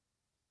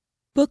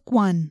Book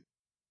 1.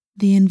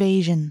 The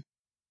Invasion.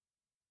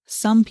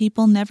 Some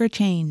people never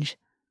change.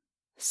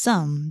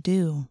 Some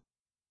do.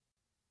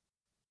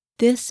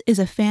 This is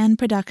a fan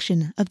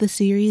production of the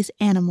series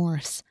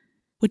Animorphs,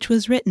 which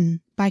was written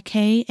by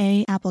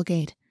K.A.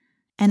 Applegate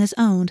and is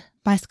owned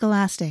by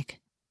Scholastic.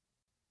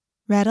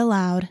 Read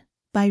aloud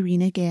by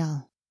Rena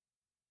Gale.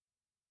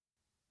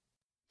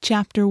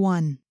 Chapter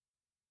 1.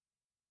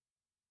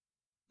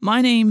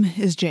 My name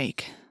is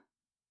Jake.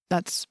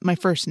 That's my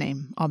first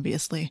name,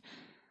 obviously.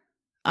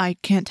 I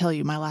can't tell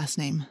you my last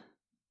name.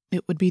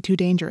 It would be too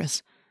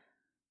dangerous.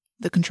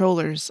 The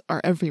controllers are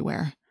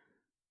everywhere.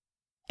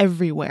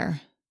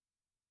 Everywhere.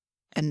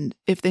 And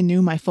if they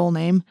knew my full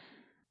name,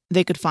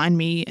 they could find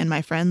me and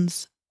my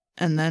friends,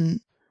 and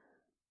then,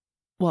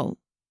 well,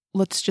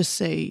 let's just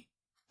say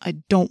I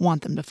don't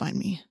want them to find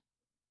me.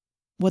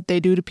 What they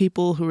do to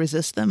people who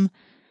resist them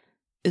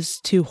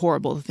is too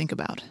horrible to think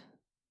about.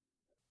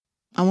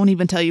 I won't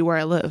even tell you where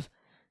I live.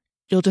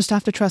 You'll just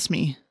have to trust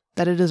me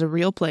that it is a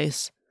real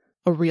place,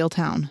 a real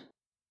town.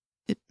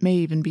 It may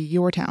even be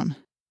your town.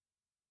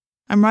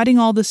 I'm writing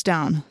all this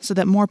down so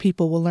that more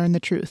people will learn the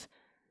truth.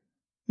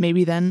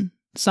 Maybe then,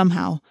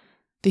 somehow,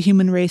 the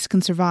human race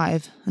can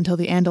survive until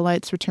the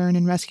Andalites return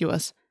and rescue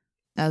us,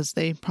 as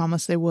they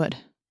promised they would.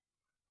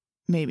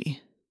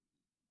 Maybe.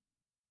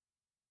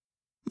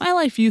 My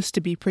life used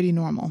to be pretty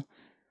normal.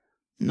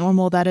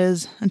 Normal, that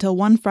is, until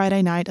one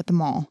Friday night at the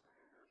mall.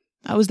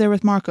 I was there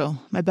with Marco,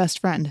 my best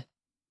friend.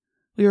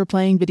 We were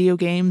playing video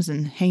games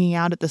and hanging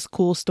out at this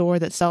cool store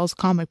that sells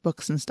comic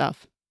books and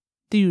stuff.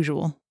 The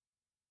usual.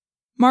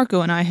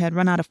 Marco and I had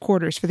run out of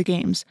quarters for the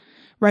games,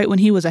 right when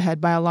he was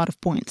ahead by a lot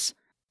of points.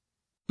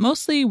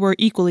 Mostly we're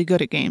equally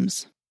good at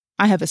games.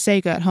 I have a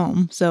Sega at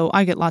home, so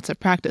I get lots of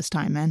practice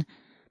time in.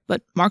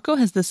 But Marco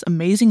has this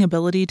amazing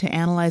ability to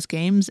analyze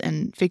games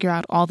and figure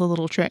out all the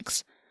little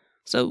tricks.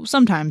 So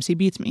sometimes he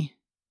beats me.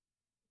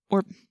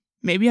 Or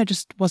maybe I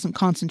just wasn't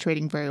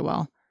concentrating very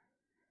well.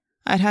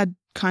 I'd had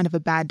kind of a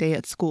bad day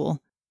at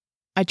school.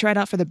 I tried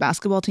out for the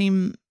basketball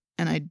team,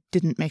 and I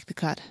didn't make the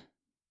cut.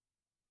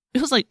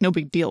 It was like no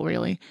big deal,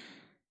 really.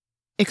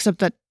 Except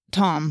that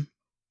Tom,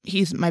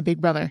 he's my big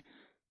brother,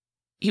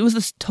 he was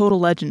this total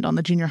legend on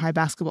the junior high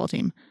basketball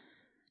team.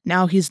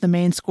 Now he's the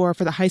main scorer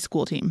for the high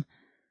school team.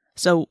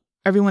 So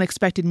everyone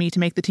expected me to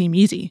make the team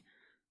easy.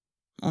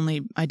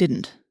 Only I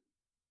didn't.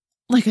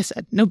 Like I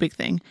said, no big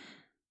thing.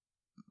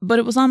 But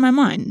it was on my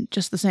mind,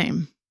 just the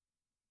same.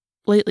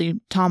 Lately,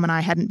 Tom and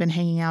I hadn't been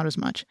hanging out as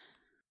much.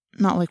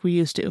 Not like we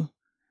used to.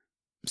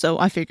 So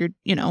I figured,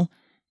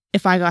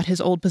 if I got his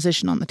old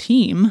position on the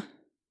team...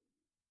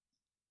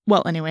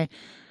 Well, anyway,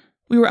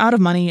 we were out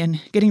of money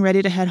and getting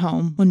ready to head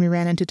home when we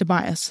ran into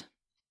Tobias.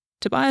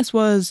 Tobias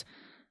was...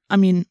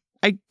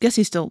 I guess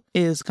he still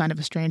is kind of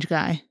a strange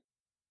guy.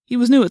 He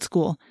was new at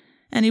school,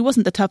 and he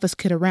wasn't the toughest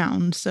kid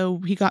around, so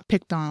he got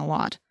picked on a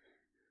lot.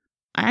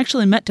 I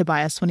actually met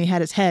Tobias when he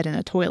had his head in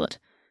a toilet.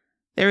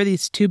 There were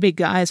these two big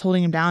guys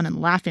holding him down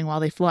and laughing while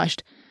they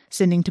flushed,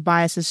 sending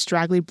Tobias's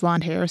straggly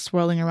blonde hair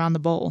swirling around the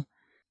bowl.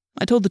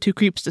 I told the two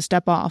creeps to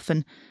step off,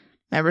 and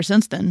ever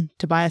since then,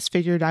 Tobias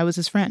figured I was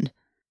his friend.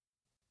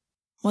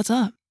 "What's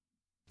up?"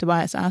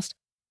 Tobias asked.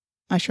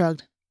 I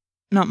shrugged.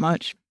 "Not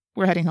much.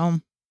 We're heading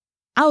home."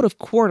 "Out of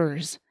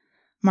quarters,"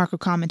 Marco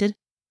commented.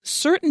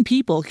 "Certain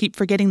people keep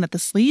forgetting that the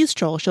sleaze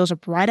troll shows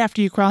up right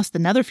after you cross the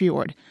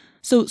Netherfjord,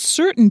 so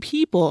certain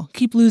people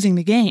keep losing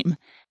the game,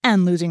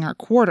 and losing our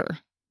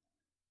quarter."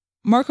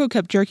 Marco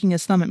kept jerking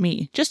his thumb at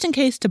me, just in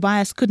case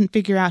Tobias couldn't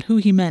figure out who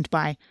he meant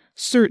by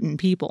certain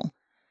people.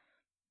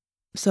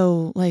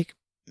 "So,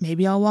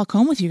 maybe I'll walk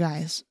home with you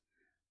guys,"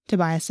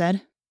 Tobias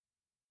said.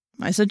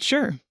 I said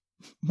sure.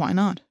 Why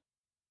not?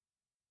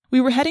 We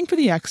were heading for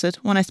the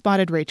exit when I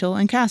spotted Rachel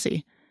and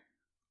Cassie.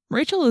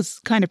 Rachel is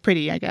kind of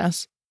pretty, I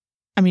guess.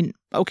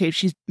 Okay,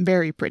 she's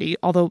very pretty,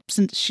 although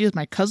since she is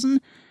my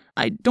cousin,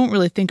 I don't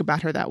really think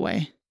about her that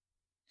way.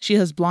 She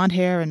has blonde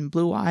hair and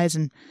blue eyes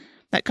and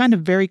that kind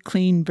of very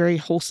clean, very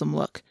wholesome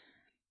look.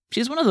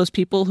 She's one of those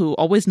people who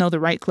always know the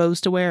right clothes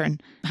to wear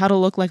and how to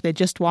look like they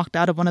just walked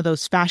out of one of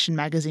those fashion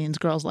magazines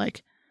girls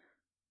like.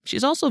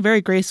 She's also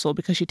very graceful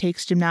because she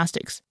takes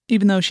gymnastics,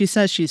 even though she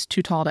says she's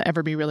too tall to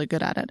ever be really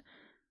good at it.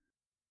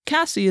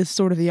 Cassie is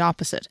sort of the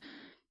opposite.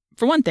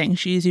 For one thing,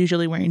 she's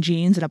usually wearing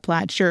jeans and a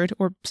plaid shirt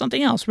or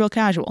something else real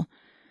casual.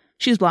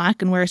 She's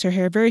black and wears her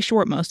hair very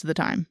short most of the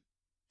time.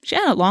 She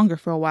had it longer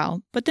for a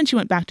while, but then she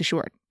went back to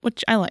short,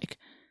 which I like.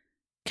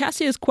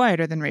 Cassie is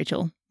quieter than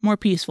Rachel, more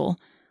peaceful.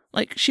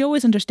 She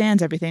always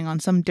understands everything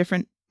on some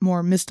different,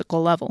 more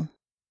mystical level.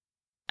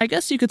 I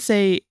guess you could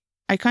say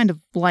I kind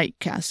of like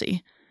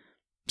Cassie.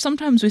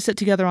 Sometimes we sit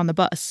together on the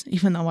bus,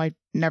 even though I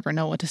never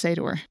know what to say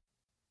to her.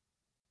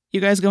 "You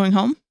guys going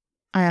home?"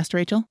 I asked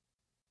Rachel.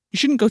 "You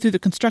shouldn't go through the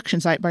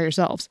construction site by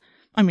yourselves.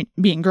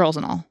 Being girls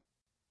and all."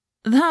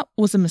 That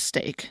was a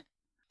mistake.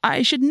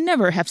 I should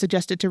never have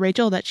suggested to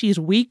Rachel that she's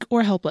weak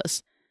or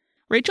helpless.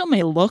 Rachel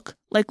may look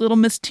like Little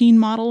Miss Teen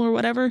Model or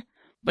whatever,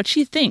 but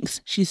she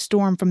thinks she's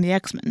Storm from the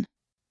X-Men.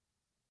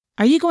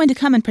 "Are you going to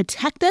come and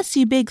protect us,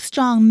 you big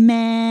strong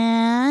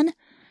man?"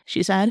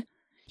 she said.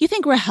 You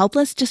think we're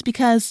helpless just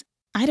because...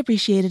 I'd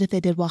appreciate it if they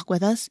did walk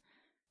with us,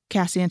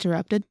 Cassie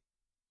interrupted.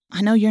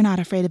 I know you're not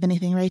afraid of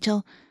anything,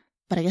 Rachel,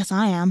 but I guess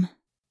I am.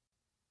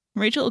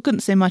 Rachel couldn't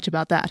say much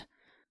about that.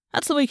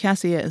 That's the way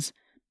Cassie is.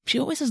 She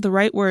always has the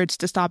right words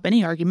to stop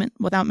any argument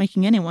without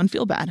making anyone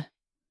feel bad.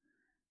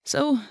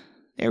 So,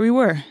 there we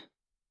were.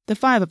 The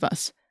 5 of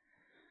us.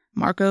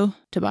 Marco,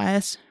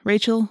 Tobias,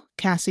 Rachel,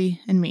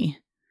 Cassie, and me.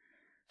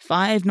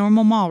 5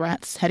 normal mall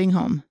rats heading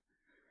home.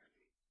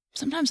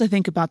 Sometimes I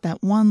think about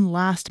that one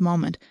last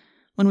moment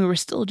when we were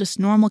still just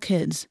normal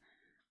kids.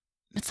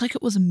 It's like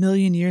it was a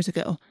million years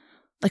ago,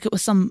 like it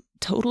was some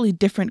totally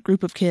different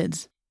group of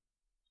kids.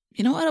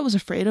 You know what I was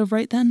afraid of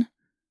right then?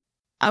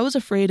 I was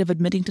afraid of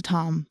admitting to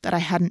Tom that I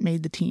hadn't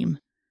made the team.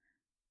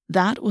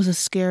 That was as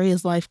scary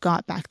as life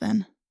got back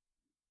then.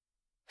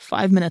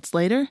 5 minutes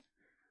later,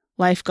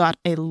 life got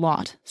a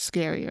lot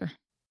scarier.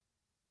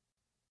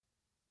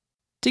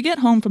 To get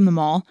home from the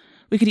mall,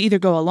 we could either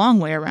go a long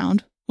way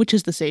around, which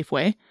is the safe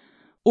way,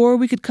 or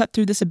we could cut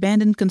through this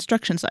abandoned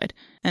construction site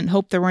and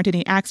hope there weren't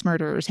any axe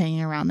murderers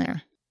hanging around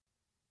there.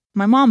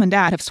 My mom and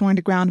dad have sworn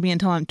to ground me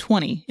until I'm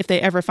 20 if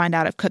they ever find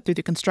out I've cut through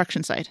the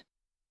construction site.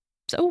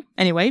 So,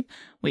 anyway,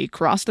 we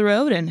crossed the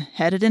road and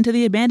headed into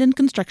the abandoned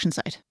construction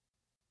site.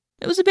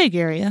 It was a big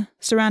area,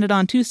 surrounded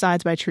on 2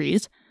 sides by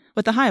trees,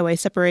 with the highway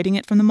separating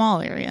it from the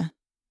mall area.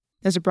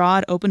 There's a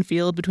broad open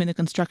field between the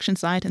construction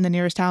site and the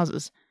nearest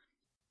houses.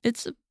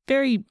 It's a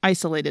very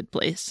isolated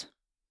place.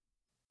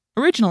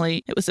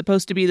 Originally, it was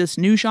supposed to be this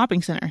new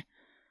shopping center.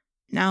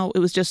 Now it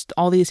was just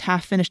all these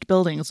half-finished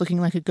buildings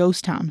looking like a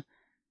ghost town.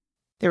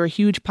 There were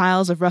huge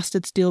piles of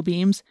rusted steel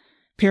beams,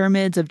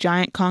 pyramids of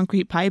giant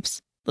concrete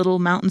pipes, little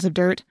mountains of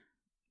dirt,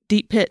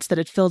 deep pits that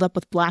had filled up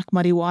with black,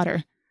 muddy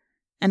water,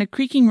 and a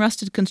creaking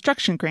rusted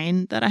construction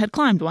crane that I had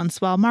climbed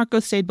once while Marco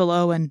stayed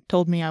below and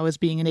told me I was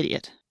being an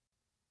idiot.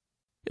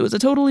 It was a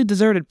totally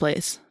deserted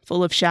place,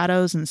 full of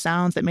shadows and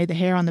sounds that made the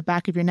hair on the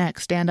back of your neck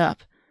stand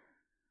up.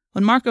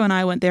 When Marco and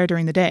I went there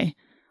during the day,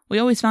 we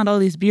always found all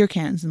these beer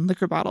cans and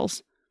liquor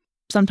bottles.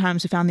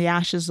 Sometimes we found the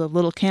ashes of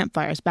little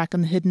campfires back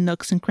in the hidden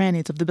nooks and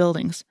crannies of the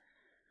buildings.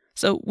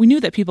 So we knew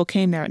that people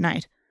came there at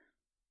night.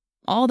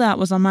 All that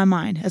was on my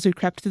mind as we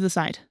crept through the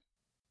site.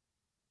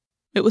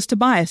 It was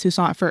Tobias who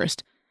saw it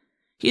first.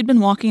 He had been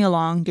walking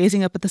along,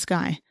 gazing up at the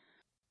sky.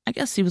 I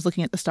guess he was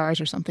looking at the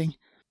stars or something.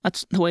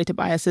 That's the way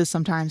Tobias is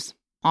sometimes,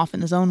 off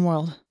in his own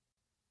world.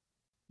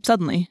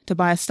 Suddenly,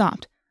 Tobias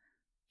stopped.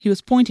 He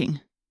was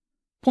pointing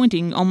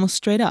almost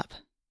straight up.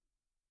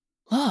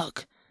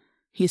 Look,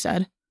 he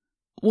said.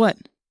 What?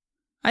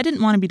 I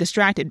didn't want to be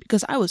distracted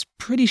because I was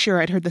pretty sure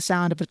I'd heard the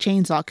sound of a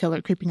chainsaw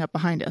killer creeping up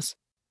behind us.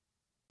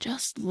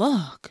 Just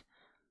look,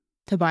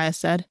 Tobias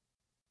said.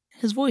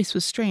 His voice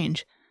was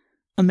strange,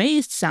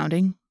 amazed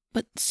sounding,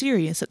 but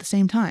serious at the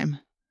same time.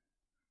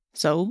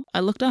 So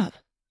I looked up,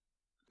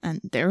 and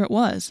there it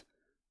was,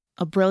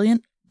 a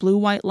brilliant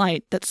blue-white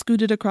light that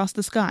scooted across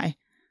the sky,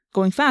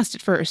 going fast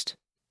at first,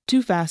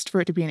 too fast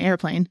for it to be an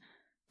airplane,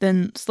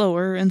 then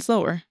slower and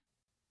slower.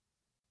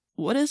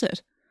 What is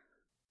it?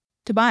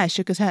 Tobias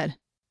shook his head.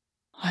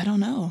 I don't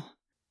know.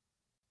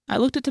 I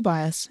looked at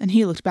Tobias, and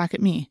he looked back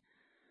at me.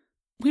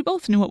 We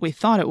both knew what we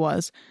thought it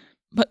was,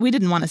 but we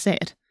didn't want to say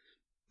it.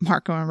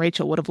 Marco and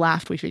Rachel would have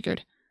laughed, we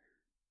figured.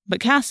 But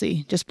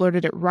Cassie just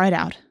blurted it right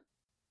out.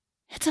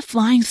 It's a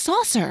flying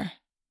saucer!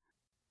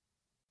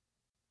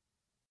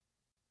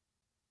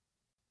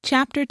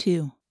 Chapter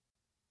 2.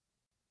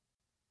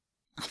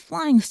 A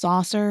flying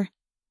saucer,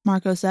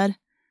 Marco said.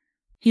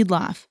 He'd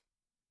laugh.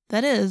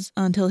 That is,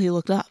 until he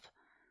looked up.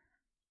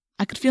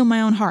 I could feel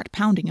my own heart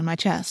pounding in my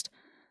chest.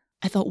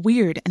 I felt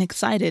weird and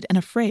excited and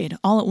afraid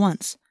all at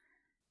once.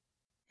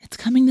 It's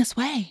coming this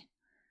way,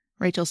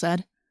 Rachel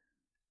said.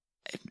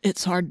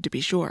 It's hard to be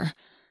sure.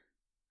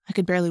 I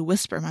could barely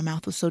whisper, my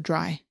mouth was so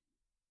dry.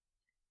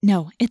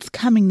 No, it's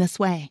coming this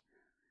way,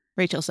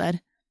 Rachel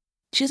said.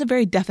 She has a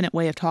very definite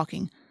way of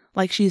talking,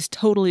 like she's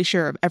totally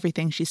sure of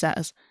everything she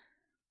says.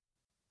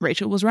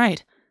 Rachel was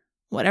right.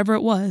 Whatever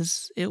it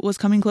was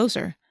coming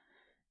closer.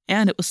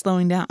 And it was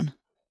slowing down.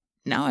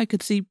 Now I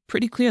could see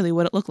pretty clearly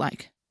what it looked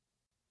like.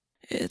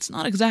 It's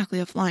not exactly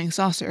a flying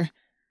saucer,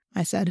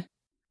 I said.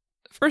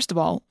 First of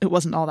all, it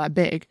wasn't all that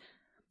big.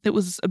 It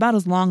was about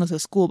as long as a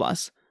school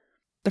bus.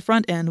 The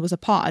front end was a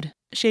pod,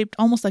 shaped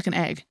almost like an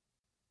egg.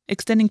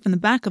 Extending from the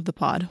back of the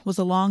pod was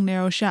a long,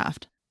 narrow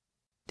shaft.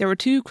 There were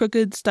 2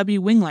 crooked, stubby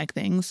wing-like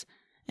things,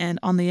 and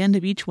on the end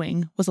of each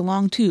wing was a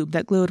long tube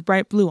that glowed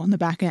bright blue on the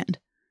back end.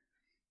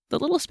 The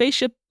little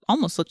spaceship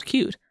almost looked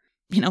cute.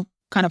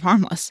 Kind of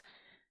harmless.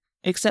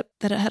 Except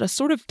that it had a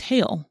sort of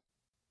tail.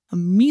 A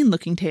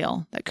mean-looking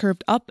tail that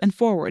curved up and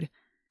forward,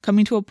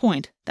 coming to a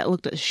point that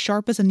looked as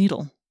sharp as a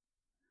needle.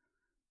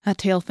 That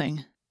tail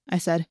thing, I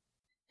said.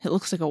 It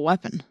looks like a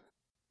weapon.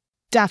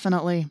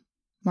 Definitely,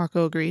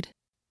 Marco agreed.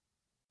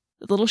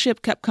 The little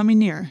ship kept coming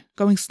near,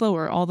 going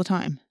slower all the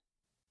time.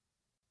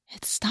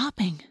 It's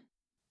stopping,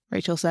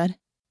 Rachel said.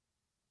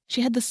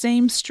 She had the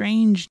same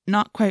strange,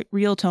 not quite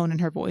real tone in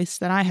her voice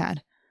that I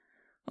had.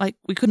 Like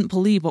we couldn't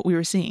believe what we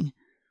were seeing.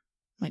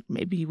 Like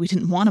maybe we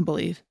didn't want to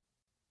believe.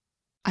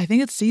 I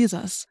think it sees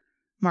us,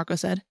 Marco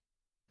said.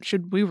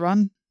 Should we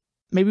run?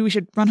 Maybe we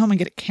should run home and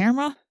get a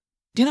camera?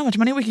 Do you know how much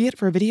money we could get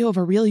for a video of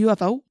a real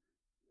UFO?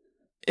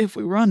 If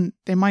we run,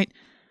 they might,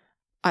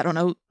 I don't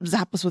know,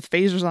 zap us with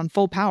phasers on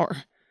full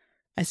power,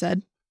 I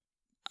said.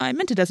 I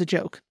meant it as a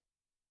joke.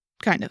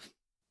 Kind of.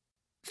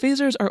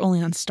 Phasers are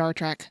only on Star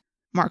Trek,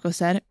 Marco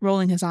said,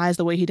 rolling his eyes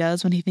the way he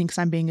does when he thinks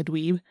I'm being a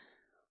dweeb.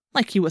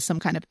 Like he was some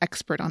kind of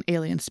expert on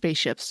alien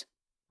spaceships.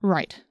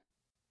 Right.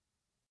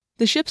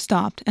 The ship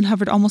stopped and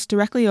hovered almost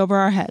directly over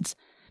our heads,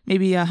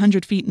 maybe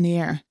 100 feet in the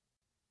air.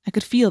 I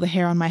could feel the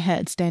hair on my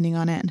head standing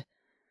on end.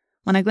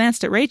 When I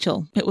glanced at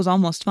Rachel, it was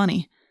almost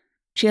funny.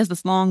 She has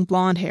this long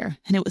blonde hair,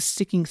 and it was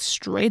sticking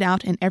straight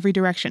out in every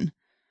direction.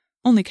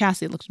 Only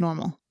Cassie looked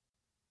normal.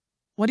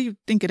 What do you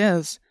think it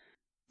is?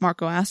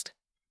 Marco asked.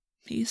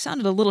 He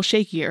sounded a little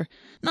shakier,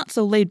 not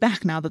so laid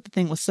back now that the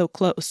thing was so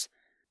close.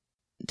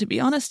 To be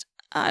honest,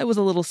 I was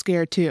a little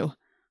scared too.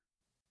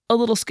 A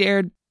little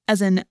scared,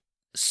 as in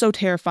so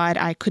terrified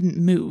I couldn't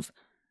move.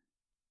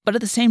 But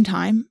at the same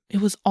time,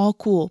 it was all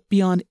cool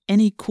beyond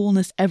any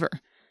coolness ever.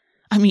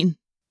 I mean,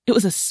 it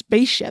was a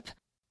spaceship,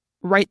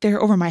 right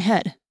there over my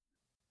head.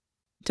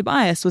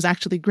 Tobias was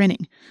actually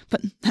grinning,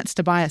 but that's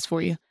Tobias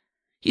for you.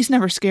 He's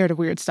never scared of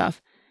weird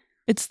stuff.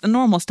 It's the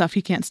normal stuff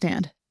he can't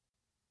stand.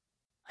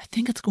 I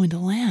think it's going to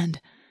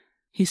land,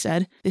 he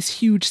said, this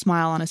huge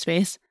smile on his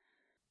face.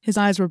 His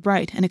eyes were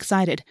bright and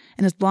excited,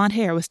 and his blonde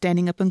hair was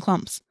standing up in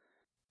clumps.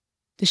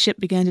 The ship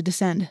began to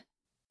descend.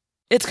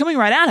 It's coming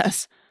right at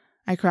us,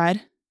 I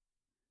cried.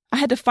 I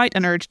had to fight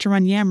an urge to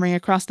run yammering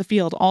across the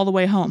field all the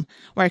way home,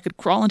 where I could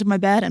crawl into my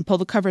bed and pull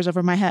the covers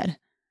over my head.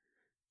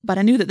 But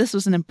I knew that this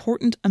was an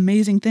important,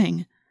 amazing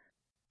thing.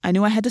 I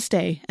knew I had to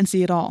stay and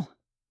see it all.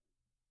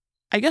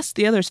 I guess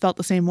the others felt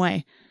the same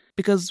way,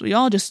 because we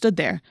all just stood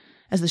there,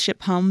 as the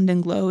ship hummed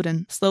and glowed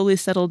and slowly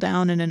settled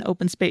down in an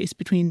open space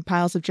between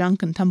piles of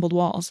junk and tumbled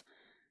walls.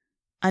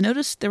 I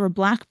noticed there were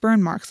black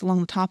burn marks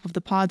along the top of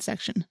the pod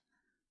section.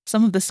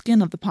 Some of the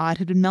skin of the pod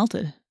had been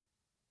melted.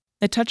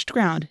 It touched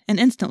ground, and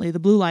instantly the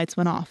blue lights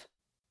went off.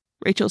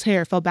 Rachel's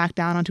hair fell back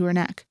down onto her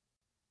neck.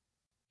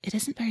 It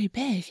isn't very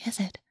big, is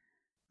it?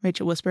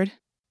 Rachel whispered.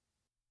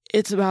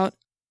 It's about,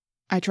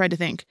 I tried to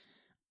think,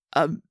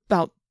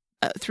 about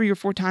 3 or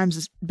 4 times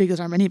as big as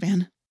our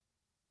minivan.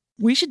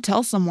 We should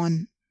tell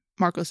someone,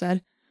 Marco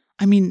said.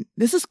 I mean,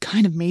 this is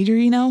kind of major,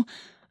 you know?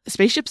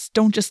 Spaceships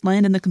don't just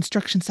land in the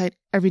construction site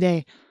every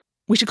day.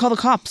 We should call the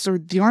cops or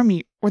the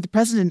army or the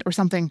president or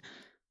something.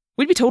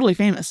 We'd be totally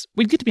famous.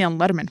 We'd get to be on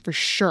Letterman for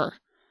sure.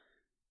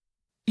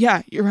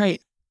 Yeah, you're right,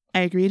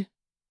 I agreed.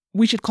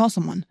 We should call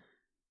someone.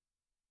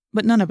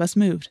 But none of us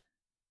moved.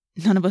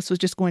 None of us was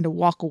just going to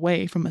walk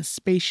away from a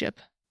spaceship.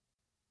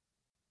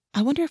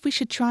 I wonder if we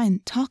should try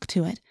and talk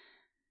to it,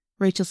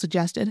 Rachel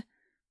suggested.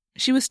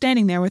 She was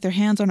standing there with her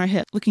hands on her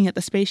hip, looking at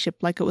the spaceship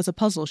like it was a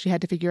puzzle she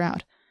had to figure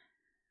out.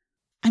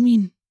 I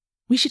mean,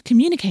 we should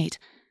communicate,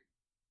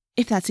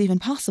 if that's even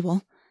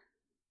possible.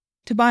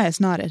 Tobias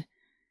nodded.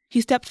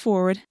 He stepped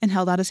forward and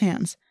held out his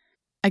hands.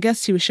 I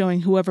guess he was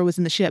showing whoever was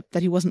in the ship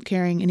that he wasn't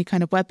carrying any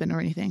kind of weapon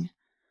or anything.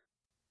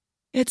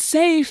 It's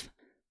safe,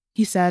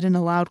 he said in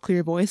a loud,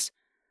 clear voice.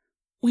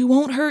 We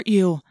won't hurt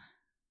you.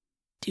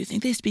 Do you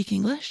think they speak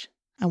English?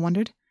 I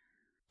wondered.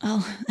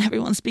 Well,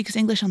 everyone speaks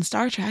English on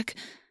Star Trek,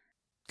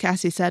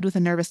 Cassie said with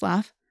a nervous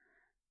laugh.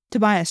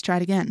 Tobias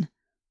tried again.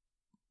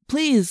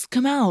 Please,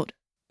 come out.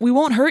 We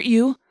won't hurt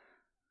you.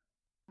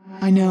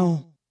 I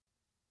know.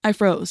 I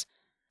froze.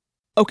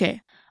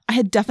 Okay, I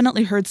had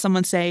definitely heard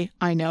someone say,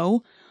 I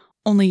know,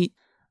 only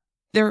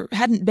there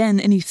hadn't been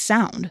any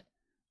sound.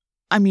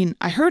 I mean,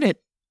 I heard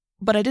it,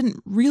 but I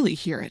didn't really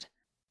hear it.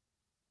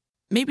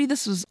 Maybe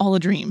this was all a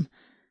dream.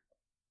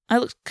 I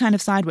looked kind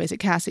of sideways at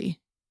Cassie.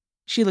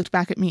 She looked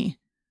back at me.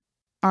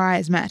 Our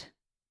eyes met.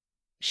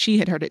 She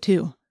had heard it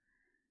too.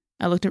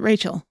 I looked at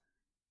Rachel.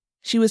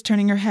 She was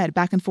turning her head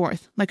back and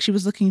forth, like she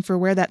was looking for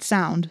where that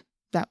sound,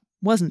 that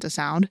wasn't a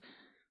sound,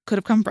 could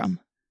have come from.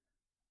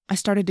 I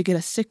started to get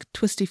a sick,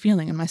 twisty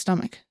feeling in my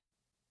stomach.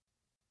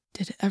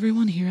 Did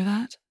everyone hear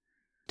that?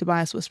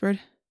 Tobias whispered.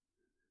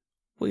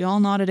 We all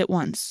nodded at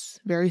once,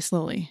 very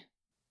slowly.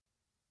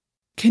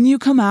 Can you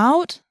come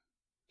out?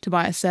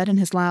 Tobias said in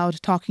his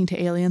loud, talking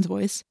to aliens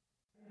voice.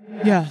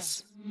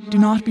 Yes, do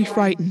not be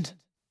frightened.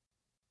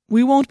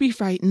 We won't be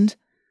frightened,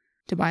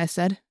 Tobias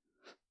said.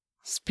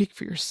 Speak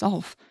for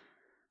yourself,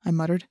 I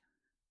muttered.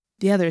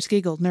 The others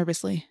giggled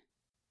nervously.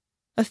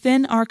 A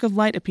thin arc of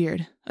light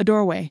appeared, a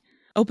doorway,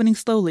 opening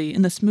slowly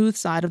in the smooth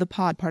side of the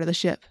pod part of the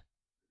ship.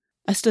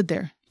 I stood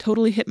there,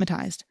 totally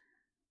hypnotized.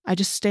 I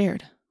just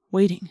stared,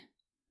 waiting.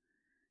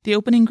 The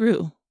opening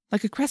grew,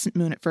 like a crescent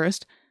moon at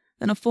first,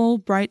 then a full,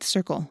 bright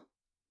circle.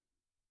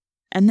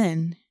 And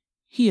then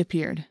he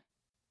appeared.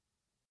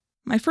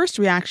 My first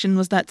reaction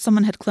was that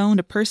someone had cloned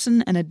a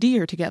person and a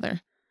deer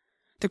together.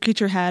 The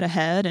creature had a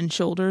head and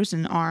shoulders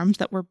and arms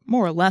that were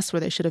more or less where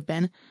they should have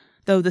been,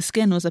 though the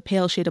skin was a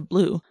pale shade of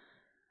blue.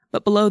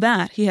 But below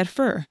that he had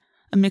fur,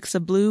 a mix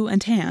of blue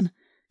and tan,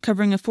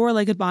 covering a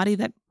 4-legged body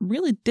that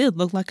really did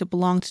look like it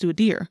belonged to a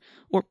deer,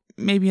 or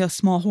maybe a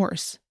small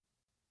horse.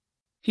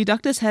 He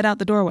ducked his head out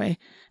the doorway,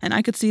 and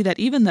I could see that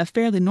even the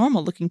fairly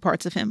normal-looking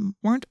parts of him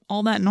weren't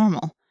all that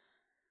normal.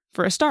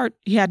 For a start,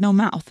 he had no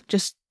mouth,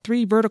 just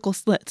 3 vertical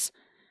slits.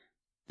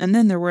 And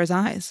then there were his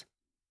eyes.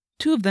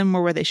 2 of them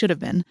were where they should have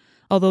been,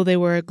 although they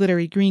were a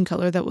glittery green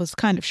color that was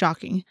kind of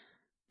shocking.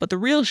 But the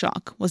real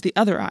shock was the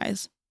other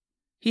eyes.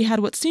 He had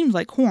what seemed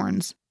like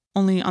horns,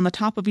 only on the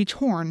top of each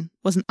horn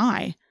was an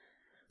eye.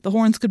 The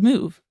horns could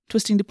move,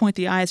 twisting to point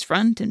the eyes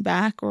front and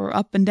back or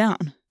up and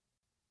down.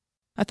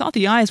 I thought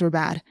the eyes were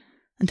bad,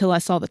 until I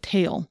saw the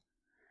tail.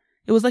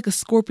 It was like a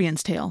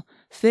scorpion's tail,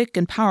 thick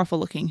and powerful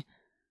looking.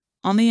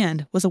 On the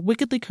end was a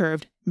wickedly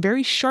curved,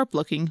 very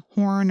sharp-looking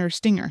horn or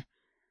stinger.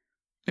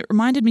 It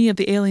reminded me of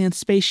the alien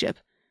spaceship.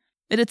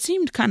 It had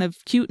seemed kind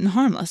of cute and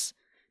harmless,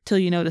 till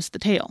you noticed the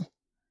tail.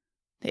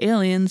 The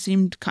alien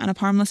seemed kind of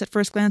harmless at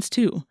first glance,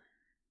 too.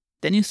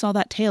 Then you saw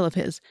that tail of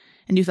his,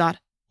 and you thought,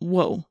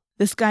 whoa,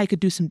 this guy could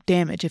do some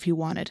damage if he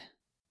wanted.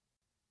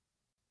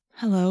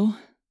 "Hello,"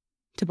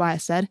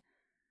 Tobias said.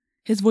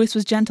 His voice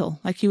was gentle,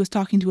 like he was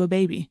talking to a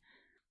baby.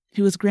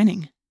 He was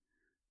grinning.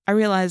 I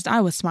realized I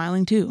was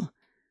smiling, too.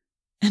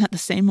 And at the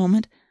same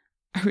moment,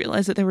 I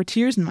realized that there were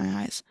tears in my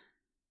eyes.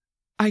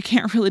 I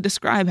can't really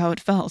describe how it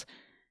felt,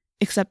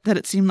 except that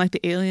it seemed like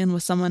the alien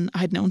was someone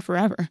I'd known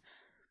forever,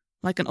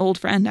 like an old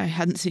friend I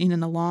hadn't seen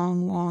in a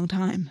long, long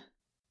time.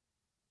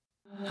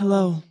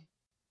 "Hello,"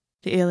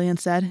 the alien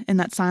said in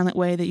that silent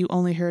way that you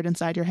only heard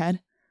inside your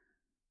head.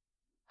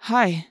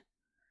 "Hi,"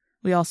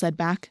 we all said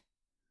back.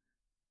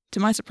 To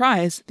my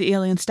surprise, the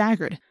alien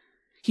staggered.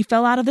 He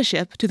fell out of the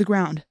ship to the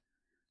ground.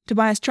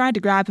 Tobias tried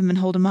to grab him and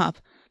hold him up,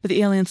 but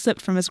the alien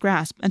slipped from his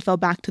grasp and fell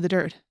back to the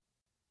dirt.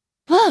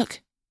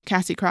 "Look!"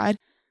 Cassie cried.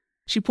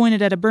 She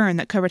pointed at a burn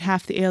that covered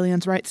half the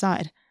alien's right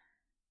side.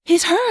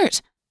 "He's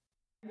hurt!"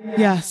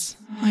 "Yes,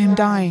 I am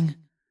dying,"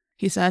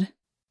 he said.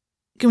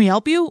 "Can we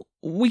help you?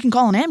 We can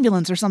call an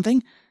ambulance or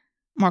something,"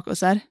 Marco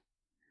said.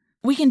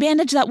 "We can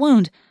bandage that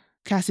wound,"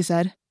 Cassie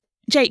said.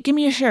 "Jake, give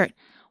me your shirt.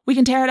 We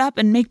can tear it up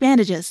and make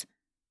bandages."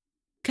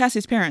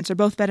 Cassie's parents are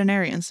both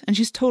veterinarians, and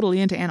she's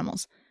totally into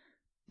animals.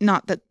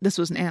 Not that this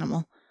was an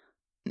animal.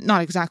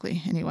 Not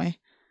exactly, anyway.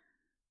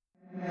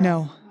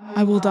 "No,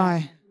 I will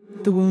die.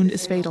 The wound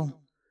is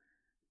fatal."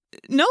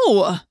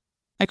 "No!"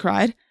 I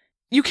cried.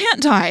 "You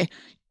can't die.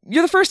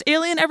 You're the first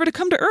alien ever to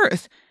come to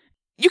Earth.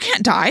 You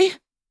can't die."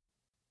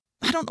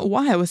 I don't know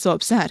why I was so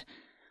upset.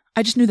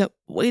 I just knew that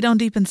way down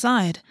deep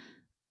inside,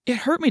 it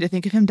hurt me to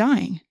think of him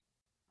dying.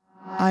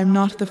 "I'm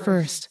not the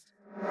first.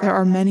 There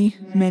are many,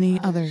 many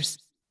others."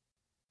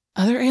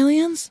 "Other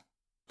aliens?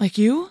 Like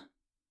you?"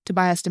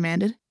 Tobias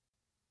demanded.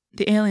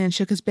 The alien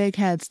shook his big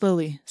head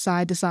slowly,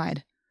 side to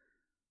side.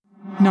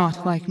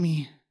 "Not like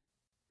me."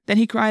 Then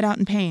he cried out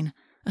in pain,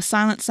 a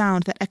silent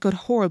sound that echoed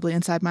horribly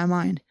inside my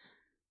mind.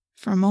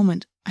 For a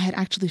moment, I had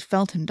actually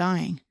felt him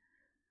dying.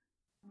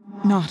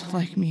 "Not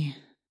like me,"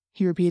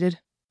 he repeated.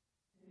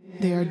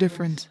 "They are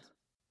different."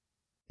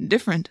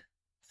 "Different?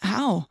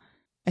 How?"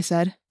 I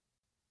said.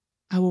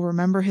 I will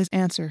remember his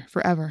answer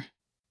forever.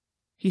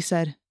 He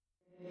said,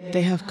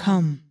 "They have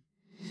come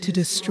to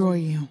destroy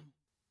you."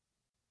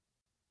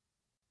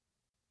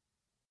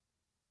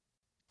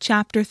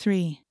 Chapter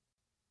 3.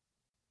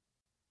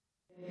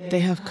 They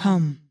have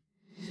come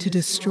to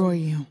destroy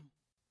you.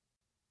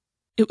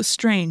 It was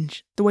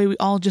strange, the way we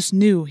all just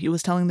knew he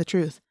was telling the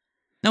truth.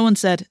 No one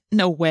said,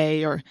 "No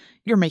way," or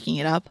 "You're making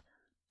it up."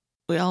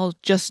 We all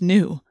just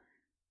knew.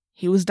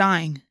 He was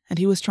dying, and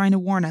he was trying to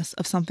warn us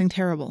of something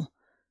terrible.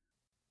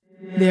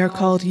 They are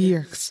called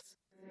Yeerks.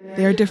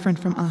 They are different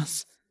from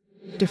us.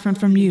 Different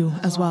from you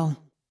as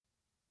well.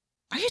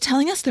 "Are you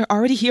telling us they're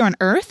already here on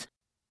Earth?"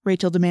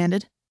 Rachel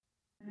demanded.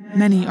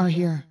 "Many are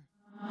here.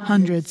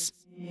 Hundreds,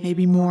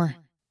 maybe more."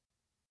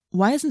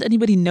 "Why hasn't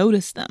anybody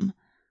noticed them?"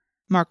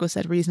 Marco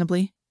said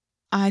reasonably.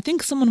 "I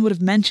think someone would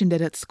have mentioned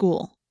it at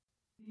school."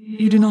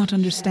 "You do not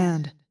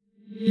understand.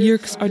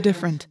 Yeerks are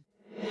different.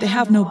 They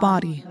have no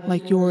body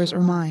like yours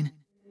or mine.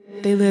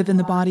 They live in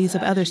the bodies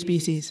of other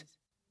species.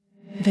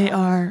 They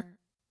are..."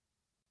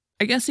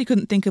 I guess he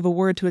couldn't think of a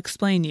word to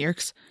explain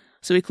Yeerks,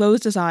 so he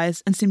closed his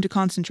eyes and seemed to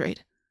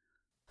concentrate.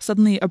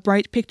 Suddenly, a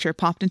bright picture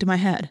popped into my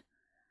head.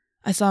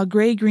 I saw a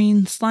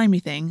gray-green, slimy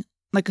thing,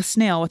 like a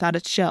snail without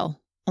its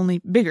shell, only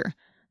bigger,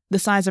 the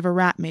size of a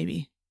rat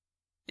maybe.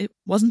 It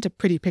wasn't a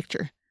pretty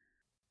picture.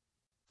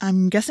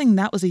 "I'm guessing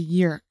that was a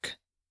Yeerk,"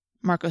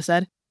 Marco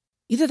said.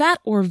 "Either that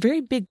or a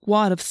very big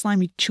wad of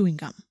slimy chewing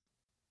gum."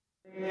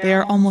 "They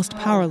are almost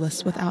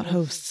powerless without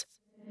hosts.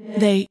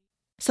 They..."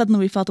 Suddenly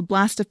we felt a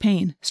blast of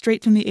pain,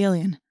 straight from the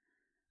alien.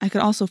 I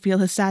could also feel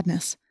his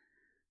sadness.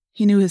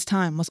 He knew his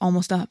time was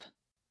almost up.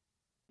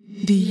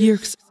 "The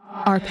Yeerks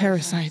are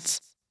parasites.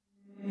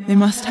 They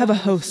must have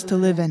a host to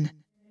live in.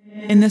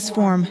 In this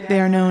form, they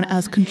are known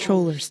as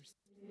controllers.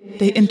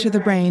 They enter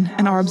the brain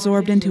and are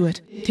absorbed into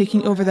it,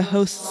 taking over the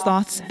host's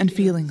thoughts and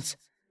feelings.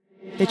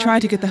 They try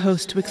to get the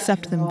host to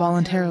accept them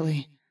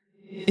voluntarily.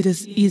 It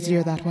is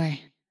easier that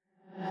way.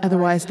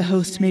 Otherwise, the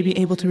host may be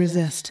able to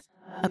resist,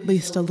 at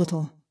least a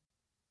little."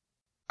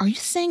 "Are you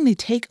saying they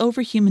take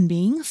over human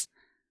beings?"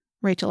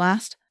 Rachel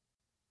asked.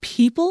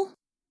 "People?"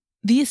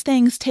 these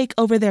things take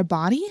over their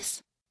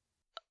bodies?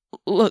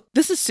 Look,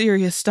 this is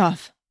serious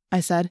stuff, I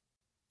said.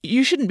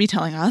 You shouldn't be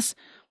telling us.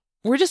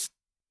 We're just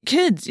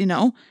kids, you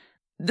know.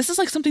 This is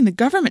like something the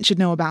government should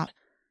know about.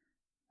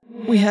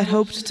 We had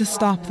hoped to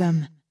stop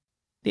them,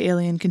 the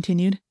alien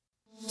continued.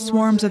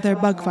 Swarms of their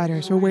bug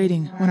fighters were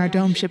waiting when our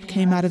dome ship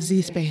came out of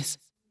Z-space.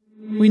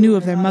 We knew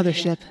of their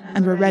mothership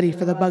and were ready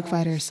for the bug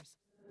fighters.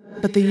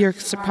 But the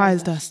Yeerks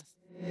surprised us.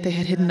 They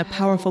had hidden a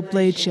powerful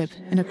blade ship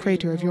in a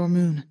crater of your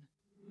moon.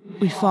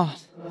 We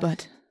fought,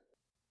 but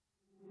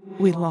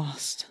we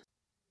lost.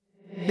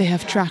 They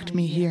have tracked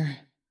me here.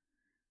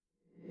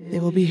 They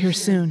will be here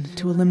soon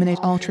to eliminate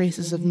all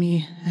traces of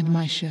me and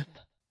my ship.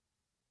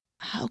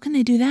 How can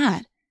they do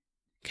that?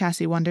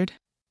 Cassie wondered.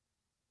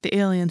 The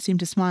alien seemed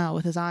to smile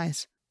with his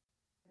eyes.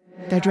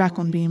 Their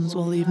Dracon beams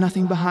will leave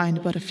nothing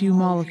behind but a few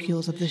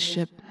molecules of this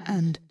ship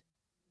and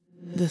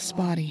this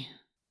body,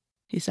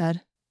 he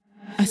said.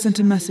 I sent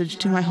a message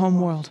to my home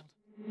world.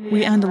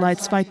 We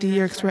Andalites fight the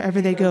Yeerks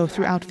wherever they go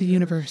throughout the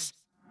universe.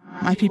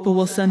 My people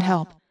will send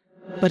help,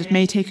 but it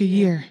may take a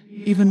year,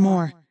 even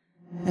more,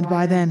 and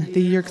by then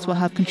the Yeerks will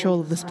have control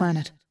of this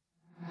planet.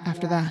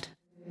 After that,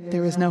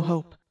 there is no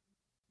hope.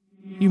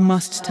 You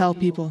must tell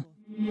people.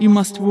 You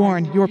must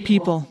warn your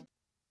people.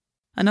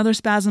 Another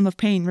spasm of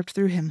pain ripped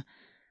through him,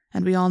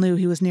 and we all knew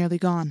he was nearly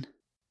gone.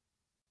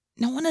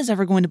 No one is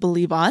ever going to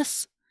believe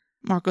us,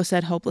 Marco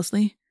said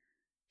hopelessly.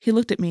 He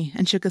looked at me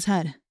and shook his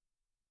head.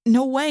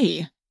 No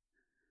way.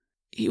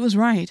 He was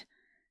right.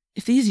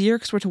 If these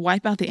Yeerks were to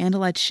wipe out the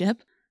Andalite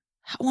ship,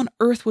 how on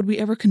earth would we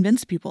ever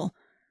convince people?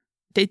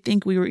 They'd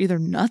think we were either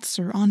nuts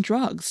or on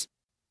drugs.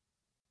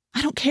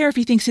 I don't care if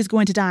he thinks he's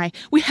going to die.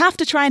 We have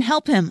to try and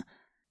help him,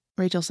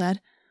 Rachel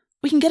said.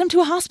 We can get him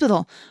to a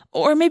hospital,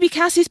 or maybe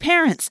Cassie's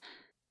parents.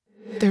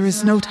 There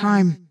is no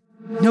time.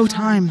 No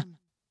time,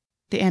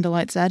 the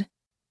Andalite said.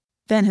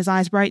 Then his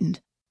eyes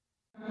brightened.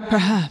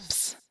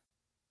 Perhaps.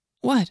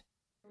 What?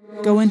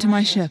 Go into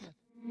my ship.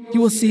 You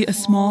will see a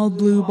small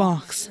blue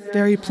box,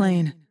 very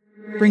plain.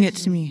 Bring it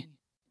to me.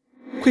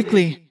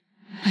 Quickly.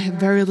 I have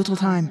very little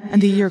time,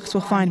 and the Yeerks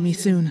will find me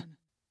soon.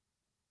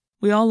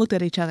 We all looked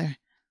at each other.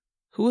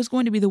 Who was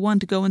going to be the one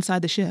to go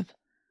inside the ship?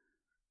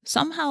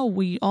 Somehow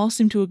we all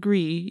seemed to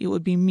agree it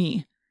would be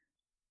me.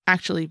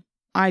 Actually,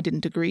 I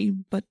didn't agree,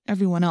 but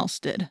everyone else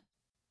did.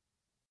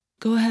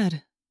 Go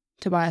ahead,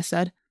 Tobias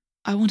said.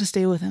 I want to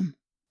stay with him.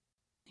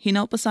 He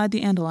knelt beside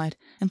the Andalite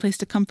and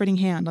placed a comforting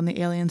hand on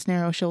the alien's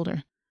narrow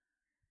shoulder.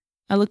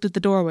 I looked at the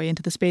doorway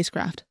into the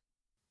spacecraft.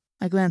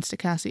 I glanced at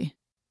Cassie.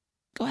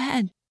 Go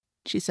ahead,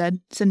 she said,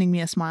 sending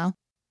me a smile.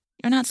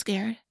 You're not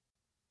scared.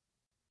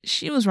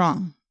 She was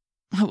wrong.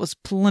 I was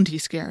plenty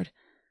scared.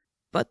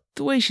 But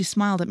the way she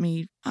smiled at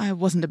me, I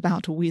wasn't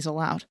about to weasel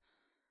out.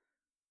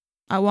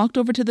 I walked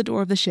over to the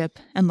door of the ship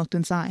and looked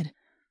inside.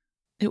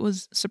 It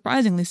was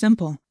surprisingly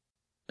simple.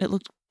 It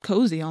looked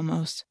cozy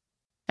almost.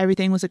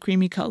 Everything was a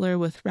creamy color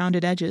with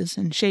rounded edges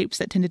and shapes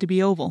that tended to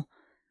be oval.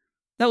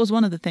 That was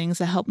one of the things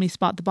that helped me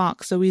spot the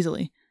box so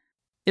easily.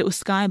 It was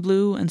sky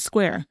blue and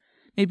square,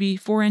 maybe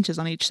 4 inches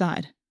on each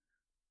side.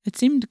 It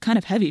seemed kind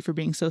of heavy for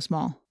being so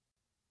small.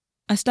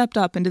 I stepped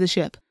up into the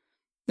ship.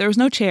 There was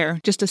no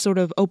chair, just a sort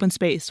of open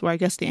space where I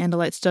guess the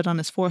Andalite stood on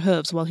his 4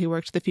 hooves while he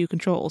worked the few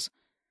controls.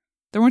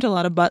 There weren't a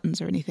lot of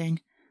buttons or anything.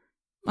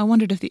 I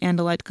wondered if the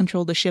Andalite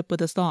controlled the ship with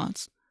his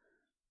thoughts.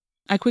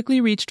 I quickly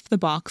reached for the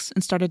box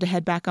and started to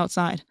head back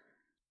outside.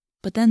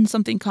 But then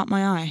something caught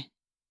my eye.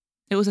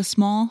 It was a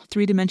small,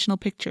 3-dimensional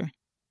picture.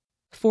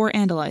 4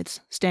 Andalites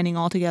standing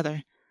all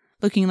together,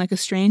 looking like a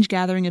strange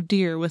gathering of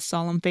deer with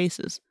solemn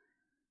faces.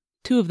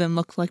 2 of them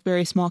looked like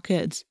very small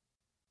kids.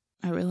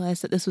 I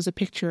realized that this was a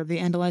picture of the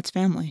Andalite's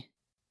family.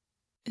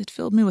 It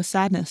filled me with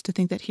sadness to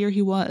think that here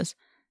he was,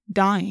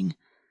 dying,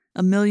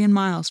 1,000,000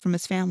 miles from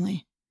his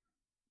family.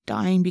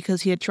 Dying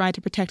because he had tried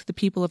to protect the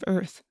people of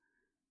Earth.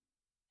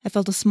 I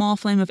felt a small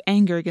flame of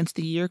anger against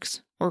the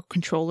Yeerks, or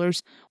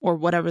controllers, or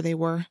whatever they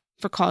were,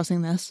 for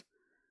causing this.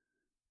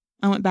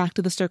 I went back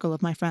to the circle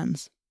of my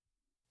friends.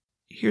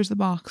 Here's the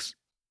box,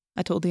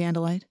 I told the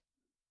Andalite.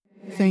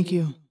 Thank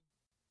you.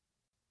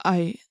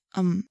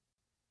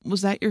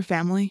 Was that your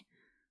family?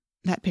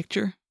 That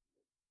picture?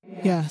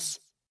 Yes.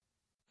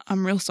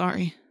 I'm real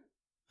sorry,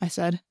 I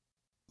said.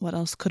 What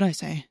else could I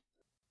say?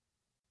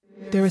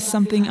 There is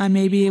something I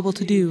may be able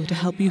to do to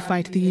help you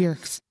fight the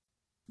Yeerks.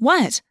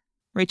 What?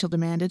 Rachel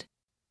demanded.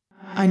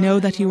 I know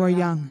that you are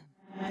young.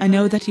 I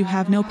know that you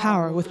have no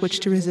power with which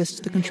to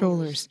resist the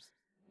controllers.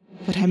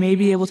 But I may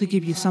be able to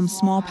give you some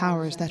small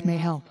powers that may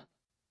help.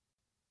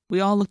 We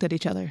all looked at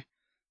each other,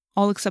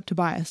 all except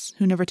Tobias,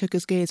 who never took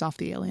his gaze off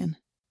the alien.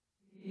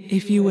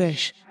 If you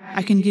wish,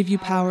 I can give you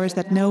powers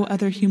that no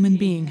other human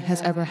being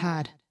has ever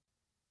had.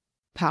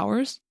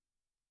 Powers?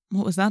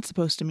 What was that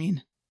supposed to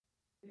mean?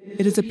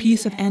 It is a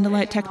piece of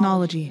Andalite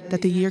technology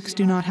that the Yeerks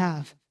do not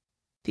have,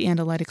 the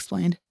Andalite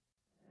explained.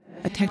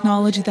 A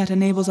technology that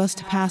enables us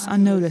to pass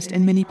unnoticed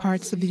in many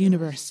parts of the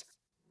universe.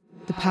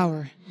 The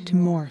power to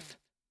morph.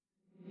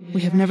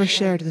 We have never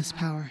shared this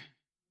power,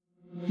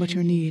 but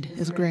your need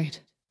is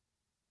great.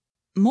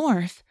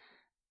 Morph?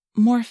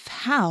 Morph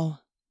how?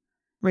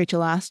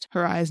 Rachel asked,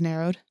 her eyes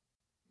narrowed.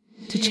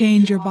 To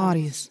change your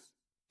bodies,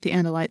 the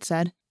Andalite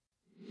said.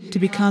 To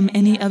become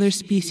any other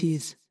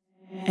species,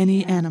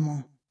 any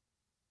animal.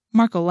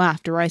 Marco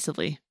laughed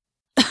derisively.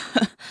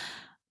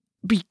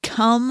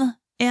 Become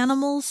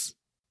animals?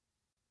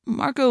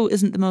 Marco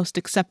isn't the most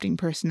accepting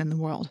person in the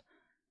world.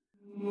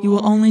 You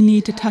will only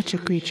need to touch a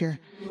creature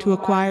to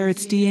acquire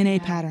its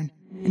DNA pattern,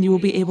 and you will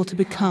be able to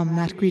become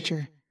that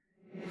creature.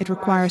 It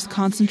requires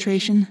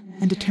concentration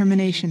and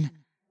determination.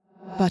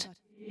 But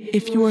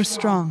if you are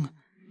strong,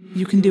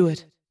 you can do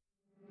it.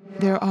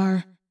 There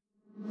are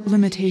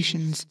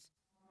limitations,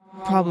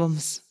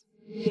 problems,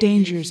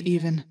 dangers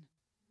even.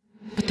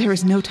 But there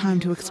is no time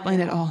to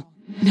explain it all.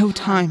 No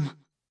time.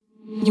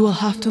 You will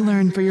have to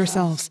learn for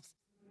yourselves.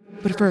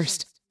 But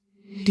first,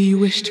 do you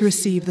wish to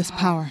receive this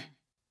power?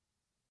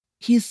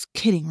 He's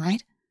kidding,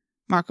 right?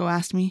 Marco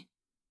asked me.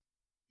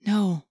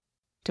 No,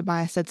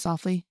 Tobias said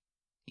softly.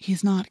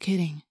 He's not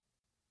kidding.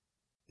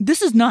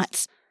 This is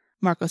nuts,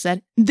 Marco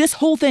said. This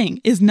whole thing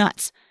is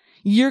nuts.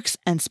 Yeerks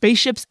and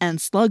spaceships and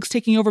slugs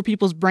taking over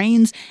people's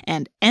brains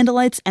and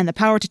Andalites and the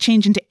power to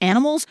change into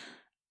animals?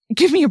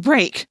 Give me a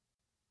break.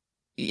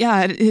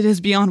 Yeah, it is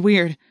beyond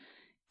weird,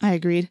 I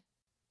agreed.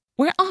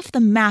 We're off the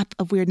map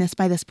of weirdness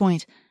by this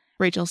point,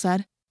 Rachel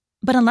said.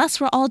 But unless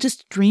we're all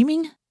just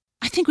dreaming,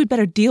 I think we'd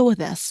better deal with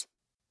this.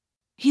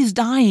 He's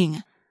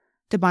dying,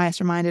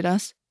 Tobias reminded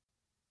us.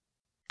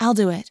 I'll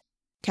do it,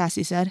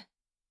 Cassie said.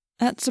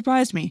 That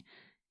surprised me.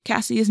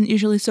 Cassie isn't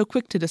usually so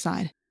quick to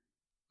decide.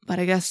 But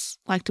I guess,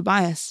 like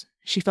Tobias,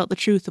 she felt the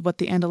truth of what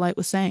the Andalite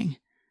was saying.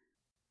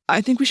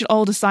 I think we should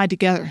all decide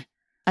together,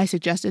 I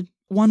suggested,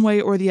 one way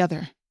or the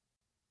other.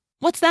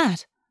 What's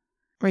that?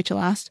 Rachel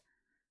asked.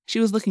 She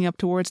was looking up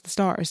towards the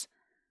stars.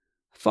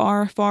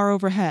 Far, far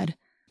overhead,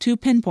 2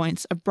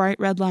 pinpoints of bright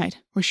red light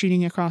were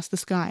shooting across the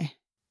sky.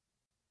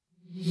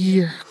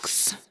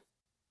 Yeerks.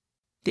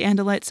 The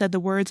Andalite said the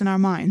words in our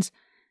minds,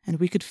 and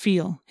we could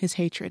feel his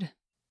hatred.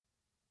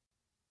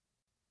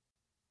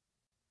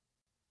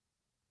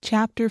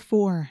 Chapter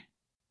 4.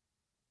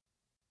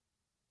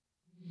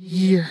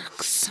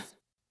 Yeerks.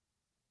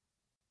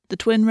 The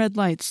twin red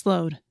lights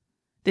slowed.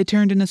 They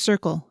turned in a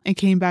circle and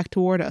came back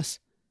toward us.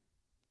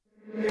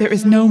 There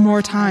is no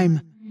more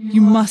time.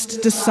 You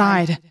must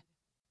decide.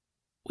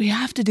 We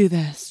have to do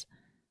this,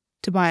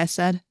 Tobias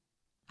said.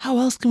 How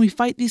else can we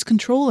fight these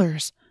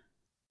controllers?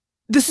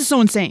 This is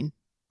so insane,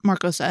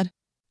 Marco said.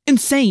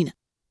 Insane!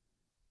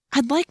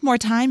 I'd like more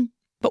time,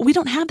 but we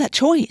don't have that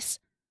choice,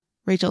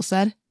 Rachel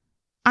said.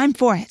 I'm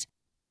for it.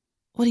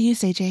 What do you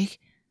say, Jake?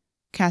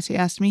 Cassie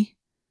asked me.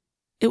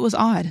 It was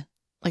odd.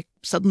 Like,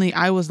 suddenly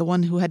I was the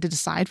one who had to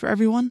decide for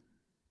everyone.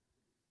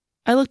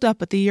 I looked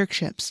up at the Yeerk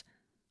ships.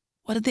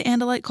 What did the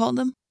Andalite call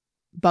them?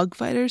 Bug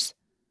fighters?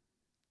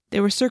 They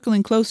were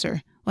circling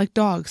closer, like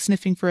dogs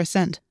sniffing for a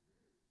scent.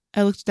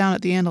 I looked down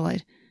at the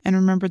Andalite and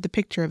remembered the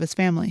picture of his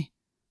family.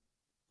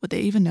 Would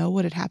they even know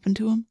what had happened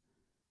to him?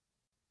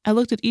 I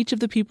looked at each of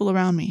the people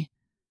around me.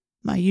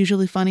 My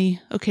usually funny,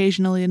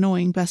 occasionally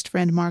annoying best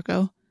friend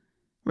Marco,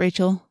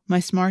 Rachel, my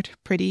smart,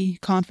 pretty,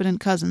 confident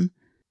cousin,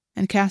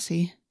 and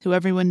Cassie, who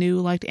everyone knew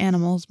liked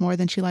animals more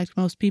than she liked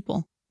most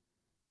people.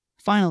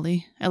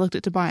 Finally, I looked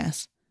at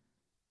Tobias.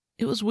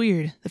 It was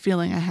weird, the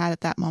feeling I had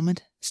at that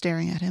moment,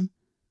 staring at him.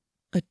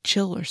 A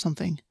chill or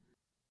something.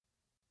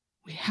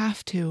 We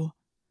have to,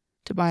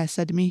 Tobias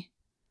said to me.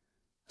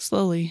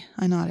 Slowly,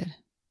 I nodded.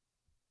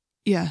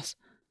 Yes,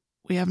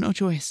 we have no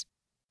choice.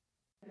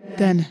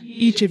 Then,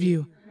 each of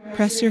you,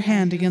 press your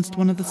hand against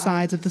one of the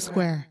sides of the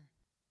square.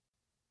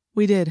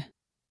 We did.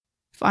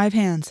 5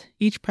 hands,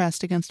 each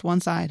pressed against one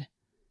side.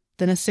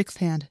 Then a 6th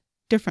hand,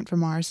 different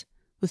from ours,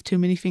 with too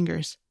many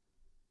fingers.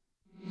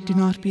 Do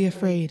not be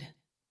afraid,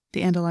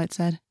 the Andalite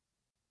said.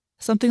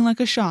 Something like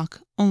a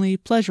shock, only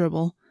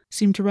pleasurable,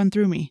 seemed to run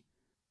through me.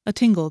 A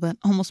tingle that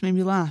almost made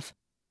me laugh.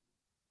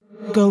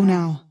 Go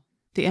now,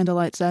 the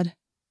Andalite said.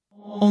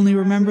 Only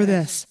remember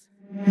this.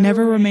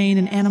 Never remain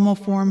in animal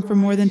form for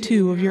more than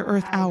 2 of your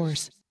Earth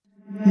hours.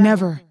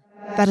 Never.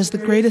 That is the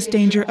greatest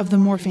danger of the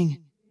morphing.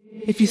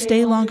 If you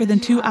stay longer than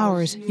 2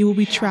 hours, you will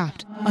be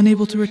trapped,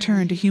 unable to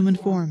return to human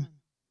form.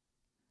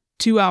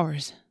 2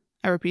 hours,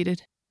 I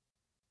repeated.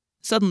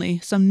 Suddenly,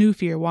 some new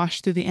fear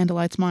washed through the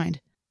Andalite's mind.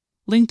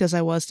 Linked as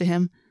I was to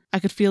him, I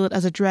could feel it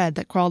as a dread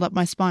that crawled up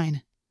my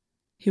spine.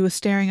 He was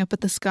staring up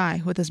at the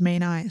sky with his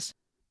main eyes.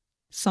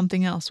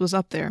 Something else was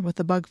up there with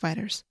the bug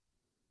fighters.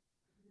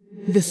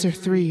 Visser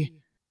 3.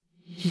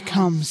 He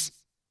comes.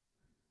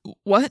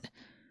 What?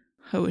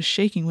 I was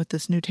shaking with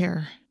this new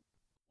terror.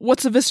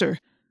 What's a Visser?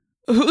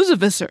 Who's a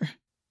Visser?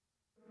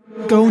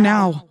 Go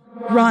now.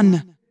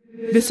 Run.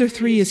 Visser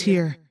 3 is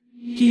here.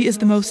 He is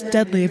the most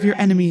deadly of your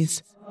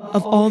enemies.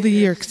 Of all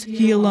the Yeerks,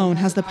 he alone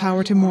has the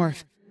power to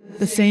morph.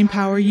 The same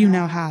power you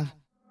now have.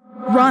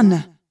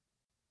 Run!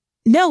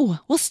 No,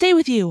 we'll stay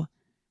with you,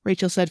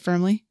 Rachel said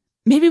firmly.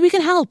 Maybe we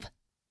can help.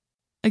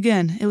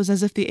 Again, it was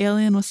as if the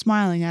alien was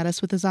smiling at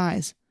us with his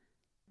eyes.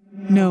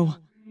 No,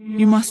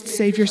 you must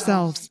save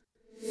yourselves.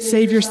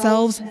 Save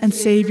yourselves and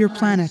save your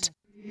planet.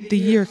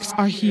 The Yeerks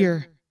are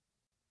here.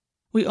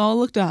 We all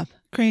looked up,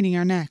 craning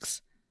our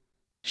necks.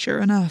 Sure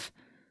enough,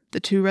 the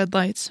 2 red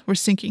lights were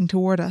sinking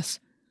toward us,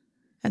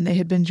 and they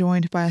had been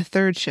joined by a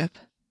third ship,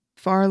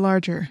 far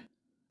larger,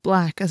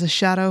 black as a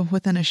shadow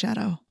within a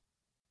shadow.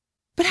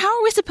 "But how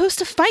are we supposed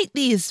to fight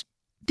these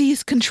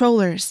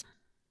controllers?"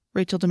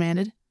 Rachel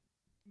demanded.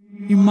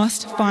 "You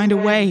must find a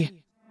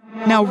way.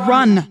 Now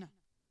run!"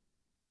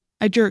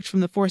 I jerked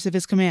from the force of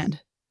his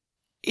command.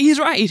 "He's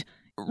right!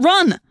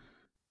 Run!"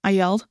 I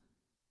yelled.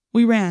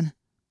 We ran,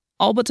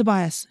 all but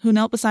Tobias, who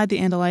knelt beside the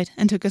Andalite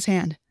and took his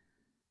hand.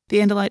 The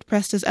Andalite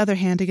pressed his other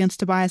hand against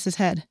Tobias's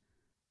head.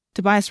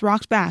 Tobias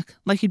rocked back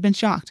like he'd been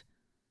shocked.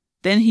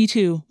 Then he,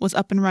 too, was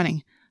up and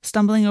running,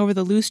 stumbling over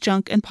the loose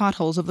junk and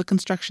potholes of the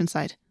construction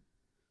site.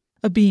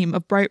 A beam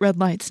of bright red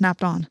light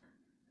snapped on.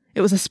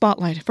 It was a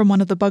spotlight from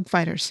one of the bug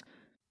fighters.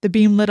 The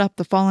beam lit up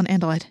the fallen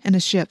Andalite and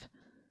his ship.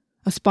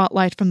 A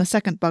spotlight from the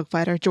second bug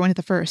fighter joined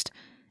the first,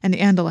 and the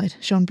Andalite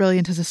shone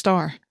brilliant as a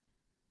star.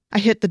 I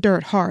hit the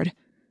dirt hard.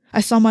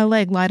 I saw my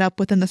leg light up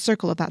within the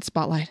circle of that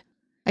spotlight.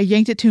 I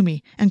yanked it to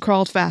me and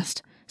crawled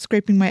fast,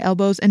 scraping my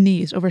elbows and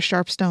knees over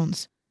sharp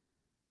stones.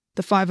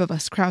 The 5 of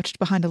us crouched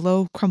behind a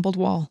low, crumbled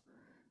wall,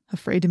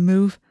 afraid to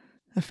move,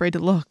 afraid to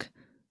look,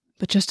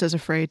 but just as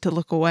afraid to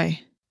look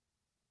away.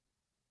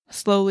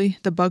 Slowly,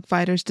 the bug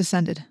fighters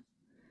descended.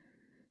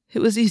 It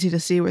was easy to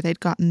see where they'd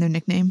gotten their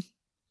nickname.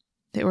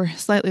 They were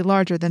slightly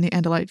larger than the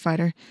Andalite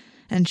fighter,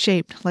 and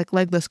shaped like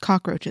legless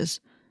cockroaches.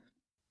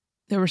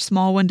 There were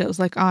small windows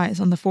like eyes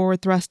on the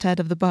forward thrust head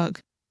of the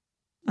bug,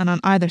 and on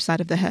either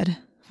side of the head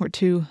were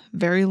 2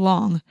 very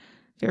long,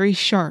 very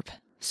sharp,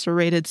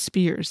 serrated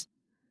spears.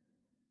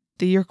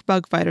 The Yeerk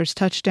bug fighters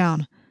touched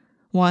down,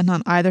 one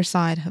on either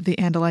side of the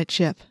Andalite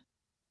ship.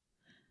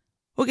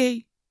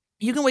 "Okay,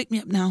 you can wake me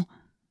up now,"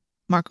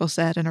 Marco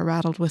said in a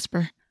rattled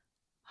whisper.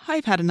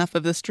 "I've had enough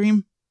of this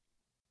dream."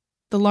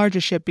 The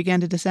larger ship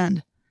began to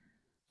descend.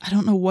 I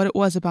don't know what it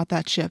was about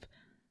that ship,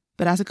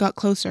 but as it got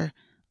closer,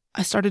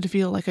 I started to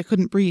feel like I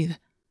couldn't breathe.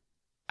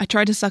 I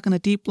tried to suck in a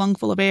deep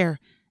lungful of air,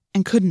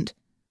 and couldn't.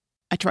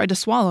 I tried to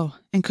swallow,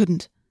 and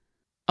couldn't.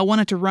 I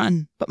wanted to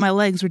run, but my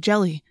legs were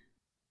jelly.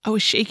 I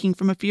was shaking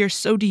from a fear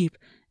so deep,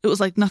 it was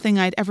like nothing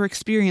I'd ever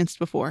experienced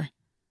before.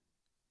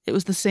 It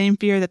was the same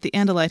fear that the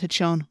Andalite had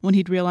shown when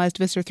he'd realized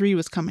Visser 3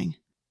 was coming.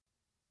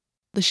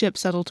 The ship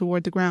settled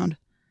toward the ground.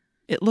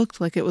 It looked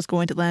like it was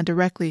going to land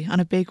directly on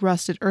a big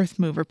rusted earth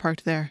mover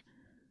parked there.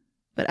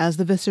 But as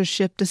the Visser's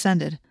ship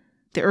descended,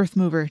 the earth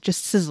mover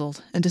just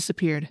sizzled and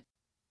disappeared.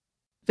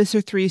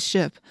 Visser 3's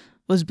ship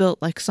was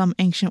built like some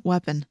ancient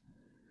weapon.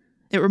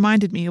 It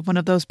reminded me of one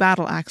of those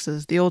battle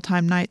axes the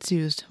old-time knights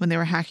used when they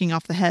were hacking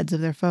off the heads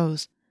of their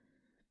foes.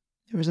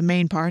 There was a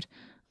main part,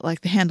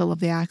 like the handle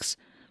of the axe,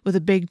 with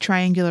a big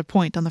triangular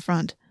point on the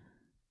front.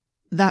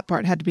 That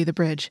part had to be the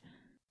bridge.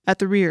 At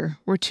the rear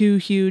were 2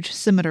 huge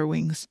scimitar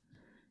wings.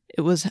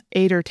 It was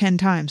 8 or 10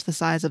 times the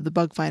size of the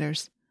bug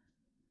fighters.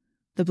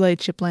 The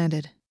blade ship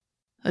landed.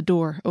 A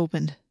door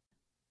opened.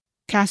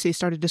 Cassie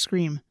started to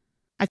scream.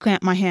 I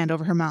clamped my hand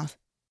over her mouth.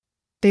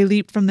 They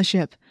leaped from the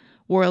ship,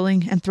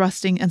 whirling and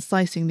thrusting and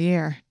slicing the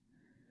air.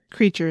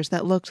 Creatures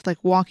that looked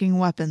like walking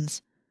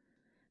weapons.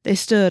 They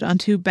stood on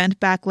 2 bent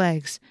back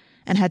legs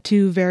and had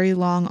 2 very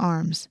long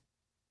arms.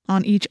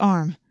 On each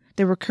arm,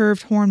 there were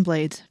curved horn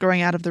blades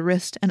growing out of the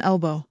wrist and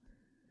elbow.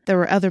 There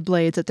were other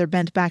blades at their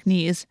bent back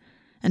knees,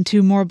 and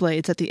 2 more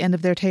blades at the end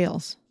of their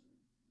tails.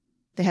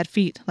 They had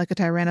feet like a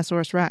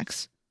Tyrannosaurus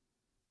Rex.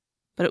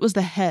 But it was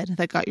the head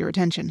that got your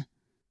attention.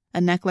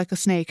 A neck like a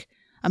snake,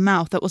 a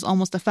mouth that was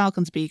almost a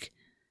falcon's beak,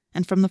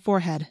 and from the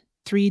forehead,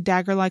 3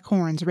 dagger-like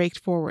horns raked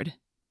forward.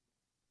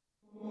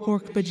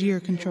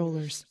 Hork-Bajir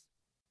controllers.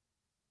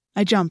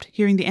 I jumped,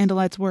 hearing the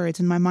Andalite's words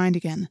in my mind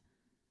again.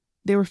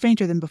 They were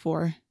fainter than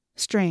before,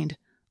 strained,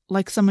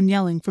 like someone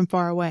yelling from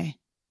far away.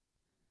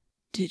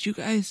 "Did you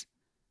guys?"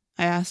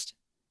 I asked.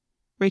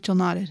 Rachel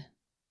nodded.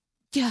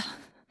 "Yeah."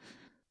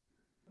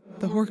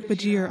 "The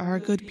Hork-Bajir are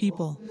a good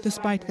people,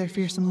 despite their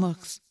fearsome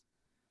looks,"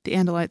 the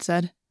Andalite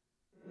said.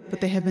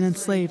 "But they have been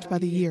enslaved by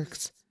the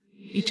Yeerks.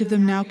 Each of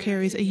them now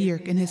carries a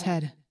Yeerk in his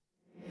head.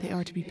 They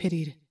are to be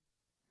pitied."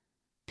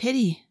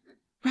 "Pity?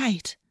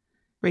 Right,"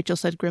 Rachel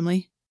said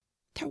grimly.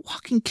 "They're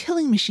walking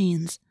killing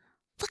machines.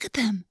 Look at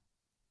them."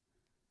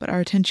 But our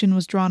attention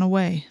was drawn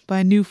away by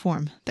a new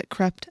form that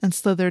crept and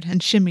slithered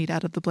and shimmied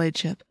out of the blade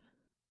ship.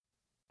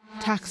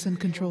 "Taxxon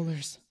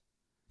controllers,"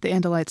 the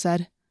Andalite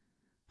said.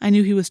 I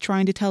knew he was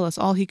trying to tell us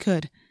all he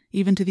could,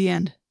 even to the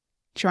end,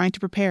 trying to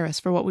prepare us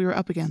for what we were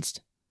up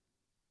against.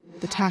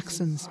 "The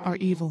Taxxons are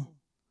evil."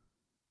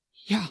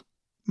 "Yeah,"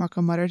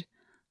 Marco muttered.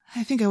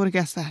 "I think I would have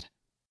guessed that."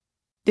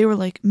 They were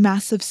like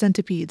massive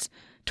centipedes,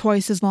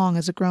 twice as long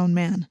as a grown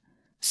man,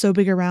 so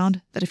big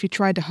around that if you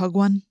tried to hug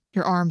one,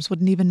 your arms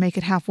wouldn't even make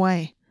it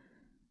halfway.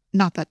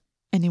 Not that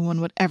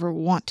anyone would ever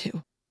want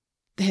to.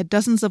 They had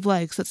dozens of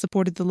legs that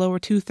supported the lower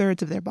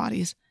 2/3 of their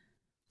bodies.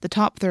 The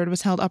top third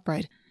was held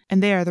upright,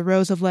 and there the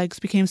rows of legs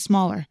became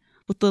smaller,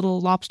 with little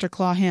lobster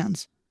claw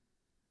hands.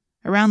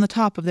 Around the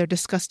top of their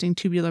disgusting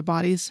tubular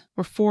bodies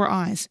were 4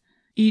 eyes,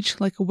 each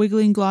like a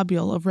wiggling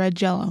globule of red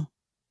jello.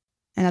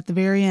 And at the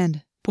very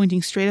end,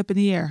 pointing straight up in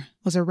the air,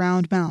 was a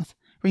round mouth,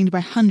 ringed by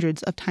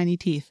hundreds of tiny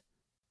teeth.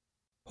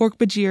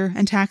 Hork-Bajir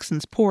and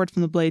Taxxons poured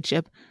from the blade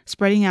ship,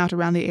 spreading out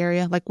around the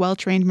area like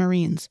well-trained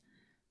Marines.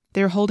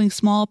 They were holding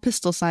small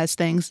pistol-sized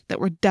things that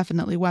were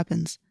definitely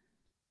weapons.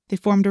 They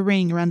formed a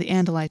ring around the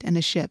Andalite and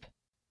his ship.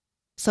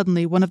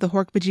 Suddenly, one of the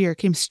Hork-Bajir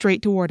came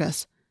straight toward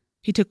us.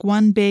 He took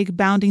one big,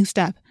 bounding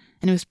step,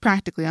 and he was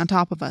practically on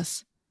top of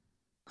us.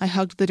 I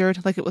hugged the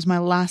dirt like it was my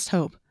last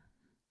hope.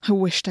 I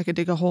wished I could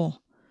dig a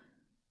hole.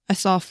 I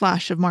saw a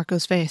flash of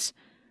Marco's face.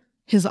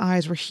 His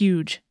eyes were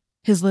huge.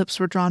 His lips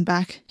were drawn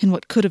back in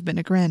what could have been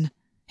a grin,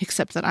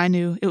 except that I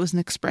knew it was an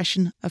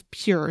expression of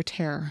pure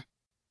terror.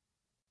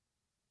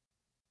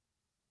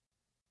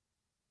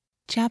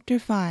 Chapter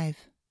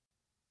 5.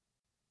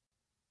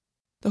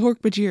 The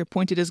Hork-Bajir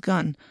pointed his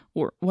gun,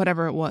 or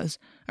whatever it was,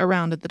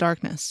 around at the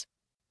darkness.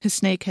 His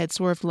snake head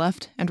swerved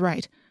left and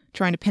right,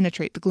 trying to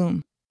penetrate the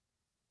gloom.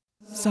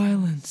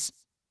 "Silence,"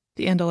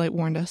 the Andalite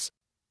warned us.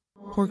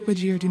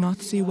 "Hork-Bajir do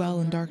not see well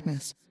in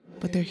darkness,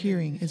 but their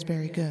hearing is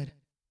very good."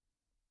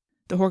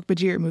 The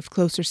Hork-Bajir moved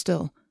closer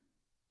still.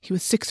 He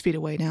was 6 feet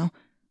away now,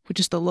 with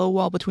just a low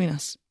wall between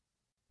us.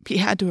 He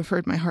had to have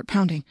heard my heart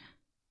pounding.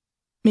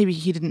 Maybe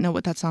he didn't know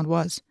what that sound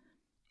was.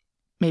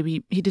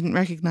 Maybe he didn't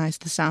recognize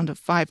the sound of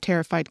 5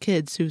 terrified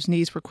kids whose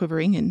knees were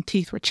quivering and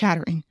teeth were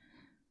chattering.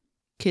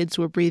 Kids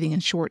who were breathing in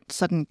short,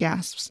 sudden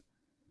gasps.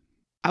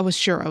 I was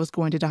sure I was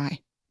going to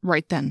die,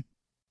 right then.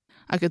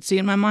 I could see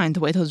in my mind the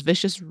way those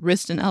vicious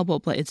wrist and elbow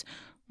blades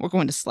were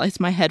going to slice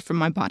my head from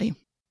my body.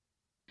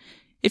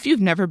 If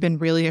you've never been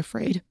really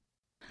afraid,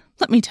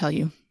 let me tell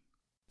you,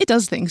 it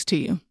does things to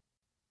you.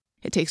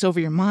 It takes over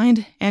your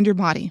mind and your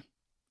body.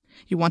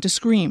 You want to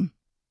scream.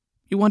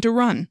 You want to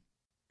run.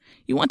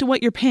 You want to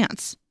wet your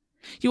pants.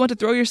 You want to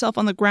throw yourself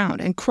on the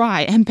ground and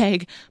cry and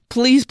beg,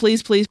 "Please,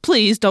 please, please,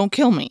 please don't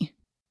kill me."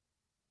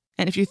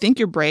 And if you think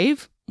you're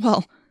brave,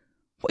 well,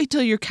 wait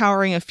till you're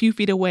cowering a few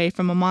feet away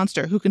from a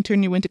monster who can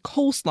turn you into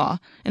coleslaw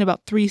in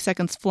about 3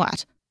 seconds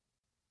flat.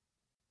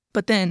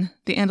 But then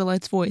the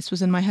Andalite's voice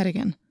was in my head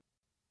again.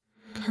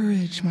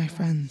 "Courage, my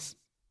friends."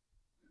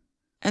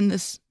 And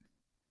this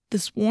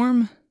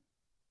warm,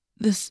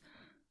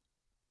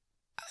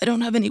 I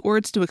don't have any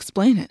words to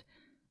explain it.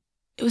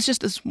 It was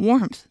just this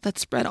warmth that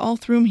spread all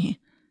through me.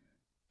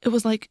 It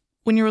was like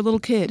when you're a little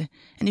kid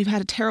and you've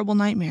had a terrible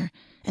nightmare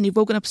and you've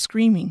woken up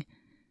screaming.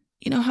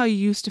 You know how you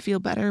used to feel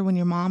better when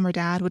your mom or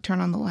dad would turn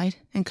on the light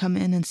and come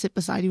in and sit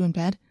beside you in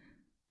bed?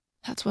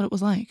 That's what it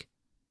was like.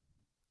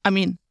 I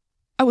mean,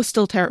 I was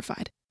still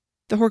terrified.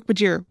 The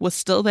Hork-Bajir was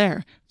still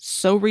there,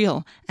 so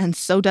real and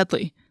so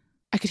deadly.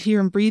 I could hear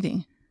him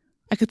breathing.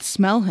 I could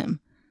smell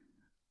him.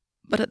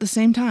 But at the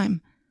same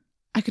time,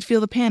 I could feel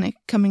the panic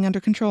coming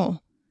under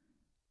control.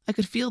 I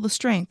could feel the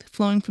strength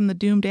flowing from the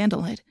doomed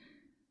Andalite.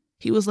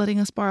 He was letting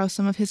us borrow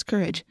some of his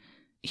courage,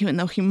 even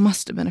though he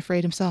must have been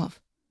afraid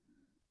himself.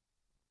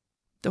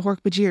 The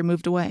Hork-Bajir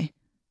moved away.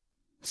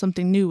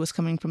 Something new was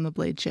coming from the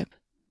blade ship.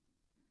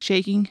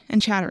 Shaking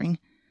and chattering,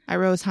 I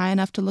rose high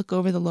enough to look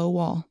over the low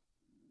wall.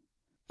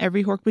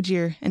 Every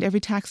Hork-Bajir and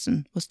every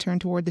Taxxon was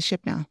turned toward the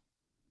ship now.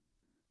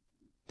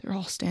 "They're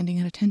all standing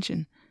at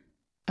attention,"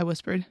 I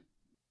whispered.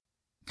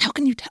 "How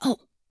can you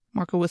tell?"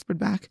 Marco whispered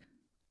back.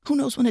 "Who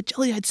knows when a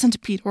jelly-eyed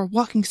centipede or a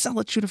walking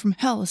salad shooter from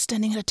hell is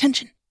standing at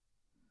attention?"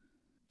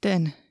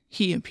 Then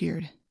he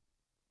appeared.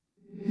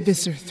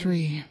 "Visser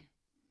 3,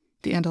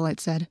 the Andalite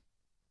said.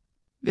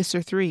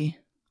 Visser 3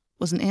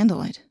 was an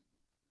Andalite.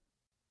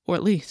 Or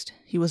at least,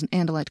 he was an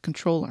Andalite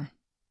controller.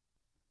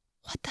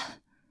 "What the?"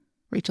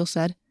 Rachel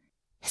said.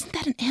 "Isn't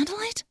that an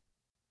Andalite?"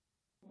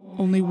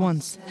 "Only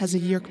once has a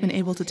Yeerk been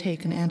able to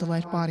take an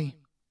Andalite body,"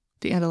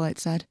 the Andalite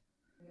said.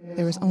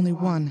 "There is only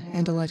one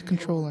Andalite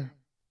controller.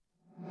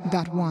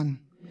 That one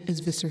is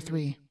Visser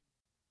 3.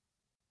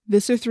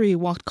 Visser 3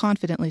 walked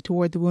confidently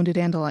toward the wounded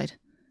Andalite.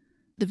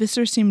 The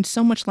Visser seemed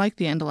so much like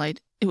the Andalite,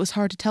 it was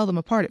hard to tell them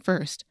apart at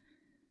first.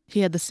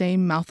 He had the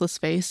same mouthless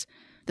face,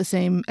 the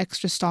same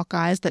extra stalk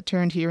eyes that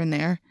turned here and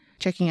there,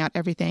 checking out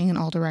everything in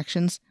all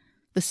directions,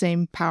 the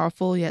same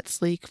powerful yet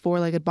sleek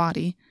 4-legged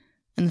body,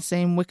 and the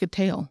same wicked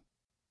tail.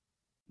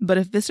 But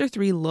if Visser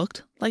 3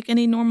 looked like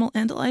any normal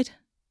Andalite,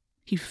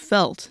 he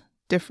felt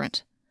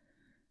different.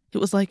 It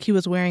was like he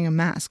was wearing a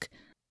mask,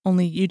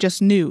 only you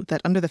just knew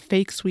that under the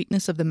fake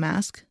sweetness of the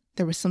mask,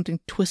 there was something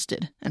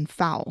twisted and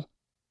foul.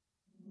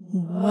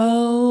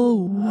 "Well,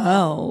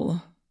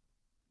 well,"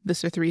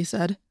 Visser 3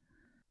 said.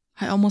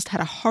 I almost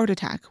had a heart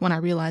attack when I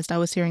realized I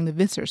was hearing the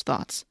Visser's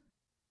thoughts.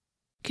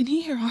 "Can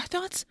he hear our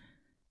thoughts?"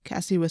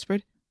 Cassie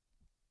whispered.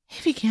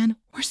 "If he can,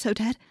 we're so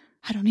dead,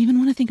 I don't even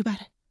want to think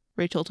about it,"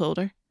 Rachel told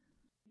her.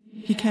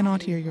 "He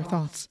cannot hear your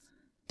thoughts,"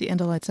 the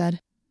Andalite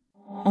said.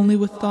 "Only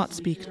with thought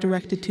speak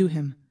directed to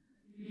him.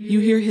 You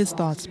hear his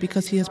thoughts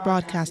because he is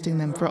broadcasting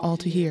them for all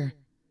to hear.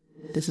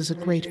 This is a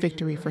great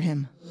victory for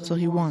him, so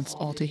he wants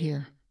all to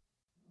hear."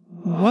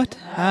 "What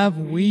have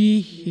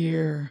we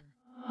here?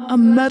 A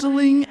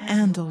meddling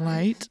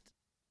Andalite?"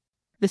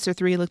 Visser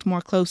 3 looked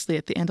more closely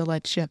at the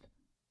Andalite ship.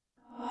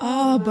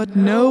 "Ah, but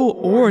no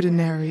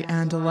ordinary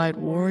Andalite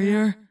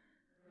warrior.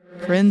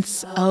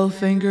 Prince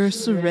Elfangor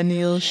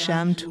Serenial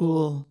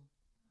Shamtul.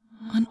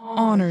 An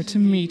honor to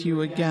meet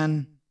you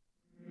again.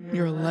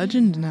 You're a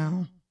legend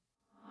now.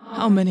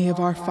 How many of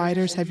our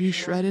fighters have you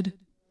shredded?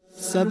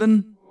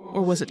 7?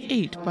 Or was it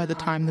 8 by the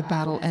time the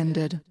battle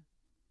ended?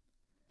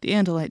 The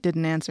Andalite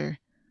didn't answer,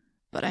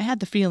 but I had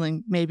the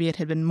feeling maybe it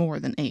had been more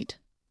than 8.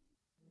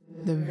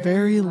 The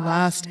very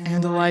last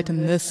Andalite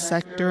in this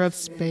sector of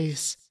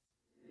space.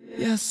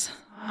 Yes,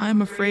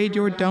 I'm afraid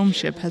your dome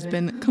ship has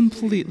been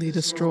completely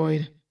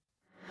destroyed.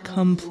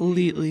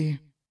 Completely.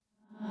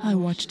 I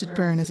watched it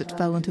burn as it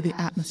fell into the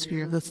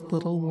atmosphere of this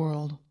little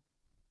world.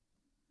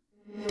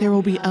 There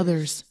will be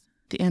others,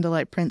 the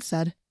Andalite prince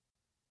said.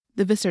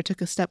 The Visser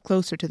took a step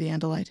closer to the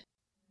Andalite.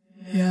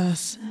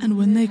 Yes, and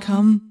when they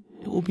come,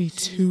 it will be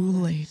too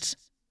late.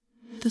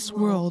 This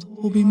world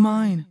will be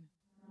mine.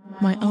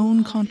 My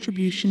own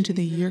contribution to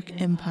the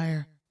Yeerk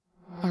Empire.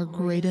 Our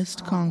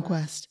greatest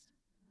conquest.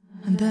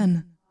 And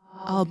then,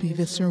 I'll be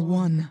Visser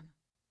 1.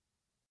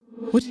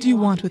 What do you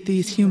want with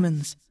these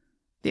humans?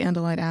 The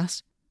Andalite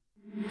asked.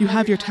 You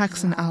have your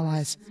Taxxon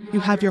allies. You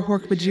have your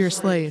Hork-Bajir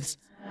slaves.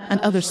 And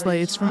other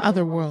slaves from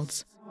other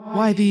worlds.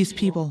 Why these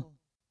people?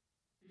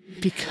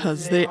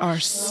 Because they are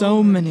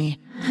so many,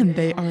 and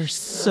they are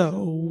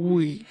so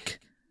weak,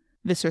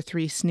 Visser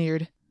 3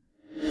 sneered.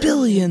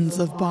 Billions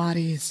of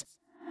bodies,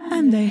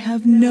 and they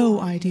have no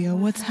idea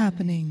what's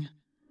happening.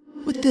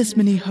 With this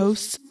many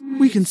hosts,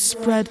 we can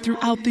spread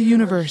throughout the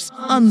universe,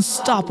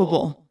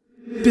 unstoppable.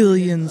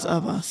 Billions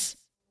of us.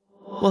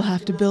 We'll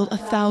have to build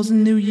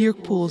 1,000 new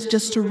Yeerk pools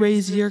just to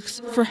raise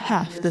Yeerks for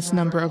half this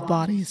number of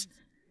bodies.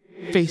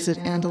 Face it,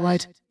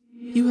 Andalite,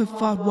 you have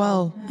fought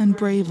well and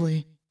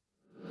bravely,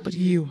 but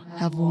you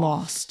have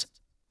lost.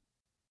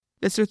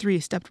 Visser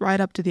 3 stepped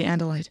right up to the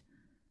Andalite.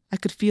 I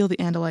could feel the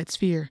Andalite's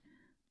fear,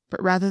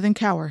 but rather than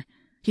cower,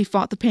 he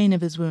fought the pain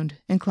of his wound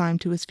and climbed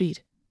to his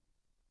feet.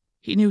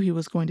 He knew he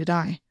was going to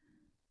die.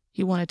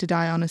 He wanted to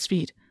die on his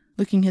feet,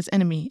 looking his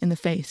enemy in the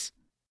face.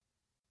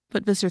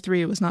 But Visser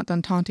 3 was not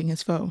done taunting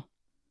his foe.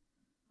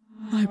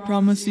 I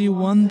promise you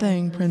one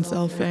thing, Prince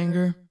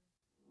Elfangor.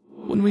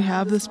 When we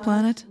have this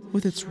planet,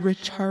 with its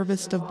rich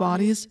harvest of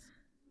bodies,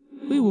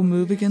 we will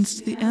move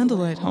against the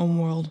Andalite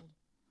homeworld.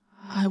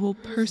 I will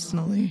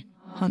personally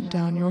hunt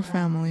down your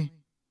family,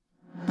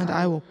 and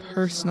I will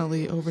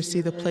personally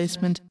oversee the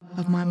placement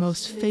of my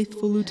most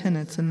faithful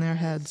lieutenants in their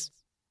heads.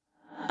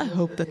 I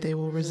hope that they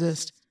will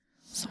resist,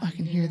 so I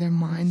can hear their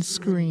minds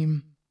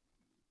scream.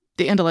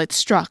 The Andalite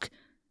struck.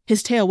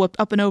 His tail whipped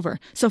up and over,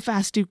 so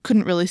fast you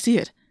couldn't really see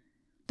it.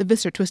 The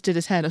Visser twisted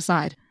his head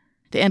aside.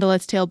 The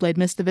Andalite's tail blade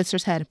missed the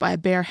Visser's head by a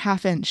bare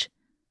half-inch,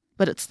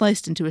 but it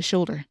sliced into his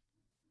shoulder.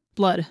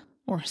 Blood,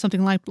 or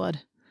something like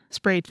blood,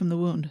 sprayed from the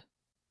wound.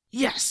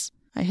 Yes,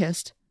 I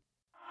hissed.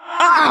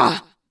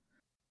 Ah!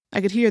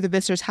 I could hear the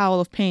Visser's howl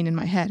of pain in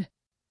my head.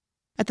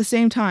 At the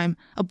same time,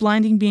 a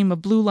blinding beam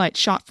of blue light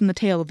shot from the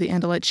tail of the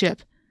Andalite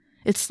ship.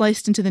 It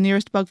sliced into the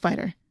nearest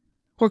bugfighter.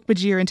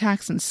 Hork-Bajir and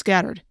Taxxons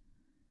scattered.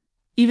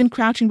 Even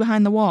crouching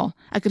behind the wall,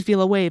 I could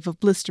feel a wave of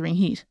blistering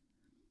heat.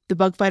 The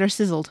bugfighter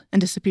sizzled and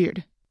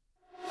disappeared.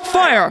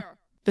 Fire!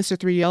 Visser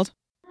 3 yelled.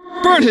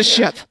 Burn his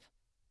ship!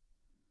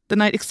 The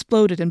night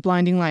exploded in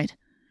blinding light.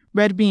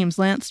 Red beams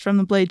lanced from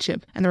the blade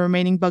ship and the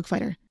remaining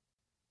bugfighter.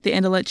 The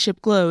Andalite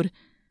ship glowed,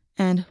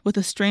 and, with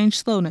a strange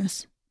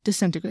slowness,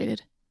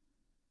 disintegrated.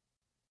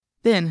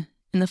 Then,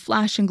 in the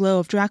flash and glow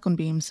of Dracon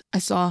beams, I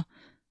saw,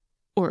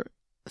 or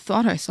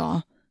thought I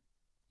saw,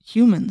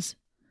 humans.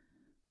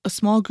 A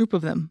small group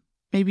of them,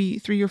 maybe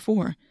 3 or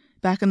 4,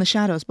 back in the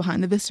shadows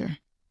behind the Visser.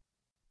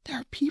 There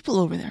are people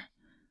over there,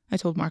 I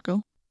told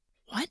Marco.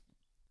 What?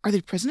 Are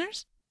they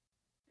prisoners?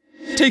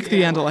 Take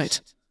the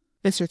Andalite,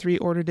 Visser 3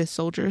 ordered his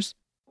soldiers.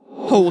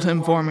 Hold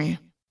him for me.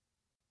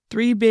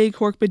 3 big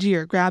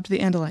Hork-Bajir grabbed the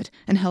Andalite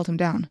and held him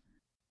down.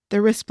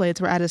 Their wrist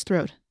blades were at his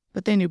throat,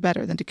 but they knew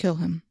better than to kill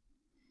him.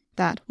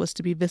 That was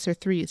to be Visser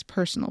 3's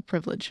personal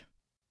privilege.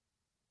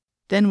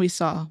 Then we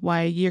saw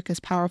why a Yeerk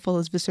as powerful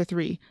as Visser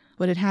 3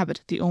 would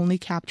inhabit the only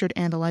captured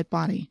Andalite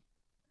body.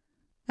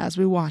 As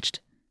we watched,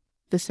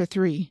 Visser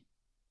 3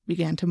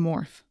 began to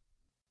morph.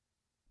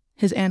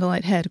 His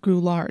Andalite head grew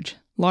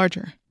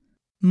larger,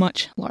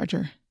 much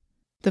larger.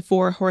 The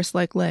 4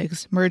 horse-like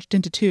legs merged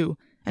into 2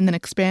 and then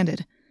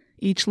expanded,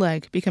 each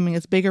leg becoming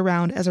as big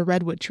around as a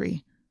redwood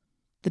tree.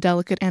 The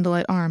delicate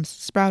Andalite arms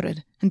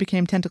sprouted and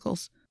became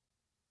tentacles.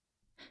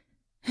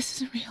 This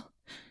isn't real,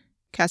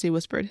 Cassie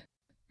whispered.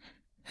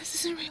 This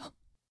isn't real.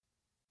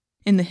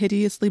 In the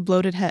hideously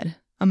bloated head,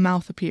 a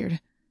mouth appeared.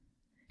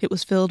 It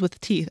was filled with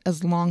teeth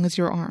as long as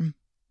your arm.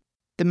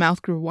 The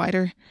mouth grew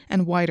wider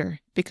and wider,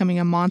 becoming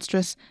a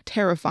monstrous,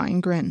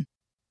 terrifying grin.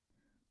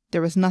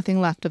 There was nothing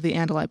left of the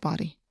Andalite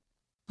body.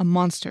 A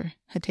monster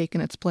had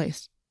taken its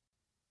place.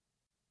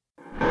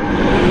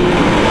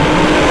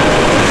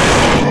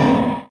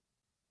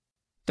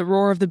 The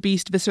roar of the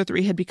beast Visser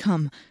 3 had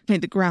become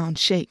made the ground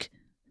shake.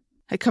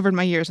 I covered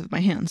my ears with my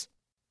hands.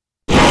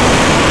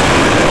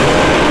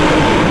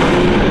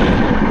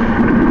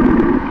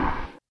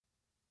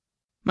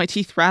 My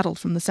teeth rattled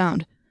from the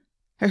sound.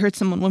 I heard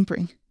someone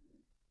whimpering.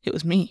 It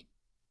was me.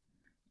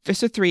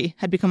 Visser 3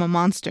 had become a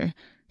monster,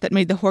 that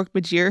made the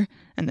Hork-Bajir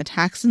and the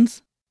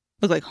Taxxons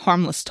look like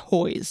harmless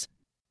toys.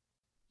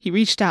 He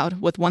reached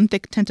out with one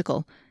thick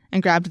tentacle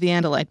and grabbed the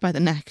Andalite by the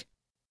neck.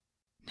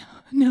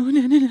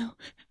 No.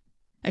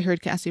 I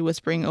heard Cassie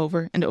whispering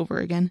over and over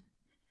again.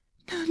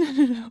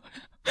 No.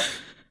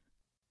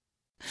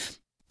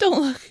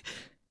 Don't look,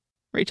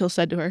 Rachel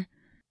said to her.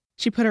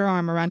 She put her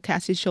arm around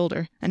Cassie's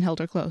shoulder and held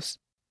her close.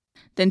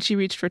 Then she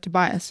reached for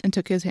Tobias and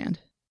took his hand.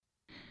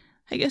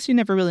 I guess you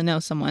never really know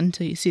someone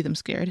till you see them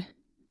scared.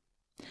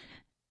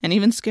 And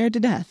even scared to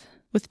death,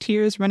 with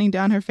tears running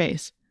down her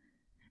face,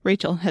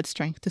 Rachel had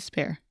strength to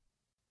spare.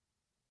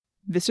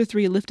 Visser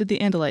III lifted the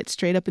Andalite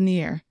straight up in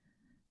the air,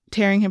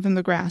 tearing him from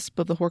the grasp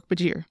of the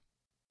Hork-Bajir.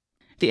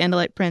 The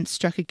Andalite prince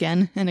struck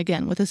again and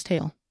again with his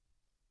tail.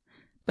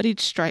 But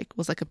each strike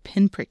was like a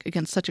pinprick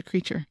against such a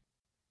creature.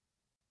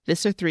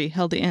 Visser III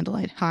held the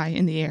Andalite high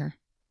in the air.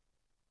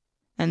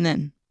 And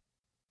then,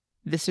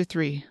 Visser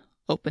III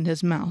opened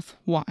his mouth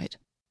wide.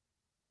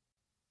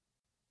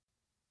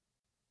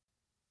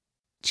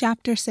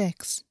 Chapter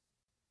 6.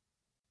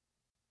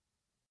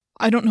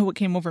 I don't know what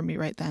came over me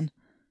right then.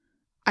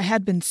 I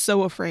had been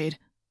so afraid.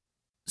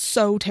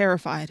 So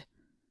terrified.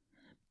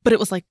 But it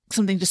was like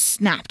something just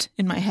snapped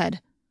in my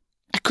head.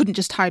 I couldn't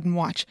just hide and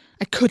watch.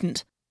 I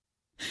couldn't.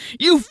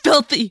 You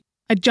filthy!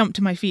 I jumped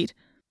to my feet.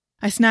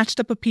 I snatched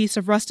up a piece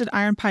of rusted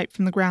iron pipe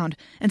from the ground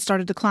and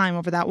started to climb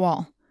over that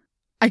wall.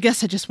 I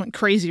guess I just went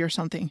crazy or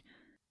something.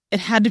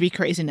 It had to be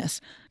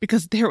craziness,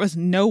 because there was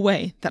no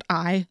way that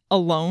I,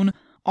 alone,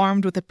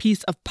 armed with a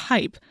piece of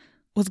pipe,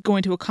 was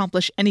going to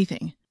accomplish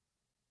anything.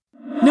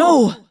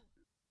 No!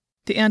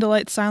 The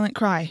Andalite's silent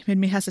cry made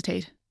me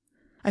hesitate.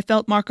 I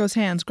felt Marco's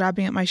hands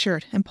grabbing at my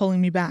shirt and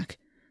pulling me back.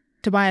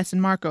 Tobias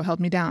and Marco held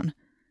me down.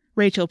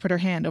 Rachel put her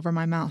hand over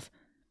my mouth.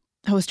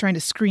 I was trying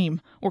to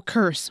scream, or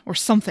curse, or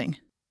something.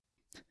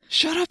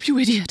 Shut up, you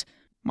idiot,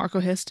 Marco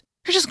hissed.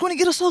 You're just going to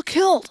get us all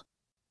killed.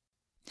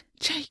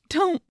 Jake,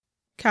 don't.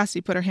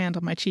 Cassie put her hand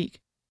on my cheek.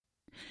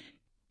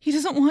 He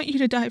doesn't want you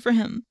to die for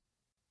him.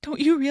 Don't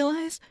you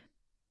realize?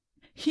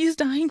 He's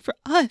dying for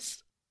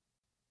us.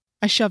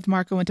 I shoved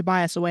Marco and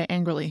Tobias away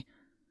angrily,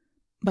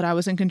 but I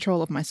was in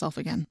control of myself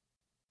again.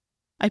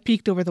 I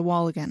peeked over the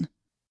wall again.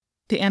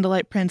 The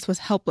Andalite prince was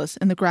helpless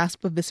in the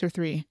grasp of Visser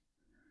III.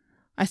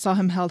 I saw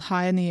him held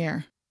high in the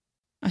air.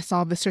 I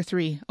saw Visser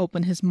III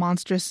open his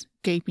monstrous,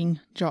 gaping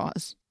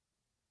jaws.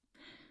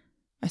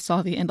 I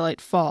saw the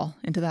Andalite fall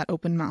into that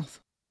open mouth.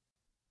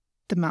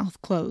 The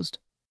mouth closed.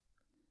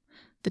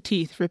 The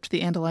teeth ripped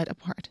the Andalite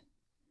apart.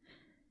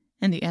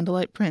 And the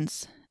Andalite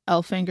prince,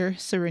 Elfangor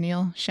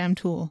Cyrenial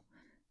Shamtul,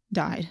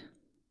 died.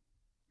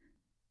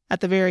 At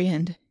the very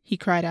end, he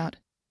cried out.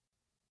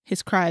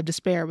 His cry of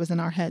despair was in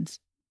our heads.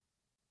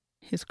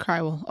 His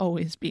cry will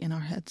always be in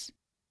our heads.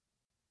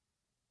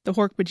 The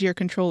Hork-Bajir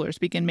controllers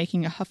began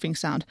making a huffing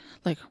sound,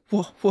 like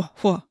whoa, whoa,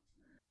 whoa.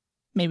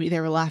 Maybe they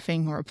were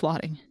laughing or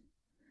applauding.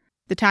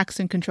 The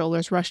Taxxon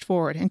controllers rushed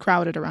forward and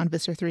crowded around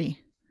Visser III.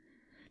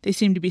 They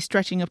seemed to be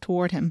stretching up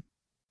toward him.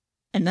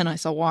 And then I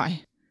saw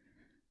why.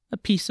 A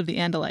piece of the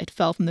Andalite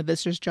fell from the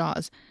Visser's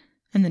jaws,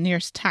 and the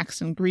nearest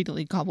Taxxon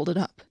greedily gobbled it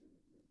up.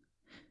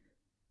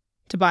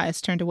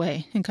 Tobias turned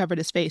away and covered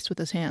his face with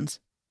his hands.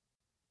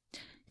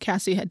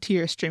 Cassie had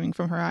tears streaming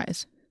from her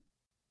eyes.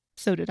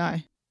 So did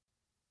I.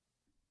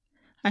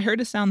 I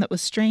heard a sound that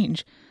was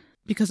strange,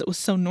 because it was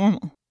so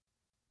normal.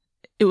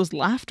 It was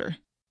laughter.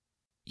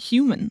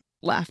 Human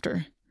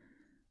laughter.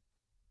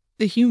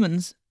 The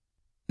humans,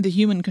 the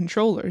human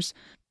controllers,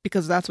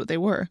 because that's what they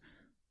were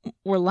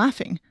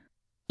laughing,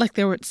 like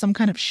they were at some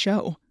kind of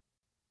show.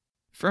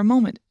 For a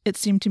moment, it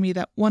seemed to me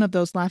that one of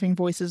those laughing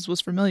voices was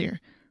familiar,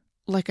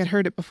 like I'd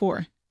heard it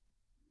before.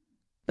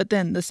 But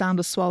then the sound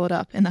was swallowed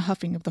up in the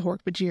huffing of the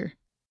Hork-Bajir.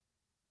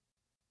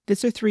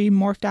 Visser III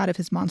morphed out of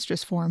his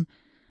monstrous form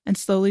and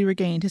slowly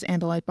regained his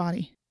Andalite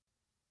body.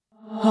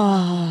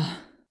 Ah,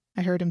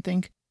 I heard him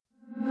think.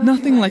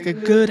 Nothing like a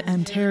good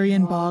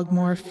Antarian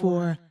Bogmore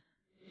for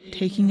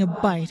taking a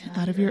bite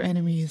out of your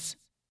enemies.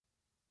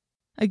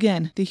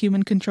 Again, the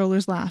human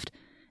controllers laughed,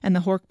 and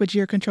the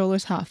Hork-Bajir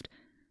controllers huffed,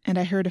 and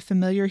I heard a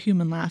familiar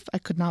human laugh I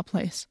could not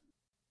place.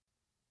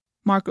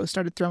 Marco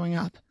started throwing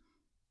up.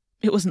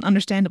 It was an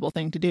understandable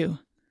thing to do.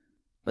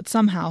 But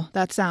somehow,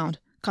 that sound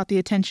caught the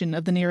attention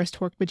of the nearest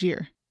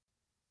Hork-Bajir.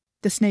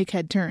 The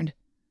snakehead turned.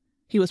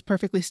 He was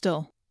perfectly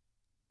still.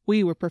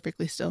 We were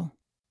perfectly still.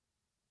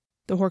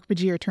 The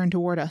Hork-Bajir turned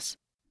toward us.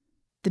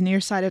 The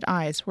nearsighted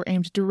eyes were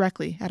aimed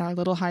directly at our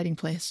little hiding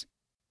place.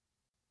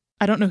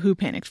 I don't know who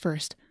panicked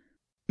first.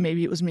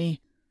 Maybe it was me.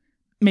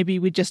 Maybe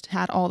we just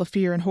had all the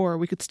fear and horror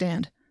we could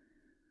stand.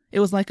 It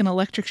was like an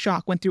electric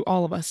shock went through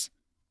all of us.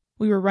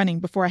 We were running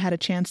before I had a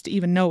chance to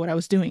even know what I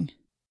was doing.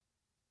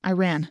 I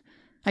ran.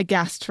 I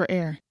gasped for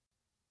air.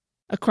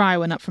 A cry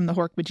went up from the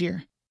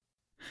Hork-Bajir.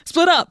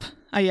 Split up!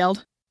 I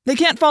yelled. They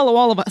can't follow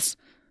all of us!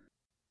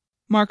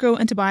 Marco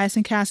and Tobias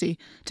and Cassie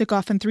took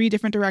off in 3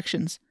 different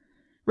directions.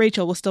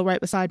 Rachel was still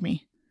right beside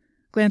me.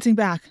 Glancing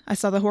back, I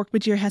saw the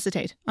Hork-Bajir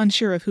hesitate,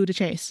 unsure of who to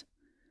chase.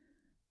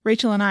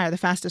 Rachel and I are the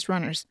fastest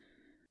runners.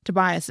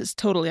 Tobias is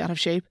totally out of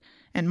shape,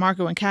 and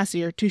Marco and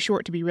Cassie are too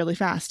short to be really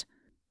fast.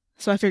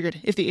 So I figured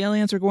if the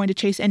aliens were going to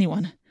chase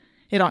anyone,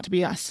 it ought to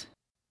be us.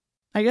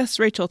 I guess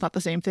Rachel thought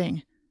the same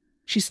thing.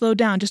 She slowed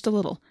down just a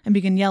little and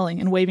began yelling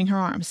and waving her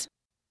arms.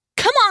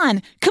 "Come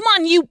on! Come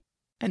on, you—"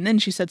 And then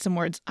she said some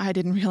words I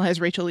didn't realize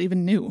Rachel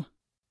even knew.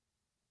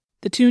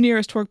 The two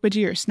nearest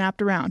Hork-Bajir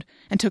snapped around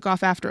and took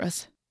off after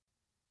us.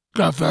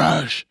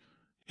 Gafrash!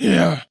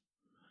 Here!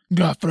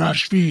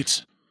 Gafrash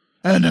feet!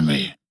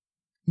 Enemy!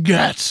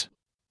 Get!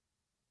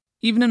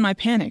 Even in my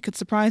panic, it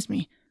surprised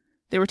me.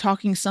 They were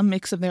talking some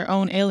mix of their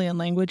own alien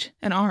language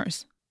and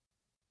ours.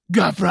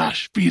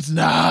 Gafrash feet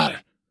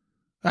nahar!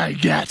 I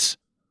get!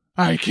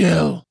 I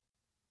kill!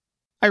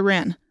 I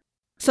ran.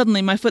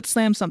 Suddenly, my foot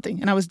slammed something,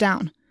 and I was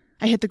down.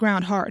 I hit the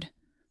ground hard.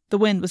 The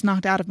wind was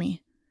knocked out of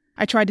me.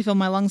 I tried to fill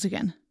my lungs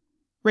again.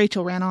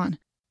 Rachel ran on.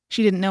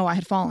 She didn't know I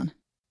had fallen.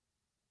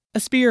 A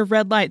spear of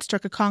red light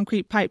struck a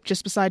concrete pipe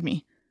just beside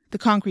me. The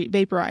concrete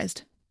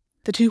vaporized.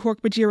 The two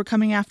Hork-Bajir were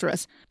coming after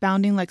us,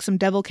 bounding like some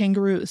devil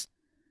kangaroos.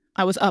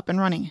 I was up and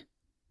running.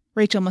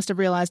 Rachel must have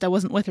realized I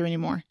wasn't with her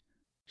anymore.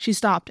 She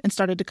stopped and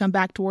started to come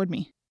back toward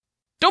me.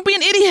 "Don't be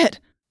an idiot!"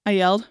 I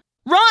yelled.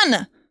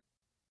 "Run!"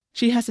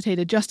 She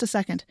hesitated just a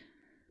second,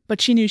 but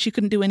she knew she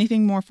couldn't do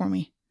anything more for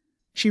me.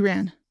 She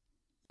ran.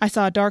 I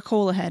saw a dark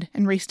hole ahead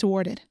and raced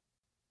toward it.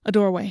 A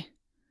doorway.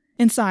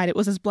 Inside, it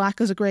was as black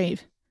as a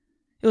grave.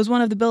 It was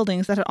one of the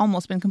buildings that had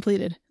almost been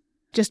completed.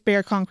 Just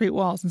bare concrete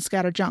walls and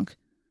scattered junk.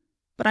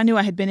 But I knew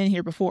I had been in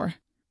here before.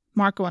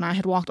 Marco and I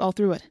had walked all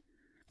through it.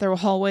 There were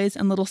hallways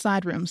and little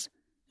side rooms.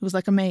 It was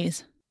like a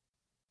maze.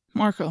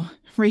 Marco,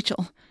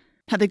 Rachel,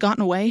 had they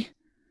gotten away?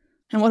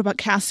 And what about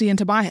Cassie and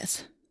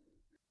Tobias?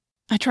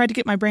 I tried to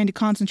get my brain to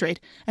concentrate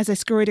as I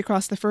scurried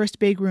across the first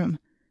big room.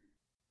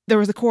 There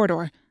was a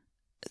corridor.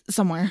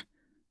 Somewhere.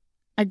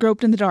 I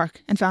groped in the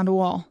dark and found a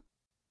wall.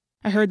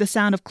 I heard the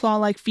sound of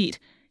claw-like feet,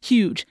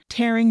 huge,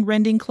 tearing,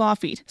 rending claw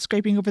feet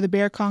scraping over the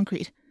bare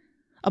concrete.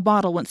 A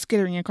bottle went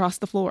skittering across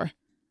the floor.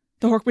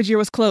 The Hork-Bajir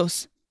was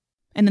close,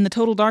 and in the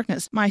total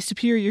darkness, my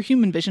superior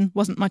human vision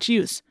wasn't much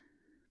use.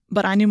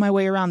 But I knew my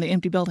way around the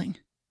empty building.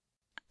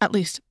 At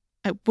least,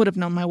 I would have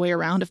known my way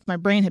around if my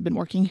brain had been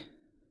working.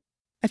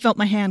 I felt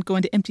my hand go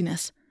into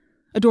emptiness.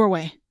 A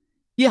doorway.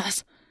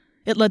 Yes!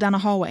 It led down a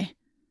hallway.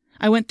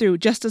 I went through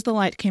just as the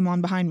light came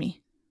on behind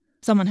me.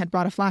 Someone had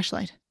brought a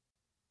flashlight.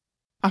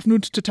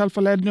 Afnud to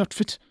Telfaled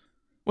Nutfit.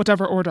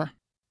 Whatever order.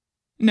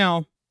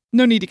 No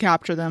need to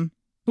capture them.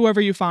 Whoever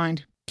you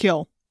find,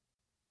 kill.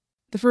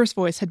 The first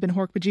voice had been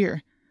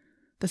Hork-Bajir.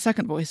 The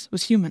second voice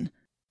was human.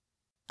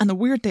 And the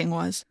weird thing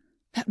was,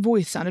 that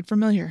voice sounded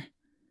familiar.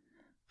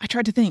 I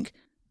tried to think.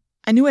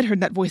 I knew I'd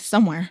heard that voice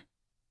somewhere.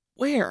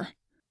 Where?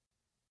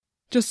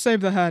 Just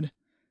save the head,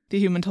 the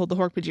human told the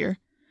Hork-Bajir.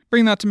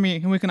 Bring that to me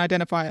and we can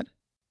identify it.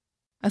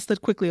 I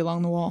slid quickly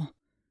along the wall.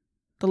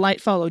 The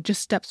light followed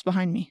just steps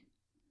behind me.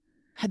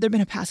 Had there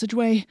been a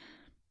passageway?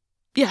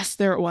 Yes,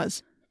 there it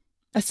was.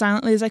 As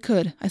silently as I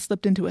could, I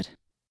slipped into it.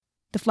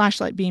 The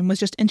flashlight beam was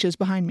just inches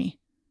behind me.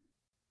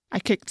 I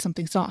kicked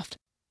something soft.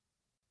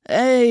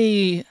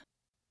 Hey!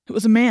 It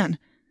was a man.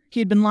 He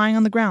had been lying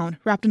on the ground,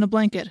 wrapped in a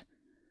blanket.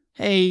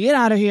 Hey, get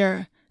out of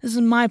here. This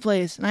is my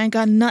place, and I ain't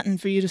got nothing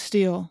for you to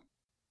steal.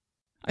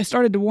 I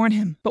started to warn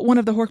him, but one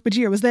of the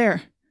Hork-Bajir was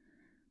there.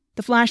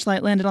 The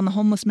flashlight landed on the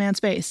homeless man's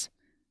face.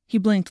 He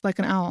blinked like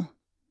an owl.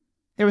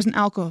 There was an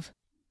alcove,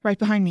 right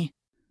behind me.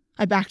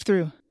 I backed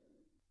through.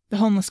 The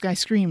homeless guy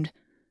screamed.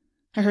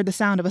 I heard the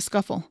sound of a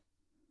scuffle.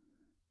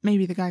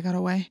 Maybe the guy got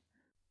away.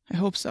 I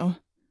hope so.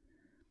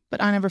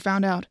 But I never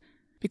found out,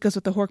 because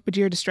with the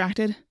Hork-Bajir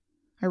distracted,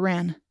 I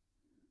ran.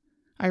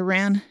 I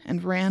ran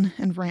and ran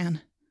and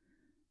ran.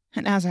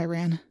 And as I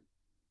ran,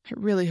 I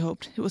really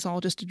hoped it was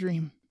all just a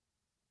dream.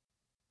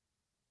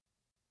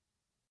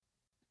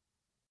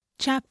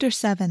 Chapter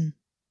 7.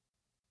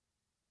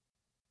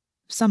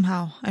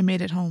 Somehow I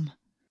made it home.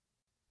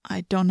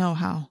 I don't know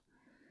how.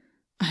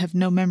 I have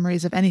no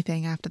memories of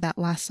anything after that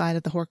last sight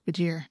of the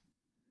Hork-Bajir.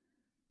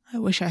 I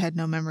wish I had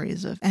no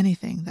memories of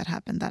anything that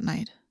happened that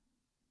night.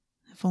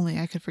 If only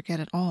I could forget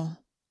it all.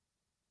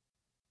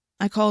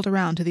 I called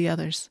around to the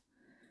others.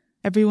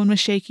 Everyone was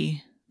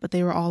shaky, but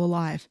they were all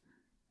alive.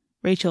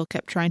 Rachel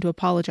kept trying to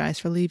apologize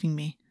for leaving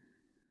me.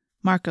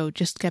 Marco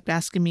just kept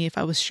asking me if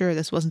I was sure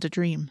this wasn't a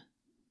dream.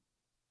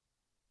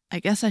 I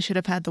guess I should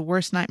have had the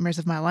worst nightmares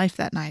of my life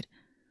that night,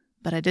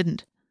 but I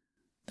didn't.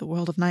 The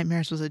world of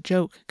nightmares was a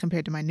joke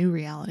compared to my new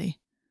reality.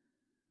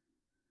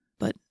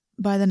 But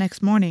by the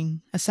next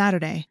morning, a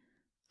Saturday,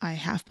 I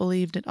half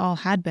believed it all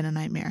had been a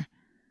nightmare.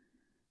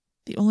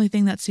 The only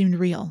thing that seemed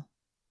real,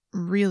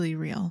 really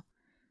real,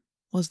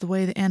 was the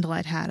way the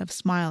Andalite had of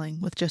smiling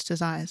with just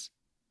his eyes.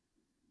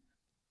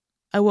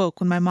 I woke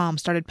when my mom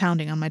started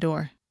pounding on my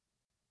door.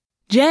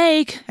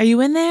 "Jake, are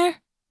you in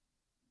there?"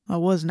 I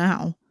was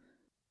now.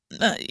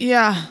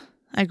 Yeah,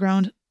 I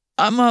groaned.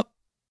 "I'm up."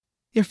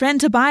 "Your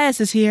friend Tobias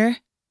is here."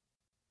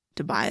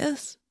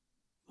 Tobias?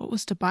 What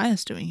was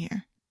Tobias doing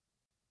here?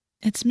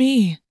 "It's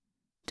me,"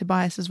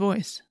 Tobias's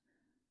voice.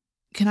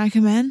 "Can I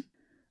come in?"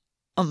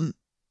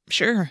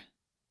 Sure."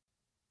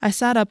 I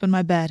sat up in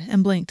my bed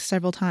and blinked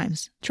several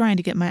times, trying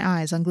to get my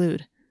eyes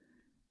unglued.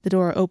 The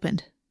door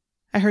opened.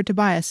 I heard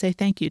Tobias say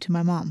thank you to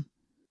my mom.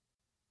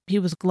 He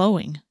was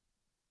glowing.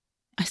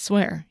 I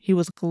swear, he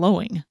was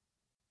glowing.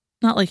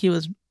 Not like he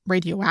was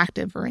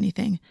radioactive or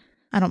anything.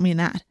 I don't mean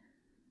that.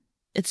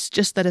 It's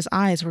just that his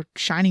eyes were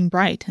shining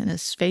bright and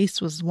his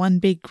face was one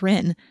big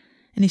grin,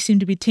 and he seemed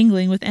to be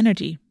tingling with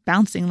energy,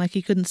 bouncing like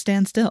he couldn't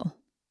stand still.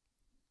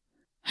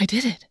 "I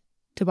did it,"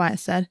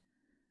 Tobias said.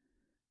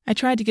 I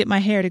tried to get my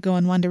hair to go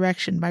in one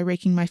direction by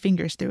raking my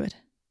fingers through it.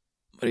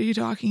 "What are you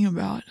talking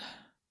about?"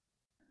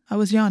 I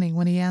was yawning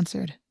when he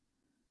answered.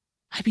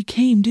 "I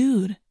became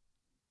Dude."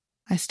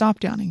 I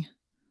stopped yawning.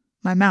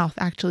 My mouth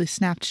actually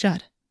snapped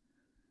shut.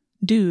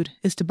 Dude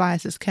is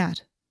Tobias's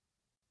cat.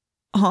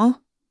 "Huh?"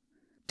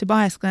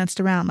 Tobias glanced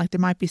around like there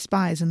might be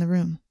spies in the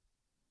room.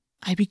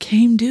 "I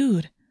became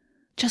Dude,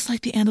 just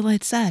like the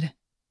Andalite said."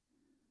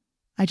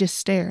 I just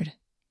stared.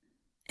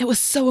 It was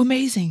so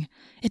amazing.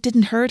 It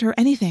didn't hurt or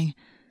anything.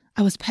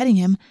 I was petting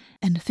him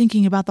and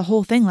thinking about the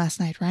whole thing last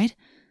night, right?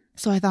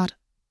 So I thought,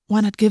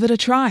 why not give it a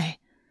try?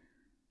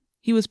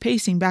 He was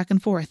pacing back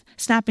and forth,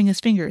 snapping his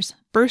fingers,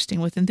 bursting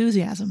with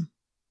enthusiasm.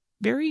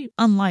 Very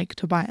unlike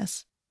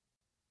Tobias.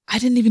 I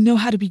didn't even know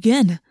how to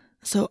begin,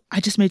 so I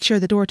just made sure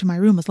the door to my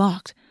room was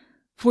locked.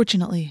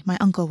 Fortunately, my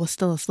uncle was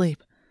still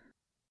asleep.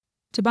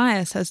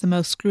 Tobias has the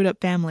most screwed-up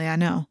family I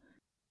know.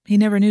 He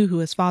never knew who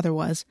his father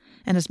was,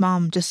 and his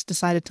mom just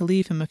decided to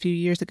leave him a few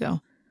years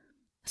ago.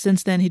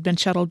 Since then, he'd been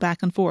shuttled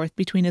back and forth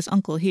between his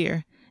uncle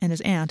here and his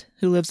aunt,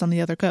 who lives on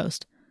the other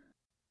coast.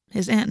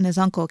 His aunt and his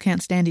uncle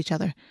can't stand each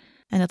other,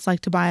 and it's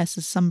like Tobias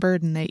is some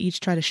burden they each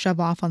try to shove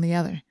off on the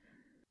other.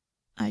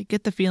 I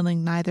get the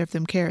feeling neither of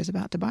them cares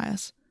about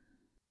Tobias.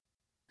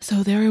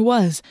 So there I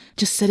was,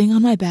 just sitting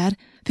on my bed,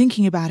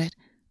 thinking about it,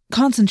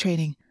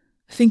 concentrating,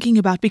 thinking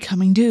about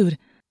becoming Dude.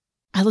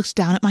 I looked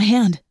down at my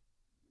hand.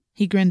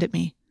 He grinned at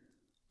me.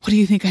 "What do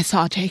you think I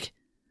saw, Jake?"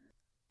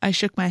 I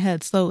shook my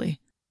head slowly.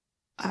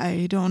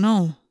 "I don't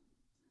know."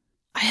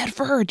 "I had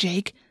fur,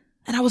 Jake,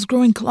 and I was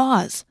growing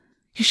claws.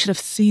 You should have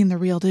seen the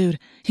real Dude.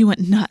 He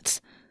went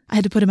nuts. I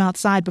had to put him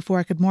outside before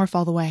I could morph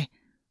all the way.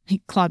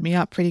 He clawed me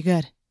up pretty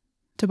good."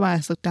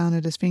 Tobias looked down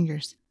at his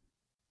fingers.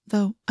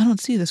 "Though I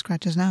don't see the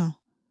scratches now."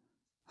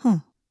 "Huh."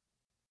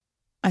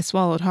 I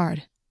swallowed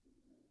hard.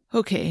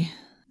 Okay,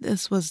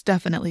 this was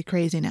definitely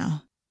crazy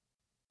now.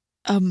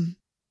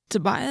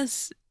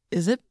 Tobias,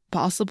 is it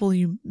possible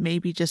you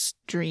maybe just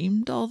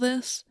dreamed all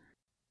this?"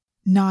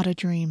 "Not a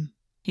dream,"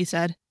 he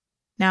said.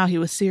 Now he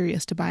was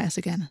serious Tobias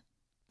again.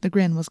 The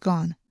grin was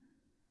gone.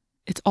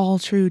 "It's all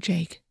true,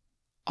 Jake.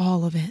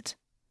 All of it."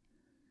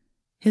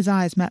 His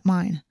eyes met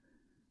mine.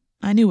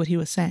 I knew what he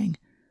was saying.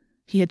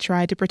 He had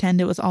tried to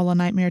pretend it was all a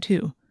nightmare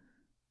too.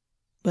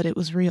 But it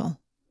was real.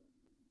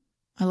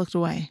 I looked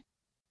away.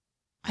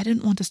 I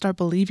didn't want to start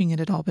believing it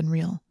had all been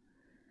real.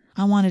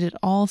 I wanted it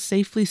all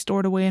safely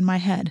stored away in my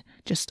head,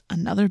 just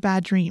another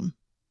bad dream.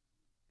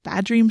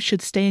 Bad dreams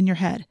should stay in your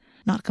head,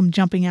 not come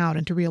jumping out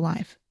into real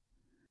life.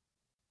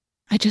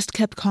 "I just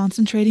kept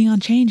concentrating on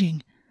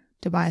changing,"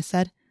 Tobias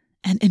said,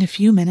 "and in a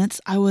few minutes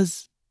I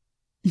was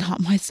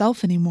not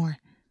myself anymore."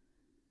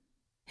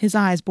 His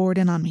eyes bored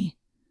in on me.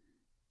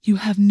 "You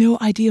have no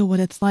idea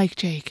what it's like,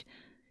 Jake.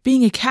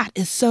 Being a cat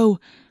is so...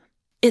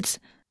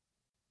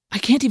 I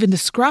can't even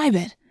describe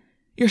it.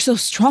 You're so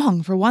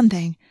strong, for one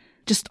thing.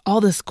 Just all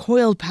this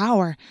coiled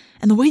power,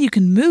 and the way you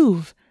can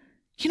move.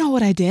 You know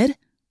what I did?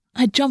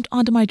 I jumped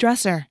onto my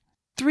dresser,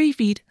 3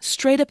 feet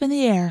straight up in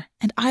the air,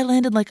 and I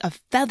landed like a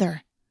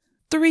feather.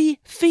 3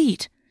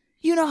 feet!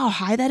 You know how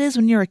high that is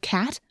when you're a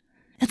cat?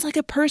 It's like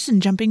a person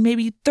jumping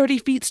maybe 30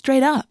 feet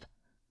straight up."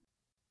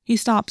 He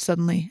stopped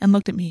suddenly and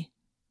looked at me.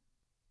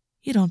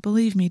 "You don't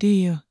believe me, do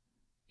you?"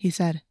 he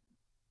said.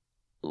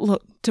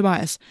 "Look,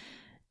 Tobias,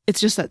 it's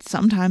just that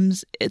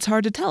sometimes it's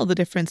hard to tell the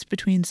difference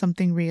between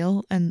something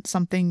real and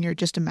something you're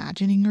just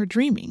imagining or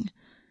dreaming.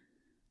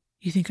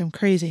 You think I'm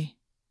crazy?"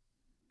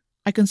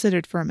 I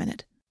considered for a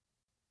minute.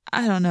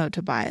 "I don't know,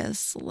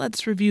 Tobias.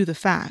 Let's review the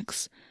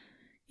facts.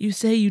 You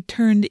say you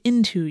turned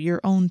into your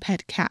own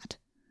pet cat.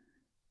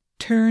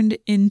 Turned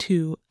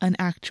into an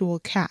actual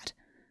cat.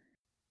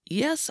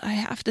 Yes, I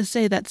have to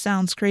say that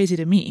sounds crazy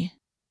to me."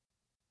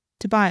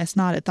 Tobias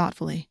nodded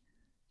thoughtfully.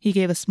 He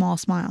gave a small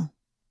smile.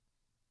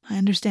 "I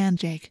understand,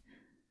 Jake.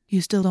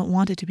 You still don't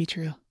want it to be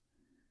true."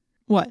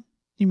 "What?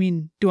 You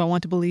mean, do I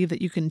want to believe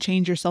that you can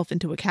change yourself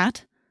into a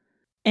cat?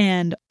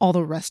 And all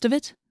the rest of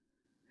it?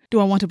 Do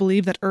I want to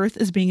believe that Earth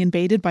is being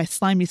invaded by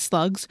slimy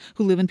slugs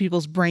who live in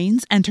people's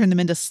brains and turn them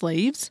into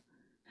slaves?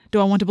 Do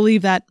I want to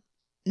believe that...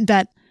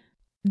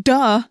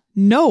 Duh,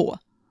 no!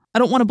 I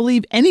don't want to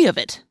believe any of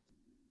it."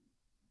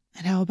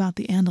 "And how about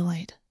the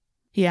Andalite?"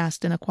 he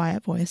asked in a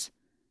quiet voice.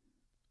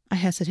 I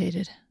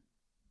hesitated.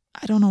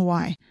 I don't know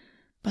why,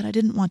 but I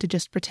didn't want to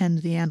just pretend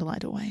the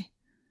Andalite away.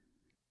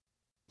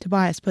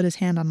 Tobias put his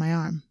hand on my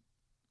arm.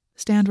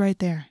 "Stand right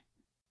there."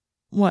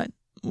 "What?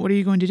 What are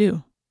you going to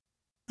do?"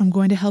 "I'm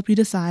going to help you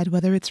decide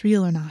whether it's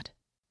real or not."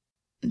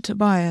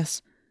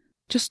 "Tobias,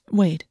 just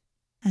wait,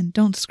 and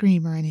don't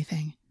scream or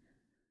anything."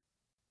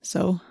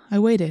 So I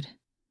waited,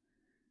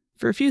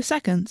 For a few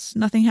seconds,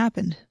 nothing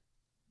happened.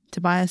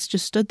 Tobias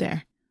just stood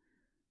there.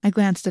 I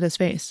glanced at his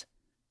face.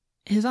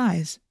 His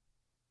eyes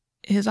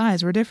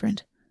were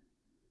different.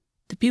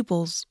 The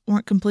pupils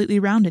weren't completely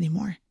round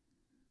anymore.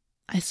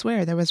 I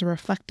swear there was a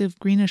reflective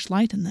greenish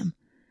light in them,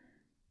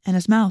 and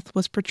his mouth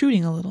was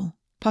protruding a little,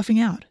 puffing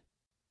out.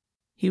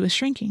 He was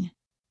shrinking,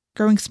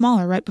 growing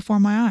smaller right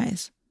before my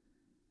eyes.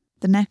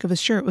 The neck of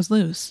his shirt was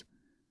loose.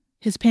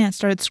 His pants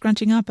started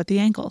scrunching up at the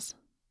ankles.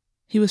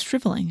 He was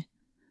shriveling,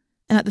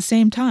 and at the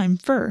same time,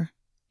 fur,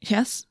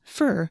 yes,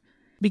 fur,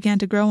 began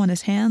to grow on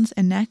his hands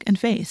and neck and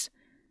face.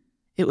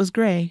 It was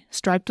gray,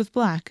 striped with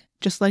black,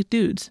 just like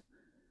Dude's.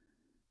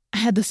 I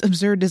had this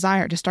absurd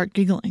desire to start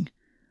giggling.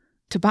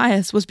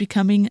 Tobias was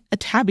becoming a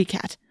tabby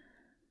cat.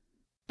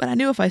 But I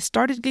knew if I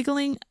started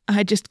giggling,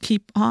 I'd just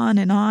keep on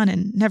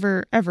and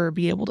never ever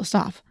be able to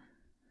stop.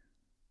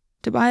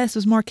 Tobias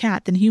was more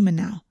cat than human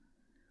now.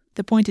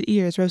 The pointed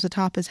ears rose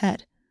atop his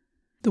head.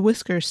 The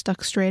whiskers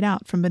stuck straight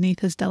out from beneath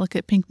his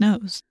delicate pink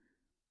nose.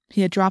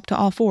 He had dropped to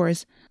all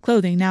fours,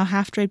 clothing now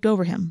half draped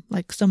over him,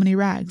 like so many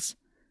rags.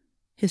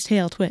 His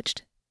tail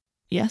twitched.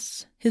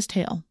 Yes, his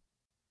tail.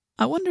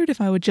 I wondered if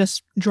I would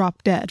just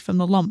drop dead from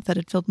the lump that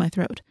had filled my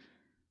throat,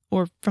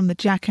 or from the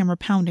jackhammer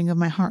pounding of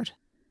my heart.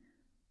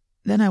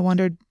 Then I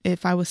wondered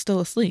if I was still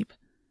asleep.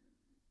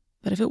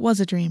 But if it was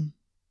a dream,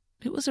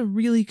 it was a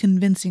really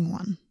convincing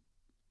one.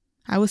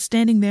 I was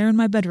standing there in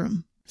my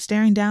bedroom,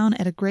 staring down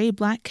at a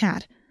gray-black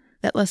cat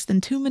that less than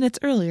 2 minutes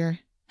earlier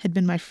had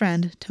been my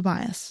friend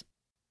Tobias.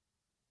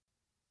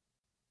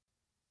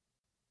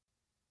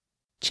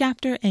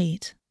 Chapter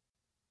 8.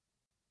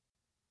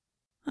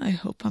 I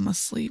hope I'm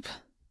asleep,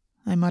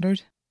 I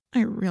muttered.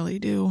 I really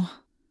do.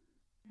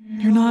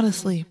 You're not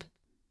asleep.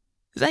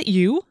 Is that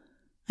you?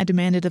 I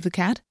demanded of the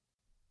cat.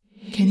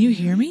 Can you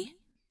hear me?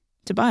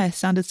 Tobias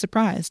sounded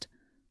surprised,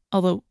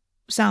 although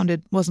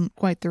sounded wasn't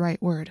quite the right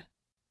word.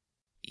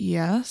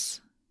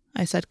 Yes,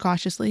 I said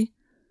cautiously.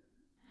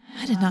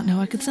 I did not know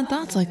I could send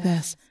thoughts like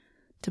this,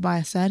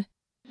 Tobias said.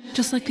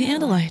 Just like the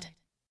Andalite.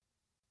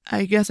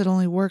 I guess it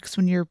only works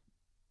when you're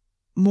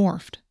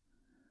morphed.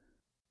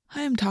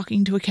 I am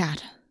talking to a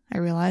cat, I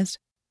realized,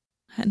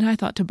 and I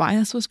thought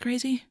Tobias was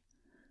crazy.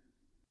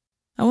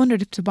 I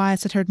wondered if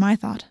Tobias had heard my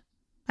thought.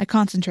 I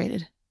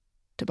concentrated.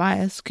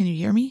 Tobias, can you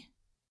hear me?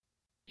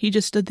 He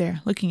just stood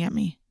there, looking at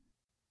me.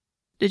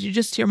 Did you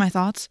just hear my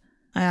thoughts?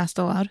 I asked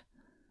aloud.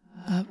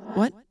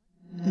 What?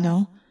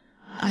 No.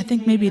 I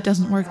think maybe it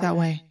doesn't work that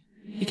way.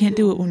 You can't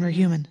do it when we're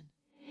human.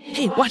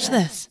 Hey, watch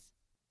this!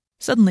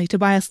 Suddenly,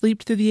 Tobias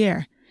leaped through the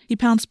air. He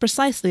pounced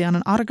precisely on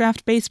an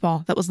autographed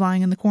baseball that was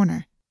lying in the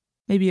corner.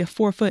 Maybe a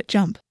 4-foot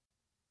jump.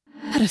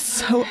 That is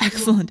so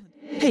excellent.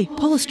 Hey,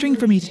 pull a string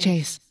for me to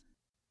chase.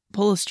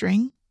 Pull a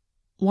string?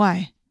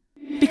 Why?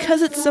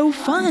 Because it's so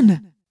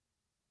fun!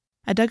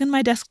 I dug in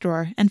my desk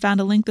drawer and found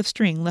a length of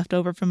string left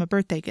over from a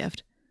birthday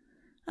gift.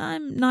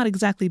 I'm not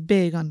exactly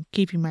big on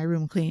keeping my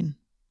room clean.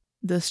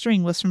 The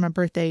string was from a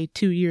birthday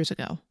 2 years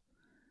ago.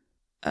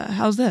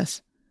 How's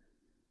this?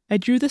 I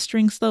drew the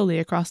string slowly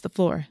across the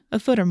floor, a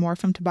foot or more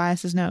from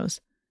Tobias's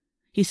nose.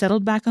 He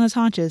settled back on his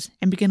haunches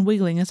and began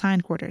wiggling his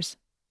hindquarters.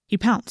 He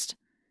pounced.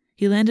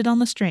 He landed on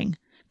the string,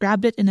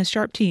 grabbed it in his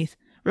sharp teeth,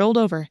 rolled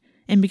over,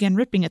 and began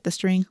ripping at the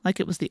string like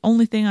it was the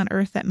only thing on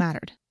earth that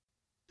mattered.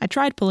 I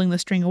tried pulling the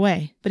string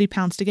away, but he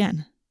pounced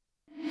again.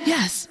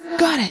 Yes,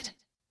 got it!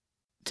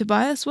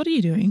 Tobias, what are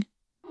you doing?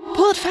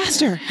 Pull it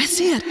faster! I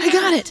see it! I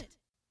got it!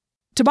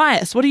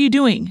 Tobias, what are you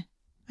doing?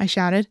 I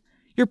shouted.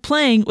 You're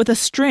playing with a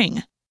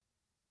string!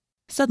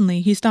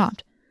 Suddenly, he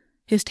stopped.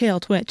 His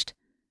tail twitched.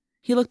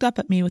 He looked up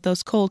at me with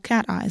those cold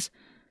cat eyes,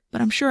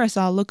 but I'm sure I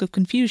saw a look of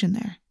confusion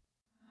there.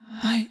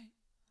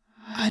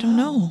 I don't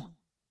know,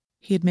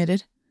 he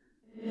admitted.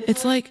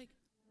 It's like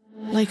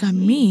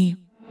I'm me,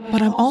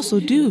 but I'm also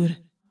Dude.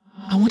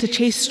 I want to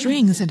chase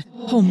strings and,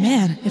 oh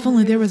man, if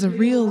only there was a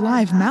real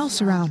live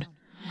mouse around.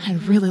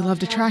 I'd really love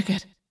to track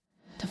it,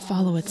 to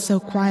follow it so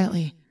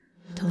quietly,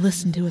 to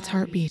listen to its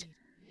heartbeat,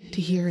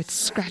 to hear its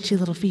scratchy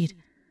little feet.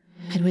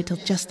 I'd wait till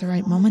just the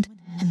right moment,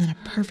 and then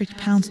a perfect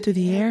pounce through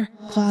the air,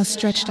 claws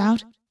stretched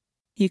out.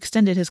 He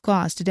extended his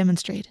claws to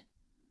demonstrate.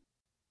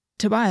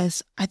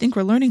 Tobias, I think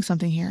we're learning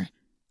something here,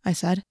 I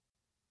said.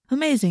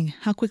 Amazing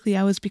how quickly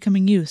I was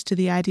becoming used to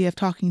the idea of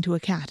talking to a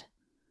cat.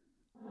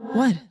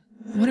 What?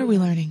 What are we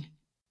learning?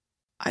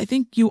 I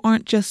think you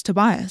aren't just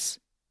Tobias.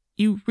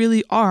 You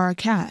really are a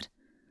cat.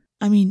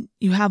 I mean,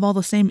 you have all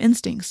the same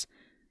instincts.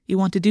 You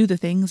want to do the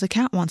things a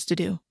cat wants to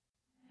do.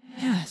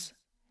 Yes,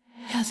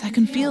 I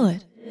can feel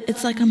it.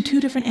 It's like I'm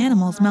 2 different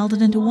animals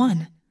melded into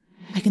one.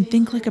 I can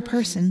think like a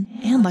person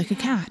and like a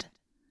cat.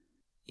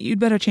 You'd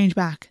better change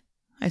back,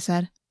 I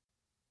said.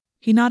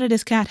 He nodded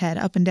his cat head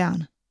up and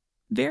down.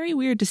 Very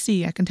weird to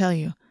see, I can tell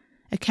you.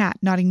 A cat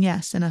nodding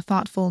yes in a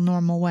thoughtful,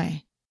 normal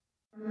way.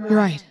 You're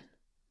right.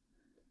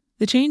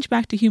 The change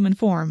back to human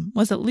form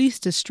was at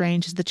least as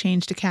strange as the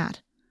change to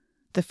cat.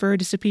 The fur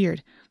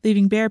disappeared,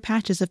 leaving bare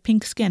patches of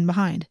pink skin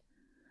behind.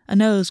 A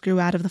nose grew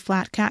out of the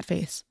flat cat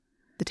face.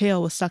 The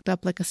tail was sucked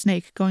up like a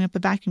snake going up a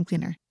vacuum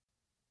cleaner.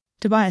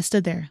 Tobias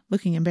stood there,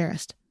 looking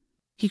embarrassed.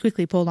 He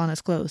quickly pulled on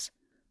his clothes.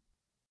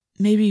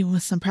 Maybe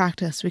with some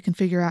practice we can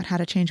figure out how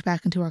to change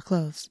back into our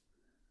clothes.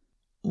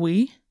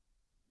 We?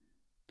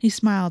 He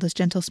smiled his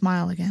gentle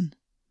smile again.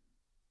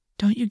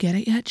 Don't you get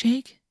it yet,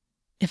 Jake?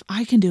 If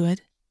I can do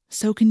it,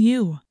 so can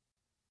you.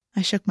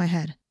 I shook my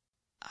head.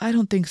 I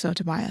don't think so,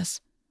 Tobias.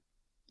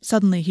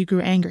 Suddenly he grew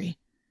angry.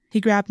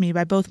 He grabbed me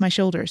by both my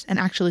shoulders and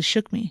actually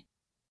shook me.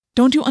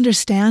 Don't you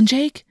understand,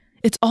 Jake?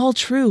 It's all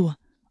true.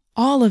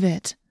 All of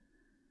it.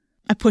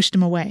 I pushed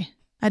him away.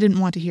 I didn't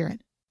want to hear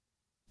it.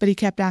 But he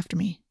kept after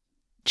me.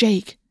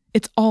 Jake,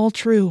 it's all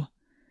true.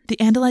 The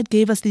Andalite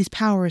gave us these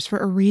powers for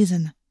a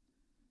reason.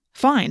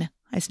 Fine,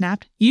 I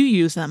snapped. You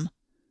use them.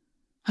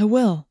 I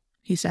will,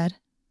 he said.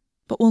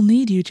 But we'll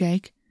need you,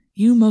 Jake.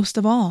 You most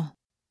of all.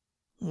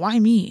 Why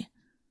me?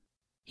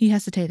 He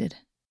hesitated.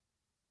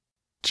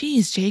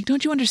 Geez, Jake,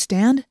 don't you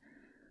understand?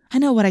 I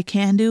know what I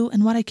can do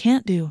and what I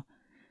can't do.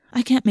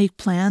 I can't make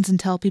plans and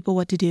tell people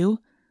what to do.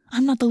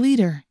 I'm not the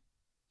leader.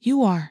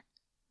 You are.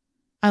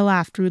 I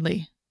laughed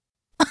rudely.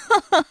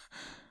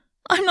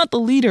 I'm not the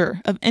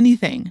leader of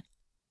anything.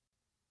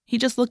 He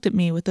just looked at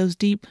me with those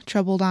deep,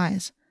 troubled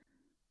eyes.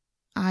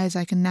 Eyes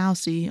I can now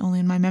see only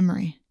in my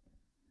memory.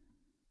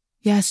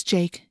 Yes,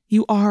 Jake,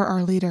 you are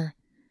our leader.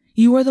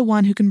 You are the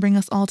one who can bring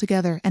us all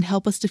together and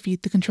help us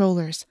defeat the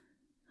controllers.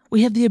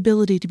 We have the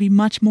ability to be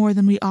much more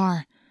than we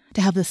are,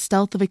 to have the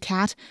stealth of a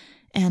cat,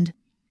 and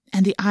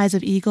the eyes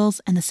of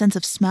eagles, and the sense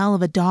of smell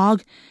of a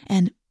dog,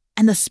 and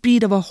the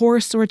speed of a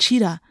horse or a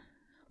cheetah.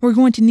 We're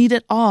going to need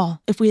it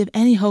all if we have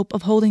any hope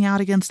of holding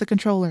out against the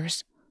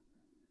controllers.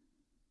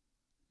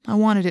 I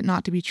wanted it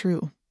not to be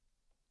true.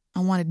 I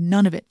wanted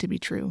none of it to be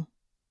true.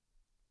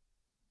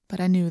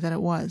 But I knew that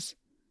it was.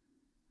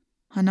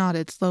 I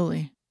nodded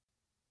slowly.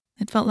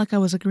 It felt like I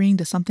was agreeing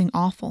to something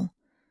awful,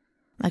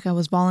 like I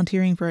was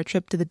volunteering for a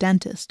trip to the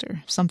dentist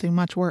or something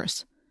much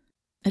worse.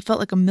 It felt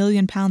like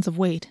 1,000,000 pounds of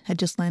weight had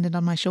just landed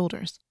on my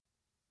shoulders.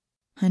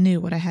 I knew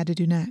what I had to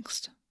do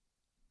next.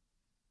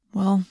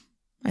 Well,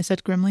 I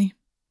said grimly,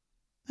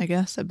 I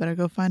guess I better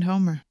go find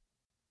Homer.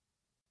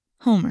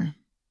 Homer,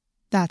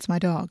 that's my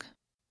dog.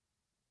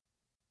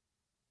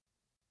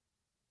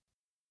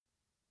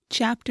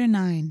 Chapter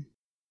 9.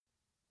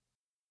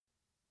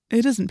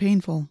 It isn't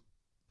painful.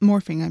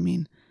 Morphing, I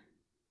mean.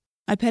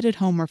 I petted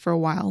Homer for a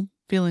while,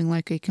 feeling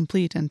like a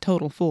complete and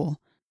total fool.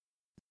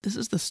 This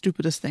is the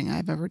stupidest thing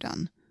I've ever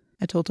done,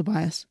 I told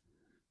Tobias.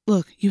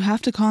 Look, you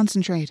have to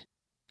concentrate.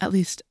 At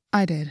least,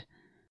 I did.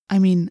 I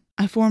mean,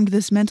 I formed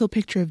this mental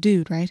picture of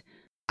Dude, right?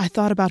 I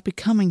thought about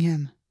becoming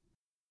him.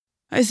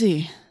 I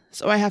see.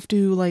 So I have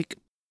to,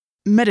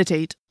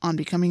 meditate on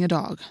becoming a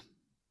dog.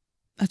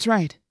 That's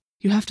right.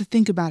 You have to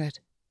think about it.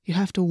 You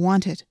have to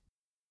want it.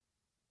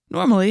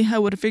 Normally, I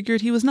would have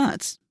figured he was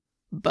nuts.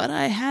 But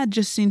I had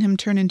just seen him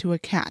turn into a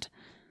cat.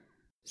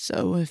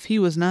 So if he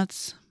was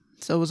nuts,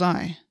 so was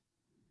I.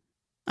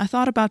 I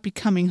thought about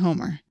becoming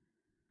Homer.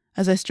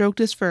 As I stroked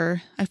his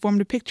fur, I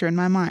formed a picture in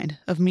my mind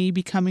of me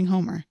becoming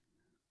Homer.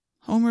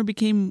 Homer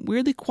became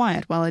weirdly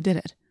quiet while I did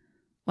it.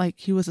 Like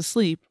he was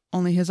asleep,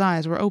 only his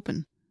eyes were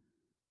open.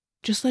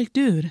 Just like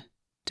Dude,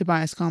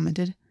 Tobias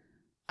commented.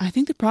 I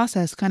think the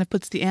process kind of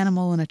puts the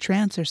animal in a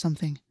trance or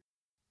something.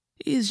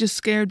 He's just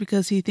scared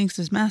because he thinks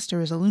his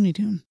master is a Looney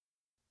Tune.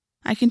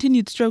 I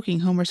continued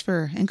stroking Homer's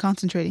fur and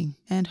concentrating,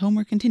 and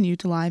Homer continued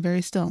to lie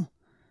very still.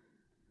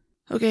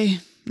 Okay,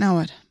 now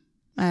what?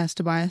 I asked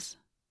Tobias.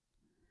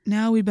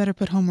 Now we better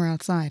put Homer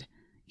outside.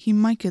 He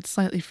might get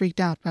slightly freaked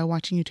out by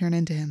watching you turn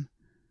into him.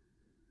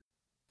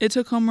 It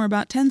took Homer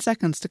about 10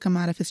 seconds to come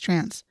out of his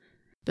trance,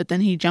 but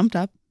then he jumped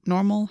up,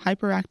 normal,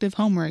 hyperactive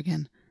Homer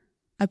again.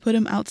 I put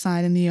him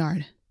outside in the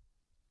yard.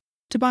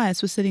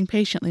 Tobias was sitting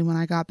patiently when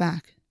I got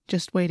back,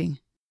 just waiting.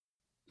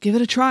 Give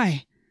it a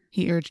try,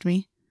 he urged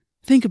me.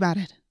 Think about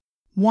it.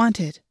 Want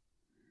it.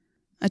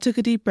 I took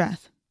a deep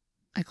breath.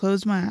 I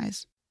closed my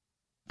eyes.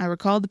 I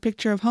recalled the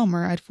picture of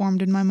Homer I'd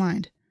formed in my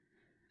mind.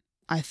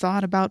 I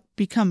thought about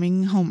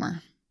becoming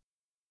Homer.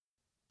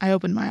 I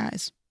opened my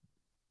eyes.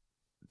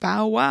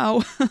 Bow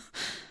wow,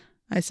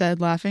 I said,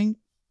 laughing.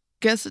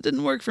 Guess it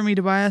didn't work for me,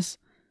 Tobias.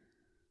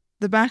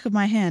 The back of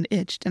my hand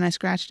itched and I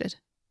scratched it.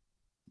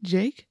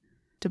 Jake?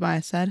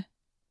 Tobias said.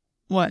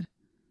 What?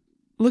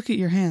 Look at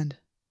your hand.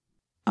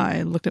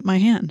 I looked at my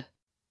hand.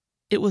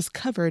 It was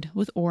covered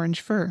with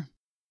orange fur.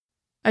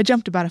 I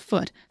jumped about a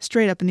foot,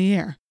 straight up in the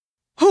air.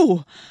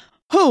 Ho!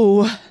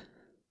 Ho!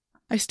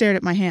 I stared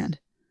at my hand.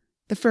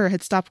 The fur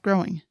had stopped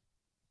growing.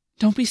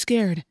 Don't be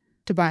scared,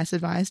 Tobias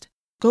advised.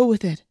 Go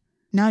with it.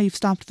 Now you've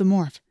stopped the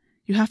morph.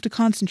 You have to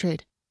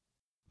concentrate.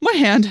 My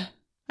hand,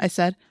 I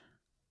said.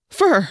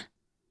 Fur!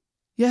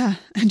 Yeah,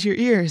 and your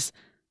ears,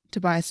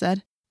 Tobias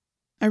said.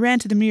 I ran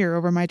to the mirror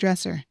over my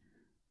dresser.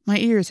 My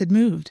ears had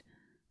moved.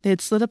 They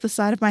had slid up the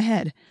side of my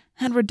head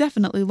and were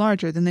definitely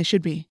larger than they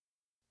should be.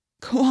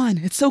 Go on,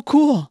 it's so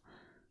cool,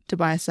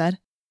 Tobias said.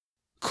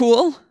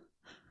 Cool?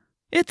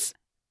 It's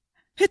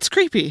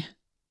creepy.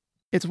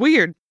 It's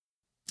weird.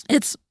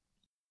 Look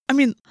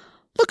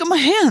at my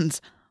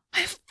hands. I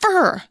have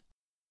fur.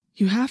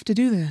 You have to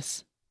do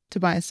this,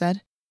 Tobias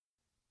said.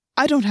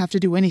 I don't have to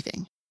do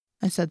anything,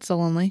 I said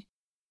sullenly.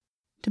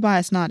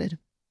 Tobias nodded.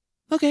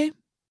 Okay,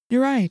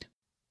 you're right.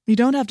 You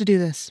don't have to do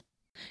this.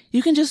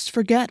 You can just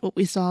forget what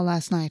we saw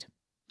last night,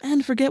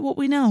 and forget what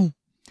we know.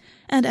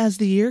 And as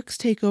the Yeerks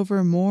take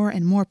over more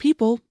and more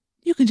people,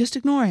 you can just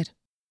ignore it.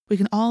 We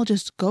can all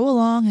just go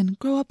along and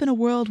grow up in a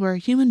world where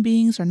human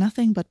beings are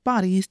nothing but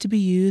bodies to be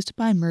used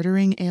by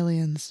murdering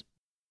aliens.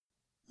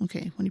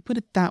 Okay, when you put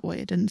it that way,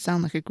 it didn't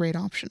sound like a great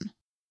option.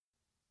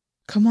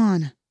 Come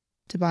on,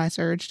 Tobias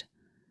urged.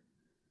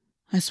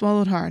 I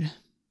swallowed hard.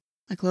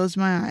 I closed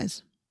my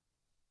eyes.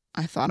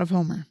 I thought of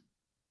Homer.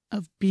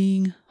 Of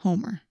being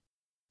Homer.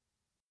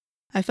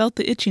 I felt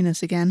the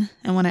itchiness again,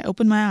 and when I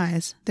opened my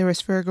eyes, there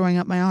was fur growing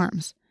up my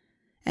arms,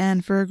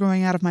 and fur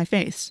growing out of my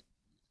face,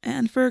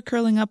 and fur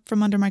curling up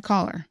from under my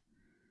collar.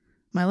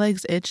 My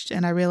legs itched,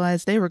 and I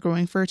realized they were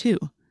growing fur too.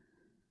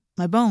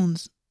 My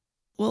bones,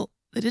 well,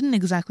 they didn't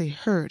exactly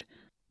hurt,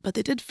 but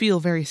they did feel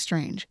very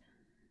strange.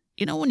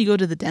 You know when you go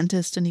to the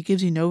dentist and he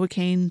gives you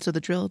Novocaine so the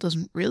drill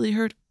doesn't really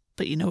hurt,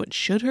 but you know it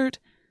should hurt?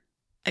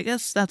 I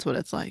guess that's what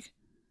it's like.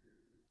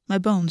 My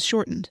bones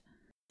shortened.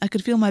 I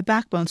could feel my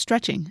backbone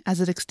stretching as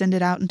it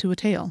extended out into a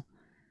tail.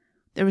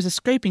 There was a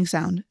scraping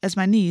sound as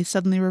my knees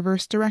suddenly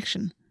reversed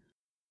direction.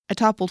 I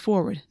toppled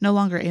forward, no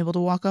longer able to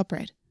walk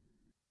upright.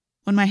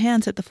 When my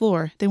hands hit the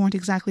floor, they weren't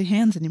exactly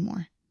hands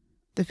anymore.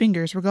 The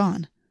fingers were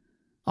gone.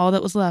 All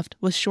that was left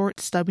was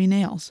short, stubby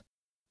nails.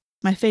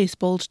 My face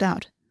bulged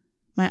out.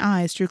 My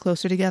eyes drew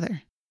closer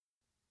together.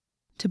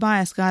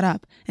 Tobias got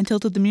up and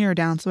tilted the mirror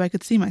down so I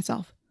could see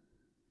myself.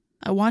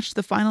 I watched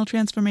the final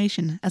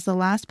transformation as the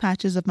last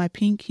patches of my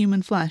pink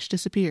human flesh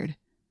disappeared,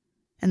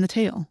 and the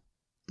tail,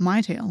 my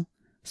tail,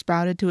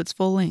 sprouted to its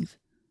full length.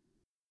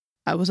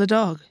 I was a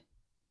dog.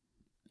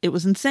 It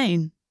was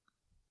insane,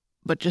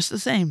 but just the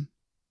same,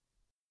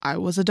 I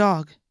was a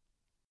dog.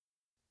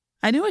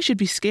 I knew I should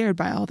be scared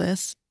by all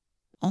this,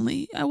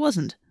 only I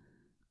wasn't.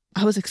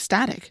 I was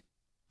ecstatic.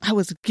 I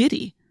was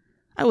giddy.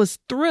 I was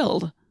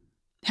thrilled.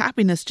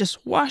 Happiness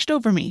just washed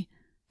over me.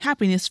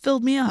 Happiness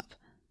filled me up.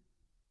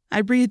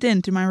 I breathed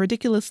in through my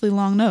ridiculously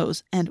long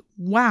nose, and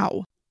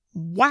wow,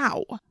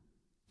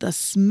 the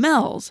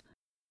smells.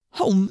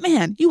 Oh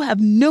man, you have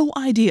no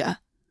idea.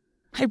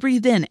 I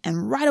breathed in,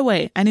 and right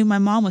away I knew my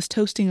mom was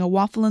toasting a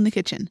waffle in the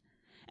kitchen,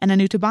 and I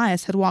knew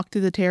Tobias had walked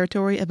through the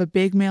territory of a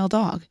big male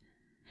dog,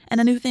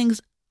 and I knew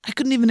things I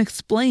couldn't even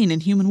explain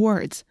in human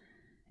words.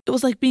 It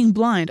was like being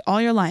blind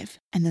all your life,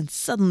 and then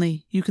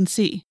suddenly you can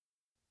see.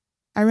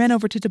 I ran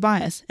over to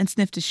Tobias and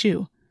sniffed his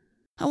shoe.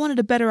 I wanted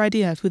a better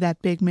idea of who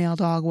that big male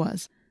dog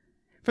was.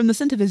 From the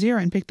scent of his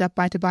urine picked up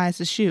by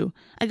Tobias's shoe,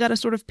 I got a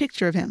sort of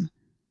picture of him.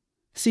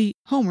 See,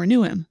 Homer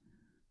knew him.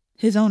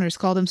 His owners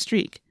called him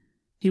Streak.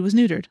 He was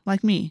neutered,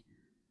 like me.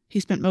 He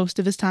spent most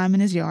of his time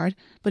in his yard,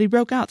 but he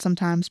broke out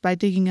sometimes by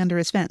digging under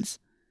his fence.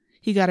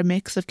 He got a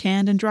mix of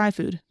canned and dry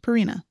food,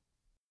 Purina.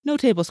 No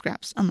table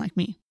scraps, unlike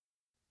me.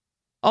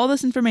 All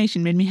this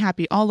information made me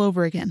happy all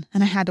over again,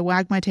 and I had to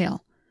wag my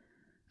tail.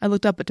 I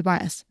looked up at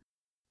Tobias.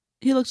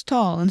 He looked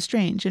tall and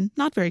strange and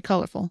not very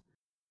colorful.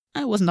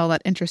 I wasn't all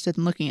that interested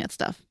in looking at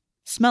stuff.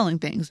 Smelling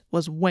things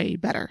was way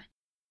better.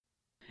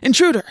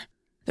 Intruder!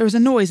 There was a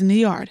noise in the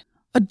yard.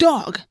 A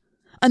dog!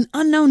 An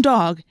unknown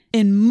dog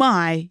in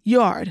my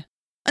yard.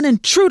 An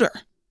intruder!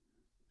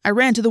 I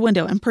ran to the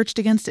window and perched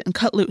against it and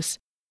cut loose.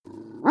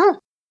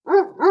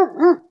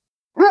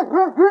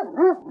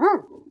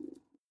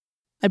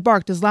 I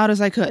barked as loud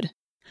as I could.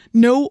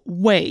 No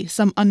way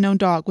some unknown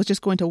dog was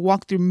just going to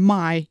walk through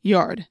my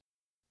yard.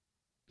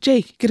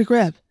 Jake, get a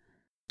grip,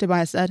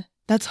 Tobias said.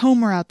 That's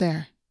Homer out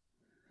there.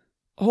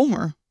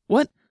 Homer?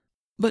 What?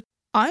 But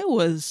I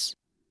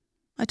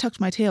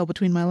tucked my tail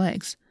between my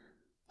legs.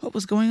 What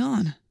was going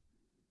on?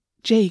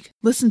 Jake,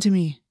 listen to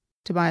me,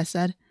 Tobias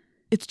said.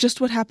 It's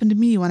just what happened to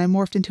me when I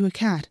morphed into a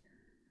cat.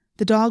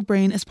 The dog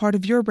brain is part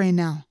of your brain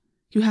now.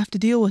 You have to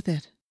deal with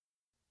it.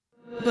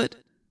 But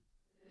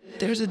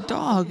there's a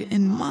dog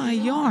in my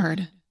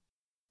yard.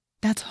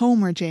 That's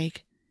Homer,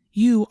 Jake.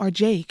 You are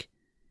Jake.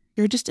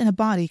 You're just in a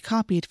body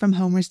copied from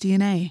Homer's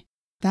DNA.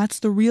 That's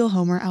the real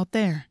Homer out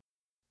there.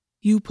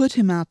 You put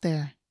him out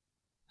there.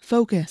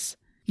 Focus.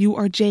 You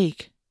are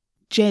Jake.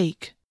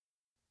 Jake.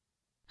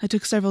 I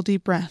took several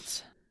deep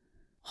breaths.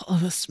 Oh,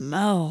 the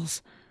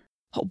smells.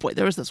 Oh boy,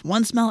 there was this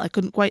one smell I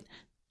couldn't quite...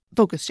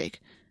 Focus, Jake,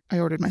 I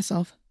ordered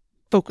myself.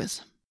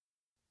 Focus.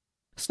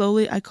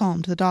 Slowly I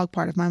calmed the dog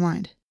part of my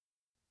mind.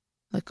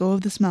 Let go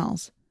of the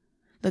smells.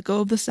 Let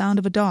go of the sound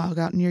of a dog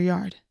out in your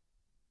yard.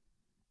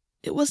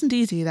 It wasn't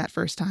easy that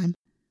first time.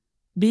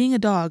 Being a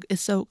dog is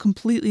so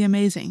completely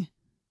amazing.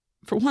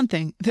 For one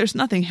thing, there's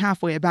nothing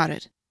halfway about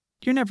it.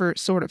 You're never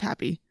sort of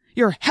happy.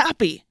 You're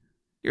happy!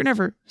 You're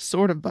never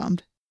sort of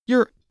bummed.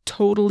 You're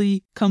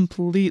totally,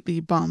 completely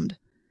bummed.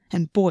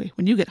 And boy,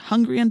 when you get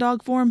hungry in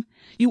dog form,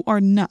 you are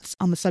nuts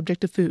on the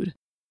subject of food.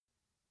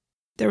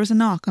 There was a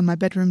knock on my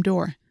bedroom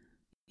door.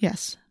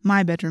 Yes,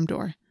 my bedroom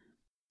door.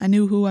 I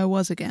knew who I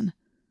was again.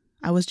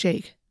 I was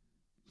Jake.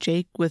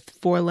 Jake with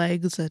 4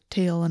 legs, a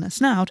tail, and a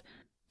snout,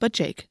 but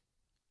Jake.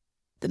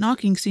 The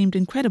knocking seemed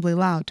incredibly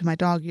loud to my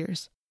dog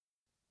ears.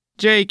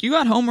 Jake, you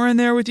got Homer in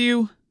there with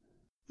you?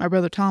 My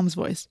brother Tom's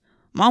voice,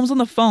 Mom's on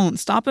the phone.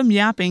 Stop him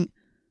yapping.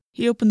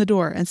 He opened the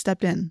door and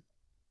stepped in.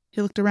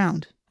 He looked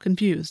around,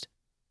 confused.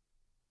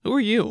 Who are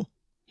you?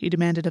 He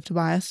demanded of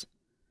Tobias.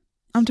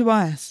 I'm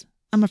Tobias.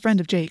 I'm a friend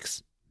of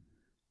Jake's.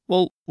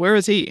 Well, where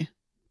is he?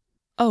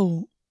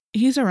 Oh,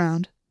 he's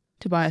around,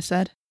 Tobias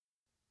said.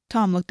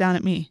 Tom looked down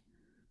at me.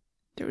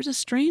 There was a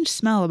strange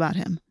smell about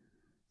him.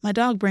 My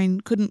dog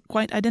brain couldn't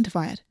quite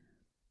identify it.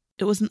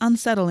 It was an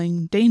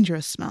unsettling,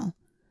 dangerous smell.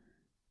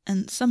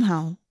 And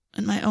somehow,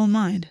 in my own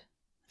mind,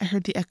 I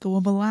heard the echo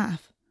of a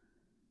laugh.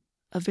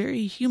 A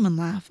very human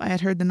laugh I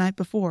had heard the night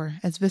before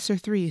as Visser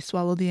 3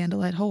 swallowed the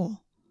Andalite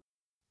whole.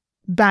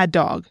 Bad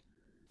dog,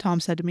 Tom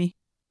said to me.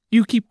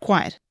 You keep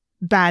quiet.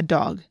 Bad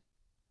dog.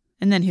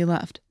 And then he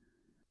left.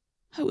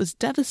 I was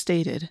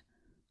devastated.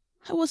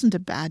 I wasn't a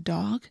bad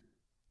dog.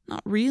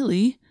 Not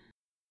really.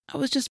 I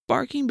was just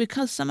barking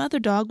because some other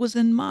dog was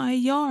in my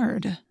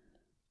yard.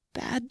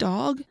 Bad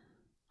dog?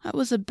 I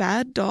was a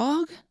bad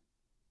dog?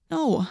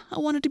 No, I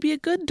wanted to be a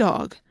good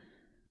dog.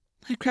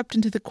 I crept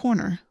into the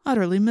corner,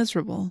 utterly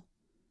miserable.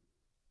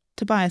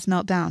 Tobias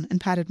knelt down and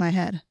patted my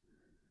head.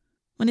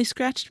 When he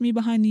scratched me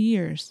behind the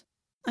ears,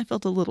 I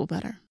felt a little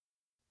better.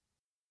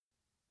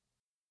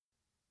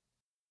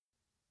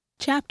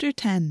 Chapter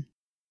 10.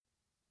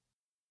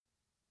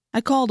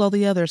 I called all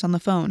the others on the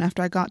phone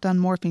after I got done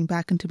morphing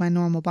back into my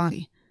normal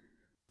body.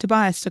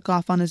 Tobias took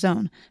off on his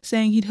own,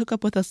 saying he'd hook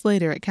up with us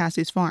later at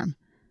Cassie's farm.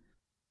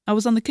 I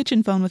was on the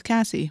kitchen phone with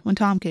Cassie when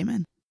Tom came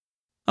in.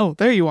 Oh,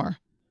 there you are,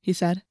 he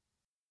said.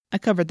 I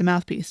covered the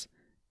mouthpiece.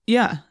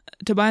 Yeah,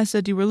 Tobias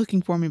said you were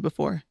looking for me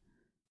before.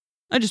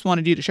 I just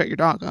wanted you to shut your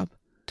dog up,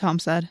 Tom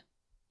said.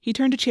 He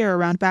turned a chair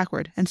around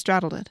backward and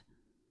straddled it.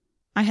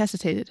 I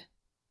hesitated.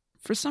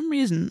 For some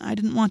reason, I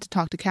didn't want to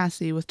talk to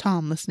Cassie with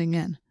Tom listening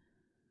in.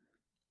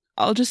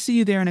 I'll just see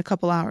you there in a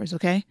couple hours,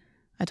 okay?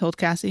 I told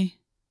Cassie.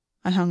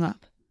 I hung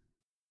up.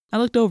 I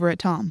looked over at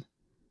Tom.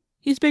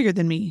 He's bigger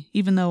than me,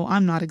 even though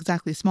I'm not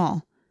exactly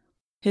small.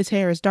 His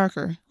hair is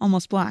darker,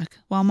 almost black,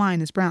 while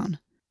mine is brown.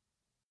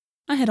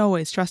 I had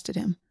always trusted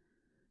him.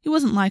 He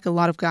wasn't like a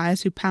lot of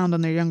guys who pound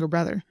on their younger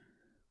brother.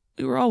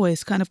 We were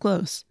always kind of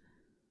close.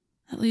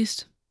 At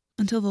least,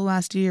 until the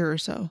last year or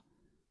so.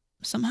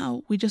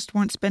 Somehow, we just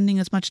weren't spending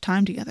as much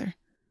time together.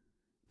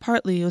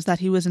 Partly it was that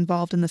he was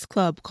involved in this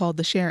club called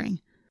The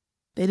Sharing.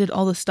 They did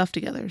all this stuff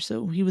together,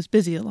 so he was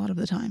busy a lot of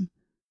the time.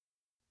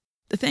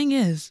 The thing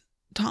is,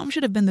 Tom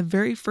should have been the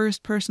very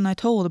first person I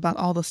told about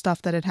all the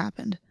stuff that had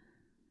happened.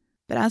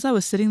 But as I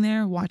was sitting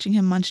there watching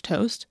him munch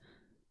toast,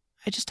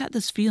 I just had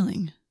this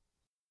feeling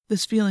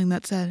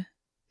that said,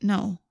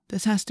 no,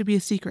 this has to be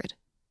a secret,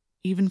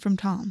 even from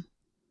Tom.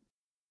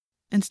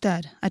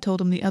 Instead, I told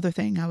him the other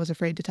thing I was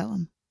afraid to tell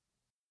him.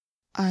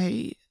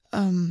 I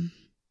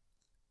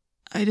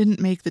didn't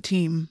make the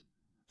team,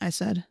 I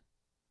said.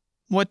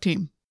 What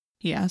team?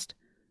 He asked.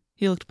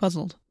 He looked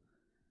puzzled.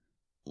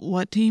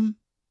 What team?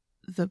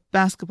 The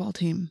basketball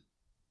team.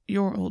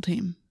 Your old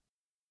team.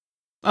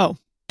 Oh,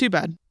 too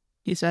bad,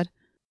 he said.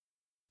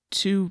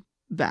 Too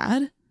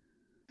bad?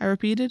 I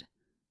repeated.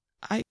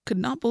 I could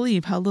not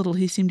believe how little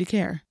he seemed to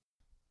care.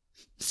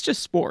 It's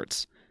just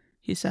sports,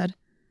 he said.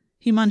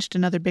 He munched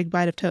another big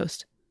bite of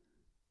toast.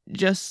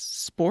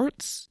 Just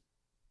sports?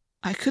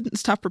 I couldn't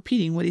stop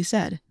repeating what he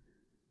said.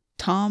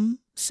 Tom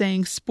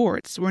saying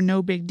sports were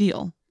no big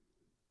deal.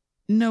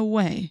 No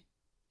way.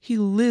 He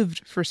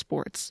lived for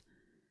sports.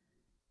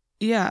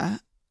 Yeah,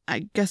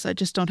 I guess I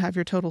just don't have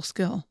your total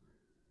skill.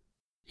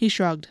 He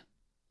shrugged.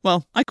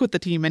 Well, I quit the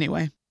team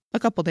anyway, a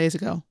couple days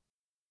ago.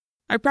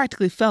 I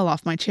practically fell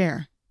off my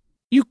chair.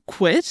 You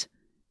quit?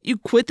 You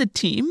quit the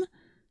team?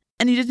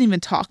 And you didn't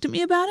even talk to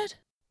me about it?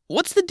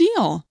 What's the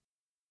deal?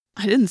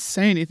 I didn't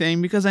say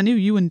anything because I knew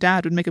you and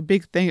Dad would make a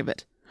big thing of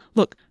it.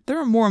 Look, there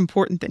are more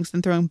important things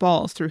than throwing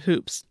balls through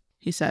hoops,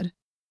 he said.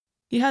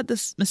 He had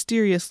this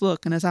mysterious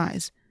look in his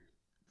eyes.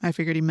 I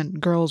figured he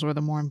meant girls were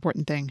the more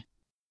important thing.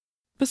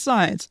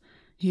 Besides,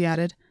 he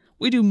added,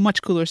 we do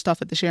much cooler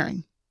stuff at The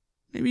Sharing.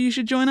 Maybe you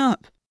should join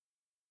up.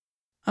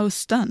 I was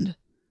stunned.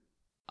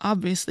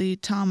 Obviously,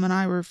 Tom and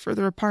I were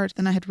further apart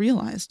than I had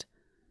realized.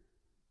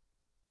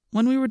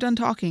 When we were done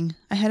talking,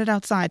 I headed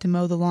outside to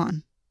mow the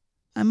lawn.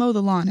 I mow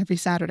the lawn every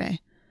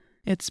Saturday.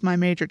 It's my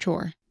major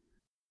chore.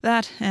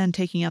 That and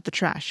taking out the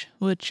trash,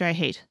 which I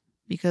hate,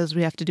 because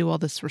we have to do all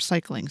this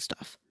recycling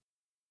stuff.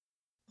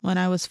 When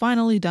I was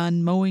finally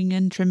done mowing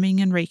and trimming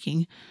and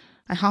raking,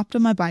 I hopped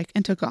on my bike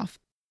and took off.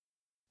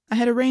 I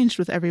had arranged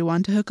with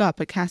everyone to hook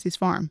up at Cassie's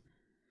farm.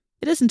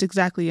 It isn't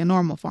exactly a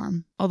normal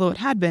farm, although it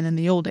had been in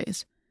the old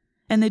days,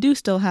 and they do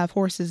still have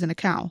horses and a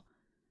cow.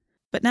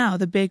 But now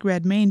the big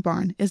red main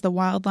barn is the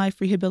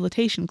Wildlife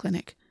Rehabilitation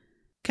Clinic.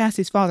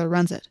 Cassie's father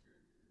runs it.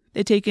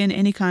 They take in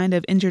any kind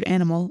of injured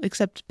animal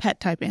except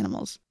pet-type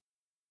animals.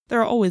 There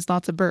are always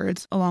lots of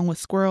birds, along with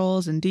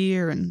squirrels and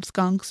deer and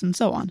skunks and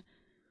so on.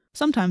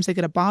 Sometimes they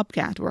get a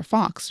bobcat or a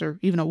fox or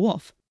even a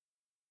wolf.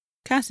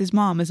 Cassie's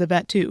mom is a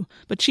vet too,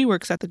 but she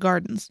works at the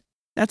Gardens.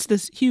 That's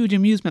this huge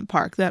amusement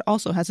park that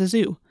also has a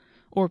zoo.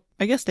 Or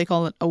I guess they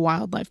call it a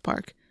wildlife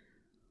park.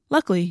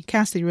 Luckily,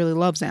 Cassie really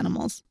loves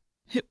animals.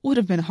 It would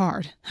have been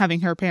hard,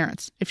 having her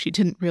parents, if she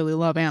didn't really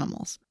love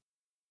animals.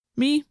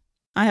 Me,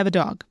 I have a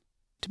dog.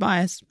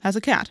 Tobias has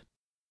a cat.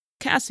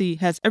 Cassie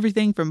has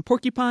everything from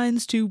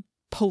porcupines to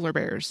polar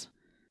bears.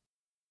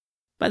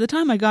 By the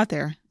time I got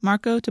there,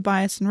 Marco,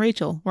 Tobias, and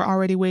Rachel were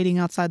already waiting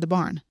outside the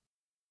barn.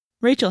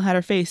 Rachel had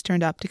her face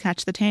turned up to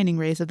catch the tanning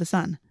rays of the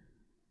sun.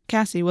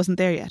 Cassie wasn't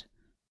there yet.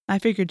 I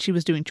figured she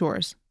was doing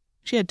chores.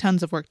 She had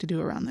tons of work to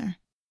do around there.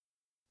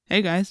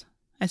 "Hey guys,"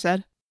 I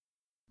said.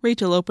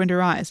 Rachel opened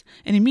her eyes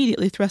and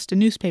immediately thrust a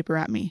newspaper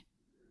at me.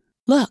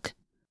 "Look,"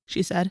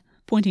 she said,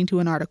 pointing to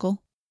an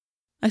article.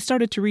 I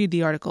started to read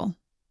the article.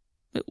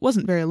 It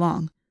wasn't very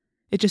long.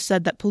 It just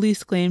said that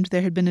police claimed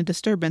there had been a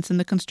disturbance in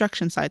the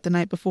construction site the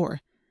night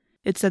before.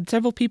 It said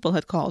several people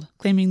had called,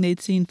 claiming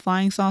they'd seen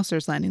flying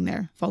saucers landing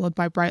there, followed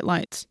by bright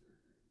lights.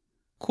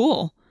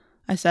 "Cool,"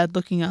 I said,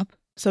 looking up.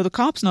 "So the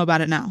cops know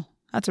about it now.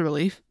 That's a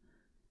relief."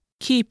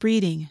 "Keep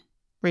reading,"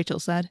 Rachel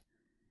said.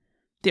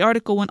 The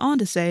article went on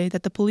to say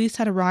that the police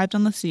had arrived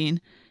on the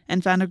scene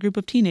and found a group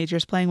of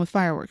teenagers playing with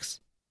fireworks.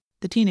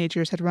 The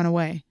teenagers had run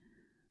away.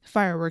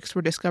 Fireworks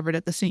were discovered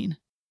at the scene.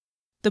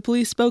 The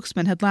police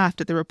spokesman had laughed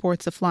at the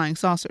reports of flying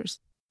saucers.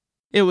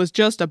 "It was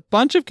just a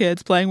bunch of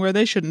kids playing where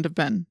they shouldn't have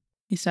been,"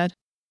 he said.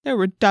 "There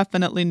were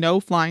definitely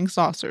no flying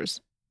saucers.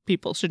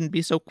 People shouldn't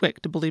be so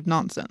quick to believe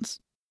nonsense."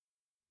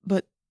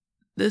 "But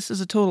this is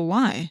a total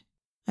lie,"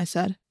 I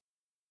said.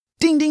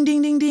 "Ding, ding,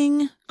 ding, ding,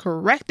 ding.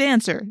 Correct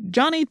answer.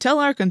 Johnny, tell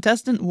our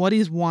contestant what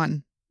he's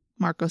won,"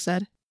 Marco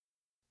said.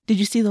 "Did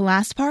you see the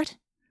last part?"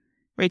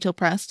 Rachel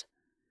pressed.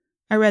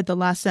 I read the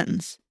last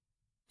sentence.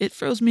 It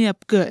froze me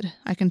up good,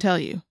 I can tell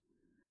you.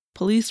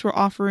 Police were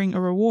offering a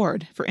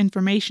reward for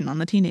information on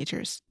the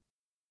teenagers.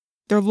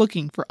 "They're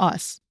looking for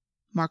us,"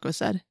 Marco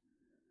said.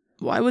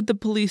 "Why would the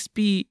police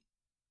be...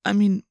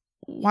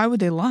 why would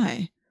they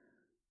lie?"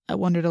 I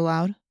wondered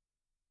aloud.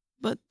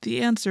 But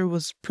the answer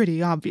was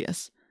pretty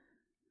obvious.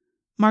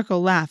 Marco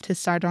laughed his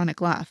sardonic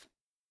laugh.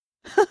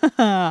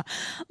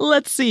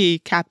 "Let's see,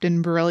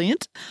 Captain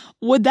Brilliant.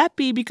 Would that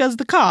be because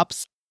the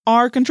cops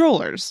are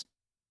controllers?"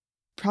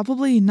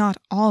 "Probably not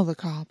all the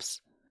cops,"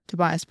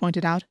 Tobias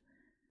pointed out.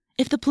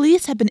 "If the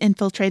police have been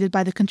infiltrated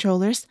by the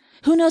controllers,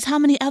 who knows how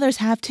many others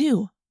have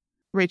too?"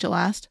 Rachel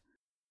asked.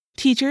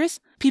 "Teachers?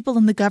 People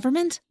in the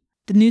government?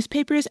 The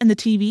newspapers and the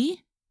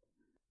TV?"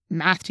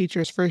 "Math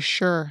teachers for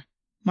sure,"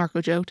 Marco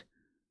joked.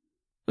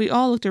 We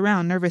all looked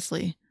around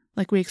nervously,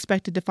 like we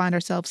expected to find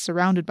ourselves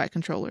surrounded by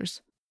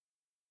controllers.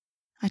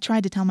 "I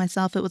tried to tell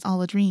myself it was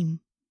all a dream,"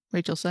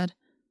 Rachel said.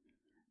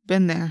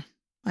 "Been there,"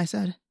 I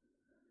said.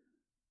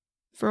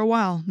 For a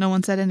while, no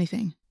one said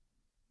anything.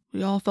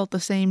 We all felt the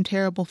same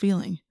terrible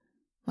feeling,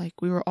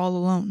 like we were all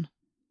alone.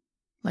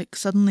 Like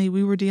suddenly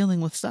we were dealing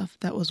with stuff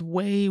that was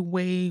way,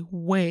 way,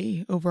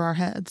 way over our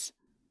heads.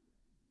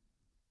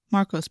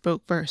 Marco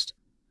spoke first.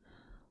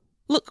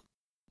 "Look,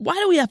 why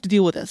do we have to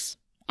deal with this?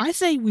 I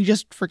say we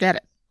just forget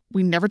it.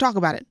 We never talk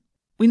about it.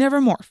 We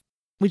never morph.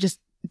 We just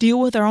deal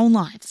with our own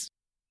lives."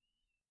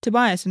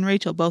 Tobias and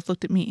Rachel both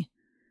looked at me.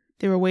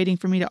 They were waiting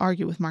for me to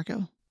argue with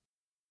Marco.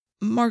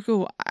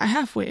 "Marco, I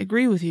halfway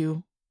agree with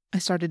you," I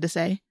started to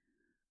say.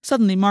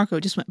 Suddenly Marco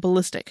just went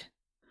ballistic.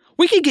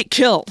 "We could get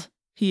killed,"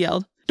 he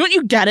yelled. "Don't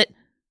you get it?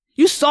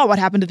 You saw what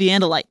happened to the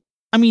Andalite.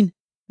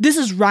 This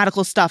is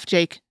radical stuff,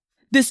 Jake.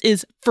 This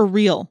is for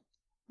real.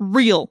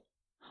 Real.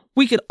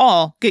 We could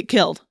all get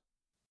killed."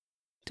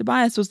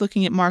 Tobias was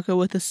looking at Marco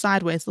with a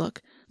sideways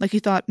look, like he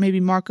thought maybe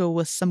Marco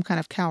was some kind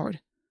of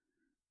coward.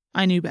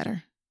 I knew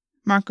better.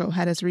 Marco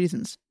had his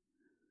reasons.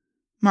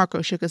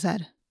 Marco shook his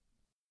head.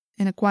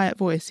 In a quiet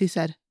voice, he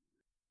said,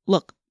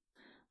 "Look,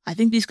 I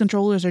think these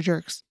controllers are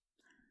jerks.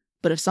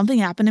 But if something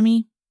happened to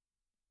me,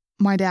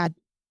 my dad,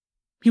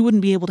 he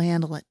wouldn't be able to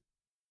handle it."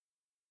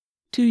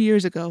 2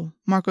 years ago,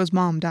 Marco's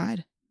mom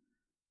died.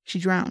 She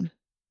drowned.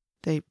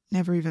 They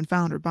never even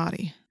found her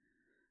body.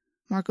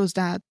 Marco's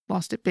dad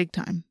lost it big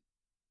time.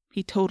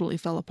 He totally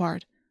fell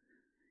apart.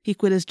 He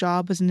quit his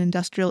job as an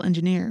industrial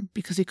engineer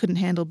because he couldn't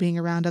handle being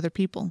around other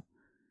people.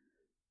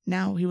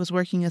 Now he was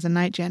working as a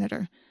night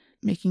janitor,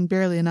 making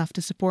barely enough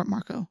to support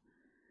Marco.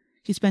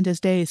 He spent his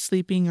days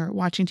sleeping or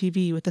watching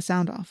TV with the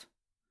sound off.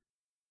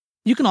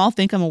 "You can all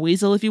think I'm a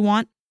weasel if you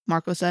want,"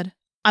 Marco said.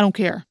 "I don't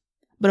care.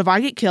 But if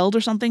I get killed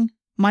or something,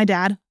 my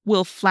dad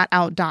will flat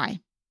out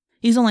die.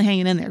 He's only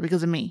hanging in there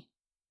because of me."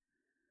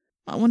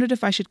 I wondered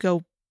if I should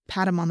go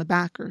pat him on the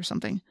back or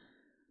something.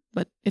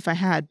 But if I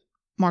had,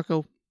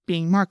 Marco,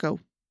 being Marco,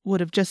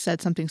 would have just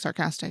said something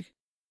sarcastic.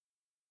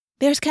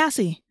 "There's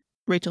Cassie,"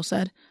 Rachel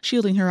said,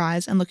 shielding her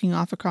eyes and looking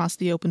off across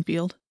the open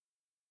field.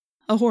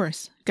 A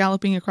horse,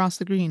 galloping across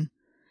the green.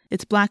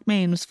 Its black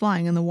mane was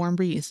flying in the warm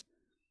breeze.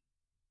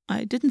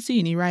 I didn't see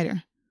any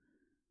rider.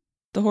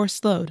 The horse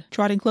slowed,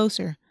 trotting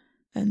closer,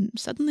 and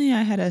suddenly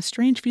I had a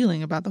strange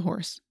feeling about the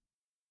horse.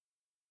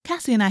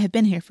 "Cassie and I have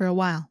been here for a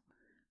while,"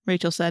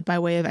 Rachel said by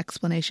way of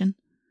explanation.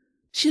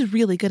 "She's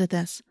really good at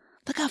this.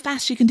 Look how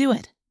fast she can do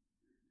it."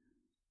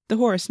 The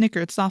horse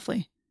snickered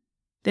softly.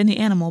 Then the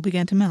animal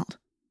began to melt.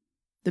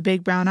 The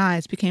big brown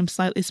eyes became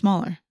slightly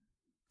smaller.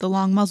 The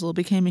long muzzle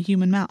became a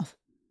human mouth.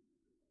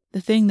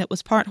 The thing that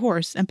was part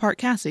horse and part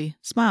Cassie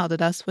smiled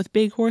at us with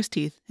big horse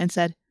teeth and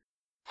said,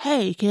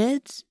 "Hey,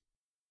 kids."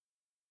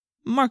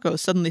 Marco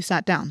suddenly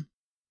sat down.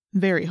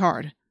 Very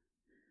hard.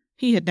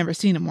 He had never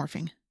seen a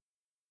morphing.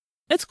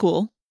 "It's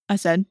cool," I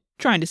said,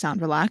 trying to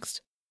sound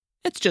relaxed.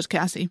 "It's just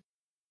Cassie."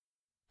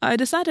 I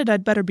decided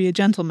I'd better be a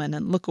gentleman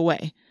and look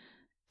away.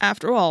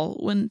 After all,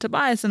 when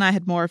Tobias and I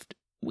had morphed,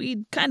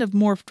 we'd kind of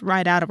morphed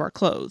right out of our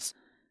clothes.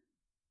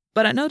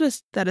 But I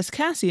noticed that as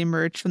Cassie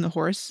emerged from the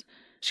horse,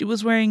 she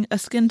was wearing a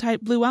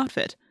skin-tight blue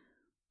outfit,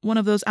 one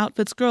of those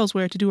outfits girls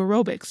wear to do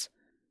aerobics.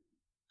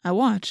 I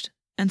watched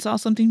and saw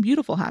something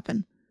beautiful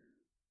happen.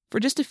 For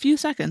just a few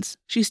seconds,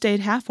 she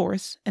stayed half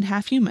horse and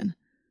half human.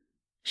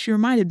 She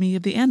reminded me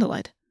of the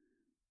Andalite.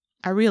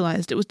 I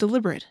realized it was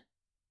deliberate.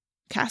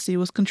 Cassie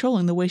was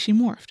controlling the way she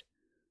morphed.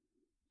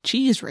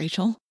 "Geez,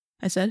 Rachel,"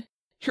 I said.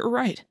 "You're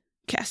right.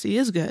 Cassie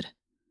is good."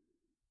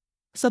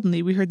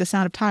 Suddenly, we heard the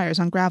sound of tires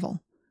on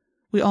gravel.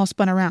 We all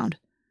spun around.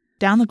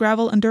 Down the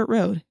gravel and dirt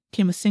road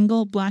came a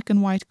single black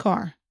and white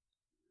car.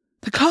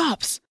 "The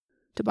cops!"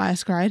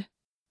 Tobias cried.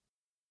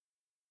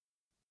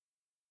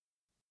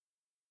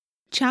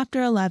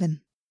 Chapter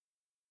 11.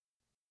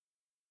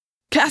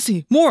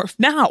 "Cassie, morph,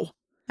 now!"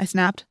 I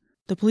snapped.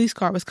 The police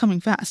car was coming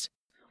fast.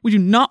 "We do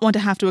not want to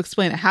have to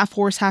explain a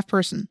half-horse,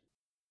 half-person."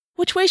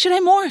 "Which way should I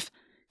morph?"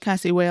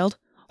 Cassie wailed.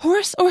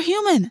 "Horse or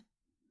human?"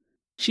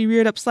 She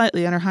reared up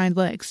slightly on her hind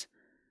legs.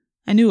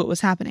 I knew what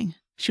was happening.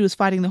 She was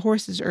fighting the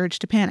horse's urge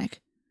to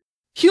panic.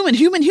 "Human,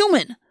 human,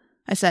 human!"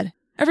 I said.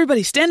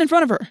 "Everybody stand in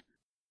front of her!"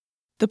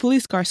 The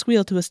police car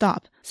squealed to a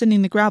stop,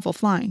 sending the gravel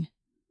flying.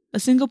 A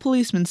single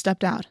policeman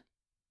stepped out.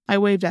 I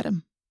waved at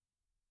him.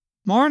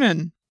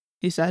 "Mornin',"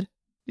 he said.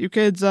 "You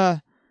kids,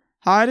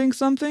 hiding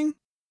something?"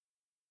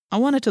 I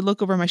wanted to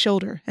look over my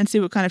shoulder and see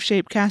what kind of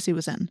shape Cassie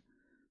was in,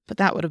 but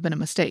that would have been a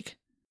mistake.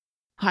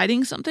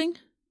 "Hiding something?"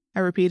 I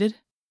repeated.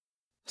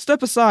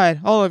 "Step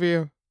aside, all of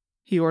you,"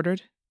 he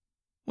ordered.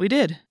 We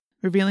did,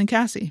 revealing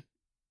Cassie,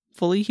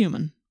 fully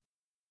human.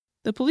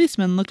 The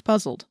policeman looked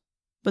puzzled,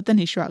 but then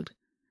he shrugged.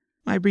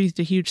 I breathed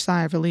a huge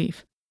sigh of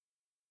relief.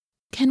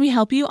 "Can we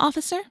help you,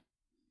 officer?"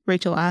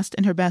 Rachel asked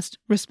in her best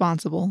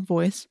responsible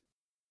voice.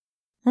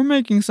 "We're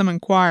making some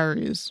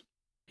inquiries,"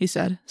 he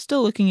said,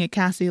 still looking at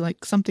Cassie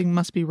like something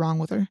must be wrong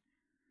with her.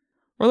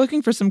 "We're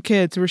looking for some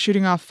kids who were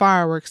shooting off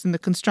fireworks in the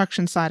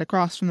construction site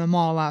across from the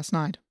mall last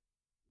night."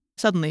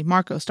 Suddenly,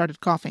 Marco started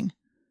coughing.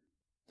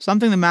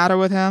 "Something the matter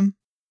with him?"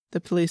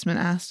 the policeman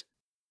asked.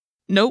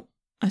 "Nope,"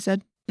 I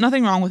said.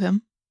 "Nothing wrong with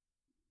him."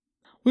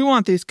 "We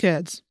want these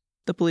kids,"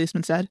 the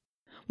policeman said.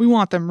 "We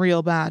want them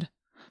real bad.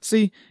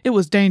 See, it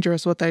was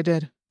dangerous what they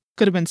did.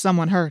 Could have been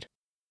someone hurt.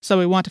 So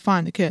we want to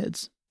find the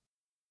kids."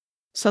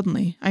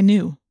 Suddenly, I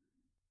knew.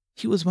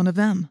 He was one of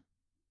them.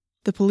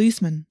 The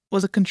policeman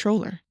was a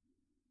controller.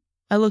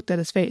 I looked at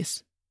his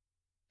face.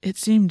 It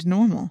seemed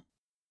normal.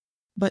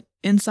 But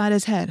inside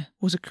his head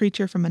was a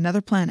creature from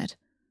another planet,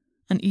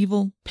 an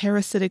evil,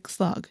 parasitic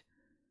slug.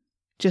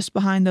 Just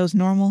behind those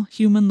normal,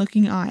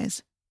 human-looking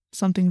eyes,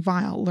 something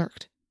vile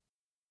lurked.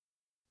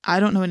 "I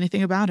don't know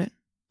anything about it,"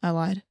 I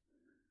lied.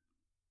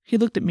 He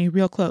looked at me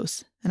real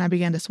close, and I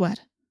began to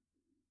sweat.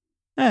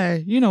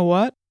 "Hey, you know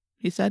what?"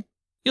 he said.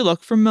 "You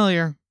look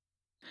familiar.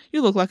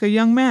 You look like a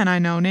young man I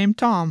know named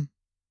Tom."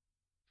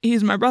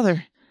 "He's my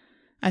brother,"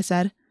 I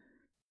said.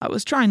 I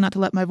was trying not to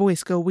let my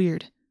voice go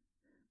weird.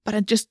 But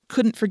I just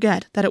couldn't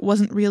forget that it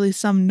wasn't really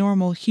some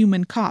normal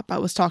human cop I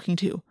was talking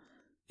to.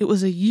 It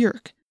was a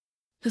Yeerk.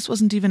 This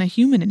wasn't even a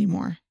human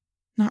anymore.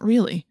 Not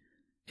really.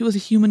 It was a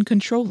human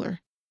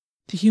controller.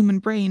 The human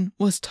brain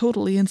was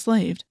totally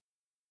enslaved.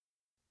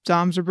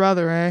 "Tom's your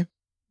brother, eh?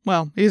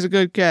 Well, he's a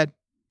good kid.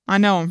 I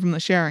know him from the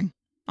sharing.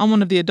 I'm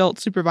one of the adult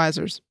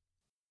supervisors.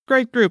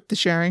 Great group, the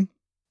sharing.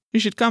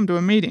 You should come to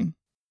a meeting."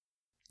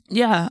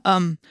 "Yeah,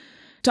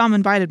 Tom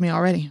invited me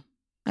already,"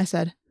 I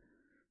said.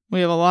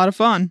 "We have a lot of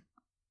fun."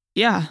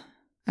 "Yeah,"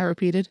 I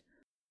repeated.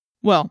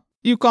 "Well,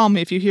 you call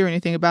me if you hear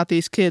anything about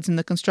these kids in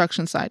the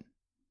construction site.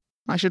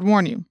 I should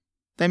warn you,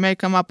 they may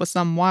come up with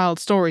some wild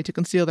story to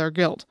conceal their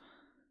guilt,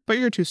 but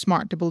you're too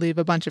smart to believe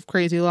a bunch of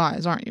crazy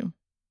lies, aren't you?"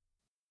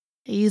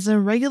 "He's a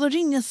regular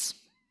genius,"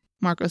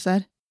 Marco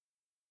said.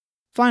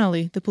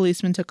 Finally, the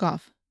policeman took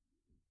off.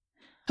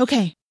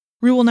 "Okay,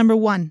 rule number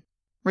 1,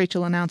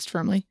 Rachel announced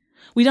firmly.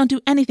 "We don't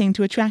do anything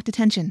to attract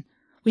attention.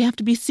 We have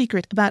to be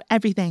secret about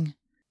everything,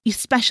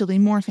 especially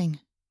morphing."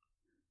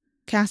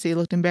 Cassie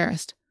looked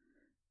embarrassed.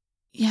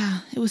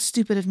 "Yeah, it was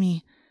stupid of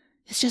me.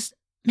 It's just,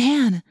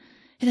 man,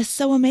 it is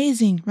so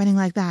amazing running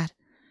like that.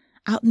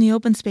 Out in the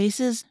open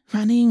spaces,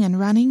 running and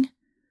running."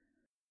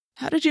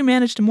 "How did you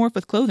manage to morph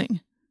with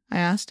clothing?" I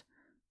asked.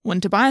 "When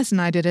Tobias and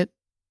I did it,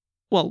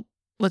 well,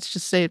 let's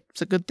just say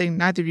it's a good thing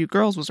neither of you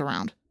girls was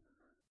around."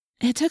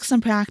 "It took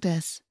some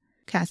practice,"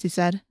 Cassie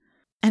said.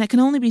 "And it can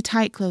only be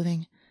tight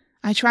clothing.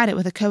 I tried it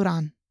with a coat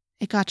on.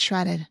 It got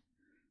shredded.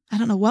 I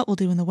don't know what we'll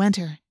do in the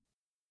winter."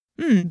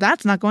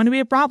 That's not going to be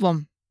a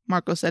problem,"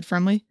 Marco said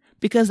firmly,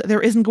 "because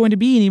there isn't going to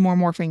be any more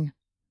morphing."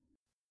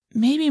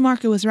 "Maybe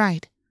Marco was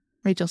right,"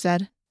 Rachel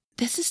said.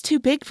 "This is too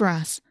big for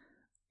us.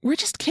 We're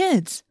just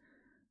kids.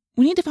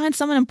 We need to find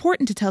someone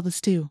important to tell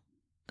this to.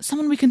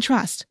 Someone we can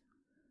trust.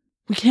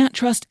 We can't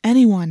trust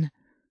anyone,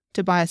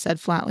 Tobias said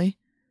flatly.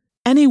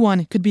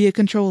 Anyone could be a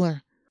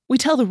controller. We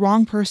tell the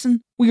wrong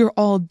person, we are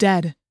all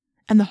dead,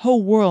 and the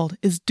whole world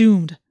is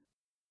doomed.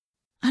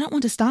 I don't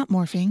want to stop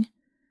morphing,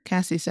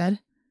 Cassie said.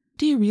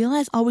 Do you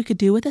realize all we could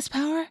do with this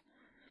power?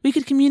 We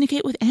could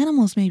communicate with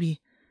animals, maybe.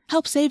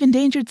 Help save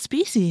endangered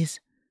species.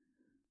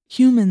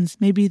 Humans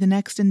may be the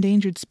next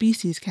endangered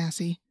species,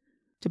 Cassie,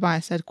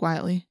 Tobias said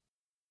quietly.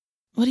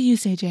 What do you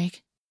say,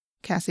 Jake?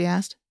 Cassie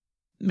asked.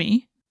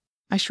 Me?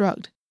 I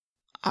shrugged.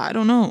 I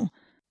don't know.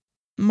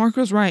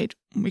 Marco's right.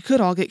 We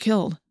could all get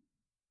killed.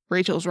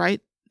 Rachel's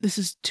right. This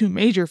is too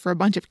major for a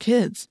bunch of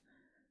kids.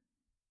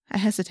 I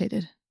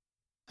hesitated.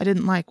 I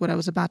didn't like what I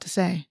was about to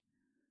say.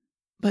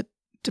 But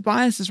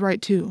Tobias is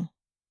right, too.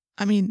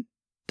 I mean,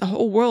 the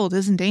whole world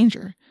is in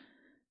danger,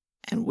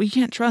 and we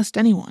can't trust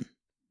anyone.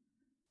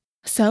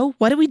 So,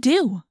 what do we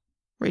do?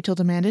 Rachel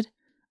demanded.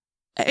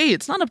 Hey,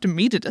 it's not up to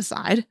me to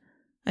decide,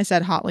 I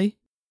said hotly.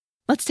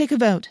 Let's take a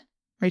vote,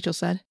 Rachel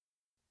said.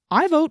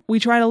 I vote we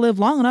try to live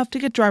long enough to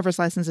get driver's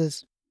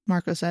licenses,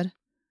 Marco said.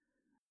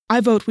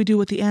 I vote we do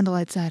what the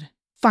Andalite said.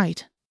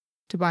 Fight,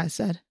 Tobias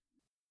said.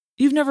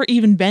 You've never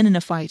even been in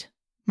a fight,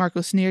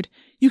 Marco sneered.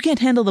 You can't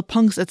handle the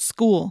punks at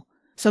school.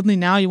 Suddenly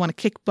now you want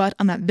to kick butt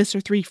on that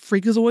Visser 3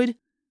 freakazoid?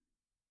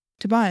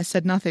 Tobias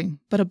said nothing,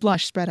 but a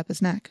blush spread up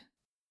his neck.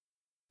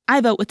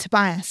 I vote with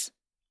Tobias,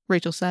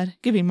 Rachel said,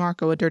 giving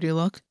Marco a dirty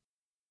look.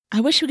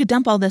 I wish we could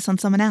dump all this on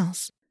someone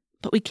else,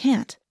 but we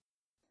can't.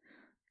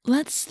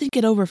 Let's think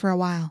it over for a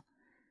while,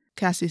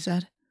 Cassie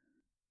said.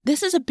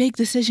 This is a big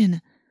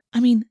decision. I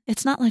mean,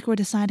 it's not like we're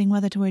deciding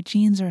whether to wear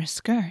jeans or a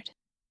skirt.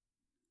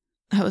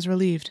 I was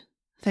relieved.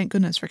 Thank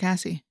goodness for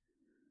Cassie.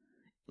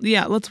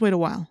 Yeah, let's wait a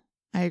while,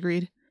 I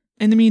agreed.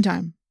 In the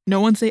meantime, no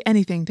one say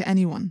anything to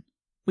anyone.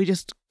 We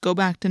just go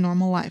back to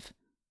normal life.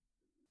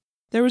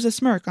 There was a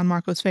smirk on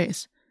Marco's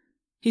face.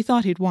 He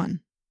thought he'd won,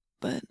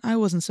 but I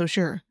wasn't so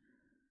sure.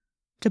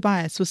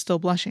 Tobias was still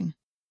blushing.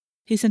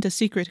 He sent a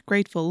secret,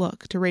 grateful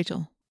look to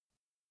Rachel.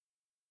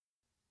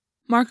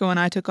 Marco and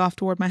I took off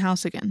toward my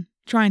house again,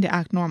 trying to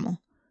act normal.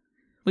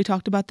 We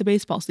talked about the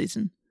baseball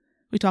season.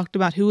 We talked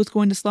about who was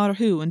going to slaughter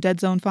who in Dead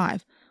Zone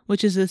 5,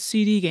 which is a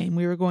CD game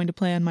we were going to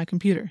play on my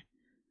computer.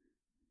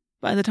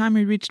 By the time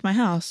we reached my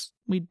house,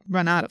 we'd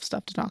run out of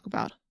stuff to talk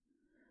about.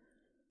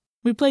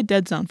 We played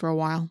Dead Zone for a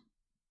while.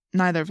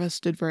 Neither of us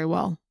did very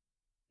well.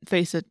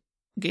 Face it,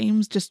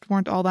 games just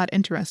weren't all that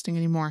interesting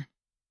anymore.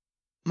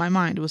 My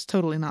mind was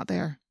totally not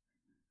there.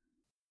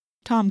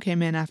 Tom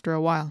came in after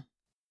a while.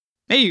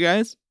 Hey, you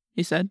guys,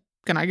 he said.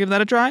 Can I give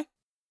that a try?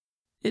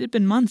 It had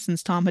been months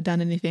since Tom had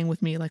done anything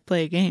with me like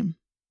play a game.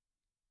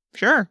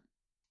 Sure.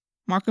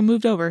 Marco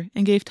moved over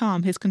and gave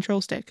Tom his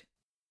control stick.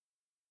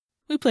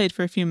 We played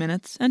for a few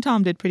minutes, and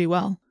Tom did pretty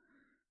well.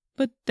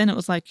 But then it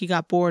was like he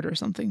got bored or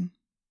something.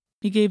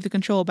 He gave the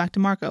control back to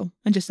Marco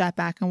and just sat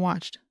back and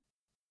watched.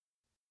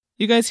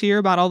 You guys hear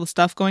about all the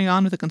stuff going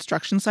on with the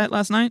construction site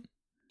last night?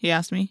 He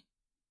asked me.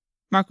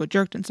 Marco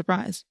jerked in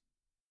surprise.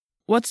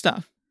 What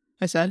stuff?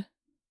 I said.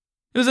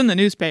 It was in the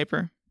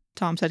newspaper,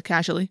 Tom said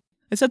casually.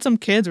 It said some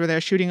kids were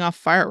there shooting off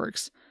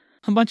fireworks.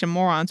 A bunch of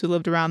morons who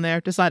lived around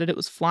there decided it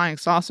was flying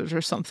saucers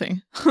or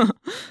something.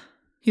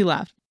 He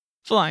laughed.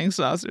 Flying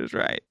saucers,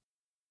 right?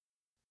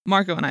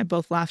 Marco and I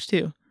both laughed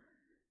too.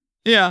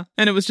 Yeah,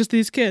 and it was just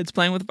these kids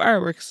playing with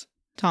fireworks,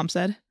 Tom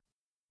said.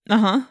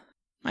 Uh-huh,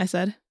 I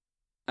said.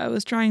 I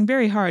was trying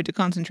very hard to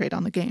concentrate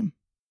on the game.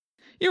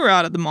 You were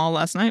out at the mall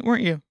last night,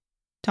 weren't you?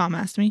 Tom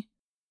asked me.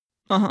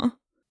 Uh-huh.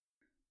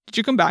 Did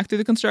you come back through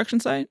the construction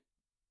site?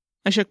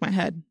 I shook my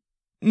head.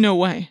 No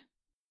way.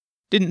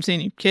 Didn't see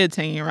any kids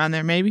hanging around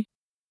there, maybe?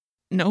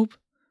 Nope.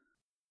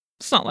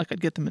 It's not like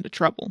I'd get them into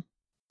trouble,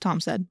 Tom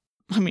said.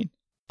 I mean,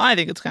 I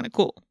think it's kind of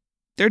cool.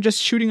 They're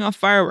just shooting off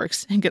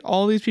fireworks and get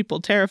all these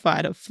people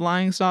terrified of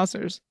flying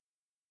saucers.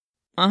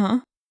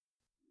 Uh-huh.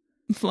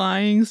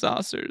 Flying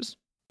saucers,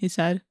 he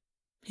said.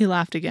 He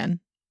laughed again.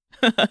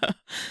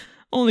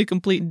 Only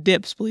complete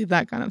dips believe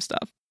that kind of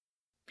stuff.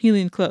 He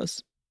leaned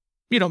close.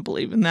 You don't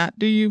believe in that,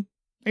 do you?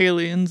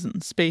 Aliens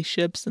and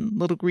spaceships and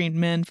little green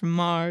men from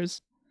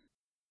Mars.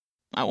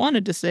 I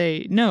wanted to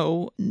say,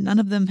 no, none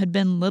of them had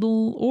been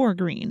little or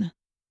green.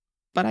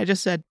 But I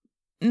just said,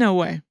 no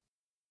way.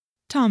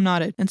 Tom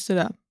nodded and stood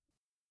up.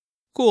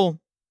 Cool.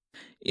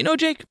 You know,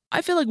 Jake,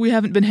 I feel like we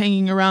haven't been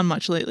hanging around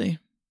much lately.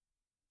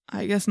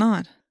 I guess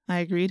not, I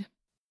agreed.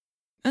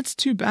 That's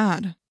too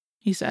bad,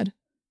 he said.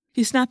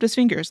 He snapped his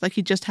fingers like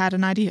he just had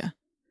an idea.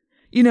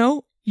 You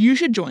know, you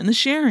should join the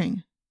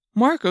sharing.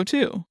 Marco,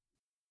 too.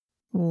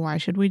 Why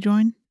should we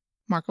join?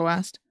 Marco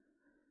asked.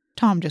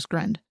 Tom just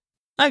grinned.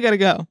 I gotta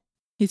go,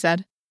 he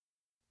said.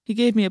 He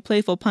gave me a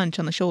playful punch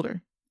on the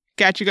shoulder.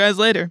 Catch you guys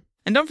later.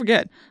 And don't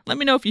forget, let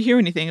me know if you hear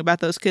anything about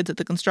those kids at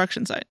the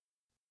construction site.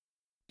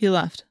 He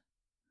left.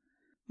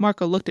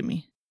 Marco looked at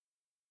me.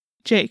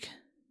 Jake,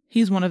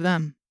 he's one of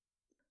them.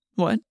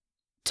 What?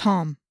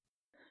 Tom.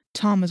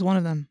 Tom is one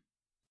of them.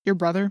 Your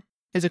brother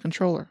is a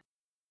controller.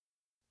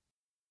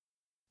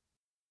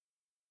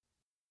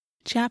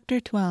 Chapter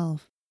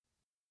 12.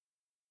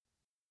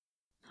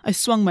 I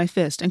swung my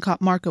fist and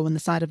caught Marco in the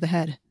side of the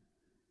head.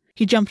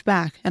 He jumped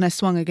back, and I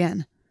swung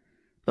again.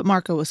 But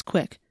Marco was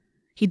quick.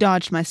 He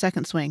dodged my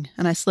second swing,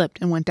 and I slipped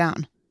and went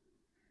down.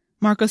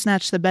 Marco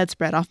snatched the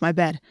bedspread off my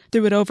bed,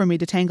 threw it over me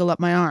to tangle up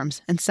my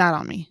arms, and sat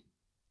on me.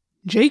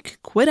 "Jake,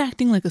 quit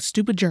acting like a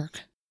stupid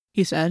jerk,"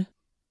 he said.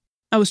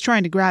 I was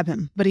trying to grab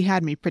him, but he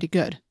had me pretty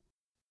good.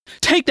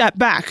 "Take that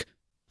back!"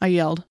 I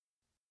yelled.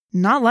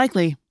 "Not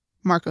likely,"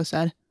 Marco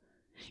said.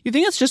 "You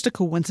think it's just a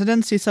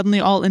coincidence he's suddenly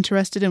all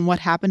interested in what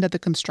happened at the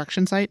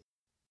construction site?"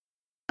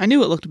 I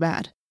knew it looked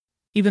bad,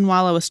 even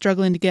while I was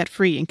struggling to get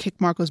free and kick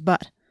Marco's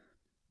butt.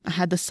 I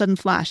had this sudden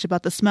flash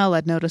about the smell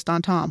I'd noticed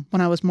on Tom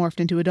when I was morphed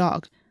into a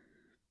dog,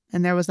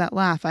 and there was that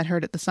laugh I'd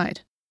heard at the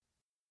sight.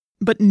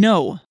 But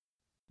no!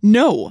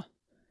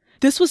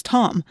 This was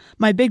Tom,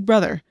 my big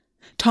brother.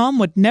 Tom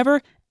would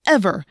never,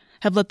 ever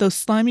have let those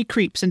slimy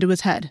creeps into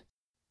his head.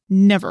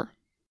 Never.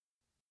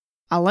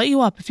 "I'll let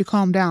you up if you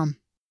calm down,"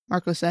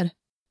 Marco said.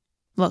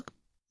 "Look,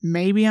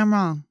 maybe I'm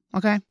wrong,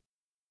 okay?"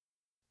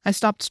 I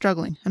stopped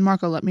struggling, and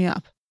Marco let me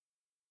up.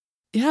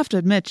 "You have to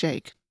admit,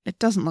 Jake, it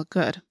doesn't look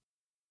good."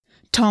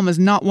 "Tom is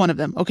not one of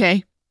them,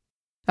 okay?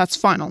 That's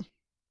final,"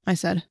 I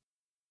said.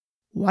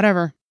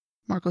 "Whatever,"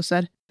 Marco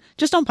said.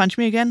 "Just don't punch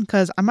me again,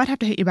 'cause I might have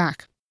to hit you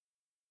back."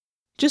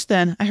 Just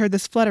then, I heard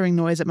this fluttering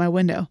noise at my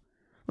window,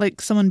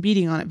 like someone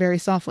beating on it very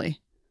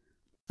softly.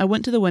 I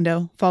went to the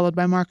window, followed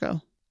by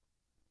Marco.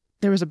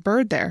 There was a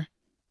bird there,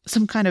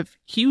 some kind of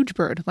huge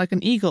bird, like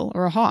an eagle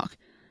or a hawk,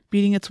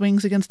 beating its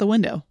wings against the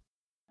window.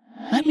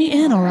 "Let me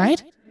in, all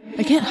right?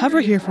 I can't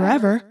hover here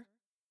forever."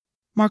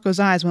 Marco's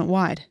eyes went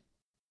wide.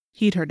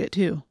 He'd heard it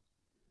too.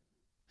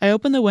 I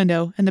opened the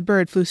window, and the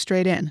bird flew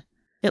straight in.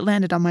 It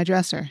landed on my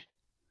dresser.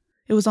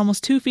 It was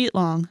almost 2 feet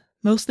long,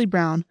 mostly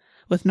brown,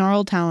 with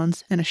gnarled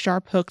talons and a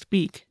sharp-hooked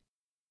beak.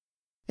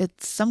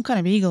 "It's some kind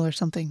of eagle or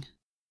something,"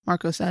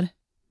 Marco said.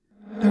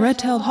 "A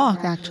red-tailed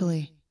hawk,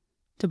 actually,"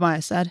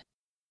 Tobias said.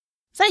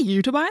 "Is that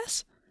you,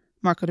 Tobias?"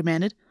 Marco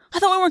demanded. "I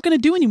thought we weren't going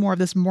to do any more of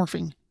this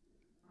morphing."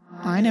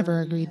 "I never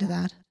agreed to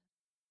that."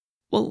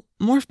 "Well,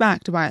 morph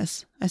back,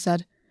 Tobias," I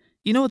said.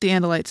 "You know what the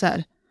Andalite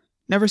said.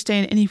 Never stay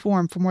in any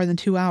form for more than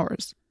 2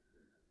 hours.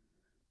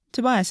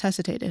 Tobias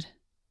hesitated.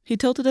 He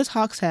tilted his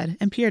hawk's head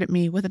and peered at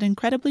me with an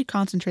incredibly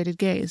concentrated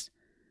gaze.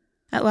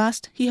 At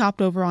last, he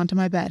hopped over onto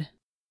my bed.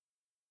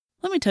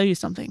 "Let me tell you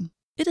something.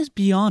 It is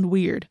beyond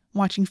weird,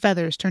 watching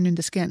feathers turn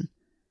into skin.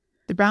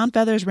 The brown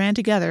feathers ran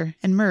together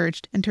and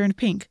merged and turned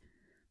pink.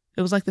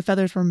 It was like the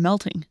feathers were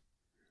melting,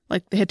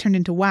 like they had turned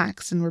into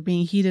wax and were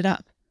being heated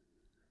up.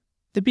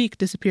 The beak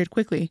disappeared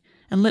quickly,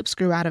 and lips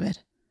grew out of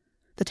it.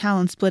 The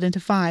talons split into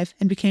 5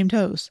 and became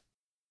toes.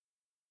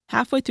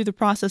 Halfway through the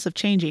process of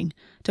changing,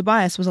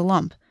 Tobias was a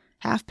lump,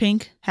 half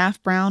pink,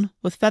 half brown,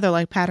 with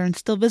feather-like patterns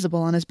still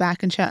visible on his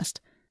back and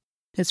chest.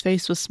 His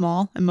face was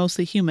small and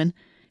mostly human,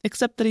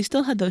 except that he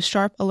still had those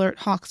sharp, alert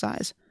hawk's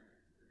eyes.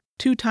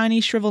 2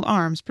 tiny, shriveled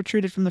arms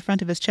protruded from the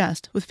front of his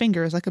chest, with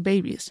fingers like a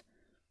baby's.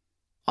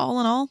 All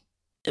in all,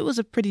 it was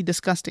a pretty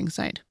disgusting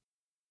sight.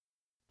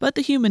 But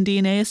the human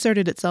DNA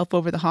asserted itself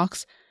over the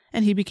hawk's,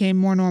 and he became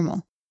more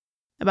normal.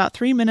 About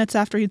 3 minutes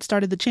after he'd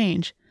started the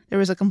change, there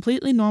was a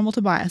completely normal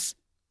Tobias,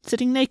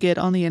 sitting naked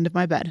on the end of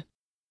my bed.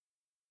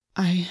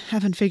 "I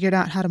haven't figured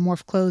out how to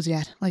morph clothes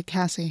yet, like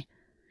Cassie,"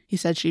 he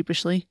said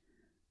sheepishly.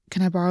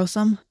 "Can I borrow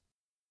some?"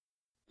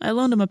 I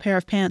loaned him a pair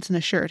of pants and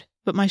a shirt,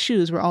 but my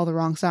shoes were all the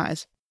wrong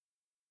size.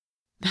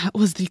 "That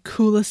was the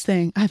coolest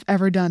thing I've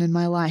ever done in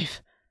my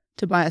life,"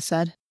 Tobias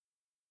said.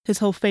 His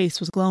whole face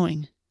was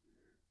glowing.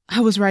 "I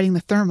was riding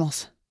the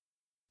thermals."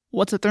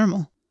 "What's a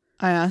thermal?"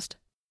 I asked.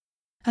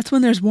 "That's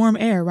when there's warm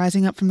air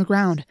rising up from the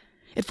ground.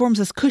 It forms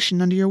this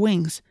cushion under your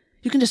wings.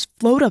 You can just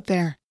float up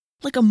there,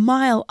 like a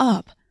mile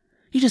up.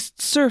 You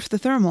just surf the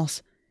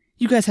thermals.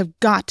 You guys have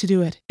got to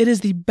do it. It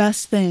is the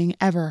best thing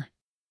ever."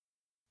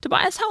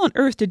 "Tobias, how on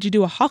earth did you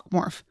do a hawk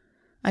morph?"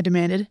 I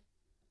demanded.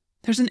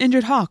 "There's an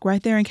injured hawk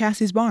right there in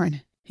Cassie's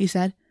barn," he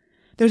said.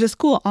 "There's a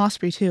school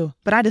osprey too,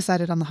 but I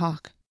decided on the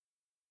hawk."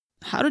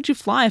 "How did you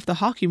fly if the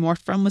hawk you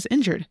morphed from was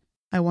injured?"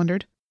 I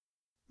wondered.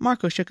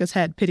 Marco shook his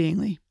head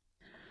pityingly.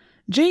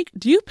 "Jake,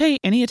 do you pay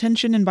any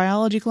attention in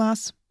biology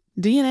class?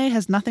 DNA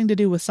has nothing to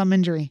do with some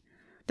injury.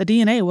 The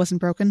DNA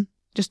wasn't broken,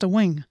 just a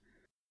wing."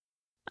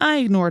 I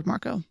ignored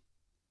Marco.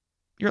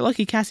 "You're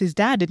lucky Cassie's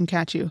dad didn't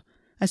catch you,"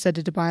 I said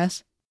to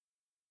Tobias.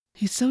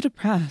 "He's so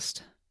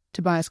depressed,"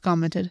 Tobias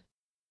commented.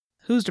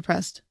 "Who's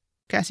depressed?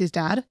 Cassie's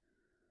dad?"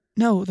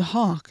 "No, the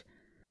hawk.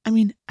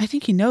 I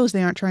think he knows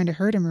they aren't trying to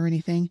hurt him or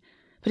anything,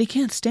 but he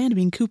can't stand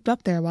being cooped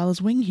up there while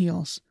his wing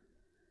heals."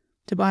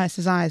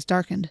 Tobias's eyes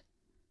darkened.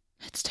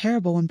 "It's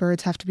terrible when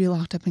birds have to be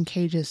locked up in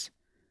cages.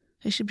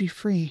 They should be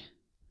free."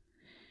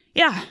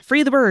 "Yeah,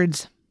 free the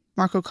birds,"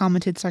 Marco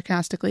commented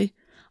sarcastically.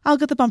 "I'll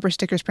get the bumper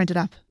stickers printed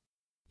up."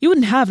 "You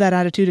wouldn't have that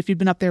attitude if you'd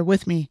been up there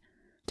with me,"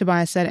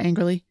 Tobias said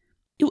angrily.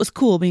 "It was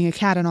cool being a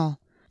cat and all,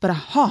 but a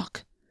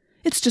hawk,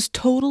 it's just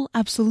total,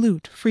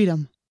 absolute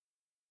freedom."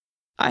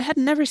 I had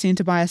never seen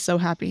Tobias so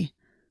happy.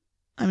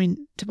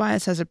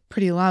 Tobias has a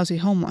pretty lousy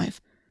home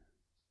life.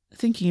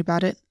 Thinking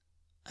about it,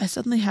 I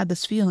suddenly had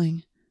this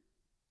feeling.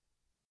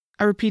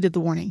 I repeated the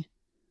warning.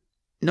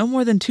 No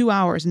more than 2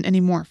 hours in any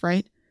morph,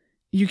 right?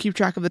 You keep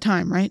track of the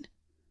time, right?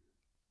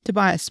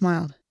 Tobias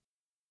smiled.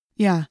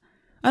 Yeah,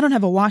 I don't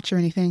have a watch or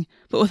anything,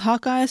 but with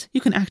Hawkeyes,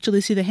 you can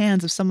actually see the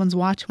hands of someone's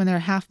watch when they're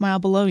a half-mile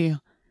below you.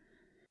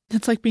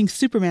 It's like being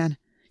Superman.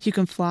 You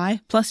can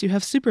fly, plus you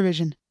have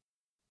supervision.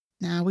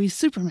 Now he's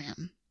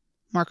Superman,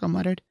 Marco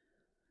muttered.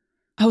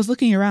 I was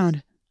looking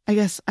around. I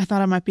guess I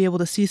thought I might be able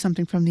to see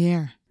something from the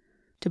air,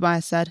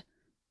 Tobias said.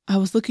 I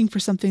was looking for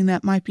something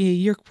that might be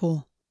a Yeerk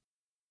pool.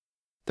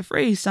 The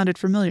phrase sounded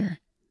familiar.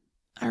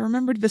 I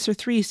remembered Visser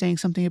 3 saying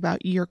something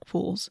about Yeerk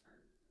pools.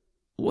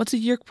 What's a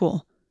Yeerk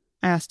pool?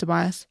 I asked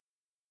Tobias.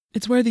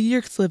 It's where the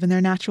Yeerks live in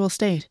their natural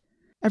state.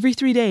 Every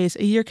 3 days, a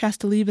Yeerk has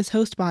to leave his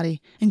host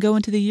body and go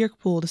into the Yeerk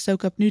pool to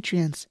soak up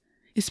nutrients,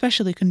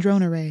 especially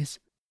Kandrona rays.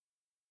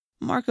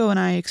 Marco and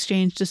I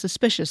exchanged a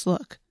suspicious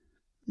look.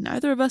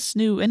 Neither of us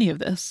knew any of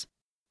this.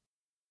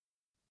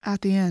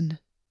 At the end,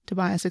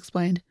 Tobias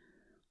explained,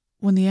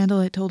 when the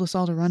Andalite told us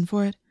all to run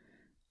for it,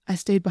 I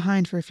stayed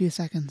behind for a few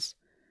seconds.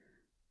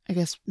 I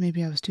guess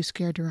maybe I was too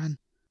scared to run.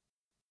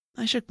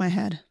 I shook my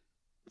head.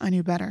 I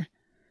knew better.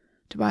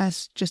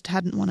 Tobias just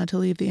hadn't wanted to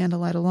leave the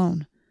Andalite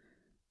alone.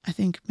 I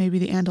think maybe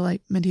the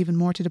Andalite meant even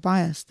more to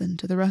Tobias than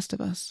to the rest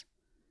of us.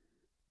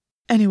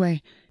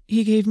 Anyway,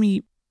 he gave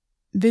me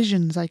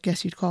visions, I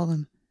guess you'd call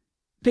them.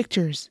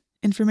 Pictures,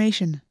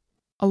 information.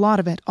 A lot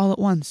of it, all at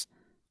once.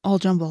 All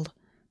jumbled.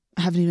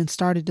 I haven't even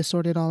started to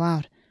sort it all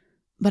out.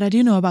 But I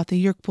do know about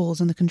the Yeerk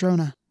pools and the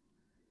Kandrona.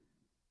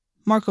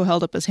 Marco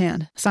held up his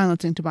hand,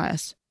 silencing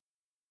Tobias.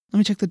 Let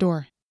me check the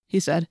door, he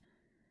said.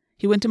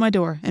 He went to my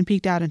door and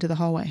peeked out into the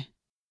hallway.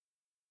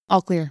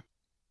 All clear,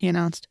 he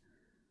announced.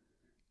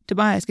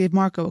 Tobias gave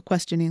Marco a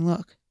questioning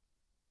look.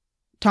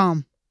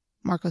 Tom,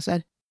 Marco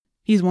said.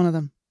 He's one of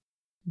them.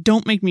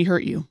 Don't make me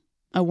hurt you,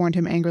 I warned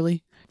him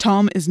angrily.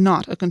 Tom is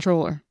not a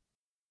controller.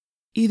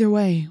 Either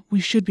way, we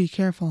should be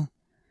careful,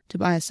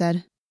 Tobias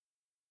said.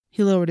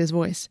 He lowered his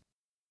voice.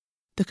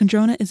 The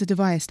Kandrona is a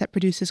device that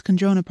produces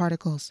Kandrona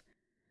particles.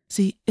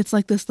 See, it's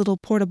like this little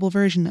portable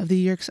version of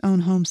the Yeerk's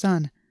own home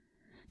sun.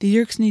 The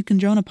Yeerks need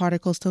Kandrona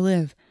particles to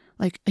live,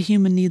 like a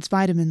human needs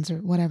vitamins or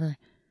whatever.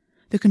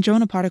 The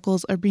Kandrona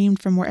particles are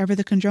beamed from wherever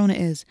the Kandrona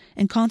is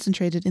and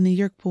concentrated in the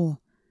Yeerk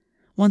pool.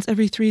 Once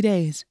every 3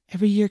 days,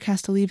 every Yeerk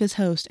has to leave his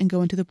host and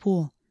go into the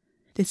pool.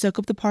 They soak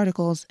up the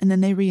particles and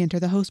then they re-enter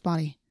the host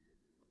body.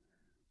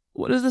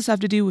 What does this have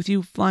to do with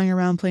you flying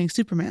around playing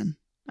Superman?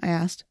 I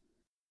asked.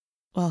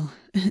 Well,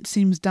 it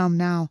seems dumb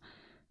now,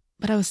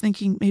 but I was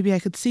thinking maybe I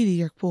could see the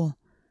Yeerk pool.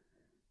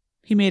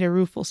 He made a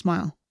rueful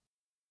smile.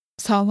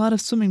 Saw a lot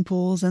of swimming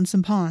pools and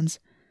some ponds.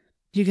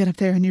 You get up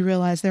there and you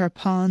realize there are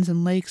ponds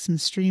and lakes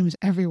and streams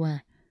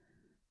everywhere.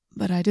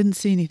 But I didn't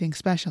see anything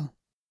special.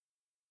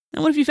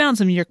 And what if you found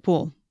some Yeerk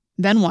pool?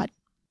 Then what?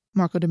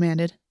 Marco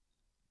demanded.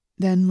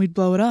 Then we'd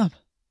blow it up,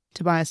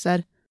 Tobias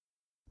said.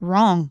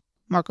 Wrong,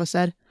 Marco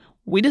said.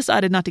 We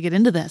decided not to get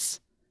into this.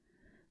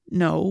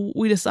 No,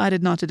 we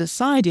decided not to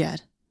decide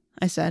yet,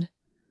 I said.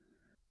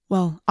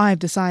 Well, I've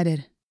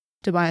decided,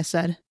 Tobias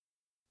said.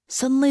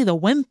 Suddenly the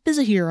wimp is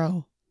a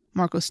hero,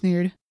 Marco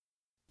sneered.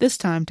 This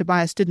time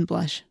Tobias didn't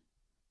blush.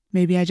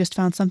 Maybe I just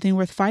found something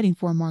worth fighting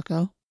for,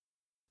 Marco.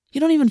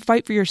 You don't even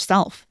fight for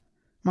yourself,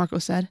 Marco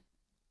said.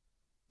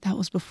 That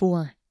was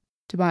before,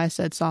 Tobias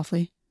said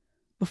softly.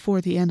 Before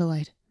the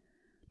Andalite.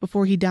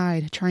 Before he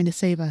died trying to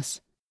save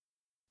us.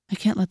 I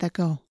can't let that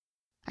go.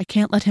 I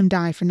can't let him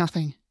die for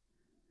nothing.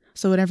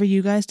 So whatever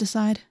you guys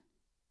decide,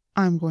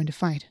 I'm going to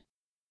fight.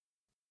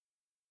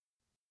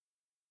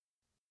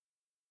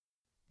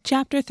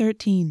 Chapter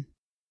 13.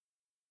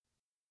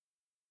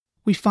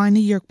 We find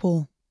the Yeerk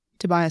pool,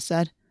 Tobias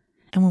said,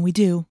 and when we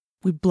do,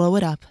 we blow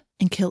it up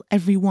and kill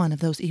every one of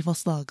those evil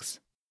slugs.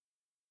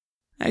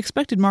 I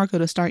expected Marco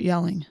to start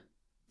yelling,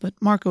 but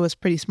Marco was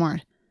pretty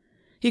smart.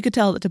 He could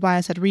tell that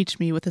Tobias had reached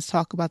me with his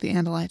talk about the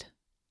Andalite,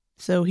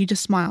 so he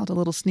just smiled a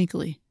little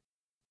sneakily.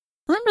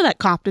 Remember that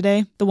cop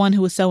today, the one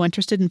who was so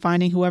interested in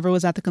finding whoever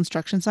was at the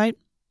construction site?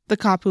 The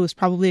cop who was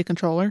probably a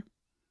controller?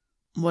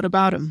 What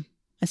about him?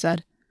 I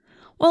said.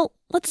 Well,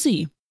 let's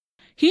see.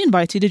 He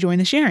invites you to join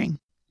the sharing,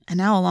 and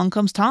now along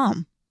comes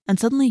Tom, and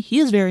suddenly he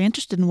is very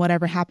interested in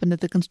whatever happened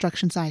at the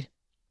construction site.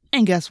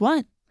 And guess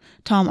what?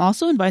 Tom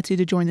also invites you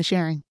to join the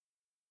sharing.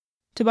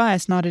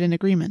 Tobias nodded in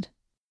agreement.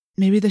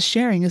 Maybe the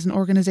sharing is an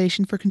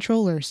organization for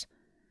controllers.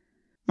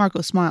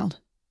 Marco smiled.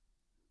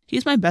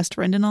 He's my best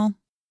friend and all,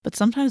 but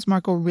sometimes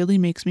Marco really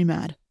makes me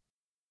mad.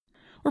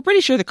 We're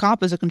pretty sure the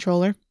cop is a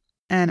controller,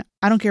 and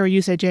I don't care what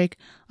you say, Jake,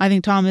 I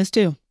think Tom is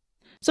too.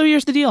 So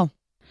here's the deal.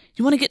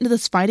 You want to get into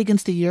this fight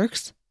against the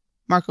Yeerks?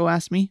 Marco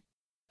asked me.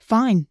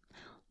 Fine.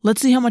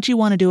 Let's see how much you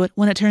want to do it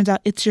when it turns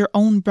out it's your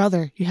own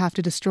brother you have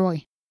to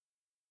destroy.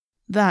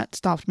 That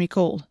stopped me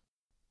cold.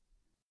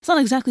 It's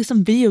not exactly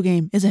some video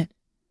game, is it?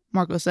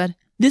 Marco said.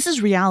 This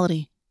is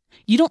reality.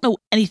 You don't know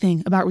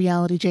anything about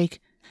reality, Jake.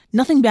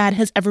 Nothing bad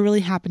has ever really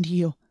happened to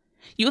you.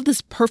 You have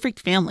this perfect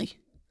family.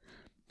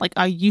 Like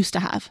I used to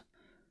have.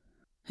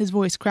 His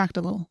voice cracked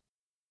a little.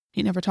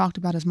 He never talked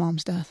about his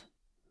mom's death.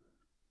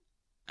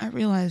 I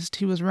realized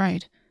he was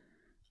right.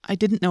 I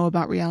didn't know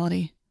about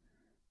reality.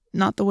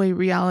 Not the way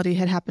reality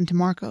had happened to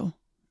Marco.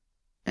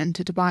 And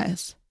to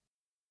Tobias.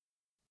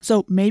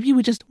 So maybe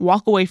we just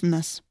walk away from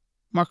this,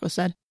 Marco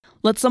said.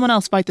 Let someone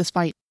else fight this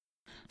fight.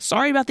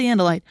 Sorry about the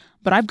Andalite,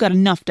 but I've got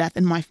enough death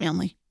in my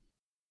family.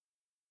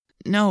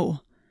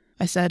 No,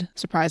 I said,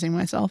 surprising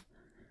myself.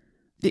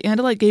 The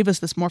Andalite gave us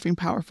this morphing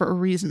power for a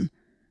reason.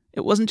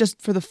 It wasn't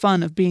just for the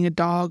fun of being a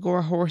dog or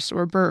a horse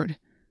or a bird.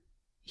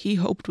 He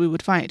hoped we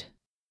would fight.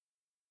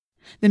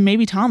 Then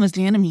maybe Tom is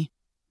the enemy,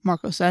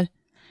 Marco said.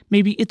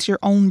 Maybe it's your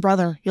own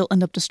brother you'll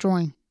end up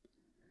destroying.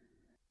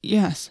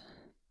 Yes,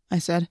 I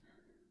said.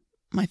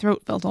 My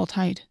throat felt all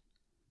tight.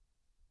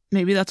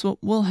 Maybe that's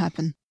what will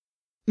happen.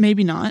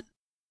 Maybe not.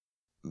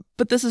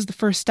 But this is the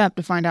first step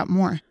to find out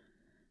more.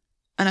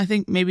 And I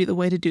think maybe the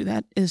way to do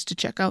that is to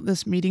check out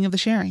this meeting of the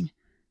sharing.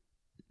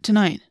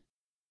 Tonight.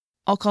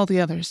 I'll call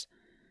the others.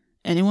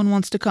 Anyone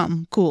wants to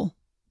come, cool.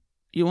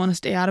 You want to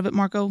stay out of it,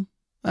 Marco?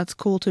 That's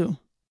cool too.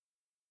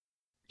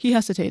 He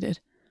hesitated.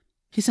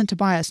 He sent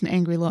Tobias an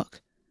angry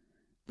look.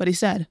 But he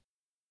said,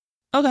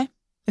 Okay,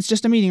 it's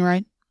just a meeting,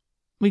 right?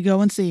 We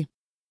go and see.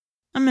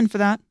 I'm in for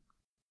that.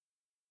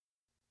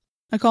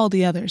 I called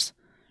the others.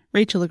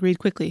 Rachel agreed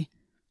quickly.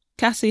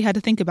 Cassie had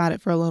to think about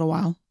it for a little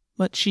while,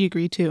 but she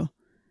agreed too.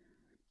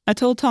 I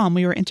told Tom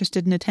we were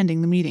interested in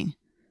attending the meeting.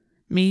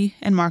 Me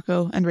and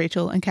Marco and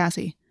Rachel and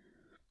Cassie.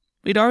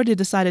 We'd already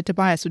decided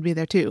Tobias would be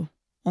there too,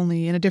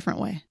 only in a different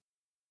way.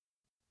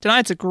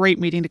 Tonight's a great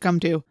meeting to come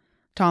to,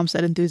 Tom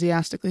said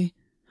enthusiastically.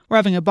 We're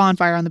having a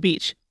bonfire on the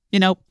beach. You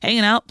know,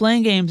 hanging out,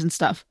 playing games and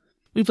stuff.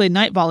 We played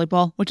night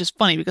volleyball, which is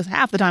funny because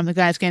half the time the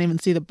guys can't even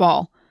see the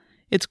ball.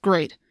 It's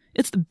great.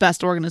 It's the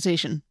best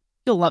organization.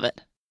 You'll love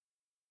it.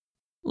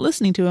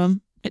 Listening to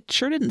him, it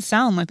sure didn't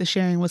sound like the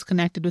sharing was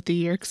connected with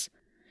the Yeerks.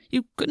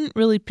 You couldn't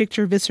really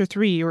picture Visser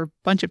 3 or a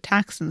bunch of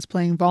Taxons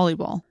playing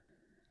volleyball.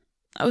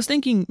 I was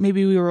thinking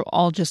maybe we were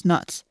all just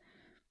nuts.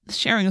 The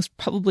sharing was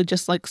probably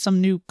just like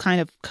some new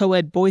kind of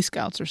co-ed Boy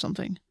Scouts or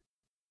something.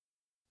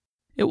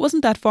 It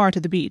wasn't that far to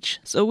the beach,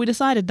 so we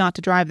decided not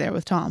to drive there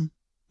with Tom.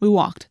 We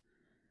walked.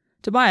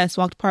 Tobias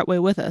walked partway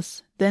with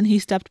us, then he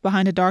stepped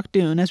behind a dark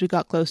dune as we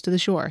got close to the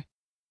shore.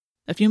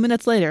 A few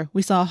minutes later,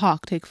 we saw a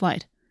hawk take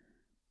flight.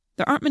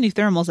 There aren't many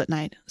thermals at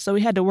night, so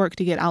we had to work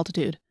to get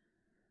altitude.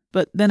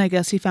 But then I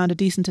guess he found a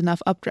decent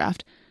enough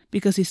updraft,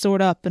 because he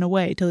soared up and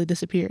away till he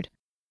disappeared.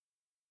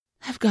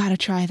 I've got to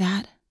try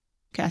that,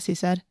 Cassie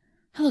said.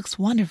 That looks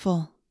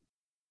wonderful.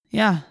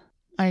 Yeah,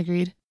 I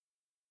agreed.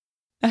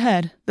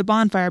 Ahead, the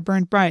bonfire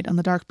burned bright on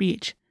the dark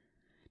beach.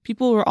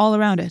 People were all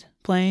around it,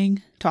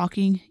 playing,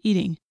 talking,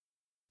 eating.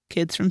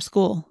 Kids from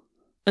school.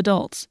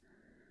 Adults.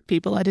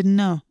 People I didn't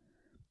know.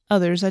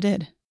 Others I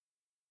did.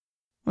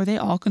 Were they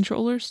all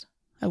controllers?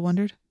 I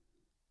wondered.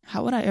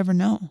 How would I ever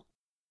know?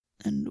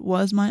 And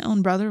was my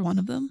own brother one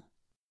of them?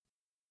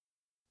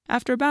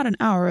 After about an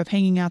hour of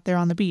hanging out there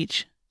on the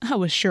beach, I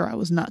was sure I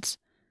was nuts.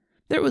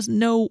 There was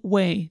no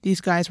way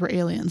these guys were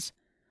aliens.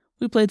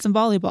 We played some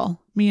volleyball,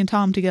 me and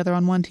Tom together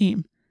on one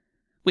team.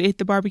 We ate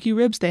the barbecue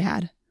ribs they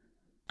had.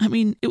 I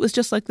mean, it was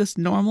just like this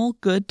normal,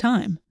 good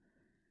time.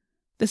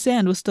 The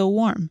sand was still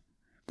warm.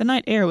 The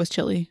night air was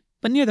chilly,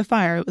 but near the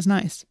fire it was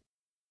nice.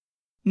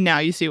 Now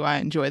you see why I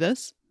enjoy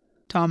this?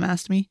 Tom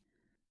asked me.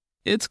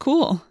 It's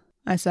cool,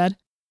 I said.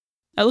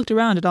 I looked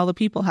around at all the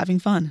people having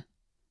fun.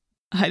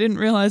 I didn't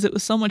realize it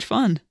was so much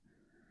fun.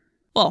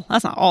 Well,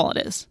 that's not all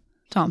it is,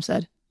 Tom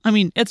said. I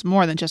mean, it's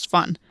more than just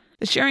fun.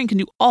 The sharing can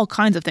do all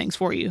kinds of things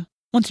for you,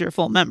 once you're a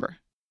full member.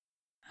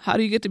 How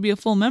do you get to be a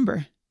full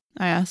member?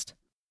 I asked.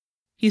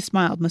 He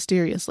smiled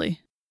mysteriously.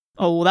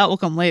 Oh, that will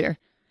come later.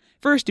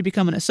 First, you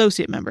become an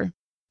associate member.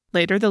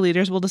 Later, the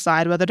leaders will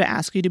decide whether to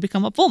ask you to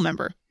become a full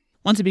member.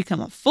 Once you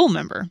become a full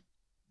member,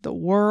 the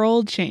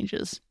world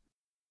changes.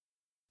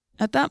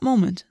 At that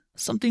moment,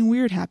 something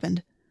weird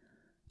happened.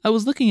 I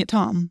was looking at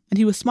Tom, and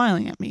he was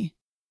smiling at me.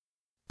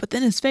 But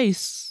then his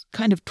face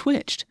kind of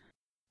twitched.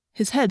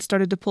 His head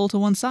started to pull to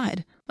one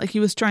side, like he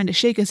was trying to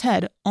shake his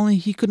head, only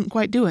he couldn't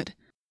quite do it.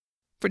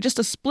 For just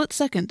a split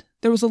second,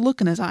 there was a look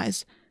in his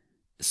eyes.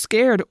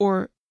 Scared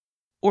or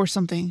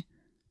something.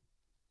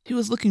 He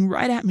was looking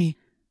right at me,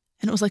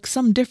 and it was like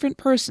some different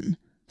person,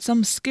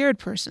 some scared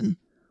person,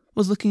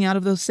 was looking out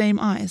of those same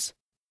eyes.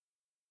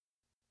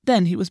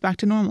 Then he was back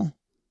to normal.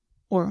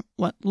 Or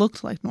what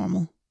looked like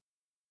normal.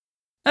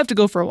 I have to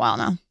go for a while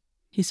now,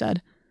 he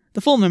said.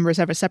 The full members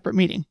have a separate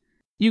meeting.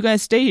 You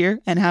guys stay here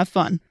and have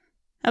fun.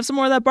 Have some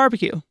more of that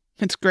barbecue.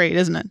 It's great,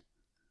 isn't it?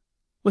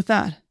 With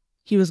that,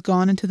 he was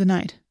gone into the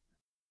night.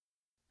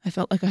 I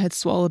felt like I had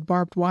swallowed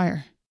barbed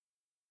wire.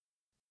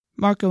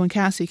 Marco and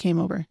Cassie came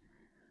over.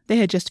 They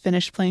had just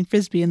finished playing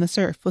frisbee in the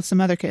surf with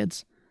some other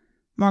kids.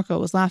 Marco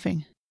was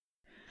laughing.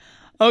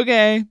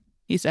 Okay,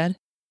 he said.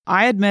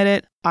 I admit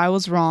it. I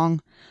was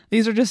wrong.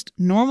 These are just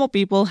normal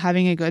people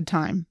having a good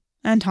time.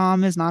 And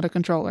Tom is not a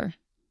controller.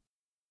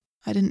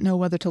 I didn't know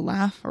whether to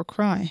laugh or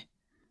cry.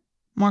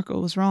 Marco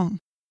was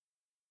wrong.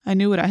 I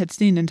knew what I had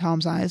seen in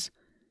Tom's eyes.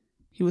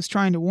 He was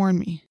trying to warn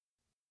me.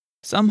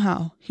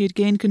 Somehow, he had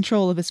gained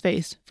control of his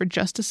face for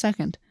just a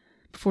second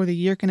before the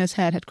yeerk in his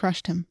head had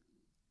crushed him.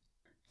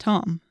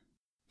 Tom,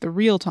 the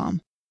real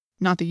Tom,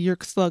 not the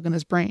Yeerk slug in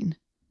his brain,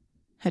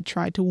 had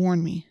tried to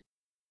warn me.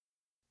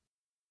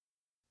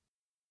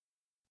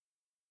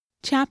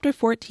 Chapter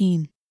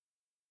 14.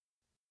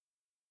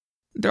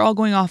 They're all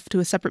going off to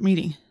a separate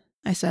meeting,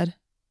 I said.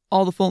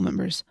 All the full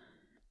members.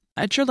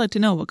 I'd sure like to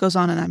know what goes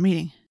on in that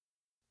meeting.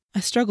 I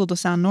struggled to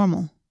sound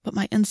normal, but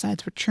my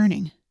insides were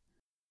churning.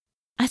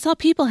 I saw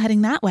people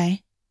heading that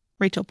way.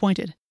 Rachel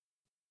pointed.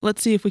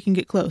 Let's see if we can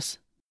get close,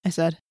 I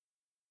said.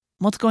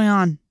 What's going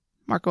on?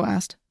 Marco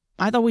asked.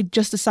 I thought we'd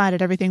just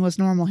decided everything was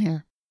normal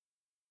here.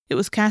 It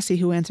was Cassie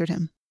who answered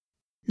him.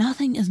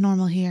 Nothing is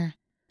normal here,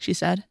 she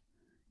said.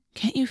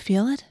 Can't you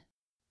feel it?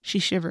 She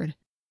shivered.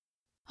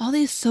 All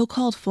these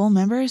so-called full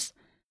members,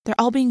 they're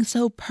all being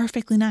so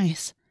perfectly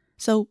nice,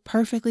 so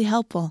perfectly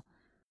helpful.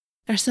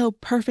 They're so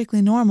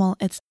perfectly normal,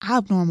 it's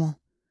abnormal.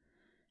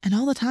 And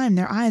all the time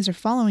their eyes are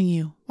following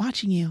you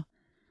watching you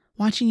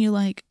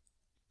like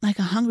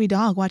a hungry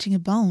dog watching a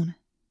bone.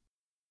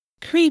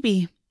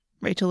 Creepy,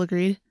 Rachel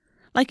agreed.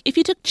 Like if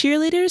you took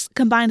cheerleaders,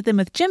 combined them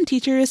with gym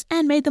teachers,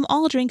 and made them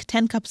all drink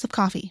 10 cups of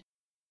coffee.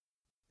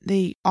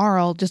 They are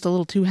all just a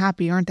little too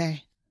happy, aren't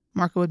they?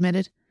 Marco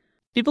admitted.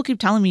 People keep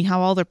telling me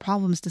how all their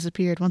problems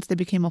disappeared once they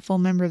became a full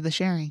member of the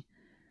sharing.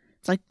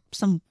 It's like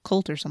some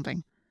cult or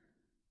something.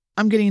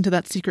 I'm getting into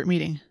that secret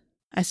meeting,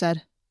 I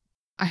said.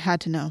 I had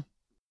to know.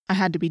 I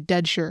had to be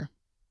dead sure.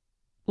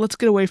 Let's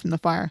get away from the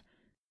fire,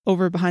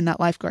 over behind that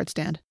lifeguard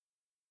stand.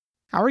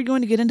 How are we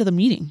going to get into the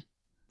meeting?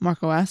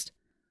 Marco asked.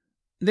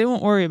 They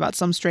won't worry about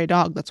some stray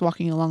dog that's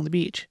walking along the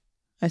beach,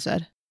 I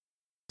said.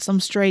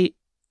 Some stray...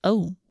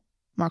 Oh,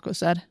 Marco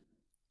said.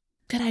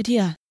 Good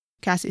idea,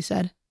 Cassie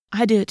said.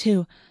 I do it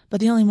too,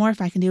 but the only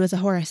morph I can do is a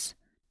horse.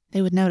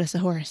 They would notice a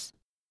horse.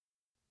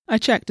 I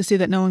checked to see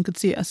that no one could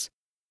see us.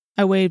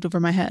 I waved over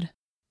my head.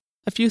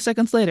 A few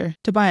seconds later,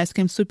 Tobias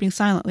came swooping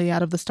silently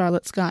out of the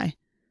starlit sky.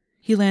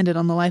 He landed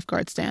on the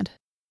lifeguard stand.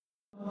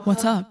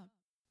 What's up?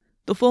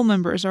 The full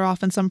members are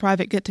off in some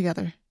private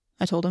get-together,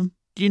 I told him.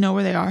 Do you know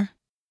where they are?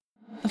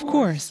 Of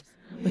course.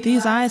 With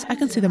these eyes, I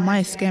can see the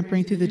mice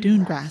scampering through the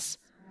dune grass.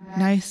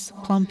 Nice,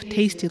 plump,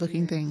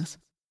 tasty-looking things.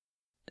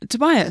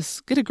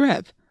 Tobias, get a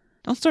grip.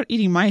 Don't start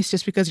eating mice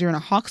just because you're in a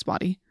hawk's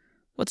body.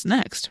 What's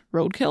next?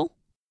 Roadkill?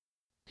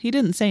 He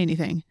didn't say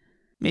anything.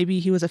 Maybe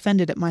he was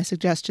offended at my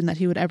suggestion that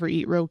he would ever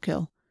eat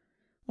roadkill.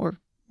 Or,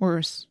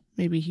 worse,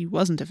 maybe he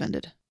wasn't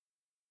offended.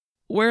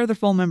 Where are the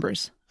full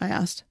members? I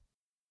asked.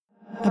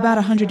 About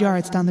 100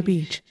 yards down the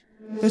beach.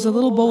 There's a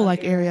little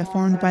bowl-like area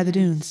formed by the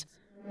dunes.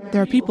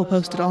 There are people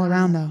posted all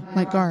around, though,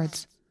 like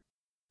guards.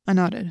 I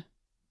nodded.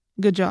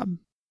 Good job.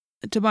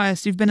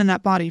 Tobias, you've been in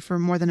that body for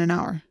more than an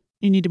hour.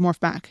 You need to morph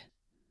back.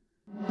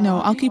 No,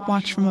 I'll keep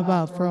watch from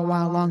above for a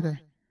while longer,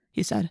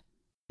 he said.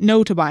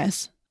 No,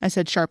 Tobias, I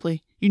said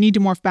sharply. You need to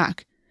morph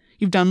back.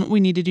 You've done what we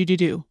needed you to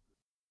do.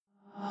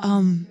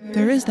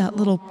 There is that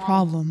little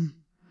problem.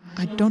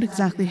 I don't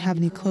exactly have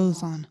any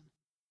clothes on.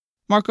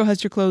 Marco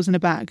has your clothes in a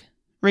bag.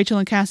 Rachel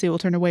and Cassie will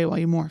turn away while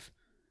you morph.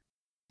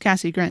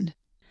 Cassie grinned.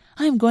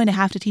 I am going to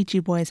have to teach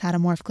you boys how to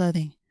morph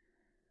clothing.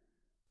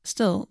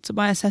 Still,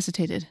 Tobias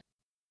hesitated.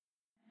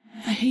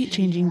 I hate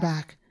changing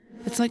back.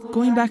 It's like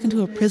going back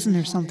into a prison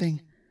or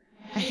something.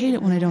 I hate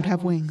it when I don't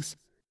have wings.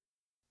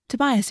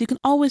 Tobias, you can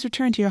always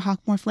return to your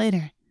hawk morph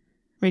later,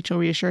 Rachel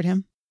reassured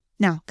him.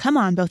 Now, come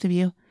on, both of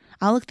you.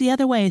 I'll look the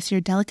other way so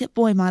your delicate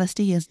boy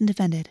modesty isn't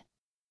offended.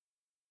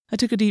 I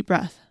took a deep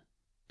breath.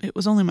 It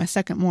was only my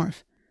second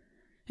morph.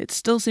 It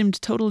still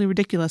seemed totally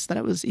ridiculous that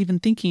I was even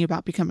thinking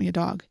about becoming a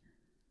dog.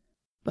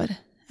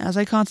 But as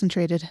I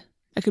concentrated,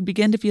 I could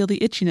begin to feel the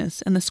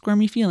itchiness and the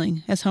squirmy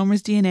feeling as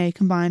Homer's DNA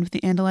combined with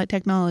the Andalite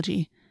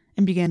technology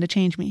and began to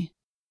change me.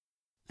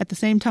 At the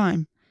same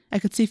time, I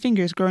could see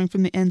fingers growing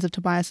from the ends of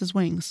Tobias's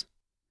wings.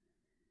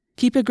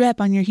 Keep a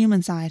grip on your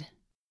human side,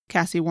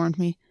 Cassie warned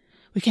me.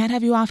 We can't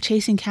have you off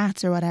chasing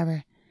cats or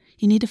whatever.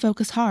 You need to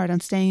focus hard on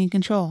staying in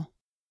control.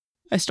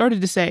 I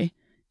started to say,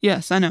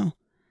 yes, I know,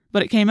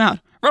 but it came out.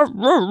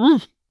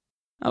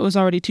 I was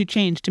already too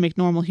changed to make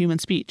normal human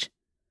speech.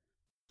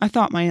 I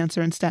thought my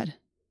answer instead.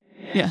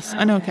 Yes,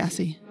 I know,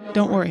 Cassie.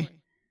 Don't worry.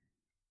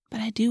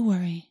 But I do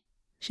worry,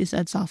 she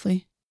said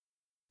softly.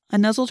 I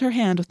nuzzled her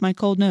hand with my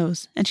cold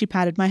nose, and she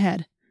patted my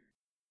head.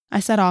 I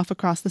set off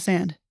across the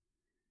sand.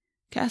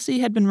 Cassie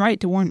had been right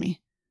to warn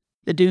me.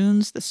 The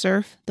dunes, the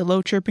surf, the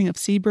low chirping of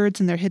seabirds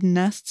in their hidden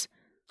nests,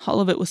 all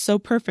of it was so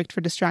perfect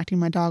for distracting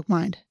my dog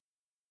mind.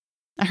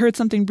 I heard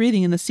something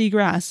breathing in the sea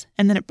grass,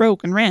 and then it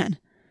broke and ran.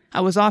 I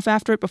was off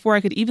after it before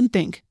I could even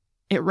think.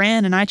 It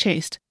ran and I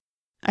chased.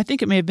 I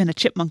think it may have been a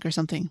chipmunk or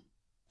something.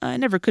 I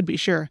never could be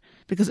sure,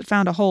 because it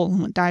found a hole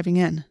and went diving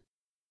in.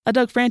 I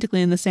dug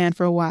frantically in the sand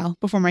for a while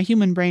before my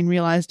human brain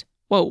realized,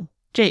 whoa,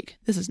 Jake,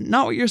 this is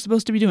not what you're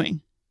supposed to be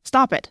doing.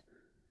 Stop it.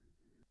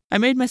 I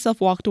made myself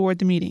walk toward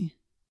the meeting.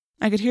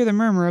 I could hear the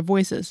murmur of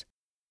voices.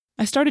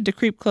 I started to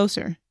creep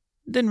closer,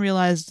 then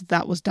realized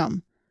that was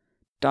dumb.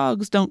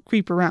 Dogs don't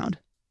creep around.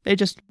 They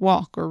just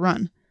walk or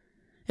run.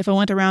 If I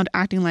went around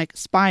acting like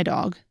spy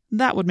dog,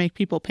 that would make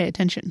people pay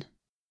attention.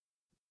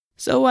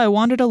 So I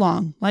wandered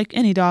along, like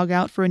any dog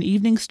out for an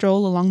evening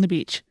stroll along the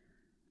beach.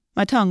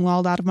 My tongue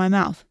lolled out of my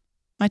mouth.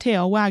 My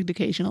tail wagged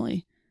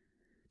occasionally.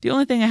 The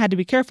only thing I had to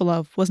be careful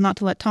of was not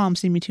to let Tom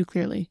see me too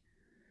clearly.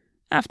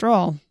 After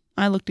all,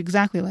 I looked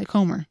exactly like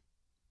Homer.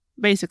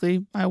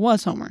 Basically, I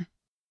was Homer.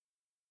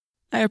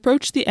 I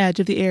approached the edge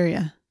of the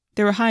area.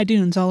 There were high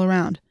dunes all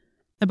around.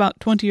 About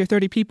 20 or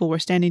 30 people were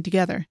standing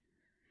together.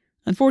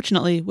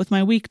 Unfortunately, with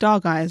my weak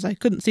dog eyes, I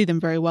couldn't see them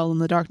very well in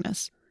the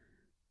darkness.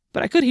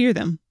 But I could hear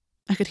them.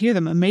 I could hear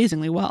them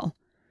amazingly well.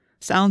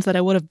 Sounds that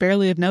I would have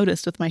barely have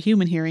noticed with my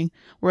human hearing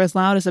were as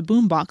loud as a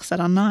boombox set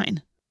on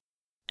 9.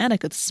 And I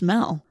could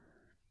smell.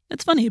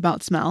 It's funny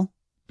about smell.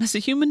 As a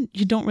human,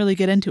 you don't really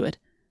get into it.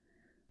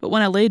 But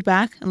when I laid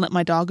back and let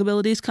my dog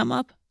abilities come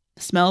up,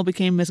 smell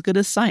became as good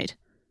as sight.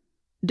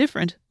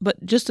 Different,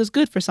 but just as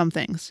good for some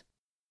things.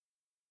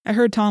 I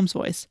heard Tom's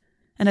voice,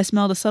 and I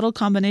smelled a subtle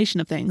combination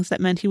of things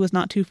that meant he was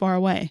not too far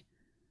away.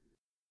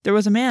 There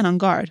was a man on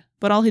guard,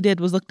 but all he did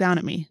was look down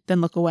at me, then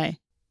look away.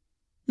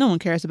 No one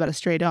cares about a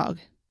stray dog.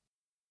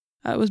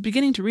 I was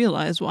beginning to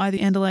realize why the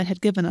Andalite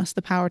had given us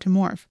the power to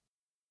morph.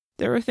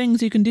 There are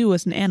things you can do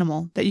as an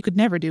animal that you could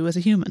never do as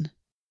a human.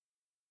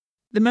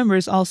 The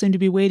members all seemed to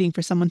be waiting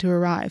for someone to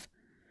arrive.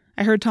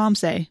 I heard Tom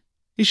say,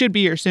 "He should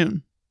be here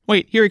soon.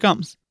 Wait, here he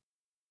comes."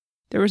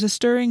 There was a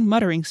stirring,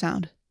 muttering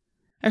sound.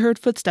 I heard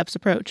footsteps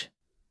approach.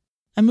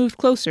 I moved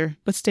closer,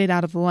 but stayed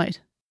out of the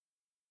light.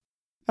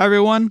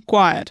 "Everyone,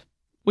 quiet.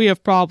 We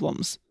have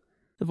problems,"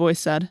 the voice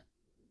said.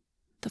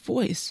 The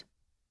voice.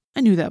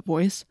 I knew that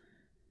voice.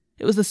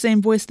 It was the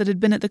same voice that had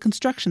been at the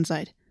construction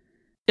site.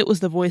 It was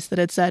the voice that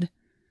had said,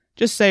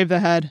 "Just save the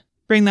head.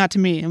 Bring that to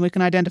me and we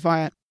can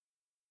identify it."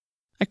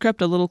 I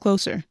crept a little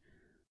closer.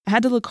 I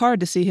had to look hard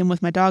to see him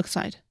with my dog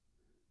sight.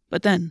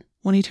 But then,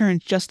 when he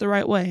turned just the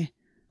right way,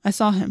 I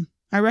saw him.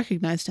 I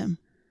recognized him.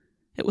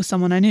 It was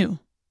someone I knew.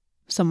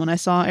 Someone I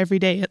saw every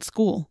day at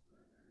school.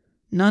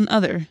 None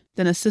other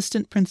than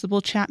Assistant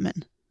Principal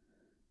Chapman.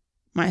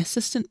 My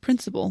assistant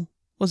principal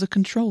was a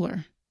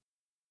controller.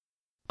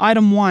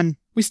 "Item 1.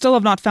 We still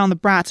have not found the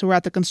brats who were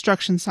at the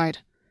construction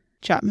site,"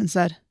 Chapman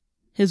said.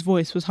 His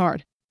voice was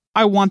hard.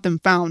 "I want them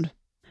found.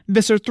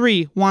 Visser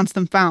 3 wants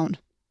them found.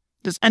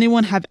 Does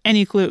anyone have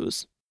any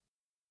clues?"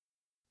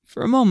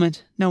 For a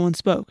moment, no one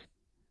spoke.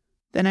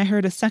 Then I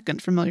heard a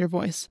second familiar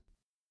voice.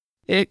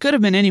 "It could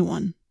have been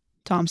anyone,"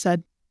 Tom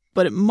said,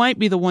 "but it might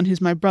be the one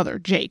who's my brother,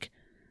 Jake.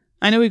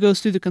 I know he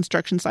goes through the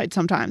construction site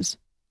sometimes.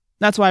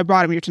 That's why I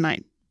brought him here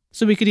tonight,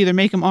 so we could either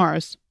make him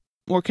ours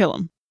or kill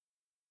him."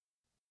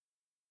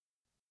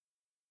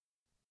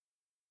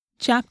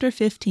 Chapter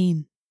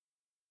 15.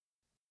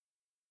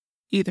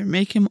 Either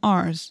make him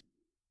ours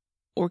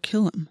or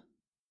kill him.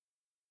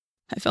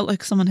 I felt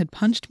like someone had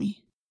punched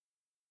me.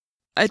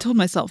 I told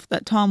myself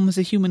that Tom was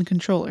a human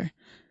controller.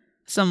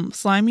 Some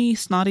slimy,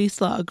 snotty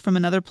slug from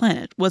another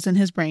planet was in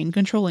his brain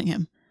controlling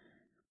him.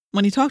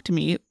 When he talked to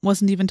me, it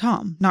wasn't even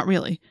Tom, not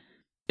really.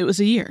 It was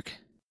a Yeerk.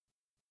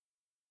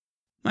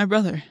 My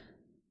brother.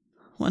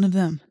 One of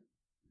them.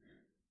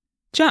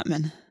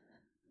 Chapman.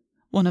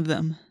 One of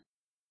them.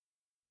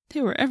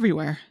 They were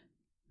everywhere.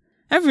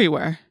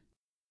 Everywhere.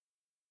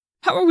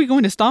 How are we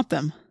going to stop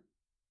them?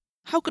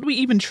 How could we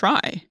even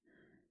try?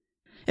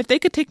 If they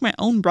could take my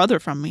own brother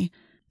from me,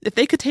 if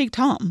they could take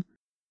Tom,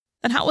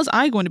 then how was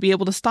I going to be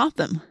able to stop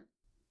them?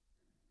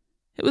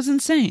 It was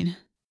insane.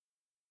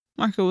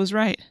 Marco was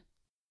right.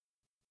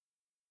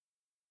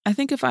 I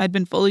think if I had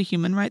been fully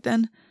human right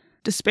then,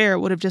 despair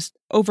would have just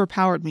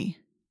overpowered me.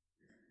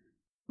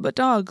 But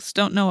dogs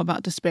don't know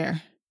about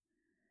despair.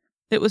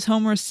 It was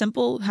Homer's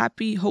simple,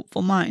 happy,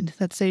 hopeful mind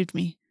that saved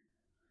me.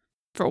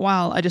 For a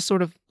while, I just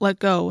sort of let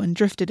go and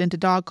drifted into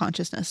dog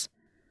consciousness.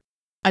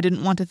 I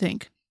didn't want to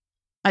think.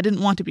 I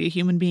didn't want to be a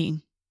human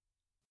being.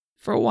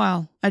 For a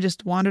while, I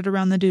just wandered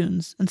around the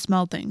dunes and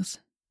smelled things.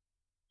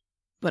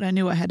 But I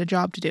knew I had a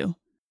job to do.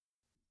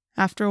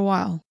 After a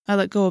while, I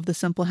let go of the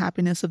simple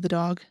happiness of the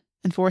dog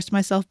and forced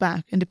myself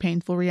back into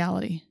painful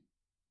reality.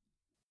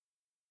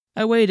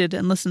 I waited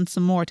and listened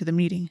some more to the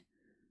meeting,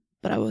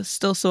 but I was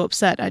still so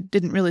upset I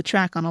didn't really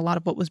track on a lot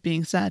of what was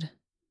being said.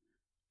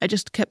 I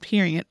just kept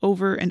hearing it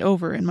over and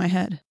over in my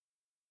head.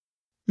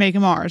 Make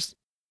him ours,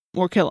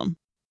 or kill him.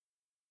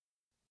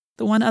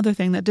 The one other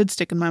thing that did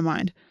stick in my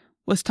mind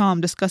was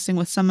Tom discussing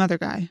with some other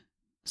guy,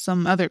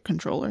 some other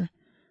controller,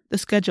 the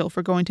schedule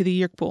for going to the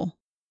Yeerk pool.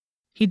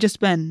 He'd just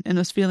been and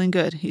was feeling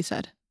good, he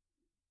said.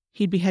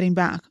 He'd be heading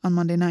back on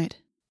Monday night.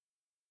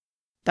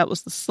 That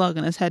was the slug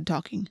in his head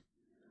talking.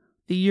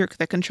 The Yeerk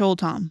that controlled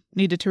Tom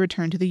needed to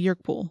return to the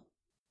Yeerk pool.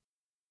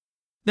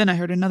 Then I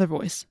heard another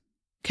voice.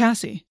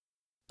 Cassie.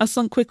 I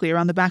slunk quickly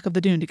around the back of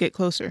the dune to get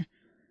closer,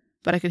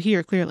 but I could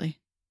hear clearly.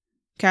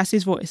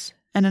 Cassie's voice,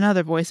 and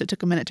another voice it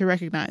took a minute to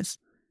recognize.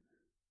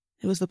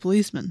 It was the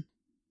policeman.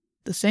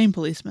 The same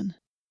policeman.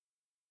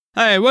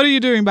 "Hey, what are you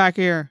doing back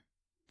here?"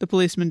 the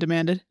policeman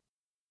demanded.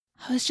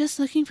 "I was just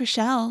looking for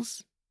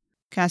shells,"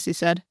 Cassie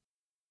said.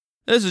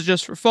 "This is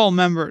just for full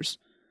members,"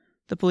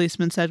 the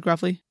policeman said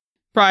gruffly.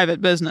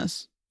 "Private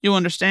business. You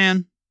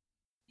understand?"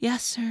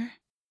 "Yes, sir,"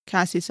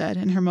 Cassie said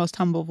in her most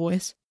humble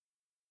voice.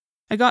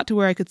 I got to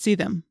where I could see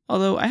them,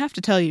 although I have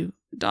to tell you,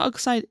 dog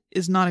sight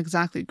is not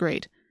exactly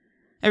great.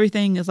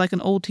 Everything is like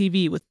an old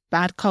TV with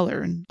bad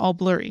color and all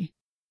blurry.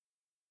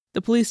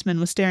 The policeman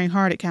was staring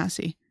hard at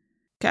Cassie.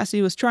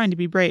 Cassie was trying to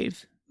be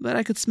brave, but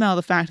I could smell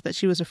the fact that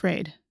she was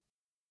afraid.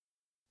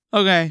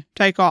 "Okay,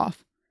 take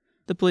off,"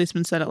 the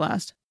policeman said at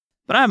last.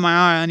 "But I have my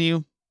eye on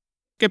you.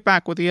 Get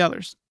back with the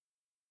others."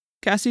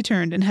 Cassie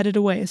turned and headed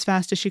away as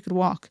fast as she could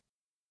walk.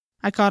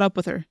 I caught up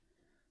with her.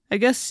 I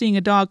guess seeing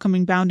a dog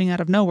coming bounding out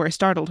of nowhere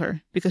startled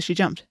her, because she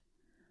jumped.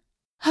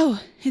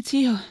 "Oh, it's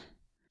you,"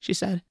 she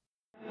said.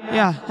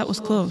 "Yeah, that was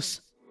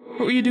close.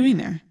 What were you doing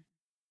there?"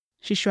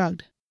 She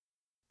shrugged.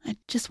 "I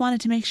just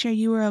wanted to make sure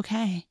you were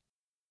okay."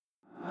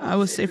 "I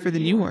was safer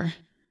than you were,"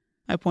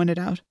 I pointed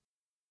out.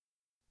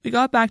 We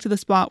got back to the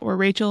spot where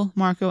Rachel,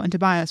 Marco, and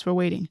Tobias were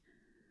waiting.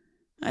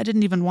 I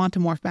didn't even want to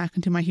morph back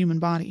into my human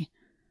body.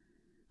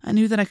 I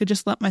knew that I could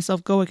just let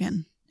myself go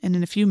again, and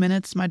in a few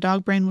minutes my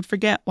dog brain would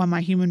forget why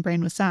my human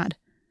brain was sad.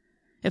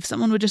 If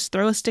someone would just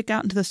throw a stick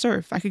out into the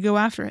surf, I could go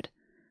after it.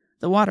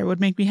 The water would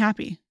make me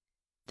happy.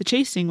 The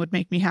chasing would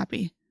make me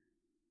happy.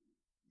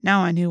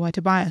 Now I knew why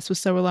Tobias was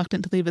so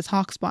reluctant to leave his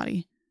hawk's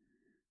body.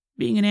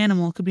 Being an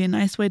animal could be a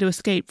nice way to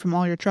escape from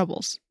all your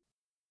troubles.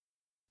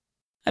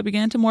 I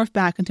began to morph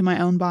back into my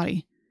own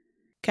body.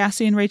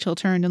 Cassie and Rachel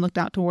turned and looked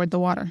out toward the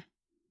water.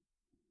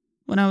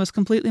 When I was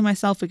completely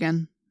myself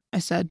again, I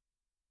said,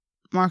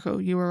 "Marco,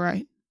 you were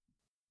right.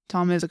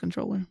 Tom is a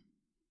controller."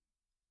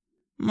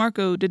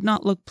 Marco did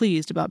not look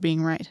pleased about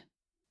being right.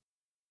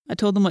 I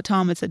told them what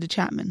Tom had said to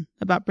Chapman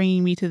about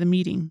bringing me to the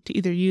meeting to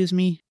either use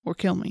me or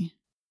kill me.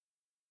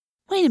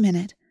 "Wait a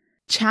minute.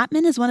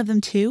 Chapman is one of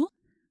them too?"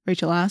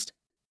 Rachel asked.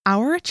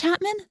 "Our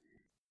Chapman?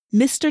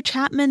 Mr.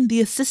 Chapman,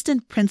 the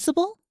assistant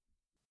principal?"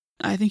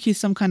 "I think he's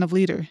some kind of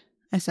leader,"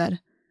 I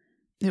said.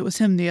 "It was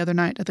him the other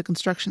night at the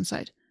construction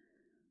site.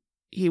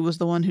 He was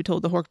the one who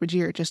told the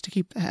Hork-Bajir just to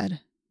keep the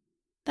head."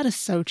 "That is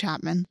so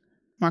Chapman,"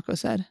 Marco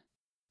said.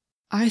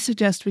 "I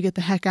suggest we get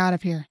the heck out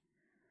of here,"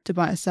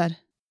 Tobias said.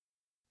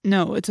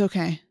 "No, it's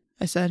okay,"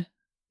 I said.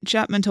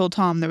 "Chapman told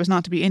Tom there was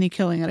not to be any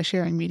killing at a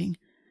sharing meeting.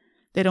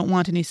 They don't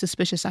want any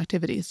suspicious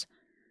activities.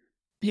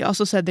 He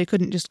also said they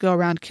couldn't just go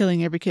around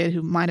killing every kid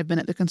who might have been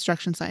at the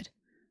construction site.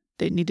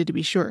 They needed to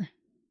be sure."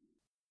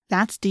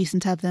 "That's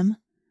decent of them,"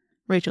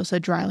 Rachel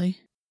said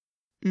dryly.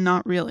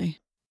 "Not really.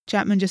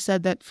 Chapman just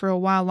said that for a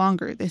while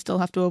longer they still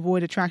have to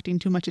avoid attracting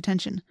too much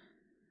attention.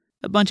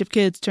 A bunch of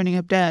kids turning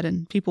up dead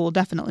and people will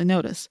definitely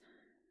notice.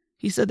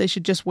 He said they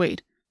should just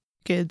wait.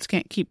 Kids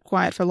can't keep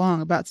quiet for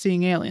long about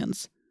seeing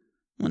aliens.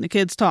 When the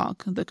kids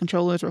talk, the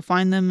controllers will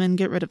find them and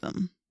get rid of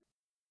them."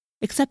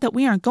 "Except that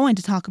we aren't going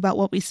to talk about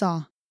what we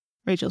saw,"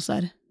 Rachel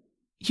said.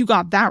 "You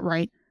got that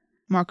right,"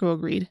 Marco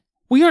agreed.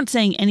 "We aren't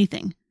saying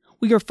anything.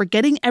 We are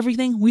forgetting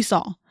everything we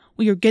saw.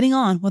 We are getting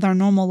on with our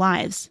normal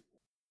lives."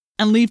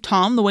 "And leave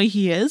Tom the way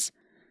he is?"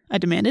 I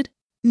demanded.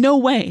 "No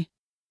way.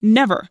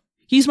 Never.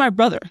 He's my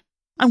brother.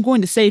 I'm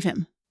going to save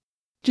him."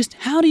 "Just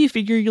how do you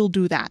figure you'll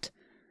do that?"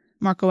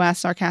 Marco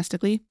asked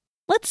sarcastically.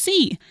 "Let's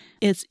see.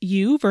 It's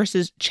you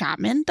versus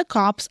Chapman, the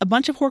cops, a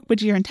bunch of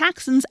Hork-Bajir and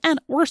Taxons, and,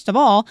 worst of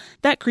all,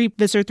 that creep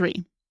Visser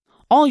 3.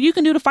 All you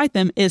can do to fight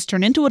them is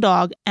turn into a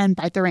dog and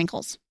bite their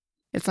ankles.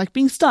 It's like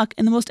being stuck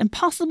in the most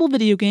impossible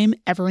video game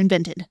ever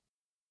invented."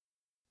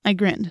 I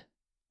grinned.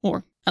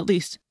 Or, at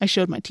least, I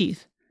showed my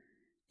teeth.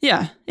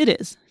 "Yeah, it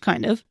is,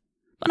 kind of.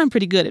 But I'm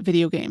pretty good at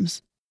video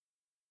games."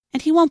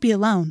 "And he won't be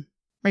alone,"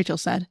 Rachel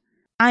said.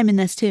 "I'm in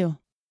this too."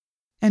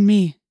 "And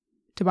me,"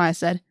 Tobias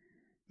said.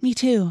 "Me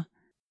too,"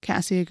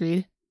 Cassie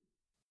agreed.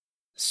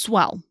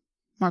 "Swell,"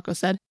 Marco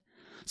said.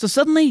 "So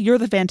suddenly you're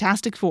the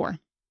Fantastic Four.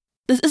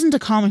 This isn't a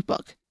comic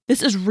book.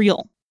 This is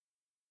real."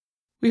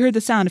 We heard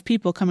the sound of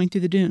people coming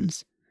through the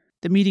dunes.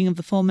 The meeting of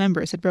the full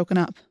members had broken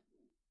up.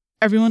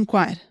 "Everyone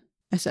quiet,"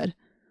 I said.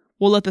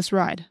 "We'll let this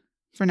ride.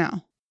 For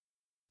now."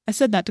 I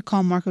said that to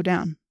calm Marco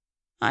down.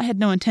 I had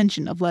no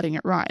intention of letting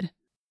it ride.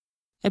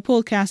 I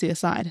pulled Cassie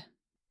aside.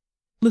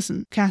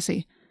 "Listen,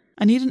 Cassie,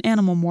 I need an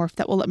animal morph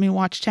that will let me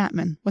watch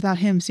Chapman without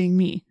him seeing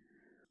me.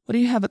 What do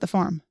you have at the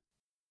farm?"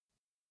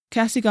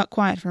 Cassie got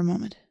quiet for a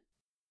moment.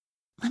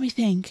 "Let me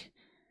think.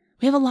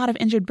 We have a lot of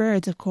injured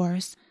birds, of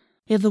course.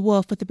 We have the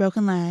wolf with the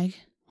broken leg.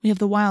 We have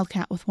the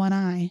wildcat with one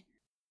eye."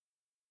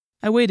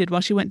 I waited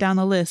while she went down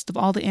the list of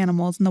all the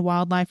animals in the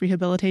wildlife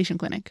rehabilitation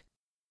clinic.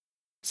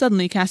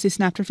 Suddenly, Cassie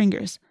snapped her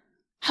fingers.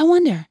 "I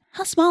wonder,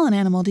 how small an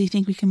animal do you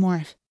think we can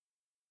morph?"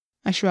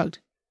 I shrugged.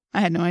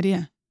 I had no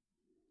idea.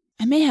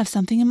 "I may have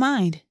something in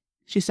mind,"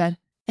 she said.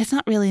 "It's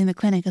not really in the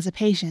clinic as a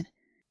patient.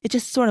 It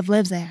just sort of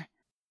lives there.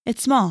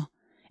 It's small.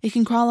 It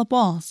can crawl up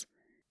walls.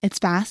 It's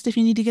fast if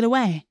you need to get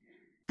away.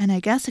 And I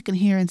guess it can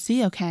hear and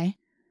see okay."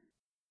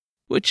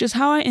 Which is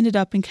how I ended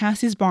up in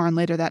Cassie's barn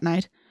later that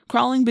night,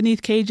 crawling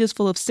beneath cages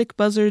full of sick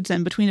buzzards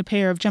and between a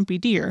pair of jumpy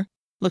deer,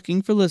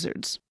 looking for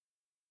lizards.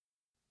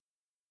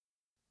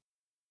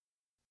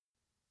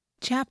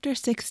 Chapter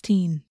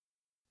 16.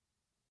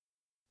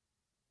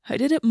 I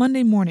did it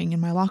Monday morning in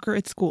my locker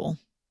at school.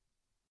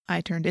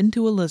 I turned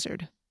into a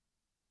lizard.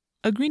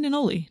 A green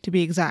anole, to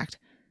be exact.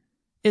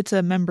 It's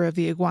a member of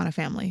the iguana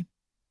family.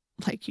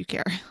 Like you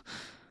care.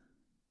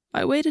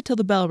 I waited till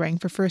the bell rang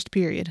for first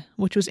period,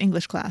 which was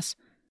English class.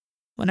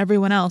 When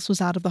everyone else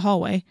was out of the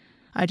hallway,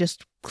 I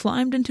just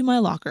climbed into my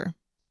locker.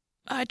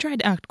 I tried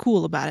to act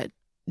cool about it,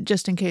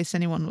 just in case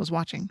anyone was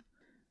watching.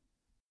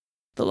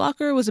 The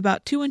locker was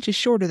about 2 inches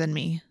shorter than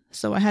me,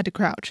 so I had to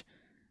crouch,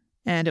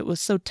 and it was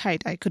so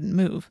tight I couldn't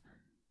move.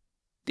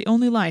 The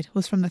only light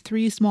was from the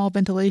 3 small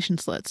ventilation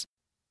slits.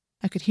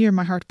 I could hear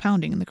my heart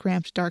pounding in the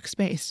cramped, dark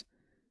space.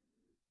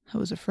 I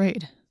was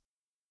afraid.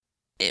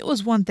 It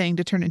was one thing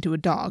to turn into a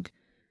dog.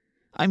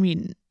 I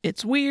mean,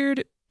 it's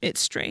weird,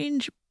 it's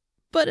strange,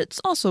 but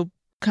it's also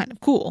kind of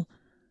cool.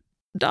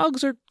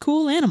 Dogs are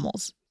cool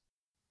animals.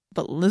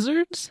 But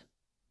lizards?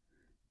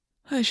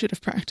 I should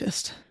have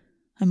practiced,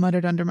 I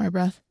muttered under my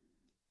breath.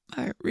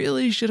 I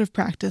really should have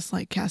practiced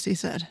like Cassie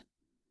said.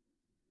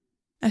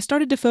 I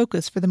started to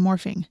focus for the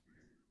morphing.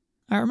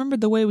 I remembered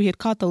the way we had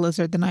caught the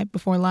lizard the night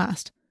before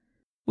last.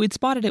 We'd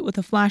spotted it with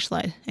a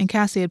flashlight, and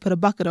Cassie had put a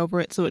bucket over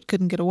it so it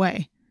couldn't get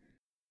away.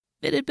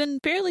 It had been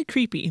fairly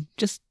creepy,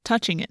 just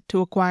touching it to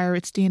acquire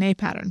its DNA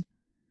pattern.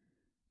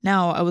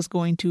 Now I was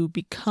going to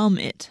become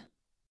it.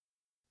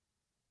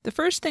 The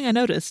first thing I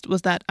noticed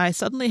was that I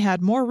suddenly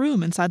had more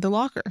room inside the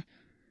locker.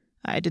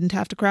 I didn't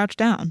have to crouch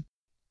down,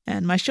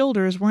 and my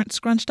shoulders weren't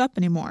scrunched up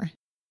anymore.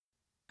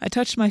 I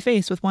touched my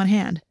face with one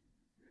hand.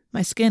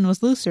 My skin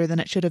was looser than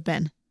it should have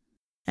been,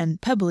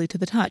 and pebbly to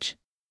the touch.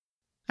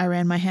 I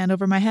ran my hand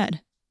over my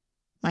head.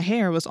 My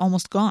hair was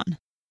almost gone.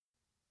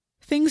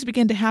 Things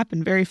began to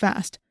happen very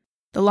fast.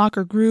 The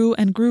locker grew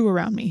and grew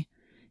around me.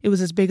 It was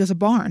as big as a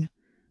barn,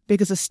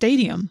 big as a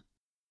stadium.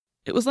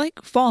 It was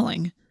like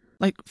falling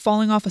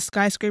off a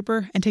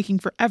skyscraper and taking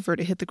forever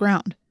to hit the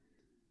ground.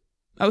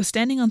 I was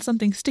standing on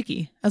something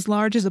sticky, as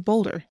large as a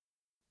boulder.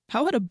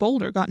 How had a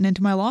boulder gotten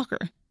into my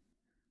locker?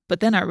 But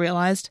then I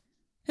realized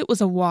it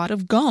was a wad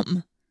of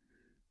gum.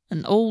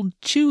 An old,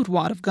 chewed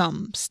wad of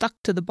gum stuck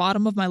to the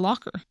bottom of my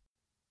locker.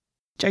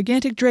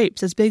 Gigantic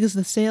drapes as big as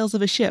the sails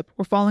of a ship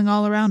were falling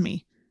all around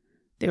me.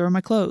 They were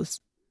my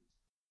clothes.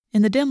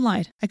 In the dim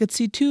light, I could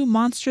see 2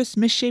 monstrous,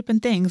 misshapen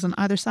things on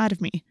either side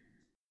of me.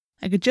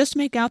 I could just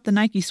make out the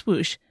Nike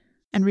swoosh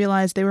and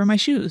realize they were my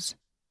shoes.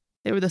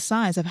 They were the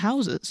size of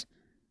houses.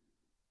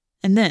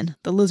 And then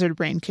the lizard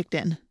brain kicked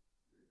in.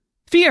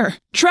 Fear!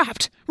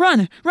 Trapped!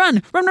 Run!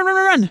 Run! Run, run, run,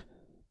 run, run!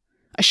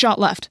 I shot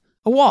left.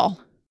 A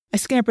wall. I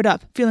scampered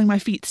up, feeling my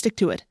feet stick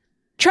to it.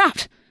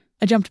 Trapped!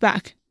 I jumped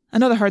back.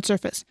 Another hard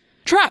surface.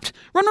 Trapped!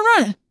 Run, run,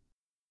 run!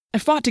 I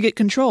fought to get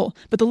control,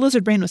 but the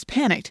lizard brain was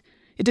panicked.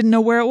 It didn't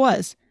know where it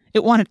was.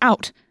 It wanted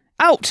out.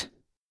 Out!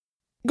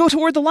 Go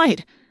toward the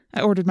light,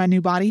 I ordered my new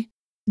body.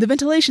 The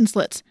ventilation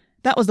slits.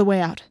 That was the way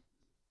out.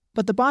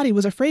 But the body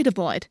was afraid of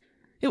the light.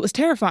 It was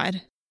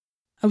terrified.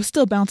 I was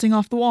still bouncing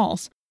off the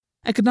walls.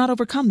 I could not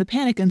overcome the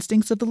panic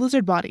instincts of the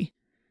lizard body.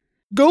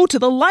 Go to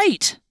the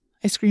light!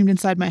 I screamed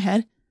inside my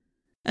head.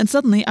 And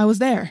suddenly I was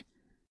there.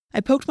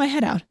 I poked my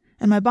head out,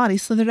 and my body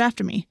slithered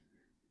after me.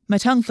 My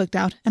tongue flicked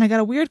out, and I got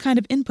a weird kind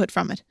of input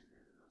from it.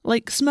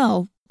 Like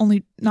smell,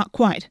 only not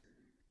quite.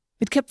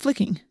 It kept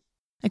flicking.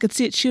 I could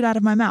see it shoot out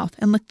of my mouth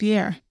and lick the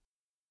air.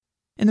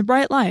 In the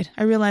bright light,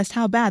 I realized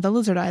how bad the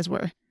lizard eyes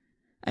were.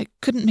 I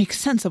couldn't make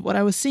sense of what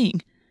I was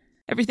seeing.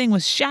 Everything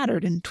was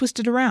shattered and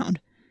twisted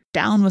around.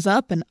 Down was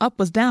up and up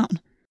was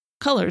down.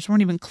 Colors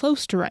weren't even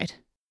close to right.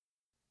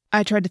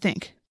 I tried to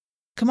think.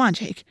 Come on,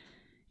 Jake.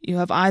 You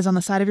have eyes on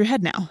the side of your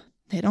head now.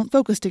 They don't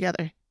focus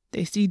together.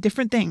 They see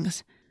different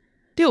things.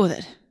 Deal with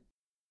it.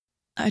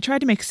 I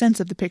tried to make sense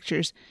of the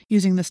pictures,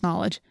 using this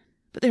knowledge,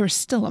 but they were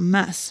still a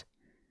mess.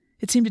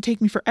 It seemed to take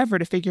me forever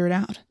to figure it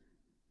out.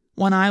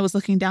 One eye was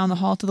looking down the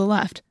hall to the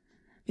left.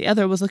 The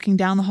other was looking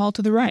down the hall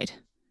to the right.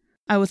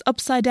 I was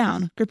upside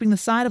down, gripping the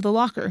side of the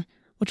locker,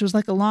 which was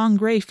like a long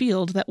gray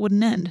field that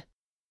wouldn't end.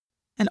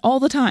 And all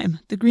the time,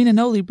 the green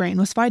Anole brain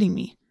was fighting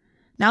me.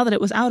 Now that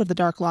it was out of the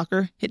dark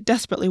locker, it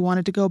desperately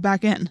wanted to go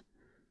back in.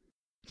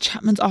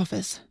 Chapman's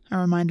office, I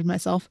reminded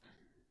myself.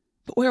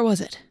 But where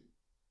was it?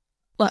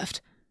 Left.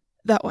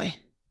 That way.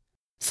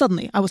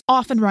 Suddenly, I was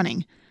off and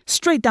running.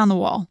 Straight down the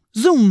wall.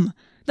 Zoom!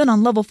 Then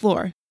on level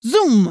floor.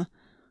 Zoom!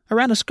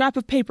 Around a scrap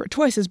of paper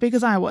twice as big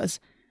as I was.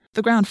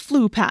 The ground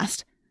flew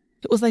past.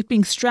 It was like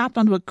being strapped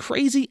onto a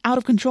crazy,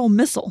 out-of-control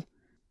missile.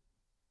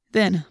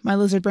 Then my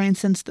lizard brain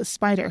sensed the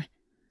spider.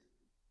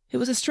 It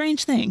was a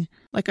strange thing,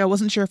 like I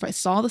wasn't sure if I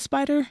saw the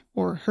spider,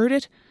 or heard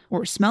it,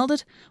 or smelled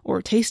it,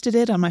 or tasted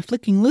it on my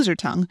flicking lizard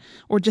tongue,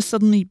 or just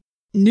suddenly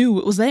knew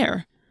it was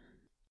there.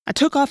 I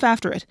took off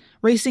after it,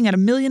 racing at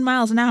 1,000,000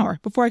 miles an hour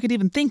before I could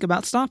even think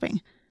about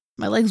stopping.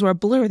 My legs were a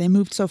blur, they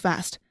moved so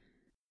fast.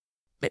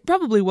 It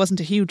probably wasn't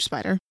a huge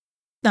spider.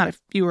 Not if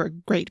you were a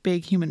great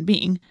big human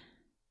being.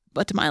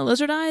 But to my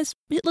lizard eyes,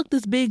 it looked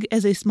as big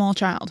as a small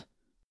child.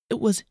 It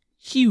was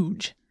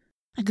huge.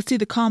 I could see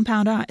the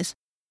compound eyes.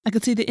 I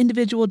could see the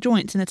individual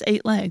joints in its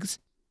 8 legs.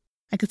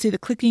 I could see the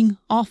clicking,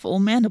 awful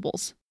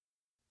mandibles.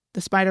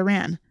 The spider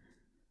ran.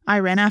 I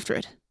ran after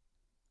it.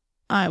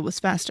 I was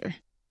faster.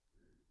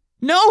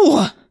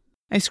 No!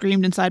 I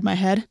screamed inside my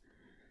head.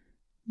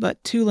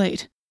 But too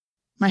late.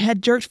 My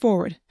head jerked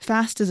forward,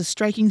 fast as a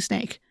striking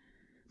snake.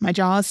 My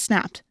jaws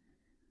snapped.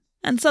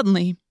 And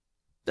suddenly,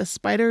 the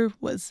spider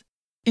was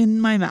in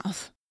my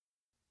mouth.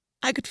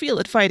 I could feel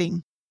it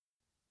fighting.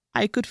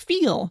 I could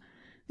feel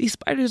the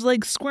spider's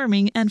legs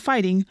squirming and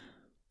fighting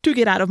to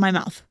get out of my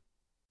mouth.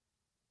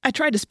 I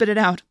tried to spit it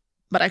out,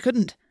 but I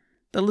couldn't.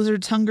 The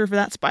lizard's hunger for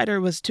that spider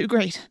was too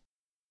great.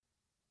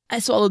 I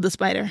swallowed the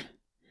spider.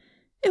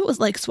 It was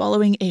like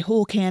swallowing a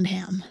whole canned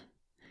ham.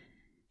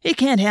 A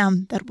canned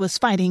ham that was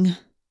fighting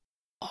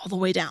all the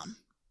way down.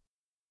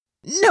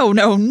 No,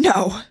 no,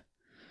 no!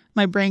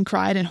 My brain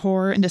cried in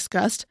horror and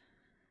disgust.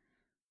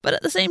 But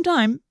at the same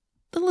time,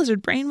 the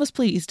lizard brain was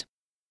pleased.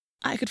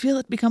 I could feel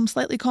it become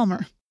slightly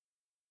calmer.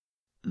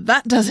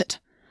 That does it,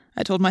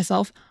 I told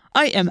myself.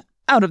 I am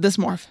out of this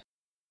morph.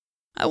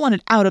 I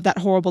wanted out of that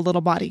horrible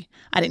little body.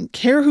 I didn't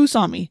care who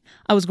saw me.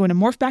 I was going to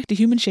morph back to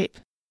human shape.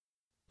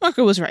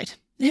 Marco was right.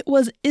 It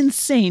was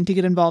insane to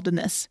get involved in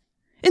this.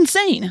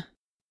 Insane!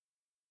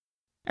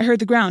 I heard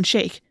the ground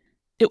shake.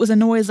 It was a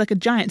noise like a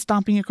giant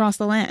stomping across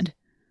the land.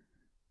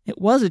 It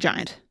was a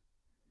giant.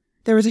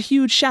 There was a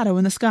huge shadow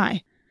in the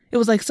sky. It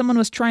was like someone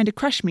was trying to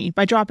crush me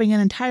by dropping an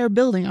entire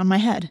building on my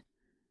head.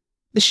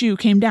 The shoe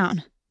came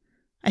down.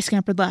 I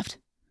scampered left.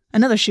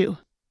 Another shoe.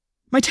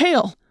 My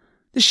tail!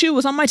 The shoe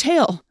was on my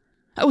tail!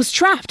 I was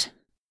trapped!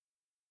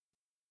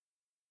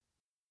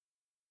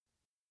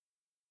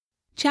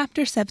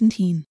 Chapter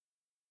 17.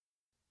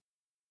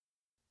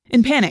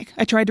 In panic,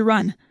 I tried to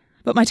run,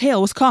 but my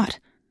tail was caught.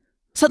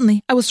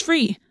 Suddenly, I was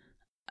free.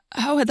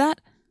 How had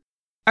that?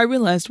 I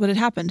realized what had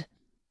happened.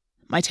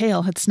 My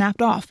tail had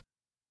snapped off.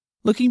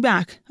 Looking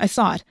back, I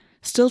saw it,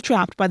 still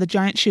trapped by the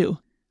giant shoe.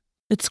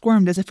 It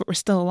squirmed as if it were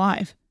still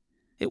alive.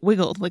 It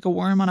wiggled like a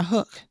worm on a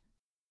hook.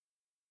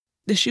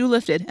 The shoe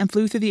lifted and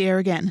flew through the air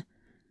again.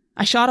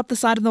 I shot up the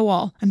side of the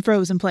wall and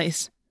froze in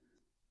place.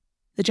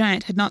 The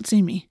giant had not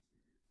seen me.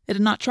 It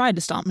had not tried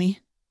to stop me.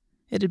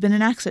 It had been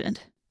an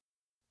accident.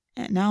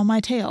 And now my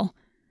tail...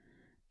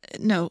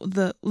 No,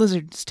 the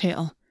lizard's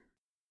tail.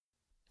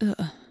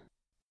 Ugh.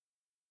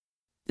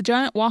 The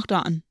giant walked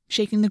on,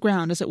 shaking the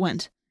ground as it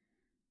went.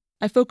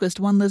 I focused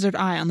one lizard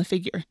eye on the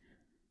figure.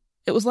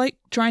 It was like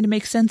trying to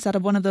make sense out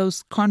of one of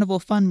those carnival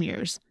fun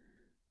mirrors.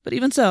 But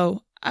even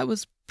so, I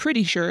was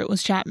pretty sure it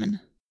was Chapman.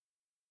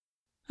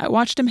 I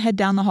watched him head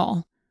down the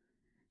hall,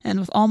 and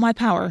with all my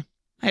power,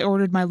 I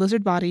ordered my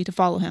lizard body to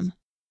follow him.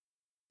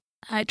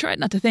 I tried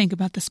not to think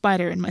about the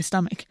spider in my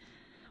stomach,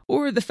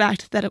 or the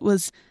fact that it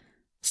was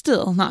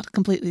still not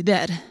completely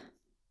dead.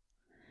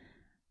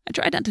 I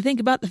tried not to think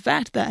about the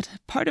fact that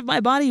part of my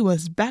body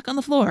was back on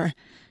the floor,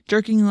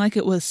 jerking like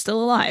it was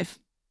still alive.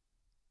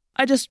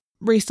 I just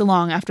raced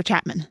along after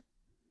Chapman,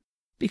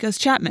 because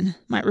Chapman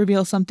might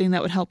reveal something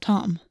that would help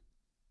Tom.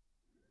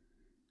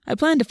 I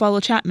planned to follow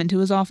Chapman to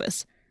his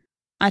office.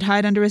 I'd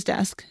hide under his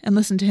desk and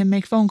listen to him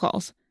make phone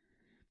calls.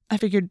 I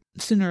figured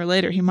sooner or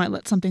later he might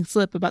let something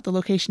slip about the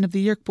location of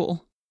the Yeerk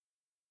pool.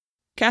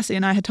 Cassie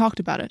and I had talked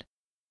about it.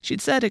 She'd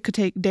said it could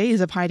take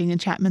days of hiding in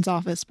Chapman's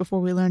office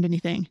before we learned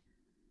anything.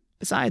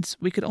 Besides,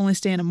 we could only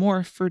stay in a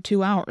morph for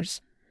 2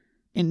 hours.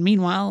 And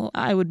meanwhile,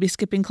 I would be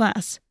skipping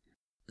class.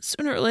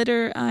 Sooner or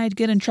later, I'd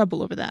get in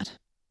trouble over that.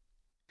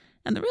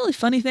 And the really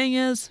funny thing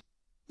is,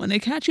 when they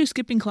catch you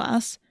skipping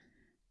class,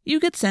 you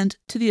get sent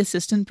to the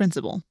assistant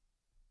principal,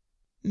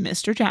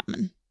 Mr.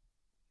 Chapman.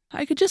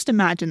 I could just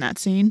imagine that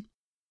scene.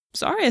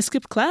 Sorry I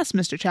skipped class,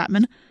 Mr.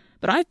 Chapman,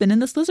 but I've been in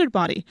this lizard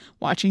body,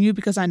 watching you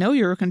because I know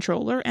you're a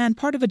controller and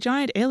part of a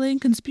giant alien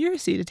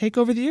conspiracy to take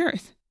over the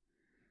Earth.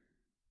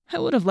 I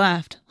would have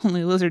laughed,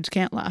 only lizards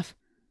can't laugh.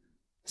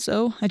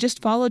 So I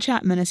just followed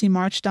Chapman as he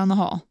marched down the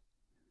hall.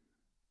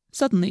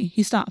 Suddenly,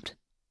 he stopped.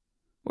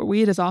 Were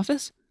we at his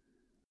office?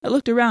 I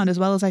looked around as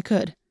well as I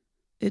could.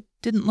 It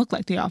didn't look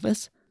like the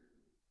office.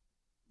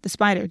 The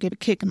spider gave a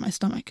kick in my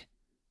stomach.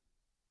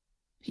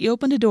 He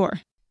opened a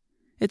door.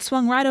 It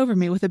swung right over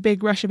me with a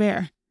big rush of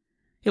air.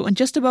 It went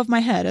just above my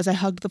head as I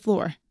hugged the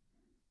floor.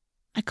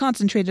 I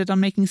concentrated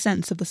on making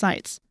sense of the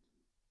sights.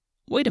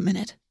 Wait a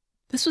minute.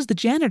 This was the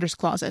janitor's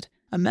closet,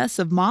 a mess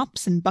of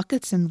mops and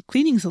buckets and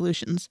cleaning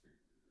solutions.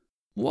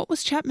 What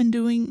was Chapman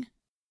doing?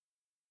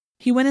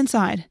 He went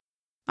inside.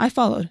 I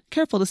followed,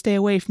 careful to stay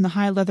away from the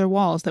high leather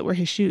walls that were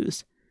his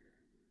shoes.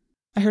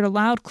 I heard a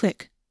loud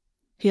click.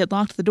 He had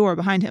locked the door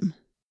behind him.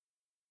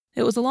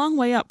 It was a long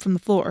way up from the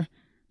floor,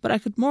 but I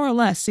could more or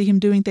less see him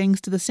doing things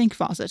to the sink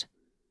faucet.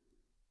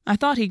 I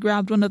thought he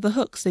grabbed one of the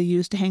hooks they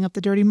used to hang up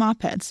the dirty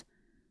mop heads.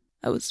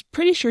 I was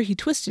pretty sure he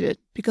twisted it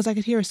because I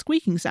could hear a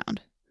squeaking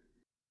sound.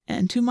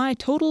 And to my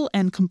total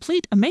and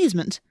complete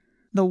amazement,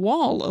 the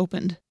wall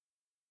opened.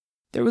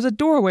 There was a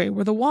doorway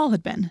where the wall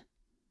had been.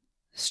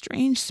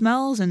 Strange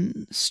smells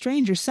and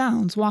stranger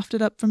sounds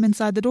wafted up from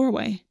inside the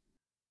doorway.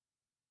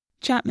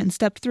 Chapman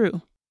stepped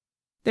through.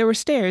 There were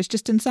stairs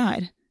just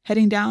inside,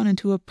 heading down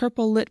into a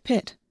purple-lit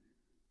pit.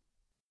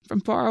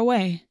 From far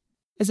away,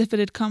 as if it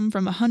had come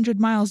from 100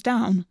 miles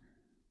down,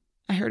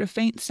 I heard a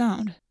faint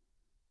sound.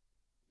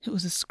 It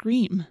was a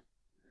scream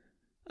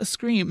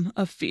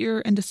of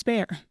fear and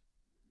despair.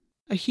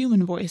 A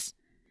human voice,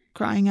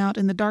 crying out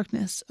in the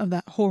darkness of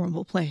that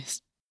horrible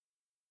place.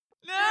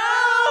 "No!"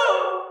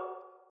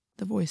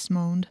 the voice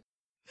moaned.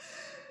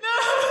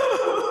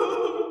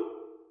 "No!"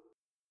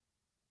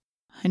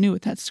 I knew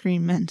what that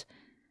scream meant.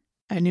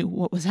 I knew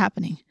what was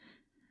happening.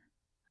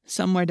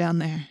 Somewhere down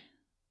there,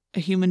 a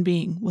human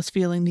being was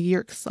feeling the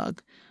Yeerk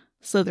slug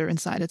slither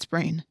inside its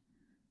brain.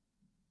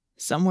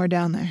 Somewhere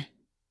down there,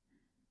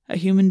 a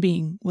human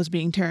being was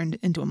being turned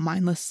into a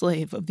mindless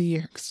slave of the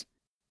Yeerks.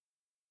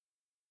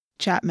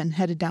 Chapman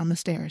headed down the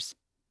stairs.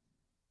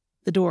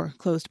 The door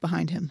closed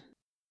behind him.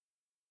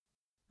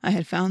 I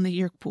had found the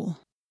Yeerk pool.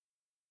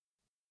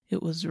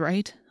 It was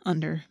right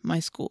under my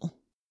school.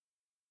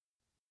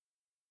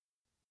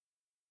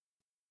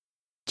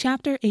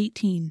 Chapter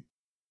 18.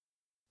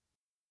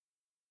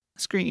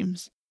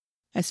 Screams,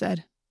 I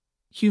said.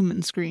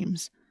 Human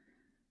screams.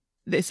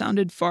 They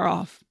sounded far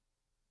off,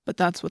 but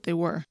that's what they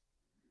were.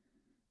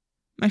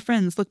 My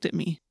friends looked at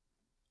me,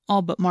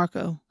 all but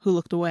Marco, who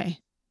looked away.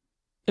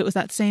 It was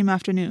that same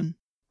afternoon,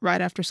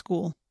 right after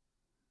school.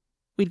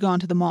 We'd gone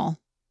to the mall.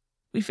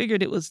 We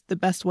figured it was the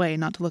best way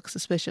not to look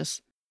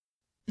suspicious.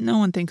 No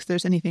one thinks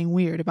there's anything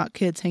weird about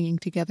kids hanging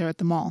together at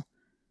the mall.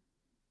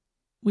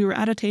 We were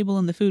at a table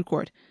in the food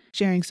court,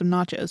 sharing some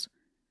nachos.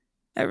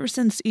 Ever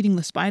since eating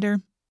the spider,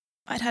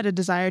 I'd had a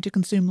desire to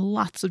consume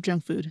lots of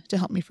junk food to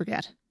help me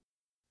forget.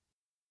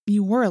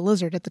 You were a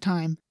lizard at the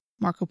time,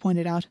 Marco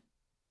pointed out.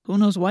 Who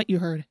knows what you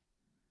heard?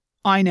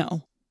 I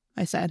know,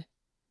 I said.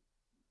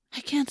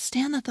 I can't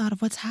stand the thought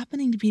of what's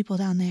happening to people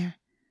down there,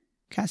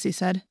 Cassie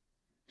said.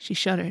 She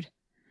shuddered.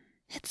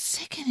 It's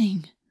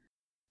sickening.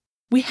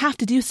 We have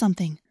to do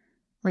something,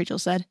 Rachel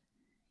said.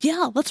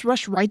 Yeah, let's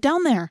rush right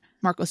down there,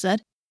 Marco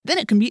said. Then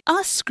it can be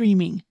us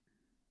screaming.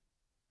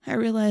 I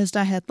realized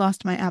I had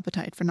lost my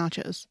appetite for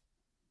nachos.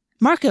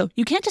 Marco,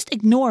 you can't just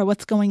ignore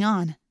what's going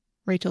on,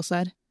 Rachel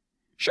said.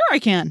 Sure I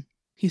can,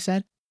 he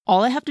said.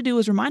 All I have to do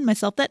is remind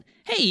myself that,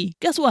 hey,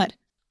 guess what?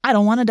 I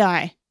don't want to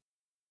die.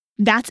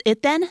 That's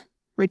it then?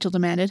 Rachel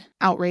demanded,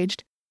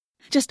 outraged.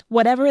 Just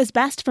whatever is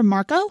best for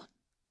Marco?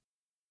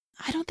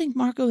 I don't think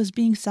Marco is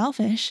being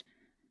selfish,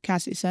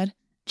 Cassie said.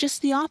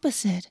 Just the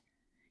opposite.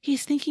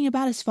 He's thinking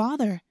about his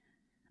father,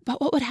 about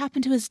what would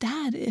happen to his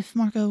dad if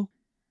Marco...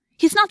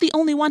 He's not the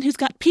only one who's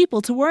got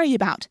people to worry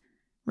about,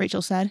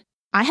 Rachel said.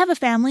 I have a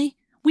family.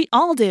 We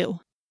all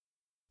do.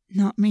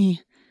 Not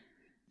me,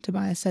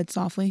 Tobias said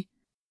softly.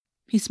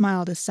 He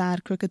smiled a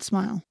sad, crooked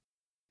smile.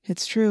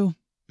 It's true.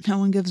 No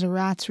one gives a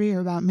rat's rear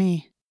about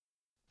me.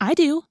 I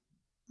do,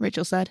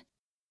 Rachel said.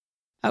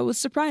 I was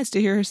surprised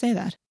to hear her say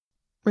that.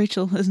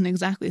 Rachel isn't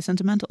exactly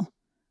sentimental.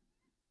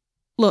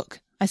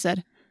 Look, I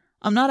said,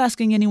 I'm not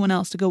asking anyone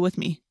else to go with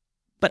me,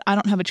 but I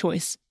don't have a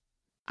choice.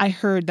 I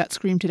heard that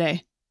scream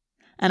today,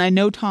 and I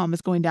know Tom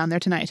is going down there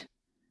tonight.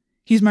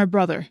 He's my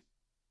brother.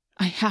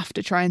 I have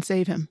to try and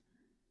save him.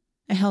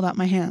 I held out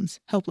my hands,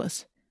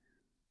 helpless.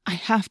 I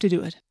have to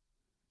do it.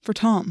 For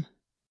Tom.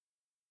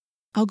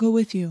 I'll go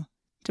with you,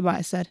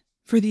 Tobias said,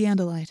 for the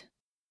Andalite.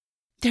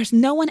 There's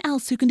no one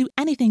else who can do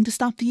anything to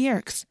stop the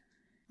Yeerks,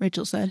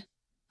 Rachel said.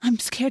 I'm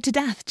scared to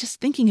death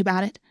just thinking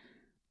about it.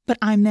 But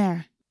I'm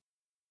there.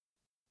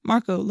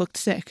 Marco looked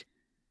sick.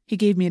 He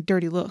gave me a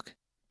dirty look.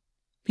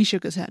 He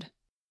shook his head.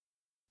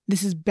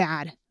 This is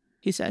bad,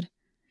 he said.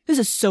 This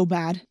is so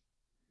bad.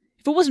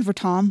 If it wasn't for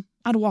Tom,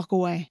 I'd walk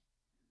away.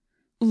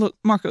 Look,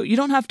 Marco, you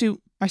don't have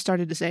to, I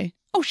started to say.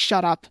 Oh,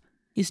 shut up,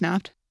 he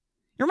snapped.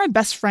 You're my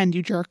best friend,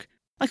 you jerk.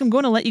 Like I'm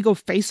going to let you go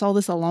face all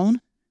this alone?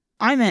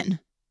 I'm in.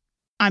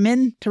 I'm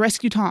in to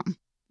rescue Tom.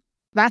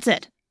 That's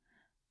it.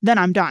 Then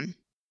I'm done.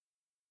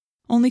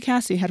 Only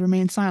Cassie had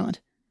remained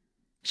silent.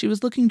 She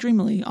was looking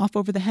dreamily off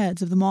over the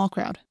heads of the mall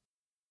crowd.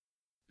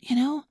 You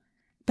know,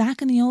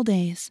 back in the old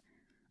days,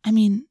 I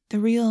mean, the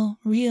real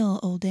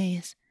old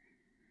days,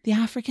 the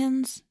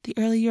Africans, the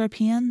early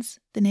Europeans,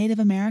 the Native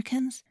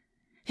Americans,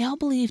 they all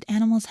believed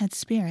animals had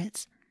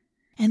spirits,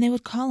 and they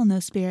would call on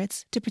those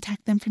spirits to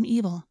protect them from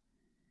evil.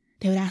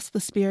 They would ask the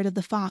spirit of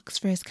the fox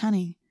for his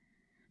cunning.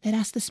 They'd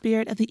ask the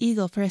spirit of the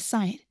eagle for his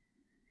sight.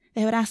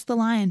 They would ask the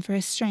lion for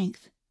his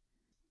strength.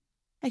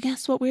 I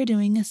guess what we're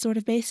doing is sort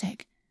of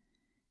basic.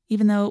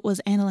 Even though it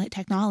was Andalite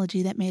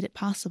technology that made it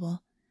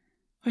possible,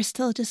 we're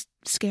still just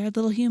scared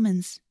little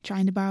humans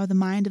trying to borrow the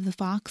mind of the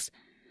fox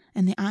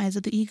and the eyes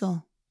of the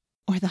eagle.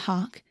 Or the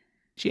hawk,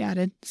 she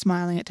added,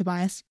 smiling at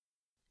Tobias.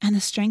 And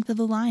the strength of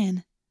the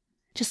lion.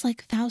 Just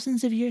like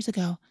thousands of years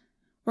ago,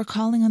 we're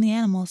calling on the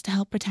animals to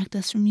help protect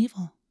us from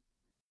evil.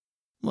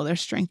 Will their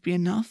strength be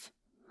enough?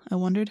 I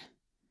wondered.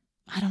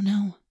 I don't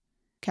know,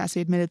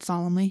 Cassie admitted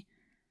solemnly.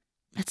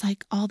 It's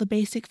like all the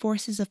basic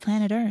forces of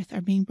planet Earth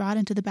are being brought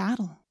into the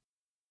battle.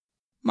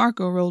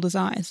 Marco rolled his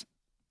eyes.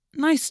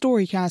 Nice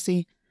story,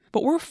 Cassie,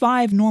 but we're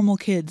 5 normal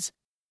kids,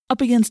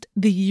 up against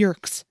the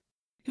Yeerks.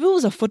 If it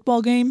was a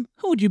football game,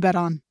 who would you bet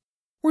on?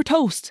 We're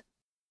toast.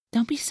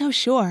 Don't be so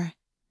sure,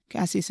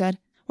 Cassie said.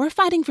 We're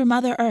fighting for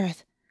Mother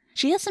Earth.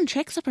 She has some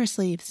tricks up her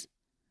sleeves.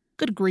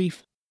 Good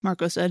grief,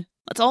 Marco said.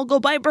 Let's all go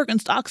buy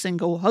Birkenstocks and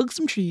go hug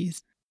some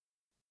trees.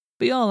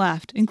 We all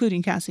laughed,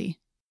 including Cassie.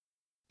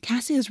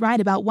 Cassie is right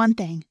about one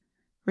thing,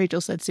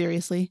 Rachel said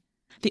seriously.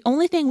 The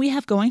only thing we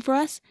have going for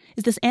us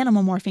is this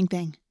animal morphing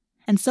thing.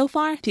 And so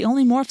far, the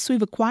only morphs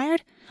we've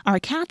acquired are a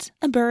cat,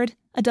 a bird,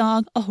 a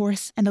dog, a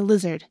horse, and a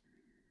lizard.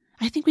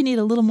 I think we need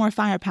a little more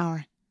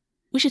firepower,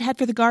 We should head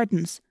for the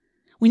gardens.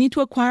 We need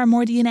to acquire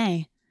more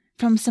DNA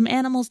from some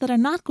animals that are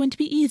not going to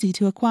be easy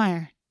to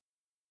acquire.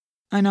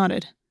 I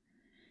nodded.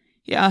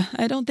 Yeah,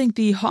 I don't think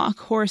the hawk,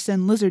 horse,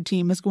 and lizard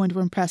team is going to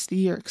impress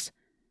the Yeerks.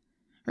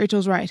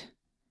 Rachel's right.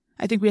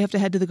 I think we have to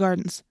head to the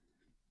gardens.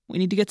 We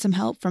need to get some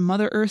help from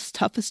Mother Earth's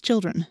toughest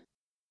children.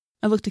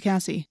 I looked to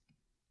Cassie.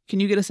 Can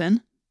you get us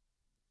in?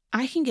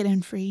 I can get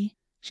in free,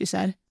 she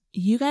said.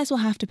 You guys will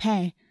have to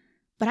pay,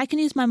 but I can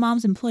use my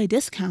mom's employee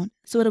discount,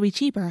 so it'll be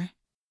cheaper.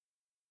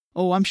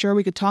 Oh, I'm sure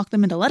we could talk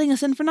them into letting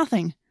us in for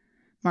nothing,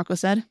 Marco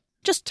said.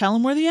 Just tell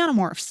them we're the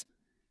Animorphs.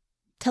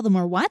 Tell them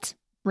we're what?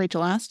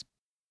 Rachel asked.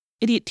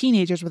 Idiot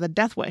teenagers with a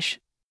death wish,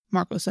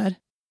 Marco said.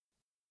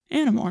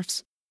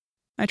 Animorphs.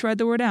 I tried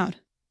the word out.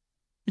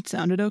 It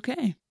sounded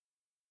okay.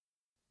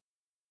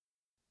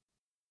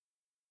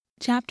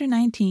 Chapter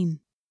 19.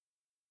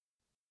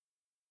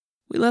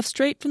 We left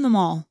straight from the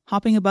mall,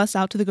 hopping a bus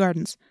out to the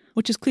gardens,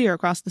 which is clear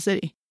across the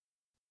city.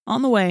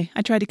 On the way,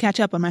 I tried to catch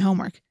up on my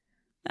homework.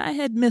 I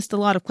had missed a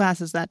lot of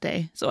classes that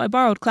day, so I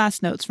borrowed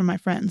class notes from my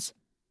friends.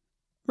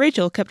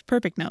 Rachel kept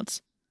perfect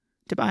notes.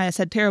 Tobias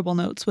had terrible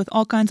notes with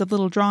all kinds of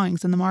little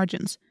drawings in the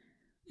margins.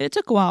 It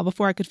took a while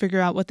before I could figure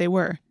out what they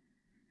were.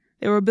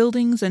 They were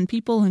buildings and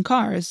people and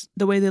cars,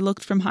 the way they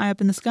looked from high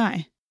up in the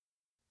sky.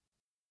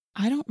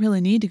 I don't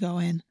really need to go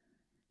in,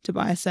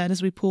 Tobias said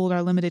as we pooled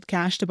our limited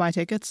cash to buy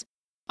tickets.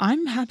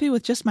 I'm happy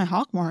with just my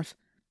Hawkmorph.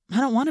 I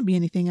don't want to be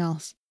anything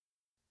else.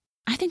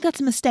 I think that's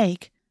a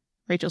mistake,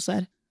 Rachel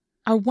said.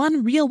 Our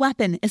one real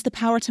weapon is the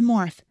power to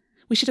morph.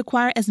 We should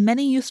acquire as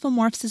many useful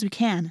morphs as we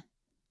can.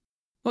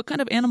 What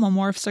kind of animal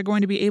morphs are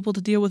going to be able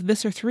to deal with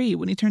Visser 3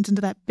 when he turns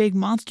into that big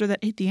monster that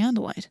ate the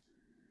Andalite?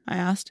 I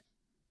asked.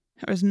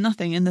 There was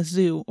nothing in this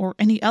zoo, or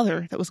any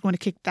other, that was going to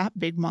kick that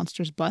big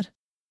monster's butt.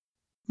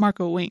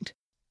 Marco winked.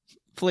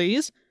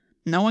 Fleas?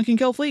 No one can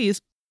kill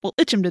fleas. We'll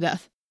itch him to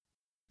death.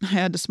 I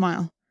had to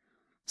smile.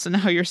 So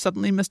now you're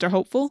suddenly Mr.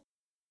 Hopeful?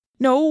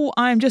 No,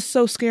 I'm just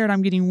so scared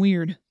I'm getting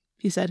weird,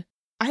 he said.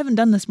 I haven't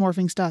done this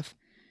morphing stuff.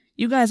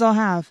 You guys all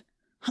have.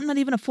 I'm not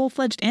even a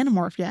full-fledged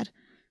Animorph yet.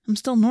 I'm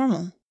still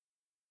normal.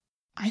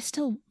 I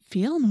still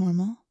feel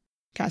normal,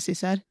 Cassie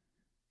said.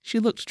 She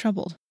looked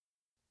troubled.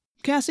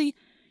 Cassie,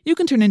 you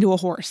can turn into a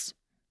horse,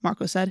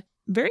 Marco said.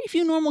 Very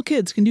few normal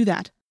kids can do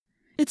that.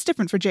 It's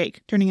different for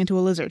Jake, turning into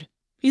a lizard.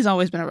 He's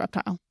always been a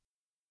reptile.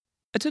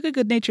 I took a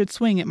good-natured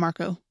swing at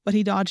Marco, but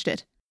he dodged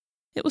it.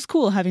 It was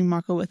cool having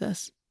Marco with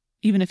us,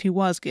 even if he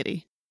was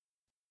giddy.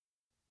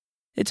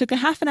 It took a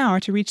half an hour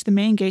to reach the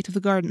main gate of the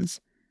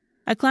gardens.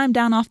 I climbed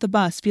down off the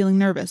bus, feeling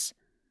nervous.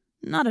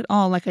 Not at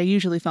all like I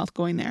usually felt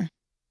going there.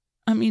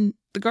 I mean,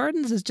 the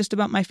gardens is just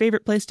about my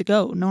favorite place to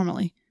go,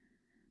 normally.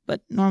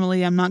 But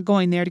normally I'm not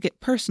going there to get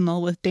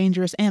personal with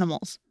dangerous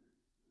animals.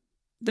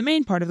 The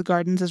main part of the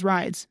gardens is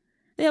rides.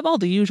 They have all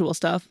the usual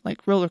stuff,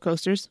 like roller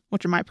coasters,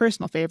 which are my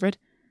personal favorite,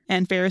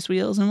 and Ferris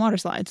wheels and water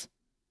slides.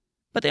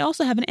 But they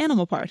also have an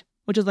animal part,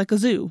 which is like a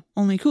zoo,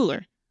 only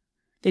cooler.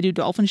 They do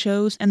dolphin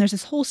shows, and there's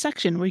this whole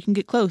section where you can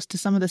get close to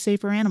some of the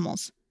safer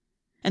animals.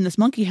 And this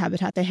monkey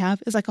habitat they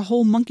have is like a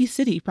whole monkey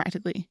city,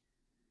 practically.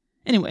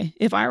 Anyway,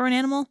 if I were an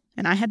animal,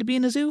 and I had to be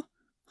in a zoo,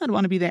 I'd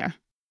want to be there.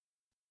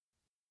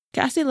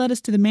 Cassie led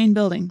us to the main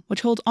building,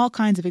 which holds all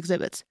kinds of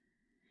exhibits.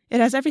 It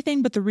has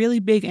everything but the really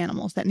big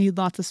animals that need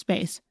lots of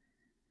space.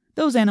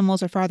 Those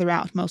animals are farther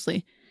out,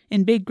 mostly,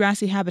 in big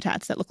grassy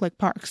habitats that look like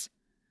parks.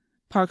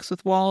 Parks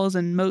with walls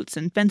and moats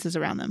and fences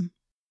around them.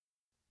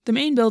 The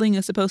main building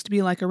is supposed to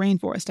be like a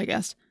rainforest, I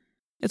guess.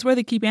 It's where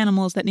they keep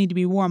animals that need to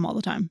be warm all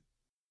the time.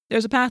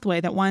 There's a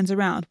pathway that winds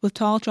around with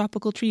tall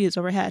tropical trees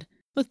overhead,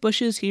 with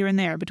bushes here and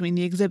there between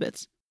the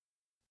exhibits.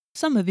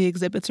 Some of the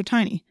exhibits are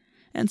tiny,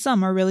 and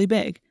some are really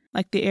big,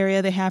 like the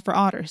area they have for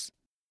otters.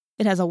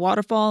 It has a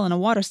waterfall and a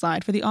water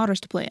slide for the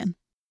otters to play in.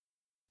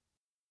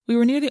 We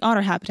were near the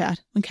otter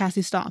habitat when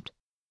Cassie stopped.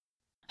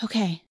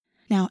 Okay,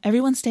 now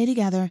everyone stay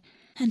together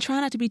and try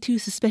not to be too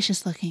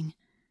suspicious looking,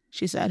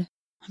 she said.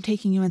 I'm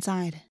taking you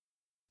inside.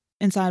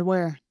 Inside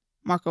where?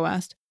 Marco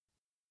asked.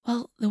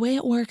 Well, the way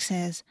it works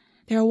is,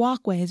 there are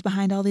walkways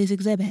behind all these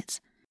exhibits.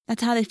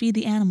 That's how they feed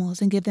the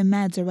animals and give them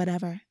meds or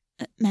whatever.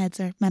 Meds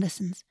or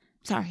medicines.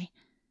 Sorry.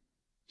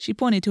 She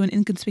pointed to an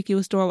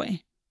inconspicuous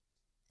doorway.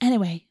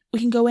 Anyway, we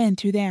can go in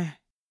through there.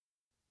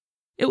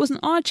 It was an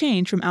odd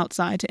change from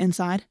outside to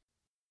inside.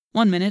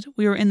 1 minute,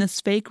 we were in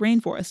this fake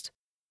rainforest.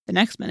 The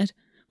next minute,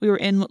 we were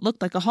in what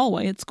looked like a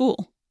hallway at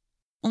school.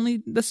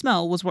 Only the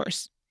smell was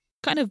worse.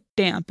 Kind of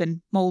damp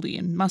and moldy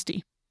and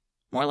musty.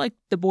 More like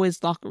the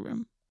boys' locker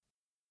room.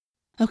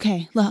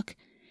 Okay, look.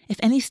 If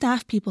any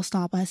staff people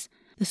stop us,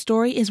 the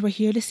story is we're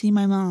here to see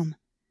my mom,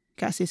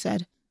 Cassie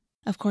said.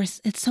 Of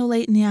course, it's so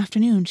late in the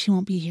afternoon she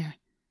won't be here.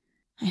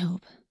 I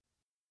hope.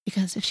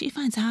 Because if she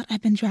finds out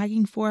I've been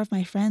dragging 4 of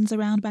my friends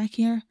around back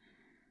here,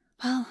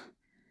 well,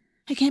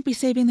 I can't be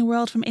saving the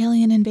world from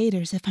alien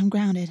invaders if I'm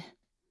grounded.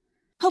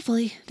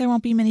 Hopefully, there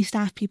won't be many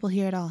staff people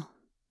here at all.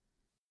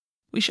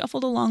 We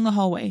shuffled along the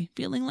hallway,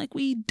 feeling like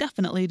we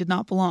definitely did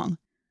not belong.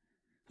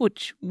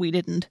 Which we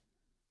didn't.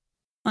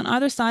 On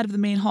either side of the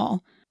main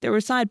hall, there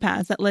were side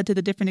paths that led to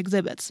the different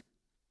exhibits.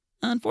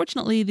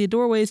 Unfortunately, the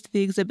doorways to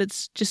the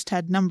exhibits just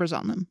had numbers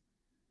on them.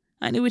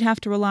 I knew we'd have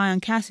to rely on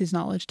Cassie's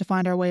knowledge to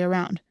find our way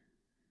around.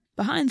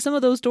 Behind some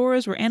of those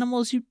doors were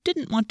animals you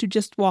didn't want to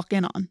just walk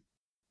in on.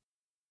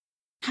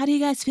 "How do you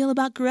guys feel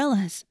about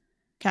gorillas?"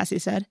 Cassie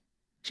said.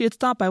 She had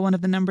stopped by one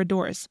of the numbered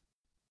doors.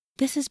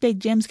 "This is Big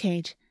Jim's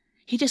cage.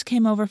 He just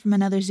came over from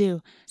another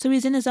zoo, so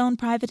he's in his own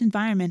private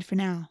environment for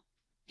now.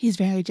 He's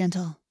very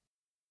gentle."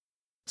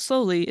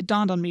 Slowly, it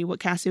dawned on me what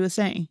Cassie was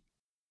saying.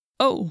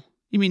 "Oh,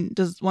 you mean,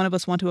 does one of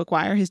us want to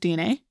acquire his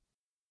DNA?"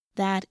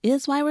 "That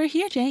is why we're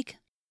here, Jake,"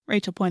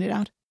 Rachel pointed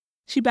out.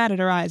 She batted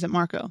her eyes at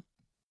Marco.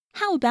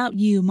 "How about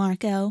you,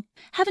 Marco?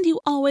 Haven't you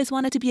always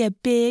wanted to be a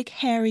big,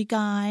 hairy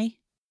guy?"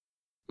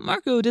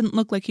 Marco didn't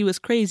look like he was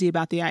crazy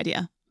about the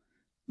idea,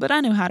 but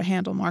I knew how to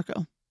handle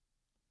Marco.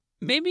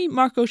 "Maybe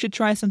Marco should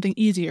try something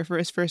easier for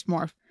his first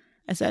morph,"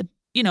 I said.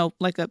 "You know,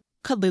 like a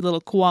cuddly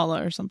little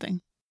koala or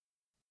something."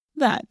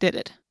 That did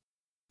it.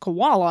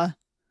 "Koala?"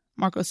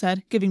 Marco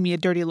said, giving me a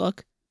dirty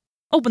look.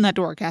 "Open that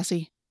door,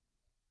 Cassie."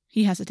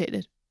 He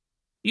hesitated.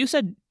 "You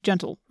said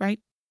gentle, right?"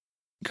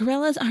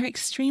 "Gorillas are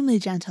extremely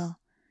gentle,"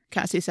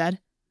 Cassie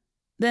said.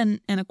 Then,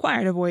 in a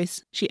quieter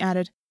voice, she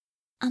added,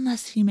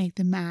 "unless you make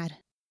them mad."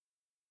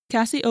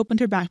 Cassie opened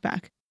her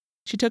backpack.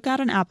 She took out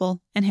an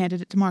apple and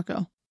handed it to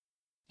Marco.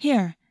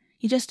 "Here,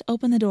 you just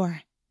open the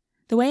door.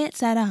 The way it's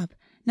set up,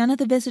 none of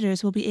the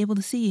visitors will be able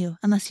to see you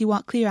unless you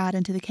walk clear out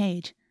into the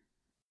cage.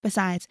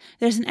 Besides,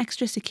 there's an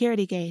extra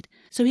security gate,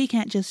 so he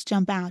can't just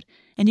jump out,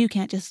 and you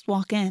can't just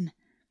walk in.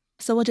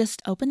 So we'll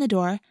just open the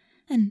door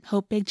and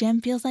hope Big Jim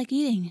feels like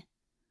eating."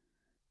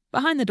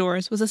 Behind the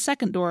doors was a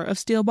second door of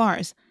steel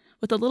bars,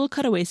 with a little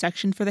cutaway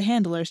section for the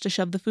handlers to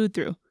shove the food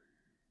through.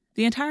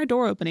 The entire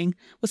door opening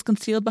was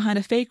concealed behind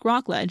a fake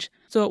rock ledge,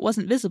 so it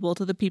wasn't visible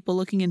to the people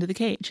looking into the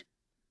cage.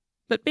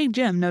 But Big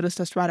Jim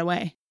noticed us right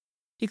away.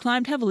 He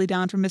climbed heavily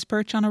down from his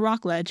perch on a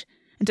rock ledge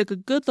and took a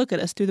good look at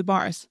us through the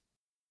bars.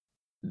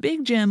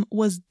 Big Jim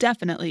was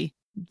definitely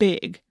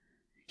big.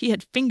 He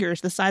had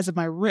fingers the size of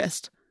my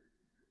wrist.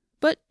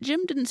 But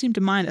Jim didn't seem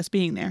to mind us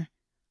being there.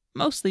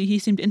 Mostly he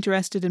seemed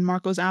interested in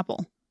Marco's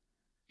apple.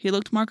 He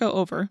looked Marco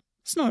over,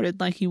 snorted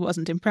like he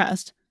wasn't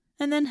impressed,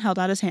 and then held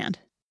out his hand.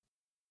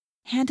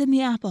 "Hand him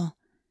the apple,"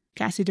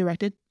 Cassie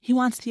directed. "He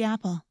wants the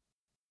apple."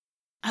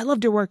 "I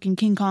loved your work in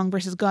King Kong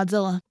vs.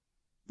 Godzilla,"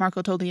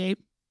 Marco told the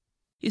ape.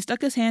 He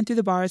stuck his hand through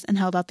the bars and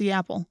held out the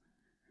apple.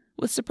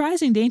 With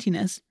surprising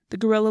daintiness, the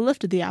gorilla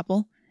lifted the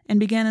apple and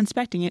began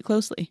inspecting it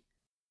closely.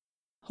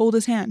 "Hold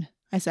his hand,"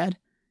 I said.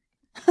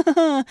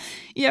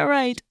 "Yeah,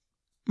 right,"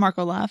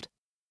 Marco laughed.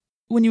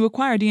 "When you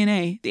acquire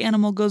DNA, the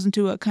animal goes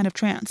into a kind of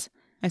trance,"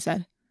 I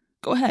said.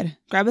 "Go ahead,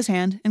 grab his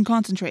hand, and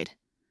concentrate."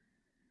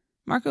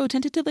 Marco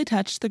tentatively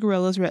touched the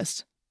gorilla's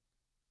wrist.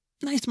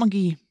 "Nice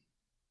monkey."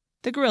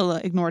 The gorilla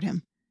ignored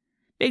him.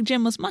 Big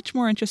Jim was much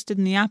more interested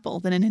in the apple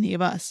than in any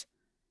of us.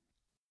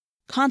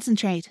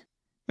 "Concentrate,"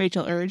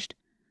 Rachel urged.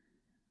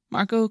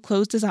 Marco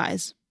closed his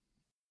eyes.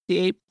 The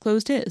ape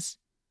closed his.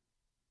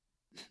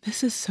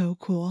 "This is so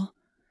cool,"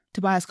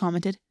 Tobias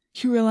commented.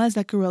 "You realize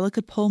that gorilla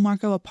could pull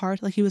Marco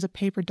apart like he was a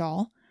paper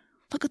doll?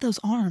 Look at those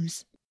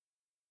arms."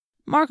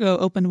 Marco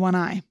opened one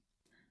eye.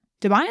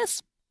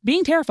 "Tobias,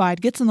 being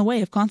terrified gets in the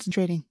way of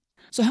concentrating.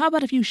 So how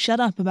about if you shut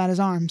up about his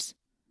arms?"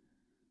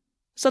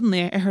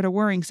 Suddenly I heard a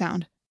whirring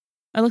sound.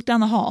 I looked down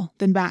the hall,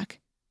 then back.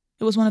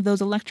 It was one of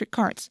those electric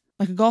carts,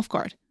 like a golf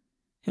cart.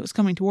 It was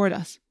coming toward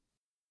us.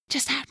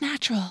 "Just act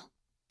natural,"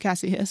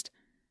 Cassie hissed.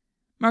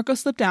 Marco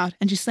slipped out,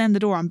 and she slammed the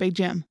door on Big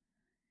Jim.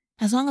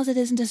 "As long as it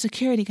isn't a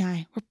security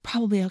guy, we're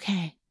probably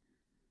okay."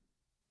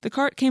 The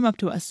cart came up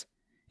to us.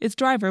 Its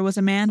driver was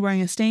a man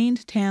wearing a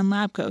stained, tan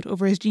lab coat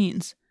over his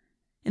jeans.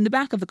 In the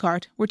back of the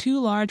cart were two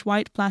large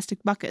white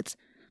plastic buckets,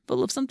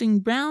 full of something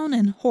brown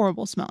and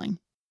horrible smelling.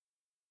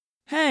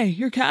 "Hey,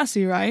 you're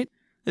Cassie, right?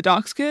 The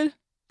Doc's kid?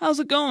 How's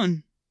it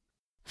going?"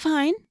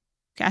 "Fine,"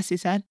 Cassie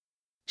said.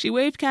 She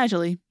waved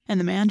casually, and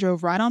the man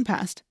drove right on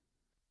past.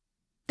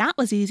 "That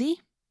was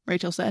easy,"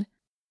 Rachel said.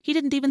 "He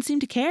didn't even seem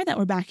to care that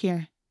we're back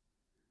here."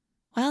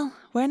 "Well,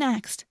 where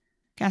next?"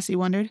 Cassie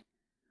wondered.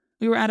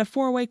 We were at a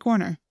four-way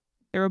corner.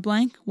 There were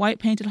blank,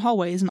 white-painted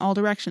hallways in all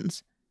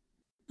directions.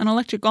 An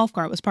electric golf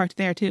cart was parked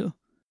there, too.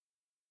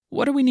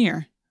 "What are we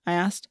near?" I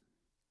asked.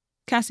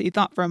 Cassie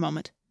thought for a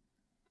moment.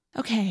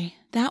 "Okay,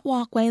 that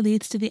walkway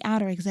leads to the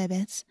outer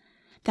exhibits.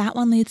 That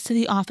one leads to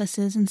the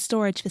offices and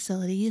storage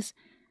facilities.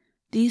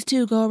 These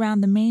two go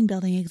around the main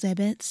building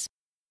exhibits.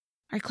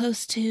 Are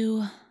close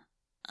to...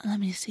 let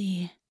me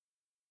see...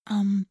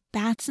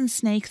 bats and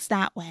snakes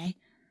that way.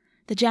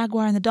 The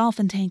jaguar and the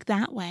dolphin tank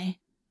that way."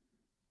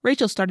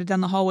 Rachel started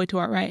down the hallway to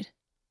our right.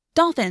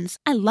 "Dolphins!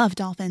 I love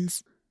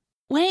dolphins."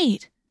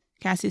 "Wait,"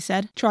 Cassie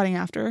said, trotting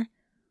after her.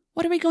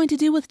 "What are we going to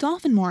do with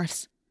dolphin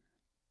morphs?"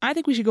 "I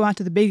think we should go out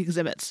to the big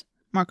exhibits,"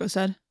 Marco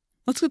said.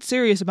 "Let's get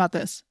serious about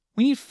this.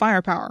 We need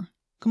firepower.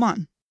 Come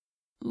on."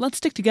 "Let's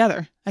stick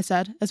together," I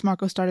said, as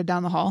Marco started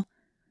down the hall.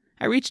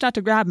 I reached out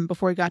to grab him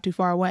before he got too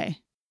far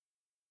away.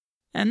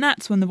 And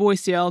that's when the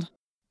voice yelled,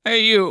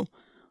 "Hey you!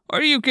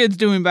 What are you kids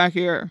doing back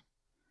here?"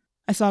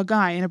 I saw a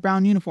guy in a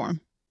brown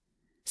uniform.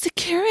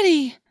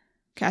 "Security!"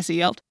 Cassie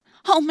yelped.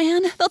 Oh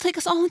man, they'll take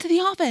us all into the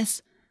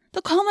office.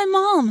 They'll call my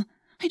mom.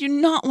 I do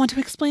not want to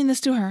explain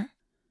this to her.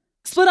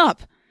 Split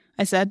up,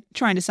 I said,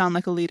 trying to sound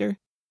like a leader.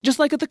 Just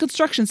like at the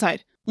construction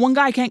site. One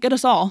guy can't get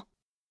us all.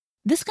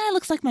 This guy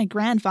looks like my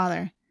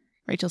grandfather,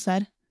 Rachel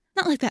said.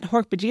 Not like that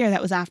Hork-Bajir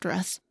that was after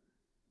us.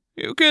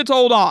 You kids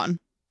hold on.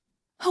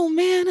 Oh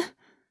man,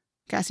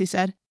 Cassie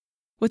said.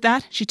 With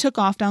that, she took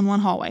off down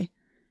one hallway.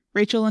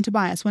 Rachel and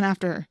Tobias went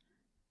after her.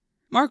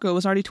 Marco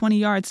was already 20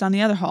 yards down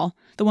the other hall,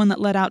 the one that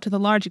led out to the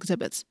large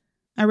exhibits.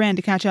 I ran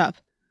to catch up.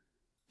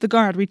 The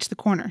guard reached the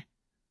corner.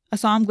 I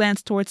saw him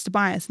glance towards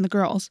Tobias and the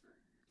girls.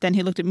 Then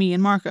he looked at me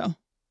and Marco.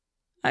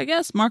 I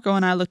guess Marco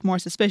and I looked more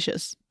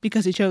suspicious,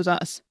 because he chose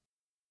us.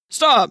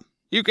 Stop!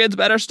 You kids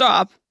better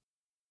stop!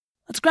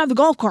 Let's grab the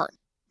golf cart,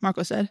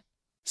 Marco said.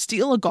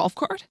 Steal a golf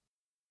cart?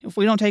 If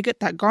we don't take it,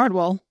 that guard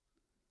will.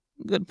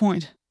 Good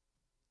point.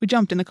 We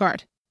jumped in the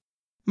cart.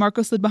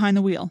 Marco slid behind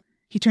the wheel.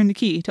 He turned the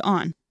key to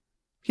on.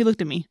 He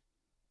looked at me.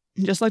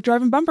 Just like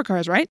driving bumper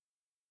cars, right?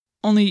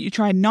 Only you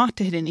tried not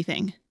to hit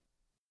anything.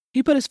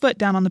 He put his foot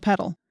down on the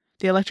pedal.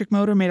 The electric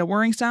motor made a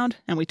whirring sound,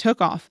 and we took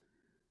off.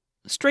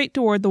 Straight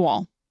toward the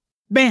wall.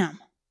 Bam!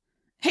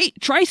 Hey,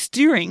 try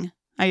steering!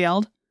 I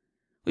yelled.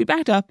 We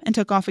backed up and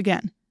took off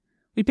again.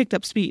 We picked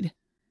up speed.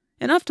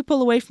 Enough to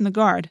pull away from the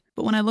guard,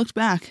 but when I looked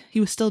back, he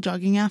was still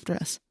jogging after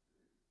us.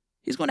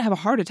 He's going to have a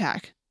heart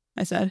attack,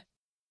 I said.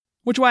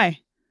 Which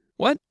way?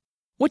 What?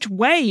 Which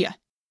way?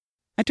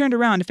 I turned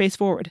around to face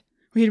forward,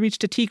 where he had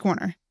reached a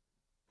T-corner.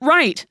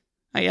 Right!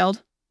 I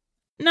yelled.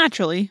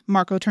 Naturally,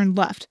 Marco turned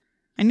left.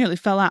 I nearly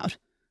fell out.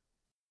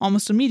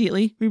 Almost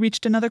immediately, we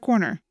reached another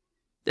corner.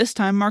 This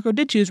time, Marco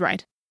did choose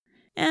right,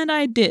 and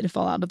I did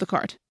fall out of the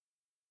cart.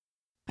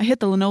 I hit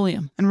the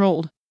linoleum and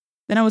rolled.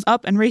 Then I was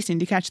up and racing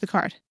to catch the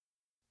cart.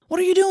 What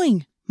are you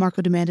doing?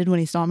 Marco demanded when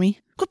he saw me.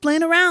 Quit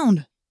playing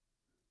around!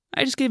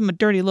 I just gave him a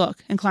dirty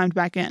look and climbed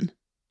back in.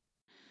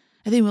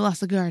 I think we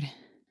lost the guard,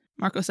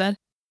 Marco said.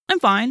 I'm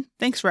fine,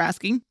 thanks for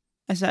asking,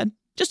 I said.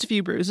 Just a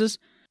few bruises.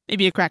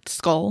 Maybe a cracked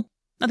skull.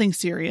 Nothing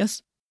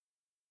serious.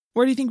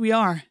 Where do you think we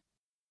are?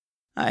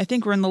 I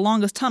think we're in the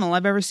longest tunnel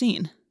I've ever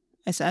seen,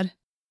 I said.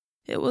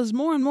 It was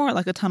more and more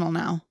like a tunnel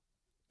now.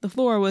 The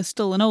floor was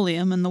still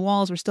linoleum and the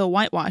walls were still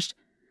whitewashed,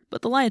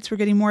 but the lights were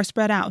getting more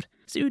spread out,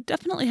 so you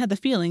definitely had the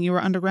feeling you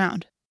were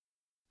underground.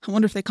 I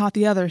wonder if they caught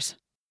the others,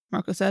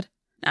 Marco said.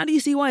 Now do you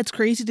see why it's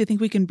crazy to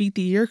think we can beat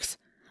the Yeerks?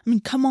 I mean,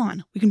 come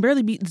on, we can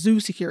barely beat zoo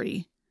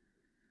security.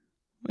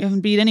 We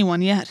haven't beat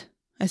anyone yet,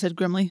 I said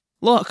grimly.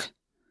 Look!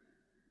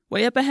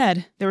 Way up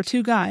ahead, there were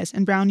two guys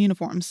in brown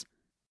uniforms.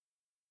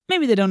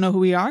 Maybe they don't know who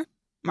we are,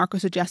 Marco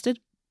suggested.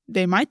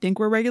 They might think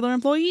we're regular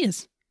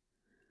employees.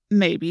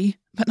 Maybe,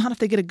 but not if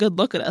they get a good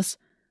look at us.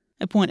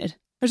 I pointed.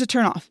 There's a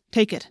turnoff.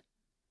 Take it.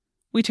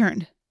 We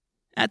turned.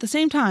 At the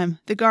same time,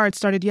 the guards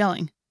started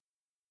yelling.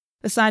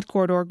 The side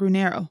corridor grew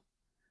narrow.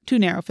 Too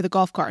narrow for the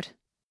golf cart.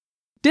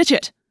 Ditch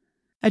it!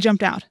 I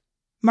jumped out.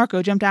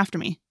 Marco jumped after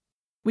me.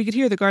 We could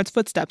hear the guards'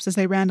 footsteps as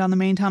they ran down the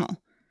main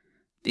tunnel.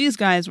 These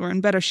guys were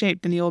in better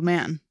shape than the old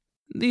man.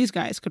 These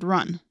guys could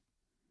run.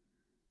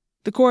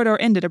 The corridor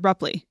ended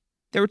abruptly.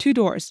 There were two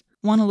doors,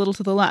 one a little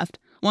to the left,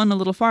 one a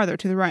little farther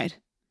to the right.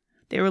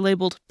 They were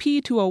labeled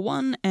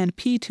P201 and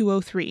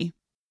P203.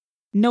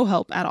 No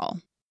help at all.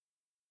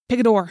 Pick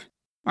a door,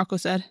 Marco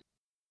said.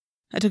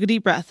 I took a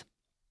deep breath.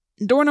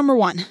 Door number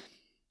 1.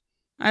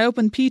 I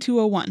opened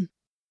P201.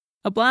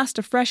 A blast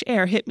of fresh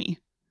air hit me.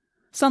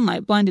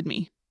 Sunlight blinded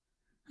me.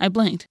 I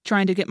blinked,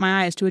 trying to get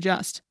my eyes to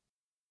adjust.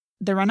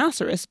 The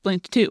rhinoceros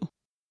blinked too.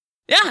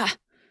 Yeah!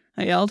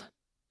 I yelled.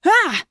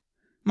 Ah!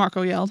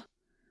 Marco yelled.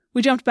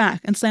 We jumped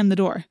back and slammed the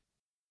door.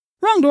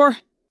 Wrong door,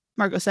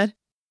 Marco said.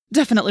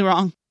 Definitely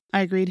wrong,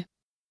 I agreed.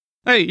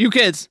 Hey, you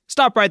kids,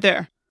 stop right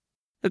there.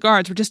 The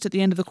guards were just at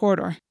the end of the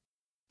corridor.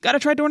 Gotta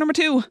try door number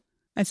 2,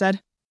 I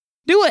said.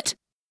 Do it!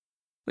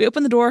 We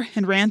opened the door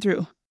and ran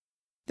through.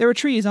 There were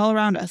trees all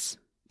around us,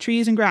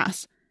 trees and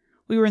grass.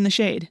 We were in the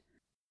shade.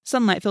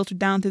 Sunlight filtered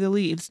down through the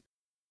leaves.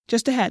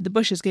 Just ahead, the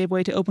bushes gave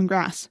way to open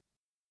grass.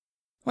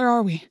 Where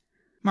are we?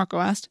 Marco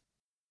asked.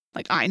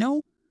 Like I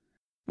know?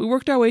 We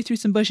worked our way through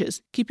some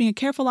bushes, keeping a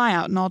careful eye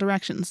out in all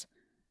directions.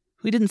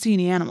 We didn't see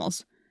any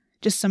animals,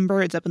 just some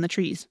birds up in the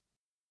trees.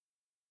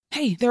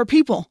 Hey, there are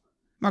people,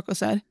 Marco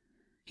said.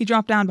 He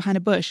dropped down behind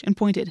a bush and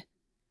pointed.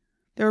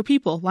 There were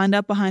people lined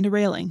up behind a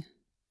railing.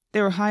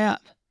 They were high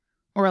up,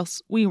 or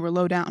else we were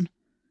low down.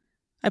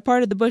 I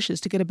parted the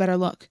bushes to get a better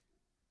look.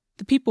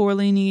 The people were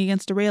leaning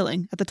against a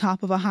railing at the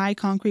top of a high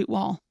concrete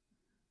wall.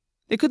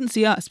 They couldn't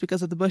see us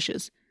because of the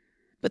bushes,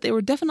 but they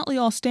were definitely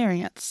all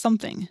staring at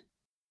something.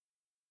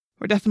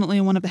 We're definitely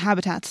in one of the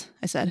habitats,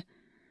 I said.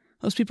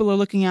 Those people are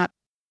looking at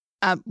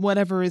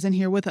whatever is in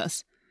here with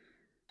us.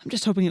 I'm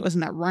just hoping it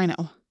wasn't that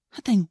rhino.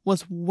 That thing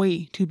was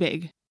way too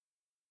big.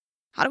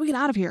 How do we get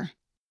out of here?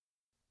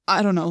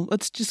 I don't know.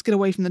 Let's just get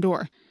away from the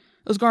door.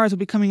 Those guards will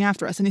be coming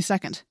after us any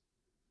second.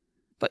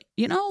 But,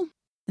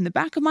 in the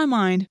back of my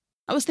mind,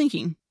 I was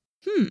thinking,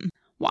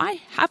 why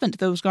haven't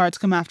those guards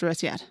come after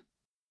us yet?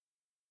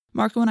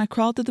 Marco and I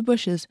crawled through the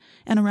bushes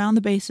and around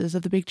the bases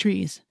of the big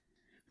trees.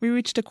 We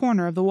reached a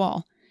corner of the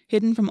wall,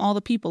 hidden from all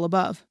the people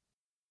above.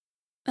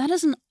 That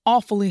is an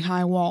awfully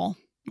high wall,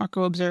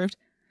 Marco observed.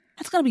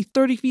 That's got to be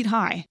 30 feet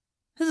high.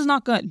 This is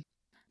not good.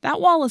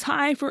 That wall is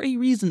high for a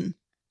reason.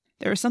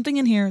 There is something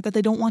in here that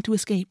they don't want to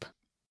escape.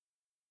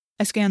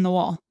 I scanned the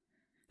wall.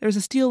 There is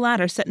a steel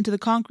ladder set into the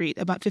concrete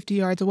about 50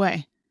 yards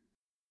away.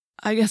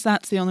 I guess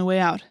that's the only way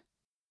out.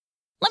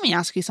 Let me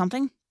ask you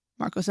something,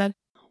 Marco said.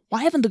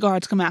 Why haven't the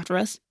guards come after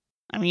us?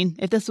 I mean,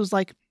 if this was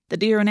like the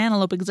deer and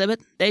antelope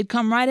exhibit, they'd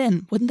come right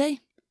in, wouldn't they?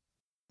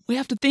 We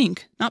have to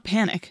think, not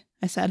panic,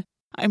 I said.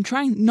 I am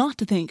trying not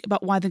to think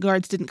about why the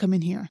guards didn't come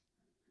in here.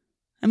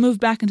 I moved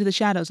back into the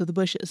shadows of the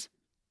bushes.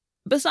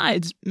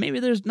 Besides, maybe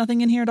there's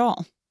nothing in here at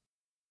all.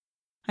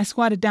 I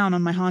squatted down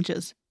on my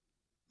haunches.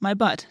 My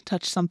butt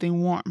touched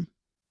something warm.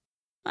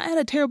 I had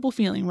a terrible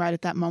feeling right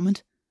at that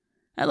moment.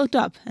 I looked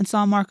up and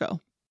saw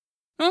Marco.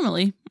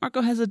 Normally,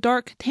 Marco has a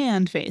dark,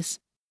 tanned face,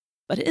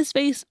 but his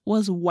face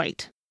was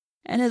white,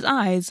 and his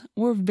eyes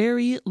were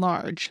very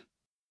large.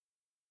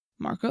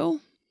 Marco,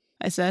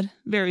 I said,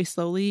 very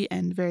slowly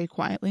and very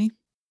quietly,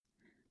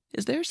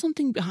 is there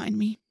something behind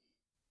me?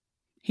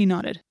 He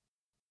nodded.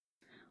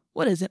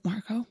 What is it,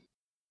 Marco?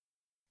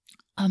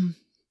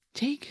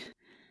 Jake,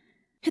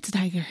 it's a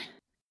tiger.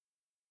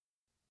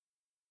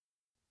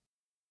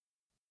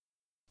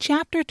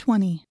 Chapter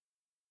 20.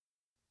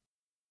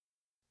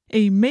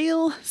 A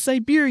male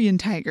Siberian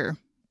tiger,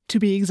 to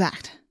be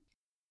exact.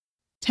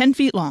 10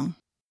 feet long.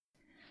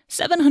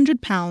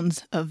 700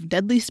 pounds of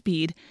deadly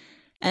speed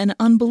and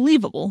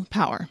unbelievable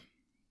power.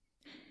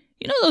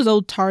 You know those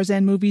old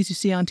Tarzan movies you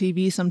see on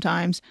TV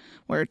sometimes,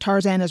 where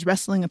Tarzan is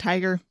wrestling a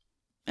tiger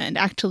and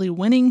actually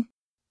winning?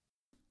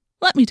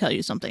 Let me tell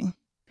you something.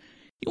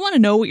 You want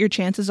to know what your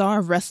chances are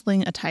of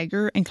wrestling a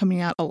tiger and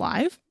coming out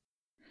alive?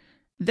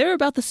 They're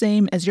about the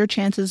same as your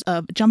chances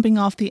of jumping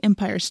off the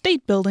Empire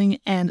State Building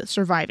and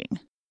surviving.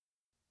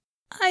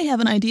 I have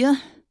an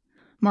idea,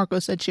 Marco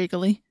said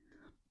shakily.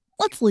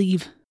 Let's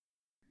leave.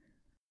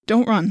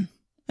 Don't run,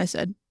 I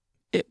said.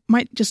 It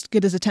might just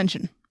get his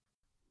attention.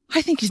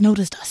 I think he's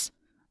noticed us,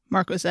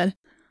 Marco said.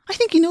 I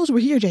think he knows we're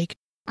here, Jake.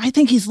 I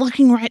think he's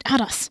looking right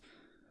at us.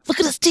 Look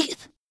at his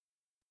teeth.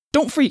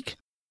 Don't freak.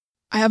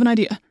 I have an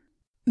idea.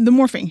 The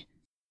morphing.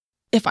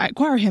 If I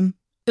acquire him,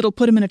 it'll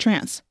put him in a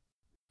trance.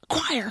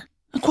 Acquire?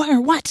 Acquire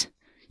what?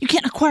 You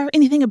can't acquire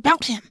anything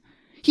about him.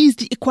 He's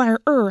the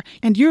acquirer,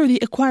 and you're the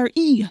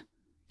acquiree.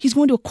 He's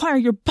going to acquire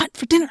your butt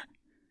for dinner.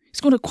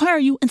 He's going to acquire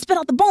you and spit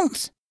out the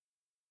bones.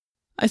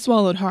 I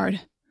swallowed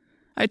hard.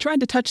 I tried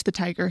to touch the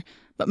tiger,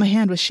 but my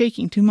hand was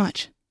shaking too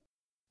much.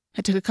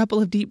 I took a couple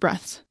of deep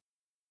breaths.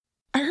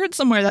 I heard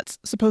somewhere that's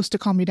supposed to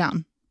calm me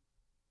down.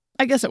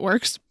 I guess it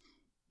works.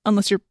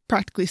 Unless you're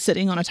practically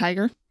sitting on a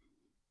tiger.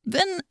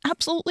 Then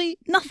absolutely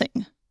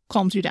nothing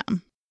calms you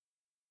down.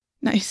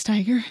 Nice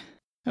tiger,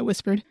 I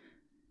whispered.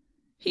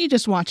 He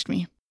just watched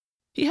me.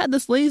 He had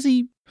this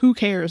lazy, who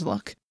cares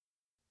look.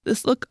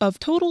 This look of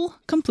total,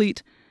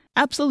 complete,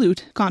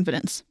 absolute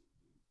confidence.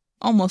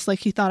 Almost like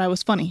he thought I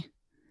was funny.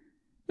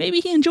 Maybe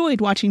he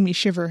enjoyed watching me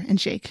shiver and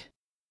shake.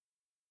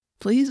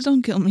 Please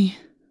don't kill me,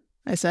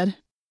 I said.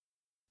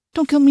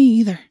 Don't kill me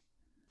either,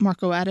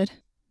 Marco added.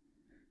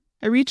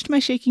 I reached my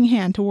shaking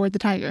hand toward the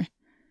tiger.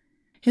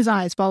 His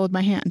eyes followed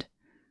my hand.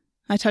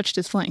 I touched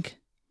his flank.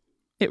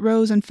 It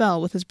rose and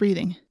fell with his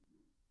breathing.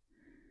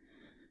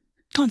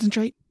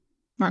 Concentrate,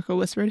 Marco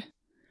whispered.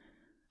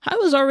 I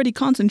was already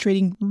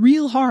concentrating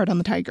real hard on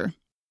the tiger.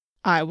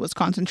 I was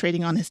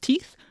concentrating on his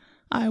teeth.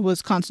 I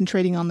was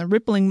concentrating on the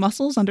rippling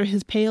muscles under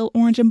his pale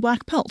orange and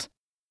black pelt.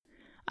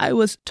 I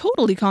was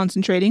totally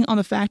concentrating on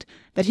the fact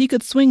that he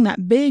could swing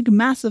that big,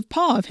 massive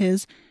paw of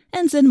his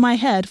and send my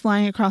head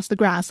flying across the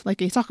grass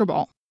like a soccer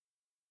ball.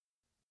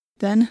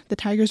 Then the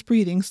tiger's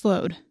breathing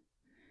slowed.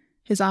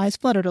 His eyes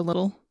fluttered a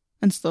little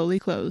and slowly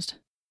closed.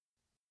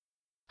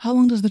 How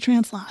long does the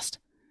trance last?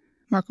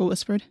 Marco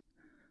whispered.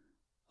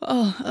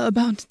 Oh,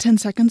 about 10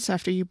 seconds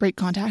after you break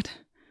contact.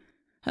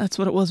 That's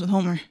what it was with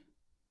Homer.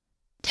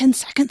 10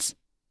 seconds?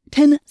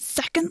 10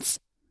 seconds?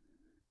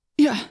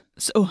 Yeah,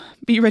 so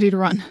be ready to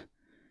run.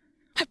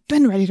 I've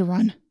been ready to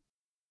run.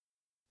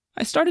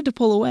 I started to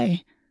pull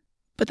away,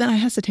 but then I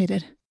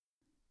hesitated.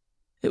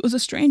 It was a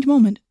strange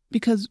moment,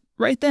 because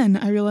right then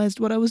I realized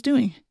what I was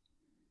doing.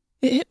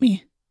 It hit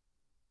me.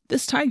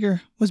 This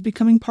tiger was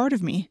becoming part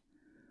of me.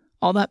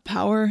 All that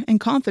power and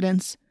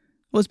confidence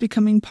was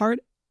becoming part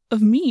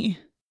of me.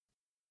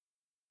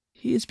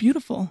 He is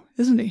beautiful,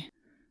 isn't he?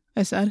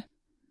 I said.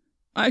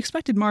 I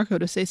expected Marco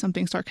to say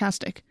something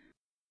sarcastic,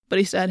 but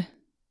he said,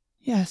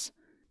 Yes,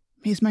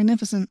 he's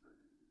magnificent.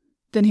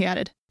 Then he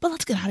added, But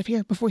let's get out of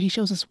here before he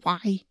shows us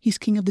why he's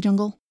king of the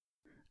jungle.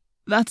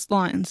 That's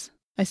lions,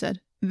 I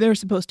said. They're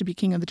supposed to be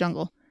king of the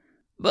jungle.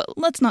 But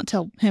let's not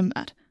tell him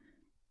that.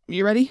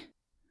 You ready?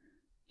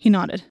 He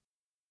nodded.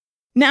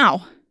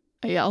 Now!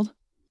 I yelled.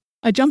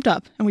 I jumped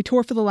up and we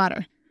tore for the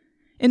ladder.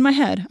 In my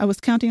head, I was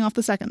counting off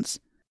the seconds.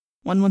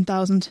 1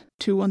 1,000,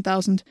 2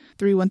 1,000,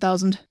 3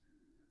 1,000.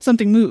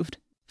 Something moved.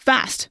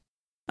 Fast!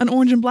 An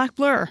orange and black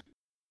blur.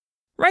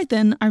 Right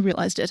then, I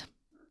realized it.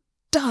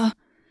 Duh!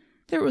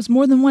 There was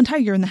more than one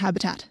tiger in the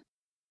habitat.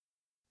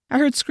 I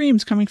heard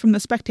screams coming from the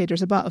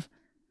spectators above.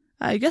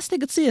 I guess they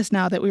could see us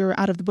now that we were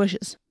out of the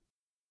bushes.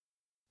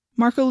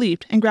 Marco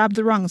leaped and grabbed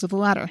the rungs of the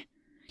ladder.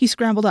 He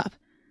scrambled up.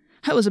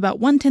 I was about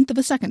 1/10 of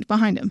a second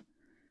behind him.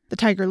 The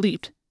tiger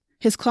leaped.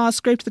 His claws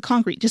scraped the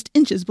concrete just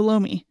inches below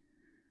me.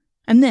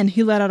 And then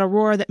he let out a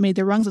roar that made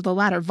the rungs of the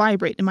ladder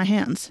vibrate in my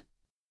hands.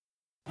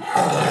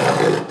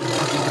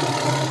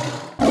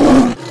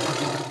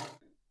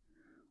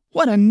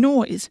 What a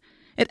noise!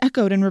 It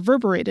echoed and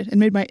reverberated and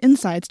made my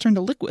insides turn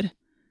to liquid.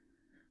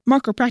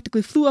 Marco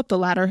practically flew up the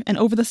ladder and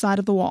over the side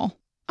of the wall.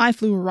 I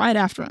flew right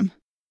after him.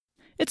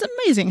 It's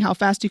amazing how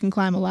fast you can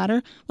climb a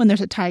ladder when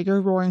there's a tiger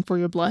roaring for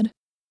your blood.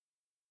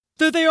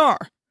 There they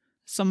are!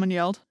 Someone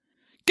yelled.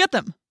 Get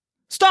them!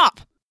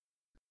 Stop!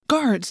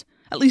 Guards!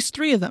 At least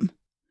 3 of them.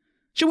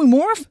 Should we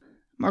morph?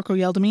 Marco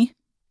yelled at me.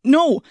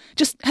 No!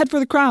 Just head for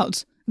the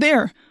crowds.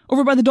 There!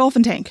 Over by the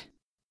dolphin tank.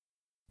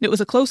 It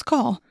was a close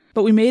call,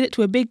 but we made it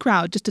to a big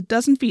crowd just a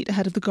dozen feet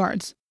ahead of the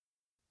guards.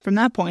 From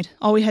that point,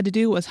 all we had to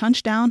do was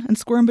hunch down and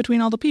squirm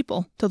between all the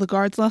people till the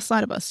guards lost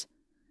sight of us.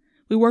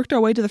 We worked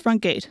our way to the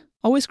front gate,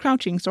 always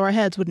crouching so our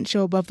heads wouldn't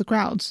show above the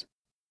crowds.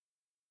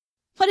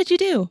 What did you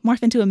do?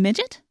 Morph into a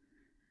midget?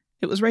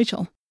 It was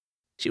Rachel.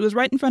 She was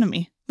right in front of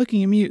me,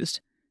 looking amused.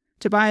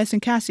 Tobias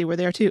and Cassie were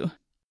there too.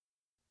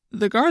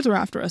 The guards were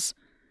after us,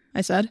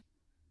 I said.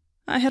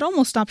 I had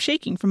almost stopped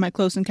shaking from my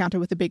close encounter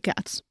with the big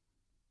cats.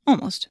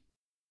 Almost.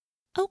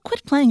 Oh,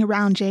 quit playing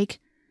around, Jake,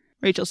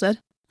 Rachel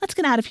said. Let's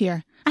get out of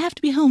here. I have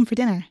to be home for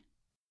dinner.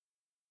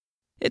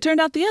 It turned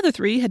out the other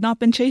 3 had not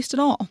been chased at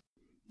all.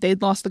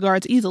 They'd lost the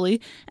guards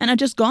easily, and had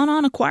just gone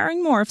on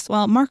acquiring morphs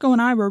while Marco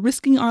and I were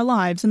risking our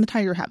lives in the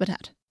tiger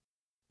habitat.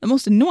 The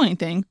most annoying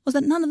thing was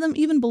that none of them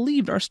even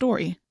believed our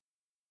story.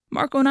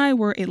 Marco and I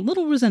were a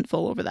little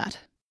resentful over that.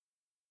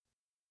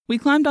 We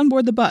climbed on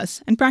board the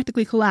bus and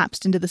practically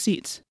collapsed into the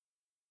seats.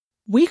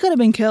 We could have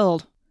been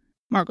killed,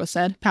 Marco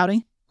said,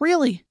 pouting.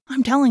 Really,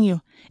 I'm telling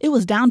you, it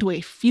was down to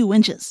a few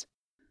inches.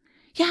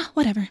 Yeah,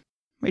 whatever,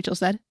 Rachel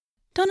said.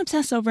 Don't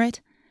obsess over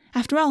it.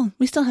 After all,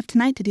 we still have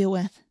tonight to deal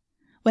with.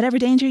 Whatever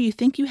danger you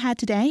think you had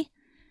today,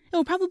 it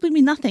will probably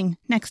be nothing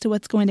next to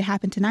what's going to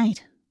happen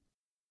tonight.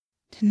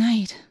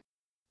 Tonight.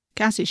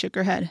 Cassie shook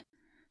her head.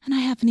 And I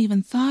haven't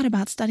even thought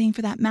about studying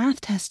for that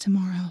math test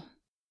tomorrow.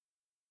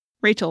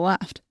 Rachel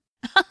laughed.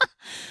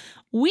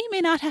 We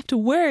may not have to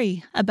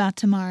worry about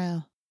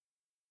tomorrow.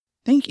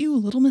 Thank you,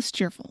 little Miss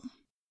Cheerful,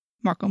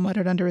 Marco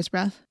muttered under his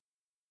breath.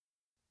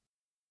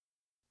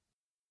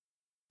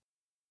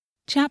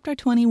 Chapter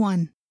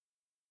 21.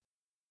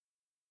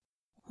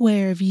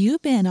 Where have you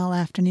been all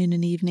afternoon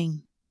and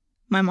evening?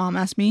 My mom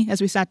asked me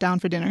as we sat down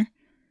for dinner.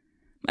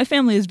 My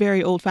family is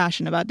very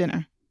old-fashioned about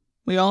dinner.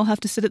 We all have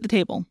to sit at the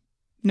table.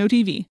 No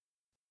TV.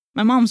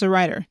 My mom's a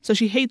writer, so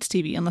she hates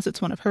TV unless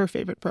it's one of her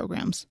favorite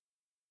programs.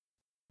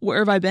 Where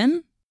have I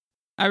been?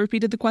 I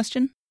repeated the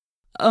question.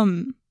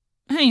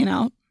 Hanging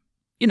out.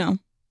 You know,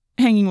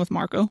 hanging with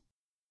Marco.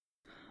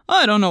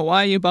 I don't know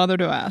why you bother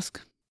to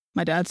ask,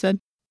 my dad said.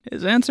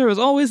 His answer was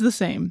always the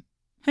same.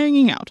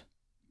 Hanging out.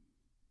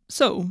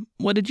 So,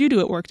 what did you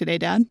do at work today,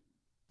 Dad?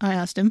 I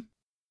asked him.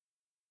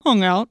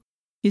 Hung out,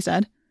 he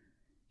said.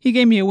 He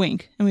gave me a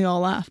wink, and we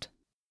all laughed.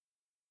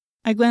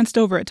 I glanced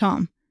over at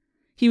Tom.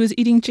 He was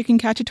eating chicken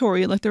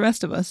cacciatore like the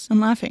rest of us, and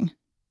laughing.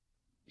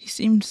 He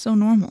seemed so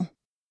normal.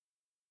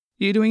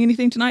 You doing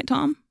anything tonight,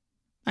 Tom?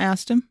 I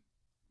asked him.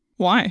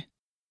 Why?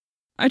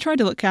 I tried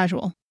to look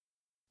casual.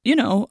 You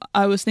know,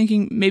 I was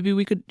thinking maybe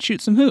we could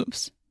shoot some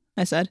hoops,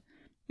 I said.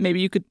 Maybe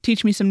you could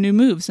teach me some new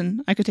moves,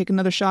 and I could take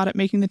another shot at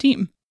making the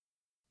team.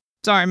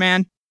 Sorry,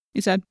 man,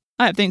 he said.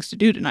 I have things to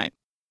do tonight.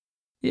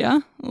 Yeah?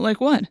 Like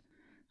what?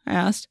 I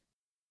asked.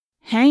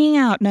 Hanging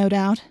out, no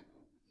doubt,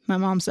 my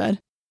mom said.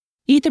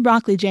 Eat the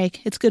broccoli,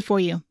 Jake. It's good for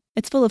you.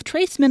 It's full of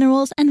trace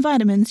minerals and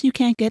vitamins you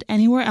can't get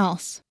anywhere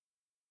else.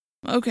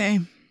 Okay,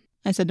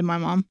 I said to my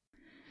mom.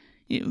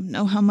 You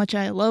know how much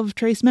I love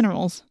trace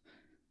minerals.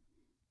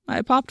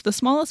 I popped the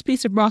smallest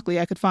piece of broccoli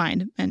I could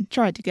find and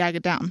tried to gag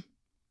it down.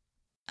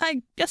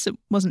 I guess it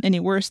wasn't any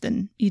worse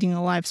than eating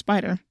a live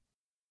spider.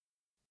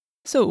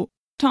 So,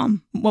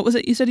 Tom, what was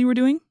it you said you were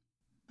doing?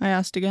 I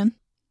asked again.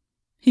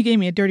 He gave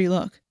me a dirty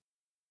look.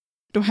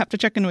 Do I have to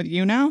check in with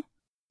you now?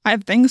 I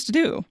have things to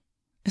do.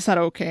 Is that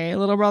okay,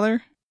 little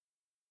brother?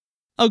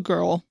 A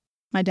girl,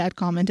 my dad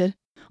commented.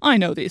 I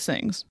know these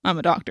things. I'm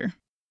a doctor.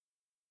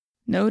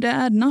 No,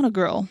 Dad, not a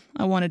girl,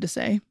 I wanted to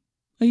say.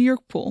 A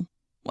yerk pool.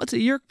 What's a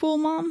yerk pool,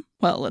 Mom?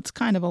 Well, it's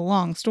kind of a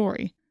long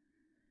story.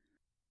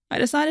 I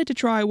decided to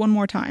try one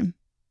more time.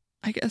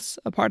 I guess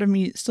a part of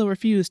me still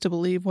refused to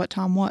believe what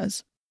Tom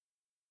was.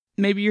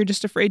 Maybe you're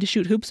just afraid to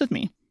shoot hoops with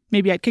me.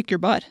 Maybe I'd kick your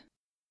butt.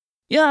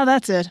 Yeah,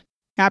 that's it.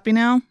 Happy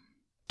now?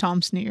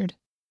 Tom sneered.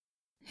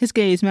 His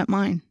gaze met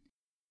mine.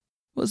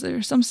 Was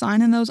there some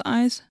sign in those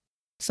eyes?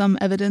 Some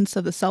evidence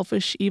of the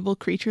selfish, evil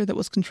creature that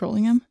was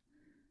controlling him?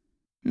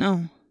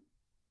 No.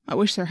 I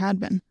wish there had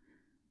been.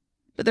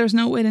 But there's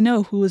no way to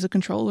know who is a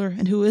controller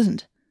and who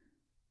isn't.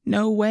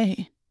 No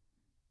way.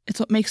 It's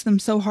what makes them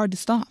so hard to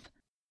stop.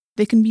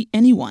 They can be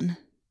anyone.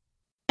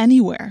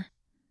 Anywhere.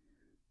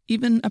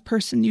 Even a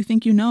person you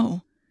think you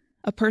know.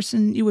 A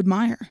person you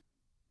admire.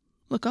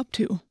 Look up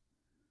to.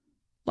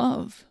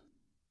 Love.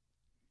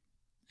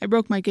 I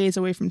broke my gaze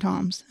away from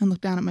Tom's and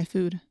looked down at my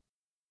food.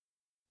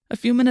 A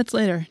few minutes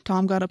later,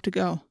 Tom got up to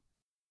go.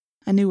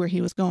 I knew where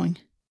he was going.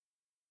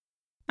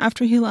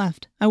 After he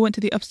left, I went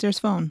to the upstairs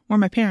phone where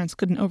my parents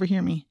couldn't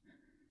overhear me.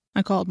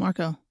 I called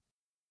Marco.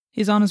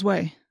 "He's on his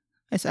way,"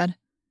 I said.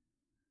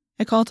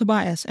 I called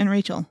Tobias and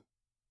Rachel.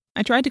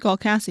 I tried to call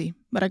Cassie,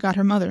 but I got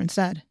her mother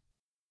instead.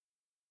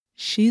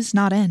 "She's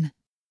not in,"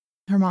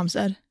 her mom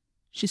said.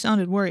 She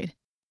sounded worried.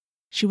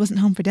 "She wasn't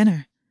home for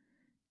dinner.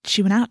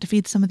 She went out to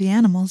feed some of the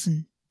animals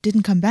and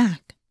didn't come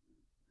back."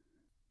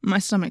 My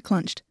stomach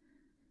clenched.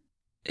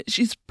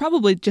 "She's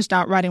probably just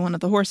out riding one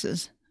of the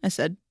horses," I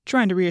said,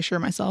 trying to reassure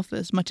myself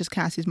as much as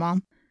Cassie's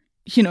mom.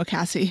 You know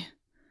Cassie.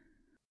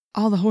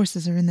 "All the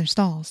horses are in their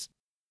stalls."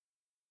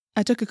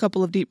 I took a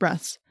couple of deep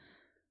breaths.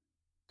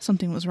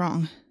 Something was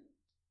wrong.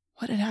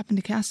 What had happened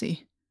to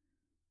Cassie?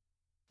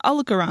 "I'll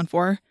look around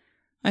for her,"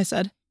 I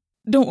said.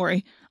 "Don't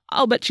worry.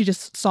 I'll bet she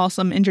just saw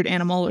some injured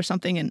animal or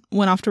something and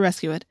went off to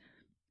rescue it.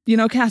 You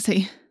know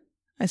Cassie,"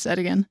 I said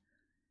again.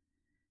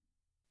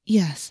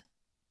 "Yes,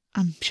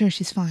 I'm sure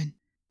she's fine."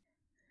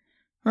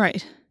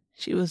 Right.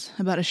 She was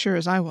about as sure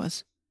as I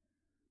was.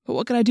 But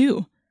what could I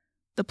do?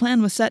 The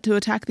plan was set to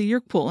attack the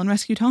Yerk pool and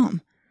rescue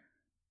Tom.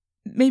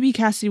 Maybe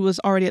Cassie was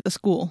already at the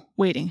school,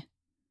 waiting.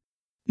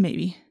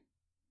 Maybe.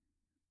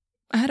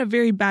 I had a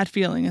very bad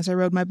feeling as I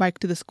rode my bike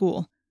to the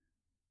school.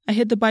 I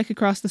hid the bike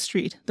across the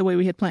street, the way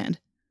we had planned.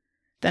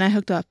 Then I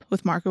hooked up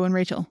with Marco and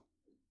Rachel.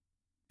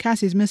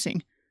 "Cassie's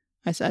missing,"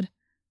 I said.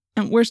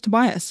 "And where's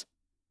Tobias?"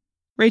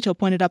 Rachel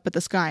pointed up at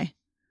the sky.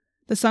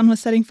 The sun was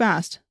setting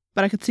fast,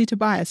 but I could see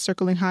Tobias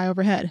circling high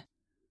overhead.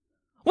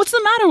 "What's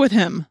the matter with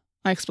him?"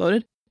 I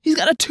exploded. "He's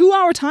got a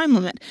 2-hour time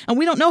limit, and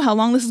we don't know how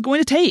long this is going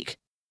to take."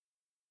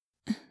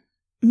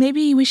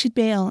 "Maybe we should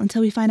bail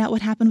until we find out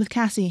what happened with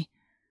Cassie,"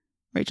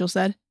 Rachel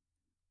said.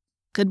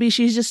 "Could be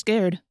she's just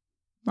scared,"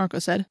 Marco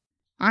said.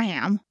 "I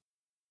am."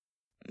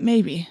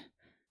 "Maybe,"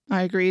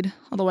 I agreed,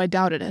 although I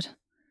doubted it.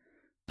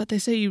 But they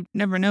say you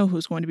never know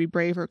who's going to be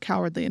brave or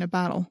cowardly in a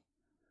battle.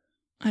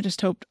 I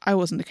just hoped I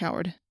wasn't a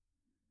coward.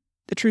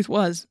 The truth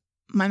was,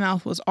 my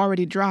mouth was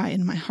already dry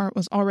and my heart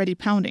was already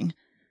pounding.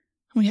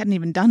 We hadn't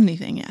even done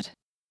anything yet.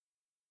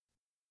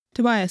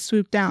 Tobias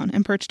swooped down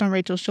and perched on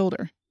Rachel's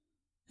shoulder.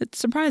 It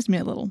surprised me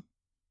a little.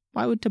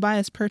 Why would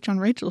Tobias perch on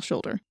Rachel's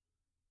shoulder?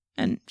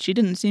 And she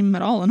didn't seem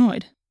at all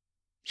annoyed.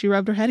 She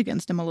rubbed her head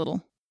against him a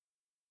little.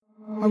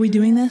 "Are we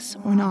doing this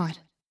or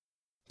not?"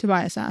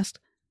 Tobias asked.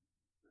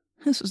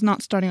 This was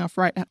not starting off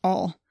right at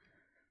all.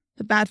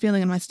 The bad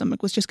feeling in my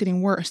stomach was just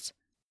getting worse.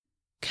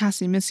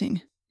 Cassie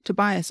missing.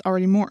 Tobias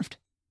already morphed.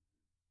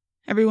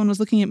 Everyone was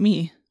looking at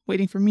me,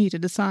 waiting for me to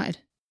decide.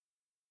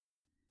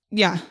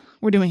 "Yeah,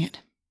 we're doing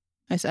it,"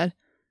 I said.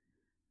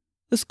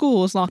 The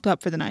school was locked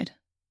up for the night,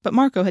 but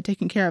Marco had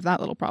taken care of that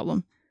little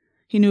problem.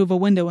 He knew of a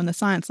window in the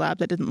science lab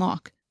that didn't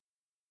lock.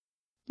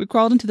 We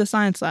crawled into the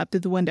science lab through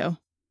the window.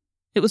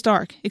 It was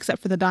dark,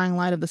 except for the dying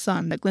light of the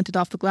sun that glinted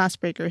off the glass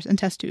breakers and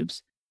test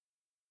tubes.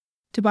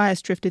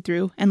 Tobias drifted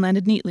through and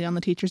landed neatly on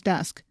the teacher's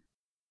desk.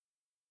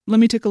 "Let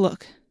me take a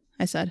look,"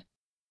 I said.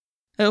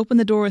 I opened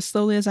the door as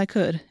slowly as I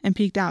could and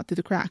peeked out through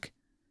the crack.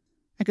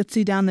 I could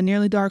see down the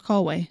nearly dark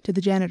hallway to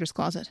the janitor's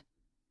closet.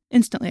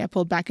 Instantly, I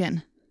pulled back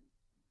in.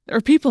 "There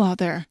are people out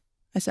there,"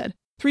 I said.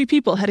 3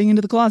 people heading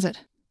into the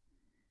closet."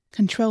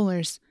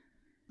 "Controllers,"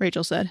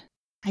 Rachel said.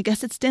 "I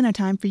guess it's dinner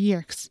time for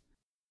Yerks."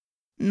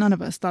 None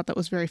of us thought that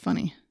was very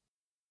funny.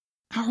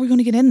 "How are we going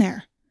to get in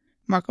there?"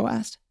 Marco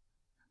asked.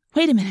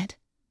 "Wait a minute,"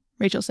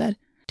 Rachel said.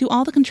 "Do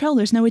all the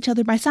controllers know each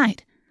other by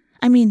sight?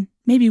 I mean,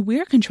 maybe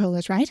we're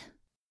controllers, right?"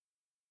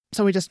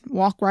 "So we just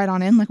walk right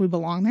on in like we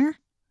belong there?"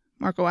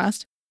 Marco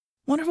asked.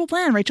 "Wonderful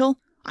plan, Rachel.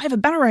 I have a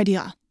better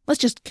idea. Let's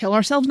just kill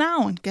ourselves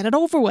now and get it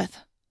over with."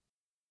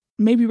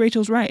 "Maybe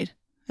Rachel's right,"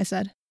 I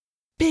said.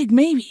 "Big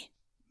maybe,"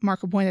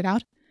 Marco pointed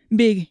out.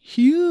 "Big,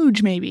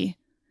 huge maybe.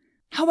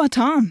 How about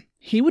Tom?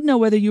 He would know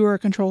whether you were a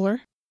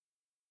controller."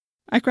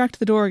 I cracked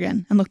the door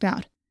again and looked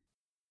out.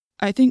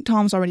 "I think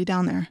Tom's already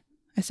down there,"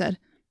 I said.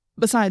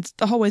 "Besides,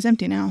 the hallway's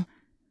empty now.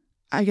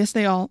 I guess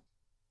they all—"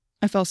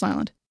 I fell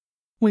silent.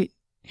 "Wait,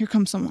 here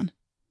comes someone."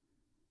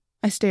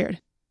 I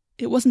stared.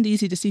 It wasn't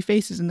easy to see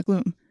faces in the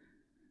gloom.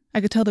 I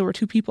could tell there were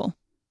 2 people.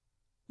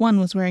 One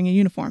was wearing a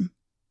uniform.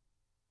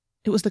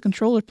 It was the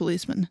controller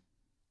policeman.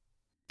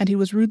 And he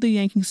was rudely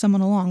yanking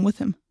someone along with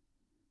him.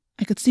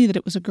 I could see that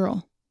it was a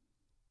girl.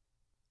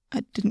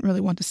 I didn't really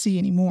want to see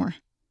any more.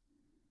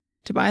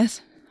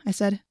 "Tobias," I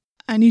said,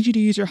 "I need you to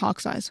use your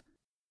hawk's eyes."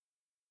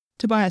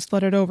 Tobias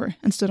fluttered over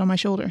and stood on my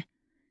shoulder.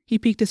 He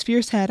peeked his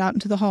fierce head out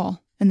into the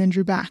hall and then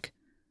drew back.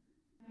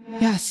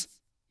 "Yes,"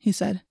 he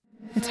said.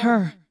 "It's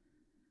her."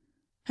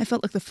 I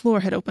felt like the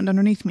floor had opened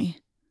underneath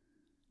me.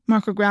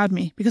 Marco grabbed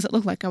me because it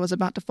looked like I was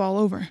about to fall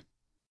over.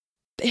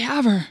 "They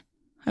have her,"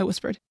 I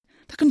whispered.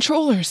 "The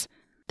controllers!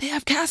 They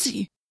have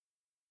Cassie!"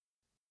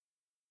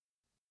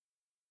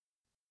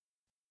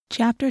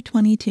 Chapter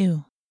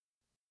 22.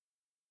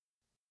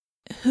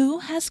 "Who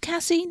has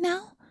Cassie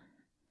now?"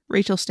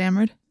 Rachel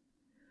stammered.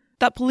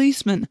 "That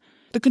policeman.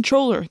 The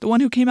controller, the one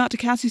who came out to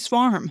Cassie's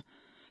farm.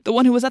 The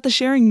one who was at the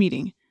sharing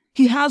meeting.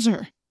 He has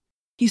her.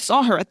 He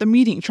saw her at the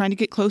meeting trying to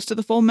get close to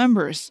the full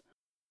members.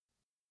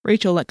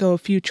 Rachel let go a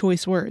few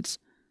choice words.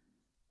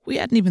 We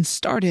hadn't even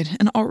started,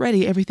 and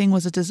already everything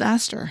was a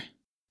disaster.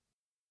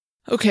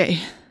 Okay,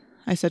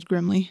 I said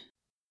grimly.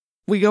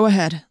 We go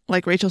ahead,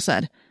 like Rachel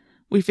said.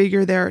 We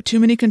figure there are too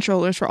many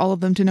controllers for all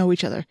of them to know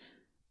each other.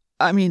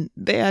 I mean,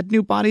 they add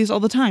new bodies all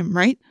the time,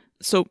 right?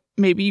 So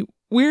maybe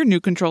we're new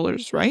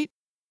controllers, right?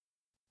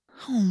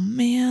 Oh,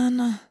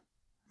 man,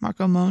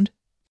 Marco moaned.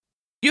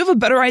 You have a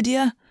better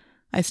idea?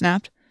 I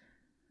snapped.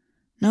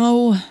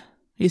 No,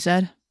 he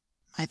said.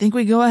 I think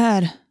we go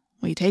ahead.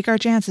 We take our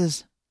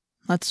chances.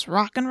 Let's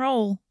rock and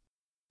roll.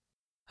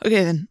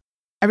 Okay then,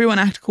 everyone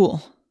act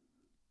cool.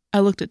 I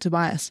looked at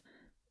Tobias.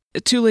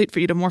 Too late for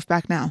you to morph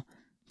back now,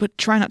 but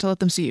try not to let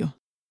them see you.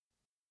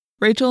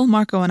 Rachel,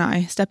 Marco, and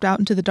I stepped out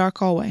into the dark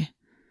hallway.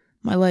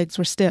 My legs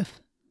were stiff.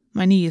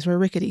 My knees were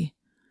rickety.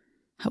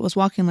 I was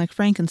walking like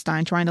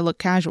Frankenstein trying to look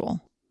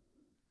casual.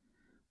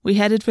 We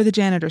headed for the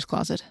janitor's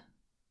closet.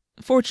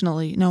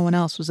 Fortunately, no one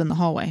else was in the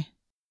hallway.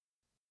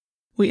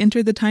 We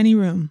entered the tiny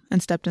room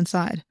and stepped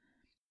inside.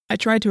 I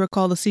tried to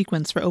recall the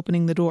sequence for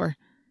opening the door.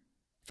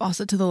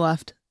 Faucet to the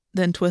left,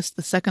 then twist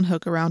the second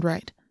hook around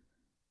right.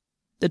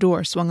 The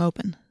door swung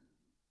open.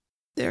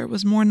 There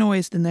was more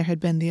noise than there had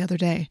been the other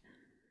day.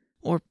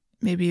 Or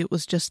maybe it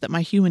was just that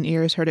my human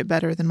ears heard it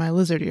better than my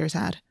lizard ears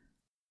had.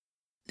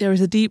 There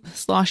was a deep,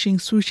 sloshing,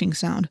 swooshing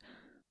sound,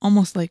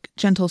 almost like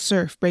gentle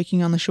surf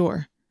breaking on the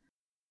shore.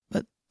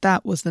 But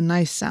that was the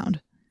nice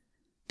sound.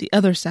 The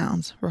other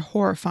sounds were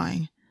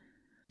horrifying.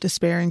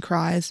 Despairing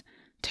cries,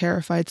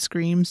 terrified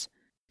screams,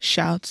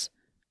 shouts,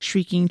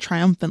 shrieking,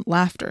 triumphant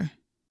laughter.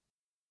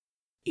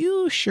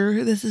 You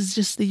sure this is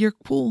just the Yeerk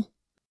pool?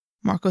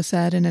 Marco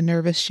said in a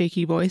nervous,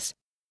 shaky voice.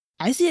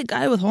 I see a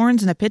guy with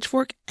horns and a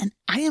pitchfork, and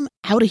I am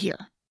out of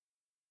here.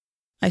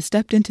 I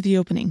stepped into the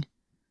opening.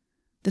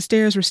 The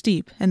stairs were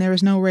steep, and there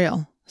was no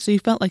rail, so you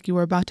felt like you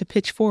were about to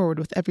pitch forward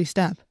with every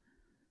step.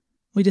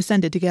 We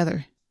descended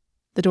together.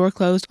 The door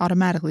closed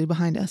automatically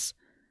behind us.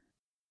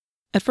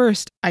 At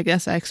first, I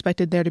guess I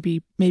expected there to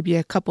be maybe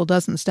a couple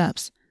dozen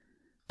steps,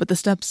 but the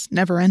steps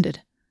never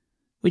ended.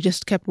 We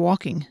just kept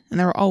walking, and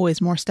there were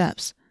always more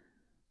steps.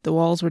 The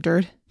walls were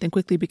dirt, then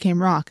quickly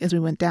became rock as we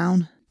went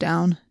down,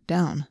 down,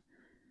 down.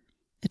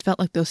 It felt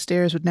like those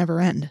stairs would never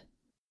end.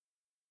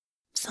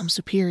 Some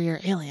superior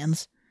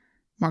aliens,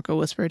 Marco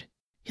whispered.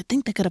 You'd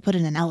think they could have put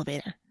in an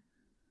elevator.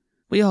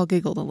 We all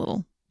giggled a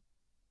little.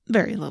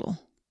 Very little.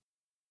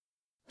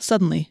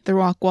 Suddenly, the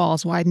rock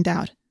walls widened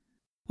out.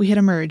 We had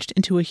emerged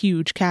into a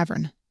huge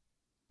cavern.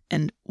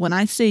 And when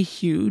I say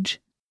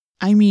huge,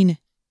 I mean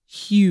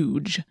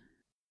huge.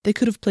 They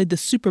could have played the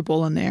Super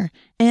Bowl in there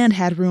and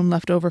had room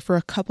left over for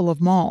a couple of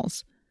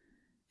malls.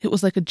 It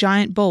was like a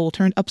giant bowl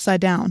turned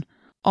upside down,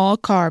 all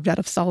carved out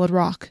of solid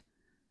rock.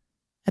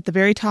 At the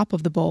very top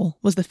of the bowl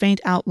was the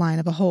faint outline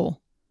of a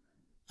hole.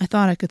 I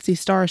thought I could see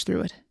stars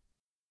through it.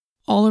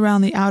 All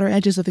around the outer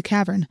edges of the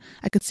cavern,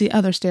 I could see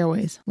other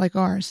stairways, like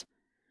ours.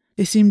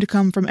 They seemed to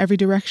come from every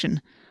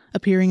direction,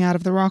 appearing out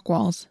of the rock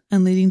walls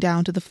and leading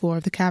down to the floor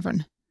of the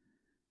cavern.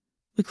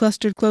 We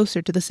clustered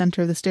closer to the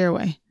center of the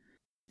stairway.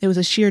 It was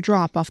a sheer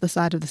drop off the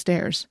side of the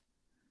stairs.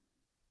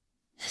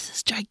 This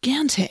is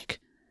gigantic,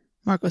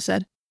 Marco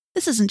said.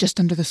 This isn't just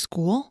under the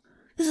school.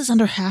 This is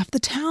under half the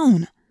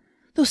town.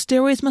 Those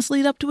stairways must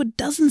lead up to a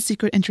dozen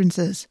secret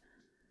entrances.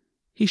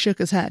 He shook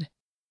his head.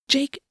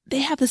 Jake, they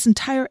have this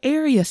entire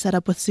area set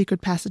up with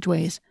secret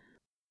passageways.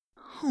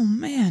 Oh,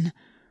 man.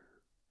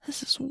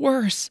 This is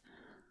worse.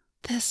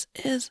 This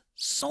is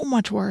so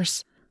much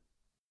worse.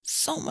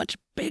 So much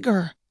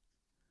bigger.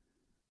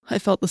 I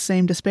felt the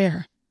same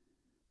despair.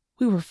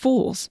 We were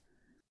fools.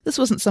 This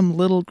wasn't some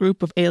little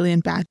group of alien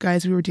bad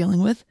guys we were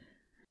dealing with.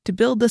 To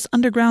build this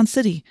underground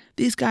city,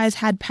 these guys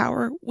had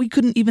power we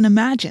couldn't even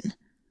imagine.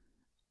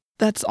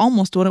 That's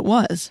almost what it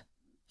was.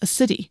 A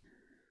city.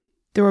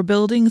 There were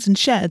buildings and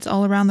sheds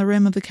all around the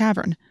rim of the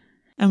cavern,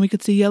 and we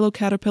could see yellow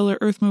caterpillar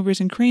earth movers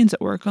and cranes at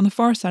work on the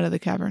far side of the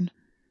cavern.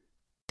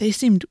 They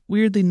seemed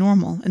weirdly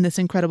normal in this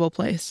incredible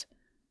place.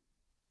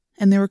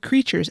 And there were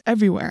creatures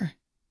everywhere.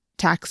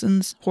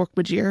 Taxons,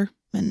 Hork-Bajir,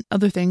 and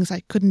other things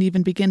I couldn't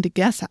even begin to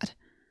guess at.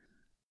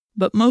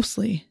 But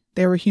mostly,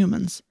 there were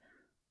humans.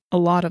 A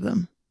lot of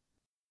them.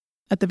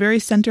 At the very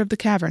center of the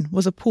cavern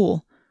was a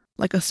pool,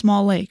 like a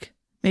small lake,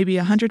 maybe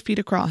 100 feet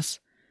across,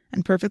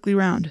 and perfectly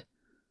round.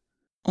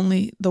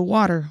 Only the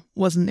water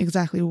wasn't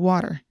exactly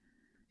water.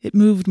 It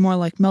moved more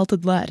like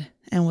melted lead,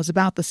 and was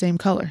about the same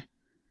color.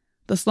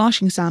 The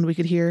sloshing sound we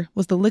could hear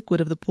was the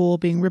liquid of the pool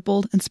being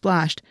rippled and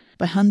splashed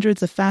by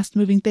hundreds of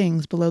fast-moving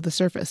things below the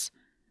surface.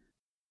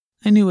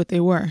 I knew what they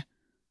were.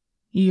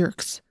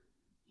 Yeerks.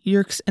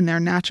 Yeerks in their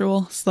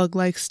natural,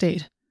 slug-like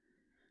state.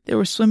 They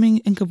were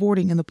swimming and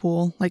cavorting in the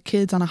pool like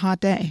kids on a hot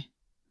day.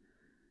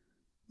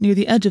 Near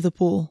the edge of the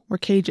pool were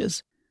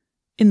cages.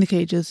 In the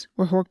cages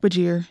were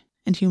Hork-Bajir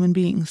and human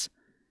beings.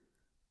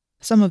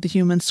 Some of the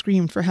humans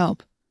screamed for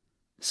help.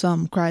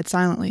 Some cried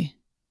silently.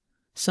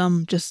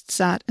 Some just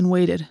sat and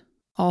waited,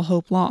 all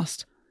hope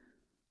lost.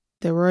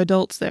 There were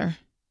adults there,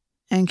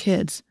 and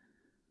kids,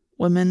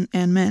 women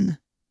and men,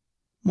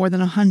 more than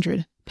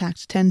 100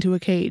 packed 10 to a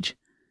cage.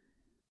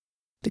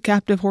 The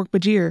captive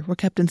Hork-Bajir were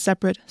kept in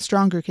separate,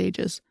 stronger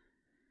cages.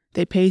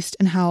 They paced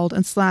and howled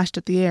and slashed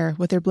at the air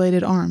with their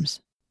bladed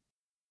arms.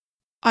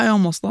 I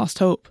almost lost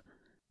hope.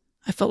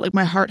 I felt like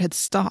my heart had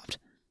stopped.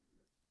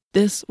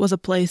 This was a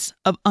place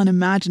of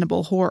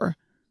unimaginable horror.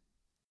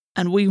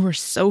 And we were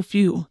so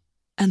few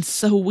and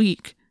so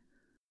weak.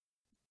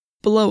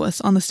 Below us,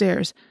 on the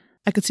stairs,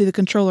 I could see the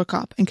controller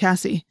cop and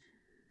Cassie.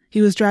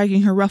 He was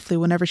dragging her roughly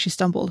whenever she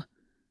stumbled.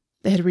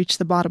 They had reached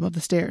the bottom of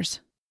the stairs.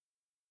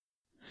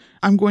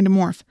 "I'm going to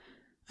morph,"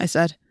 I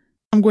said.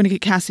 "I'm going to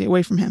get Cassie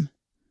away from him."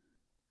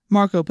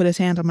 Marco put his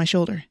hand on my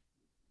shoulder.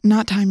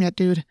 "Not time yet,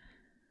 dude.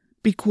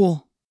 Be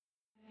cool."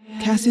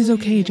 "Cassie's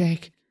okay,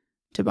 Jake,"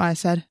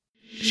 Tobias said.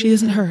 "She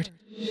isn't hurt,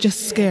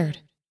 just scared."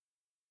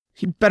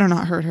 "You'd better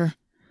not hurt her,"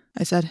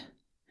 I said.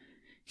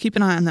 "Keep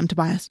an eye on them,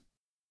 Tobias."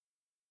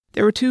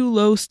 There were 2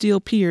 low steel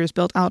piers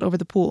built out over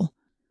the pool.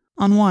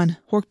 On one,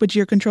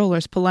 Hork-Bajir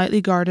controllers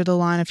politely guarded a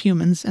line of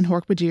humans and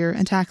Hork-Bajir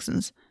and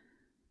Taxxons.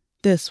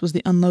 This was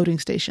the unloading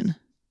station.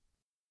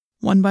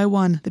 One by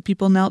one, the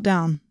people knelt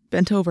down,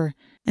 bent over,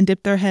 and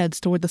dipped their heads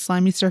toward the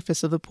slimy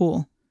surface of the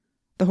pool.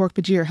 The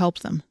Hork-Bajir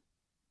helped them.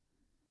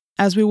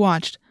 As we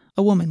watched,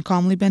 a woman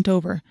calmly bent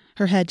over,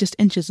 her head just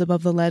inches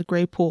above the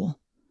lead-gray pool.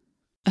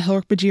 A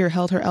Hork-Bajir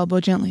held her elbow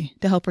gently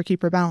to help her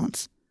keep her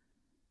balance.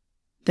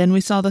 Then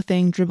we saw the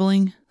thing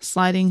dribbling,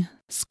 sliding,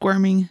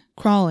 squirming,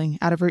 crawling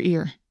out of her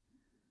ear.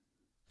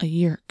 A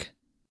Yeerk.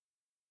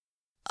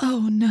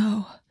 "Oh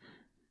no,"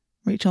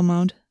 Rachel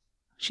moaned.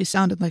 She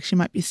sounded like she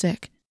might be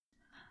sick.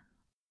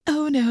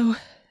 "Oh no,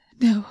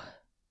 no."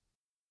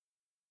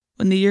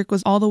 When the Yeerk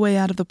was all the way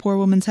out of the poor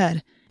woman's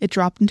head, it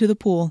dropped into the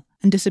pool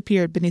and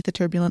disappeared beneath the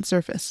turbulent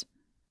surface.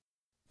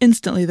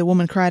 Instantly the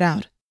woman cried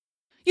out,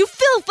 "You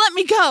filth, let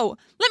me go!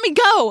 Let me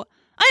go!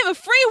 I am a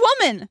free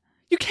woman!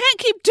 You can't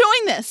keep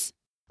doing this!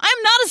 I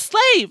am not a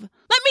slave!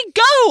 Let me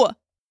go!"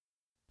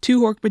 2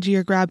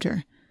 Hork-Bajir grabbed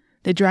her.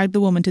 They dragged the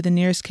woman to the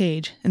nearest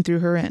cage and threw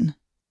her in.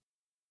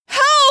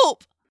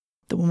 "Help!"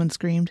 the woman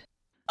screamed.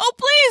 "Oh,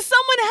 please,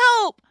 someone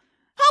help!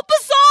 Help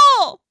us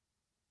all!"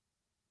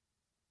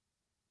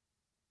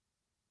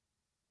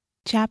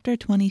 Chapter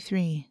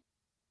 23.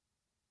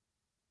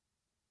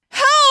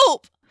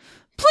 "Help!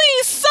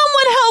 Please,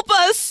 someone help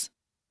us!"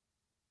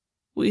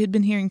 We had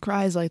been hearing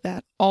cries like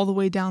that all the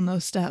way down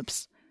those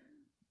steps.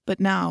 But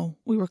now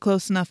we were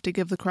close enough to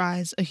give the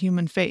cries a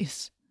human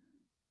face.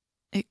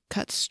 It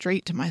cut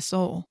straight to my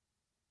soul.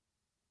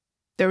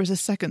 There was a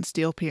second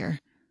steel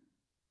pier.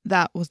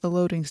 That was the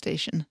loading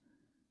station.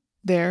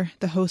 There,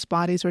 the host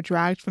bodies were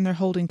dragged from their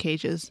holding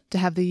cages to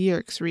have the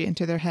Yeerks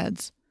re-enter their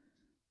heads.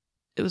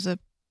 It was a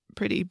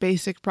pretty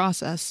basic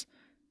process.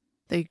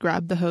 They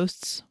grabbed the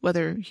hosts,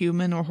 whether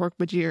human or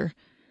Hork-Bajir,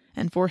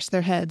 and forced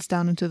their heads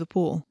down into the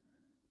pool.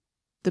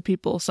 The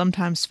people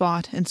sometimes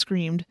fought and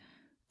screamed,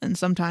 and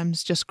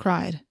sometimes just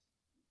cried.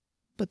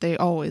 But they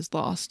always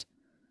lost.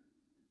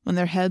 When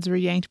their heads were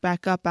yanked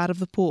back up out of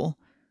the pool,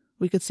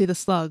 we could see the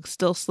slugs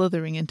still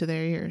slithering into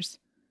their ears.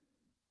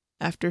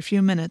 After a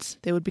few minutes,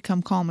 they would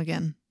become calm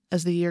again,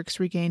 as the Yeerks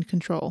regained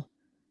control.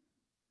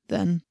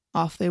 Then,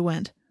 off they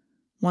went,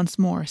 once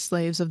more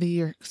slaves of the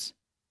Yeerks.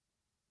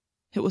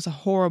 It was a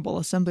horrible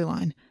assembly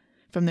line,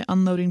 from the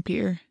unloading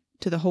pier,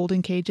 to the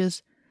holding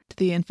cages, to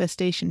the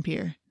infestation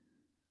pier.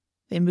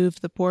 They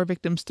moved the poor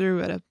victims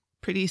through at a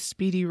pretty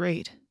speedy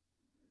rate.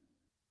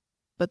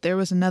 But there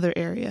was another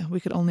area we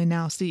could only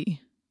now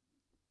see.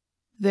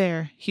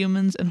 There,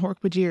 humans and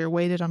Hork-Bajir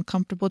waited on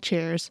comfortable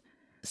chairs,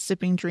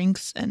 sipping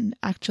drinks and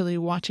actually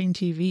watching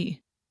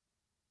TV.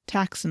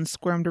 Taxxons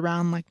squirmed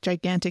around like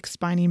gigantic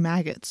spiny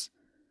maggots.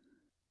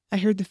 I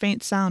heard the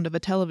faint sound of a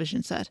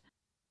television set.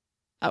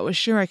 I was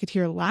sure I could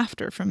hear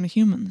laughter from the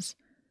humans.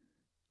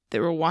 They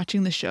were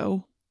watching the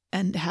show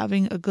and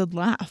having a good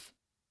laugh.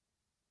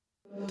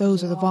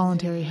 "Those are the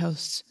voluntary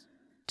hosts,"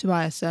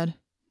 Tobias said.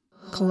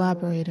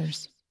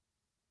 "Collaborators."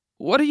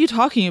 "What are you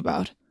talking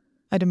about?"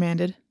 I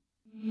demanded.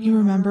 "You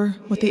remember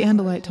what the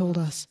Andalite told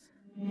us.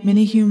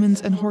 Many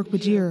humans and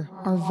Hork-Bajir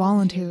are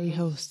voluntary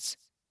hosts,"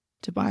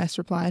 Tobias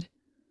replied.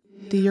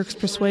 "The Yeerks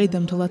persuade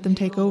them to let them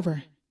take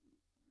over."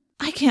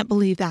 "I can't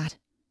believe that,"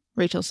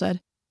 Rachel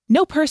said.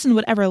 "No person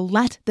would ever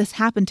let this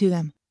happen to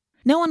them.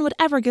 No one would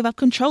ever give up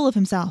control of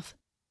himself."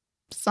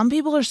 "Some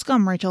people are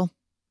scum, Rachel,"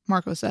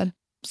 Marco said.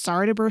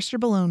 "Sorry to burst your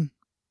balloon."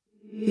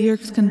 "The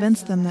Yeerks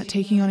convinced them that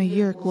taking on a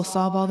Yeerk will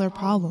solve all their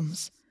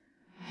problems.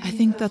 I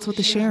think that's what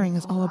the sharing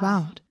is all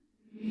about.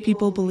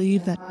 People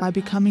believe that by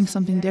becoming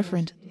something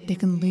different, they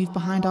can leave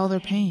behind all their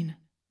pain."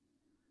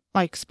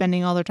 "Like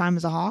spending all their time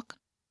as a hawk?"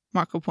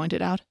 Marco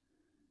pointed out.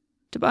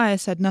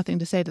 Tobias had nothing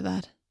to say to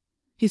that.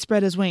 He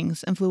spread his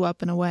wings and flew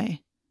up and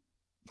away.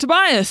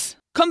 "Tobias,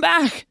 come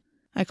back!"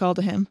 I called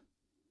to him.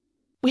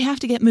 "We have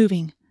to get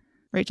moving,"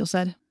 Rachel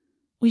said.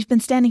 "We've been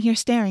standing here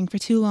staring for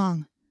too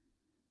long."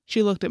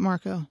 She looked at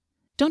Marco.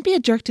 "Don't be a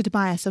jerk to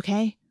Tobias,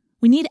 okay?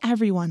 We need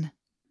everyone."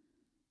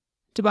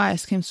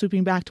 Tobias came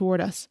swooping back toward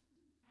us.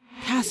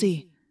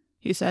 "Cassie,"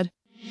 he said.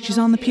 "She's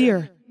on the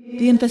pier.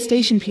 The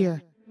infestation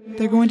pier.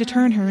 They're going to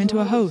turn her into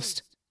a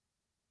host.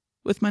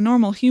 With my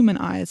normal human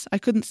eyes, I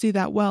couldn't see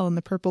that well in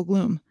the purple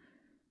gloom.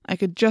 I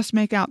could just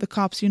make out the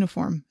cop's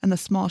uniform and the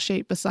small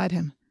shape beside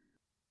him.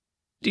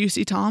 "Do you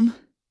see Tom?"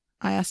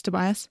 I asked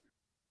Tobias.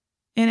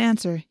 In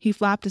answer, he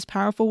flapped his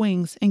powerful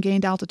wings and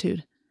gained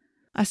altitude.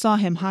 I saw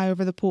him high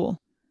over the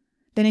pool.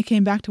 Then he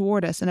came back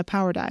toward us in a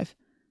power dive.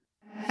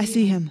 "I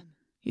see him,"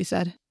 he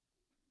said.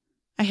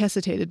 I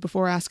hesitated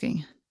before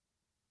asking.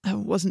 I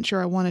wasn't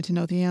sure I wanted to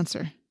know the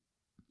answer.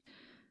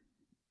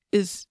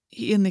 "Is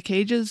he in the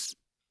cages,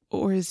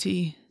 or is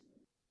he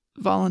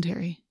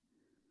voluntary?"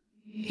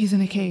 "He's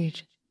in a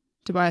cage,"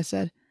 Tobias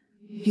said.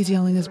 "He's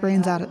yelling his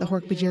brains out at the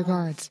Hork-Bajir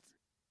guards."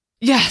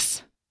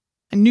 Yes!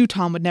 I knew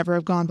Tom would never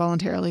have gone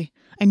voluntarily.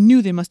 I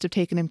knew they must have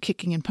taken him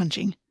kicking and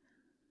punching.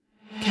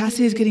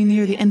 "Cassie is getting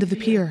near the end of the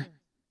pier,"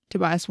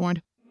 Tobias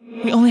warned.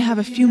 "We only have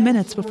a few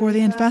minutes before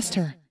they infest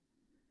her."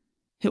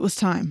 It was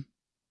time.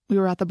 We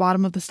were at the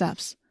bottom of the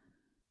steps.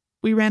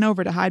 We ran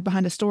over to hide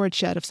behind a storage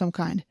shed of some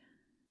kind.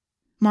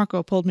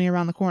 Marco pulled me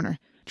around the corner,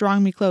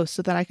 drawing me close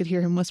so that I could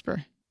hear him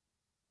whisper.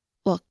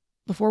 "Look,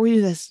 before we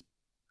do this,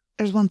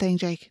 there's one thing,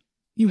 Jake.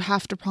 You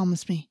have to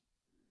promise me."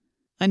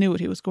 I knew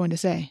what he was going to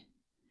say.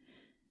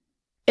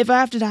 "If I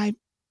have to die,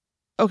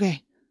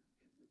 okay.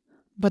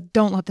 But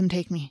don't let them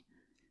take me.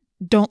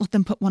 Don't let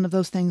them put one of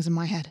those things in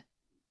my head."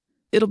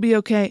 "It'll be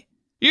okay."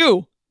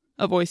 "You!"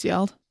 a voice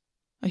yelled.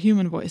 A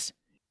human voice.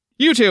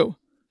 "You two!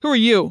 Who are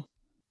you?"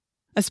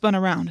 I spun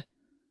around.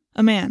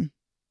 A man.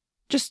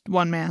 Just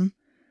one man.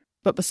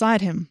 But beside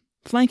him,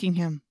 flanking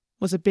him,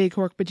 was a big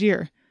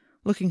Hork-Bajir,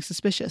 looking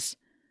suspicious.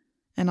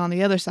 And on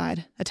the other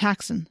side, a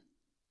Taxxon.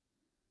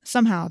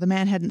 Somehow, the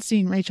man hadn't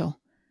seen Rachel.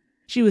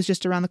 She was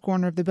just around the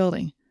corner of the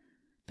building.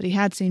 But he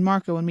had seen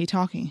Marco and me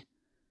talking.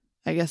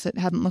 I guess it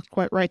hadn't looked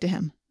quite right to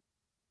him.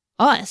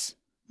 "Us?"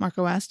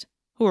 Marco asked.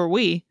 "Who are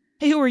we?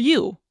 Hey, who are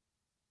you?"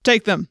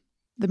 "Take them,"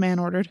 the man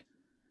ordered.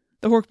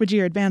 The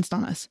Hork-Bajir advanced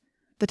on us.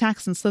 The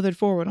Taxxon slithered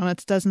forward on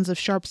its dozens of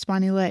sharp,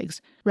 spiny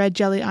legs, red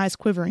jelly eyes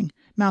quivering,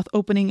 mouth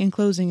opening and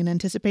closing in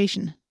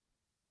anticipation.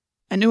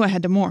 I knew I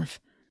had to morph,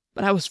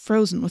 but I was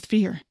frozen with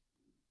fear.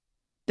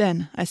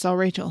 Then I saw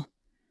Rachel.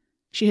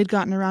 She had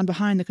gotten around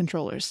behind the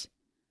controllers,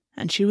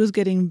 and she was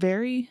getting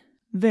very,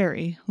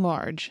 very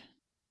large.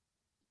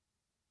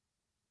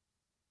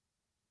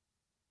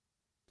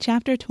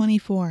 Chapter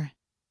 24.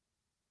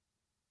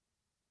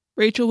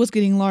 Rachel was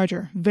getting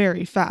larger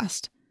very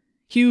fast.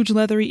 Huge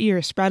leathery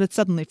ears sprouted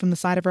suddenly from the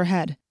side of her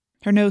head.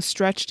 Her nose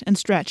stretched and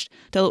stretched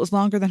till it was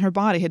longer than her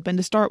body had been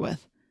to start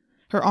with.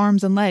 Her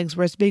arms and legs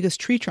were as big as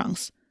tree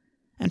trunks,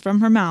 and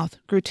from her mouth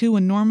grew 2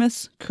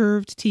 enormous,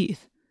 curved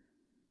teeth.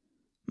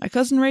 My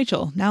cousin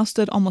Rachel now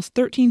stood almost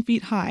 13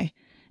 feet high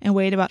and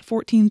weighed about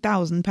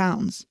 14,000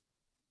 pounds.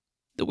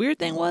 The weird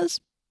thing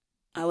was,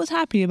 I was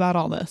happy about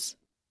all this.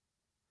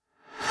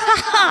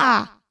 "Ha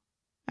ha!"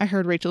 I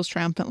heard Rachel's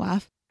triumphant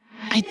laugh.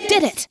 "I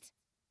did it!"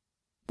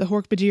 The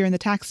Hork-Bajir and the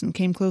Taxxon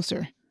came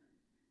closer.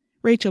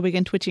 Rachel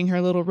began twitching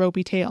her little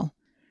ropey tail.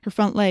 Her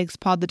front legs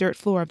pawed the dirt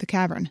floor of the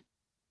cavern.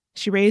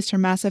 She raised her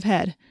massive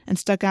head and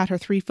stuck out her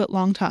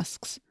 3-foot-long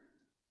tusks.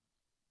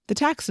 The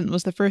Taxxon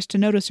was the first to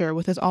notice her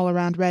with his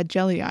all-around red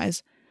jelly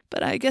eyes,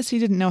 but I guess he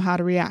didn't know how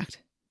to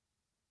react.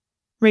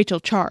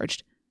 Rachel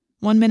charged.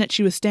 1 minute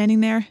she was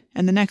standing there,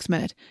 and the next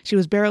minute she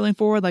was barreling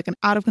forward like an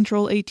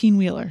out-of-control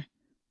 18-wheeler.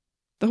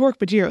 The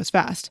Hork-Bajir was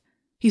fast.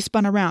 He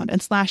spun around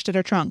and slashed at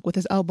her trunk with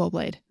his elbow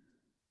blade.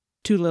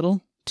 Too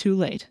little, too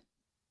late.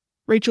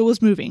 Rachel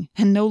was moving,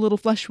 and no little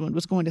flesh wound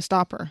was going to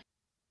stop her.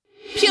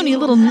 "Puny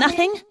little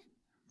nothing!"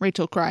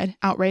 Rachel cried,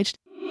 outraged.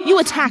 "You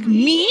attack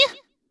me?"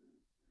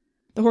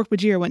 The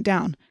Hork-Bajir went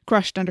down,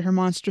 crushed under her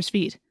monstrous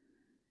feet.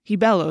 He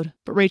bellowed,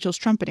 but Rachel's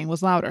trumpeting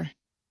was louder.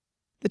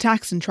 The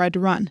Taxxon tried to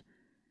run.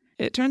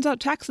 It turns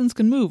out Taxxons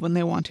can move when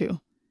they want to.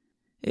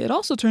 It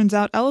also turns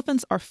out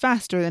elephants are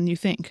faster than you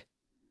think.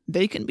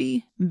 They can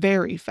be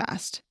very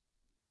fast.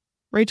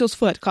 Rachel's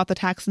foot caught the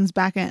Taxxon's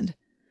back end.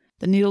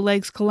 The needle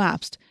legs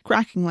collapsed,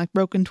 cracking like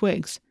broken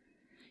twigs.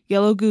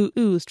 Yellow goo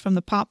oozed from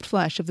the popped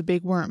flesh of the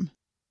big worm.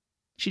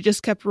 She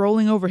just kept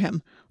rolling over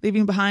him,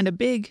 leaving behind a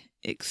big,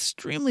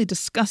 extremely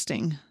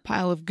disgusting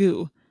pile of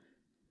goo.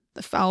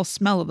 The foul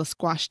smell of the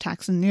squash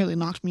Taxxon nearly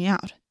knocked me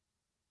out.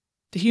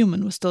 The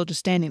human was still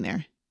just standing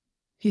there.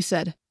 He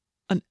said,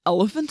 "An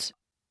elephant?"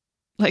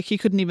 Like he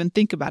couldn't even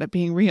think about it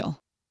being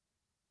real.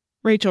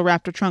 Rachel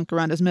wrapped her trunk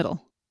around his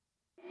middle.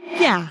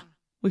 "Yeah,"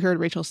 we heard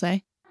Rachel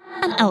say.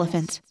 "An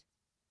elephant."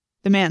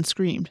 The man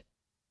screamed.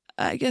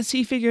 I guess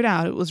he figured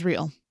out it was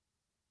real.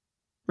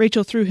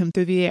 Rachel threw him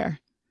through the air.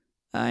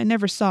 I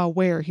never saw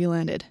where he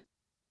landed.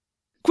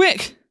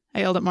 "Quick!" I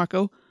yelled at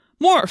Marco.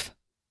 "Morph!"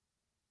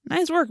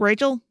 "Nice work,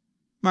 Rachel,"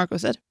 Marco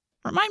said.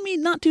 "Remind me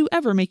not to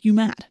ever make you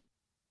mad."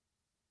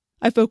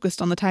 I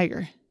focused on the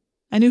tiger.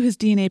 I knew his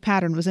DNA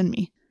pattern was in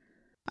me.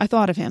 I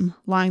thought of him,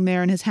 lying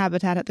there in his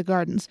habitat at the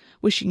gardens,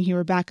 wishing he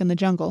were back in the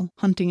jungle,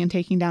 hunting and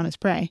taking down his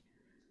prey.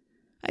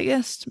 I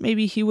guessed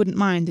maybe he wouldn't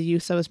mind the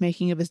use I was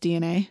making of his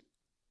DNA.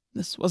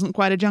 This wasn't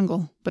quite a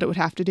jungle, but it would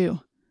have to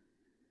do.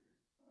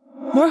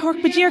 "More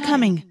Hork-Bajir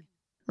coming,"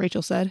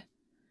 Rachel said.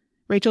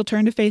 Rachel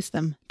turned to face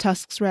them,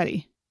 tusks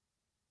ready.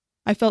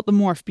 I felt the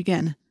morph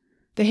begin.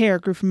 The hair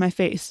grew from my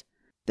face.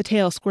 The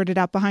tail squirted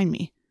out behind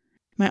me.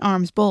 My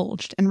arms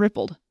bulged and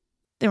rippled.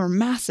 They were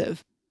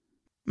massive.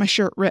 My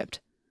shirt ripped.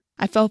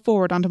 I fell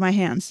forward onto my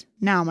hands,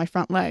 now my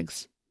front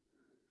legs.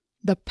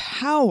 The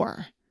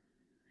power!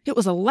 It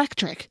was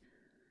electric.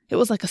 It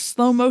was like a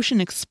slow-motion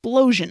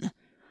explosion.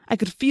 I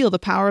could feel the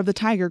power of the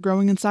tiger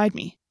growing inside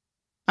me.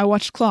 I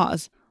watched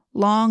claws,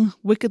 long,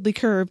 wickedly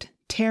curved,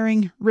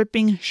 tearing,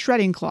 ripping,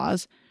 shredding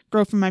claws,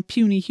 grow from my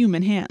puny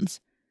human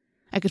hands.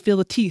 I could feel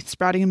the teeth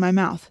sprouting in my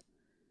mouth.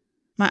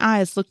 My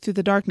eyes looked through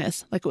the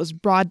darkness like it was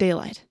broad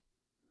daylight.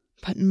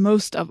 But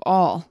most of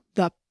all,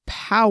 the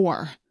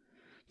power.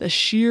 The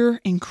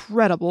sheer,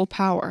 incredible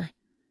power.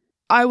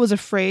 I was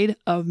afraid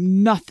of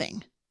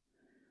nothing.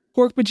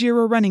 Hork-Bajir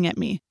were running at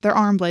me, their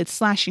arm blades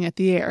slashing at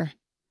the air.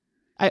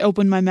 I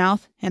opened my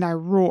mouth and I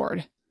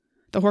roared.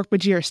 The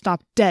Hork-Bajir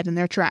stopped dead in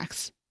their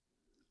tracks.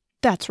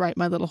 That's right,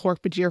 my little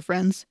Hork-Bajir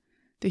friends,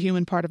 the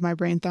human part of my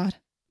brain thought.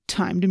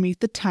 Time to meet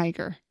the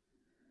tiger.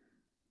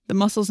 The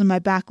muscles in my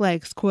back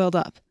legs coiled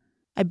up.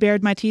 I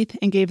bared my teeth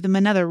and gave them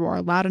another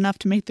roar loud enough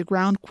to make the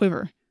ground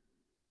quiver.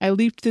 I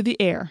leaped through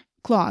the air,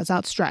 claws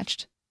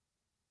outstretched.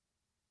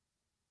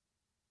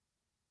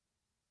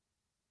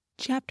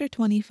 Chapter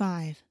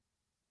 25.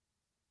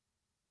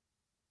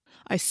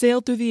 I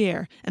sailed through the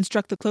air and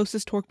struck the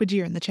closest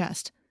Hork-Bajir in the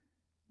chest.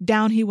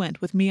 Down he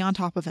went with me on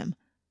top of him.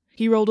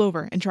 He rolled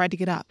over and tried to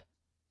get up.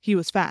 He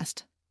was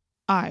fast.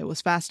 I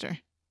was faster.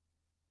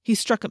 He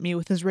struck at me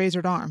with his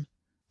razored arm.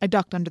 I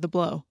ducked under the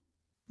blow.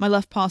 My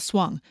left paw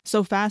swung,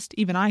 so fast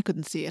even I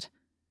couldn't see it.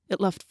 It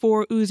left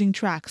 4 oozing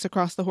tracks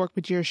across the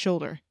Hork-Bajir's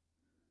shoulder.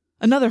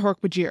 Another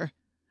Hork-Bajir.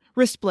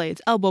 Wrist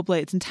blades, elbow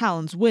blades, and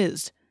talons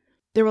whizzed.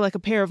 They were like a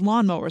pair of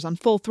lawnmowers on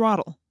full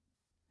throttle.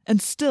 And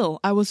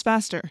still I was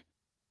faster.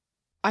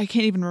 I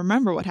can't even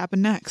remember what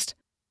happened next.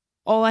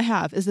 All I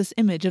have is this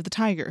image of the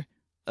tiger,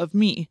 of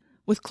me,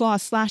 with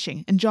claws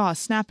slashing and jaws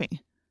snapping.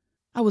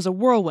 I was a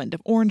whirlwind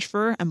of orange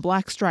fur and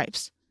black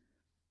stripes.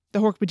 The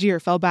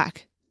Hork-Bajir fell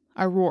back.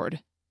 I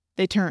roared.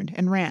 They turned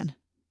and ran.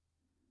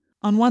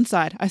 On one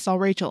side, I saw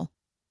Rachel.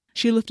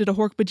 She lifted a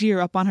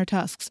Hork-Bajir up on her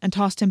tusks and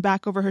tossed him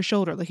back over her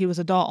shoulder like he was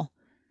a doll.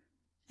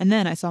 And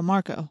then I saw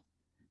Marco.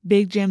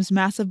 Big Jim's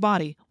massive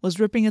body was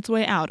ripping its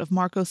way out of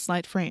Marco's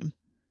slight frame.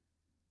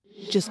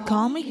 "Just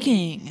call me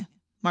King,"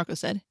 Marco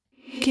said.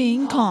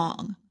 "King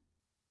Kong."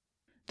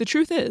 The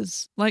truth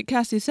is, like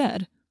Cassie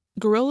said,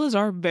 gorillas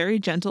are very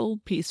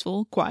gentle,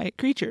 peaceful, quiet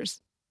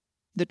creatures.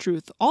 The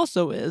truth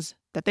also is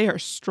that they are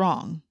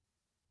strong.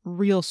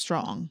 Real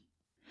strong.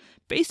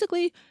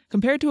 Basically,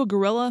 compared to a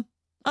gorilla,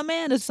 a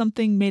man is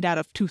something made out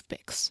of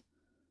toothpicks.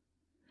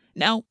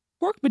 Now,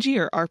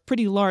 Hork-Bajir are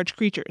pretty large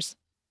creatures.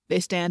 They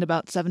stand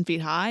about 7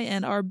 feet high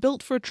and are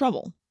built for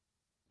trouble.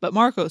 But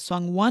Marco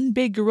swung one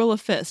big gorilla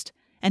fist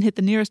and hit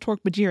the nearest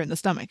Hork-Bajir in the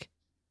stomach.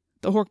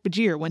 The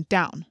Hork-Bajir went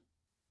down.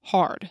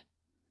 Hard.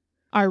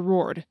 I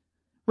roared.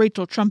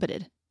 Rachel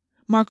trumpeted.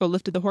 Marco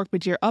lifted the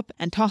Hork-Bajir up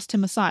and tossed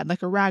him aside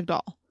like a rag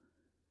doll.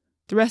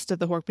 The rest of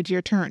the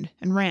Hork-Bajir turned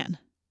and ran.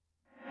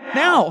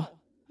 "Now!"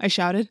 I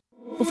shouted.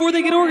 "Before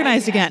they get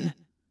organized again!"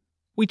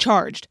 We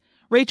charged.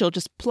 Rachel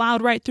just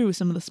plowed right through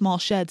some of the small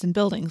sheds and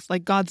buildings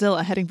like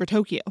Godzilla heading for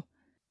Tokyo.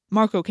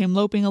 Marco came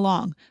loping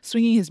along,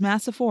 swinging his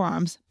massive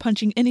forearms,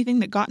 punching anything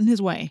that got in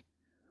his way.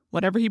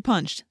 Whatever he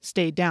punched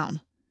stayed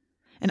down.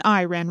 And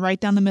I ran right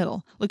down the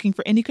middle, looking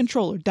for any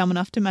controller dumb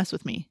enough to mess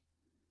with me.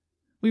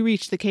 We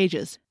reached the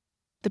cages.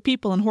 The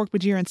people and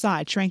Hork-Bajir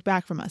inside shrank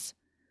back from us.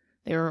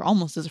 They were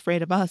almost as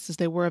afraid of us as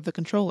they were of the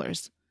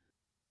controllers.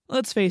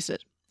 Let's face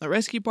it, a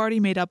rescue party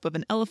made up of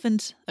an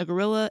elephant, a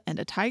gorilla, and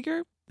a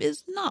tiger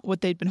is not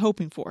what they'd been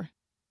hoping for.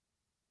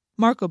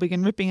 Marco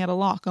began ripping at a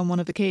lock on one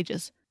of the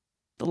cages.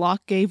 The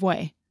lock gave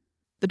way.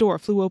 The door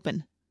flew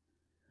open.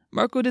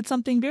 Marco did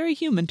something very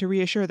human to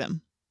reassure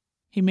them.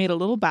 He made a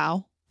little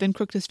bow, then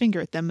crooked his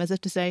finger at them as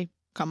if to say,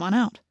 "Come on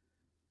out."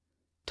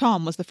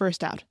 Tom was the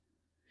first out.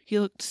 He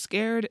looked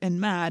scared and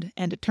mad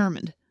and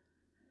determined.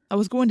 I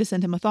was going to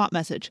send him a thought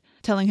message,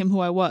 telling him who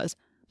I was,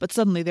 but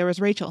suddenly there was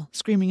Rachel,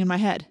 screaming in my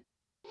head.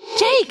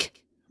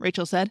 "Jake!"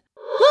 Rachel said.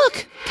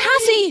 "Look!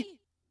 Cassie!"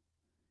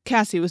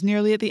 Cassie was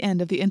nearly at the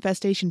end of the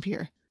infestation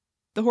pier.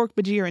 The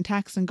Hork-Bajir and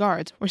Taxon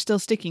guards were still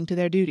sticking to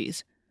their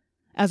duties.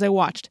 As I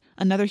watched,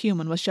 another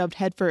human was shoved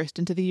headfirst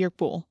into the yeerk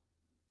pool.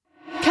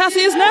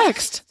 "Cassie is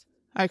next!"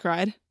 I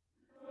cried.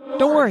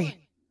 "Don't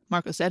worry,"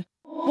 Marco said.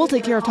 "We'll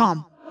take care of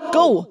Tom.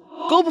 Go!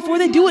 Go before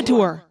they do it to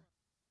her!"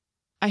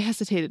 I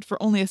hesitated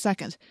for only a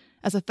second,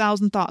 as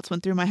 1,000 thoughts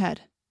went through my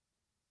head.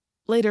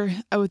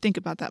 Later, I would think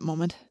about that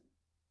moment.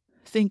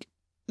 Think,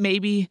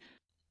 maybe,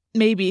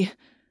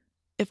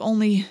 if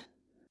only...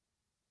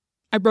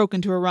 I broke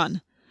into a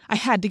run. I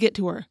had to get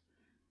to her.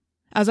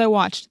 As I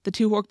watched, the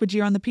 2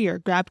 Hork-Bajir on the pier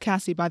grabbed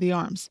Cassie by the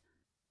arms.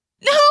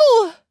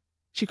 "No!"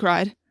 she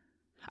cried.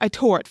 I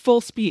tore at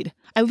full speed.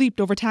 I leaped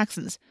over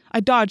Taxons.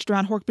 I dodged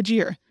around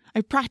Hork-Bajir.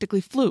 I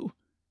practically flew.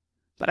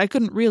 But I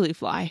couldn't really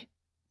fly.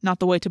 Not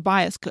the way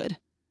Tobias could.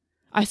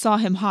 I saw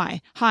him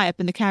high up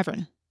in the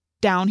cavern.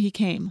 Down he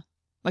came,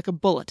 like a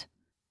bullet.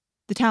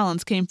 The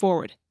talons came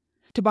forward.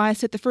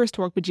 Tobias hit the first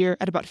Hork-Bajir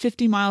at about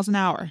 50 miles an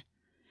hour.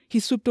 He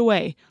swooped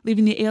away,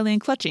 leaving the alien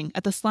clutching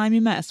at the slimy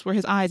mess where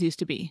his eyes used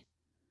to be.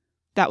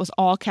 That was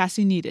all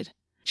Cassie needed.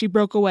 She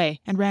broke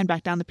away and ran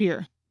back down the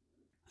pier.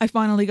 I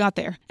finally got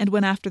there and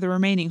went after the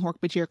remaining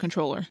Hork-Bajir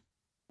controller.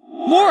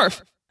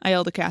 "Morph!" I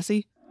yelled to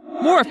Cassie.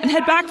 "Morph and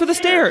head back for the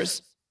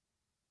stairs!"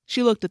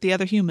 She looked at the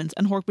other humans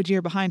and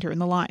Hork-Bajir behind her in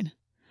the line.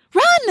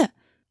 "Run!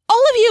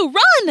 All of you,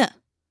 run!"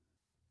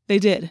 They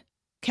did.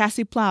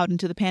 Cassie plowed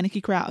into the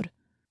panicky crowd.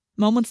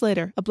 Moments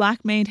later, a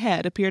black-maned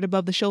head appeared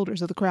above the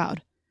shoulders of the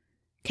crowd.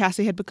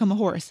 Cassie had become a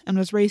horse and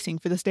was racing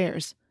for the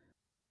stairs.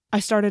 I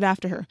started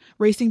after her,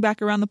 racing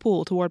back around the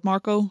pool toward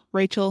Marco,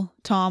 Rachel,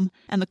 Tom,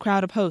 and the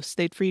crowd of hosts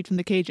they'd freed from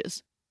the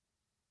cages.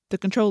 The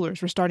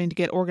controllers were starting to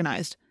get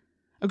organized.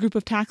 A group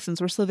of Taxxons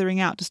were slithering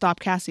out to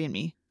stop Cassie and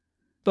me.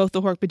 Both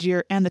the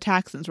Hork-Bajir and the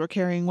Taxxons were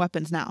carrying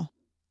weapons now.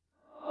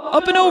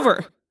 "Up and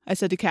over!" I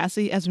said to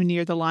Cassie as we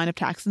neared the line of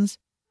Taxxons.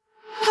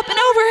 "Up and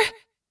over!"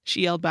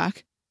 she yelled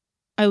back.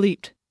 I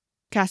leaped.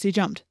 Cassie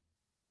jumped.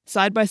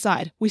 Side by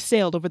side, we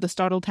sailed over the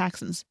startled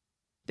Taxxons.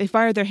 They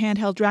fired their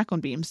handheld Dracon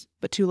beams,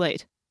 but too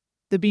late.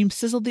 The beams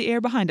sizzled the air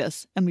behind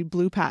us, and we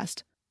blew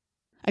past.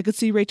 I could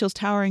see Rachel's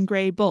towering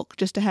gray bulk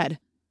just ahead.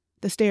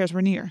 The stairs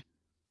were near.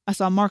 I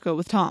saw Marco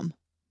with Tom.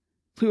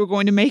 We were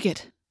going to make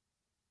it.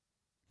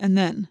 And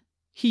then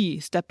he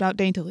stepped out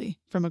daintily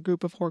from a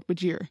group of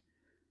Hork-Bajir.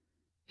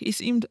 He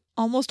seemed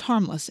almost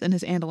harmless in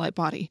his Andalite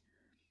body.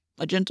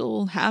 A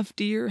gentle,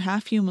 half-deer,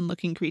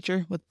 half-human-looking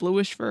creature with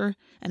bluish fur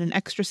and an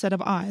extra set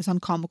of eyes on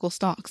comical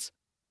stalks.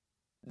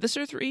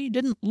 Visser 3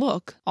 didn't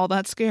look all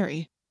that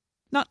scary.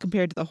 Not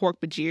compared to the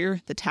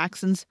Hork-Bajir, the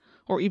Taxxons,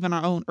 or even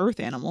our own Earth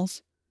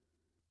animals.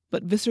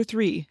 But Visser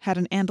 3 had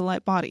an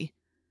Andalite body.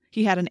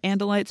 He had an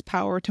Andalite's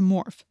power to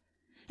morph.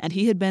 And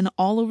he had been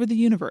all over the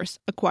universe,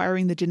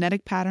 acquiring the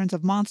genetic patterns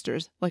of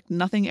monsters like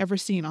nothing ever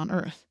seen on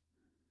Earth.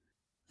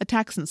 A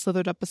Taxxon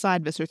slithered up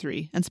beside Visser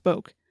 3 and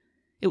spoke.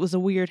 It was a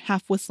weird,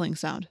 half-whistling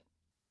sound.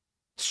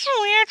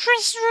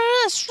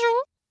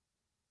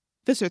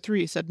 Visser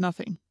 3 said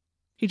nothing.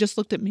 He just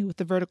looked at me with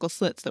the vertical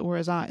slits that were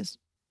his eyes.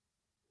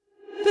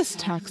 "This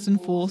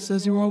Taxxon fool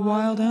says you are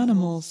wild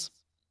animals,"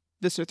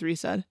 Visser 3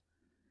 said.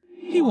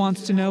 "He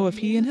wants to know if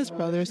he and his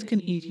brothers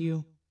can eat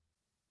you."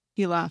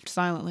 He laughed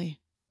silently.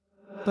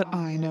 "But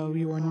I know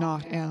you are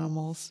not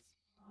animals.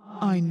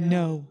 I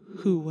know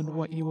who and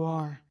what you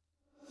are.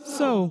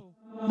 So,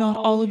 not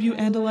all of you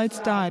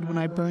Andalites died when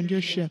I burned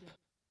your ship."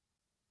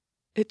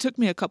 It took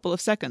me a couple of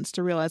seconds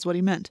to realize what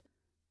he meant.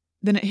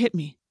 Then it hit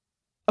me.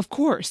 Of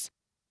course!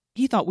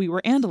 He thought we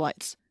were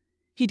Andalites.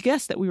 He'd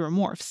guessed that we were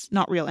morphs,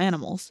 not real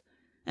animals.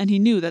 And he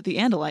knew that the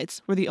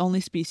Andalites were the only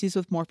species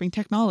with morphing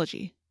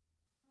technology.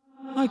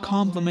 "I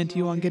compliment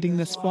you on getting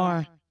this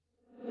far,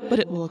 but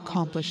it will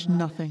accomplish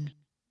nothing.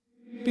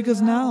 Because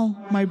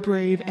now, my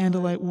brave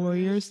Andalite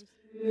warriors,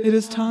 it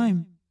is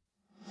time.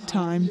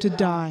 Time to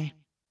die."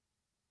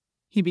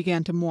 He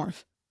began to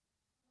morph.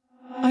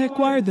 "I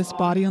acquired this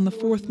body on the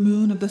 4th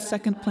moon of the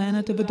 2nd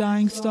planet of a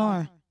dying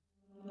star.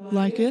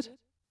 Like it?"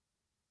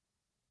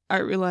 I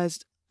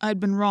realized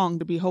I'd been wrong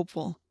to be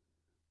hopeful.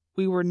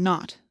 We were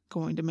not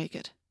going to make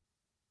it.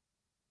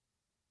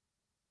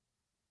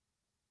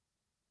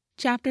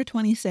 Chapter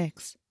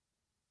 26.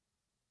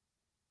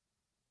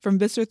 From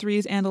Visser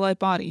 3's Andalite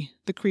body,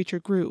 the creature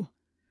grew.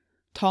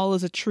 Tall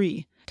as a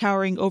tree,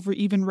 towering over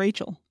even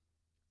Rachel.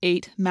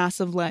 8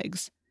 massive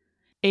legs.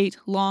 8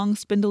 long,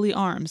 spindly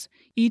arms,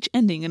 each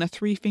ending in a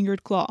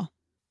 3-fingered claw.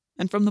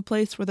 And from the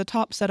place where the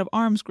top set of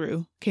arms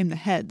grew came the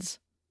heads.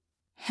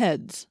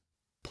 Heads.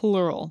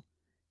 Plural.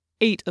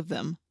 8 of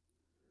them.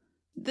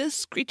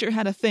 This creature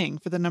had a thing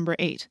for the number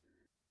 8.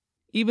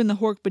 Even the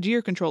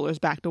Hork-Bajir controllers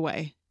backed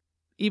away.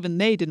 Even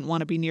they didn't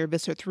want to be near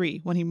Visser 3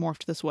 when he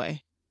morphed this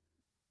way.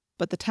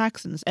 But the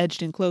Taxxons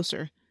edged in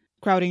closer,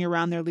 crowding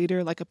around their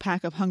leader like a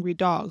pack of hungry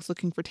dogs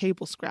looking for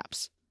table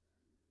scraps.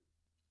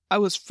 I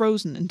was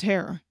frozen in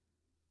terror.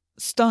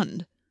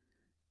 Stunned.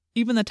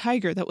 Even the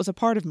tiger that was a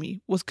part of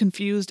me was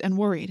confused and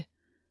worried.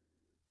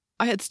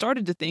 I had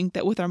started to think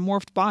that with our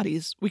morphed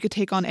bodies we could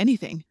take on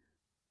anything.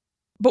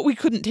 But we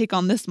couldn't take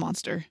on this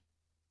monster.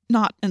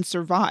 Not and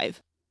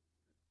survive.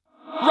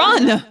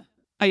 "Run!"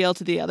 I yelled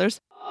to the others.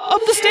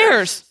 "Up the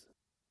stairs!"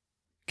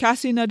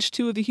 Cassie nudged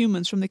 2 of the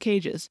humans from the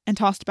cages and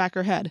tossed back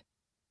her head.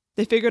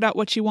 They figured out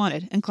what she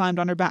wanted and climbed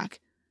on her back.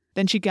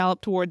 Then she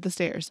galloped toward the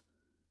stairs.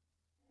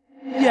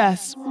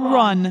 "Yes,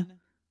 run,"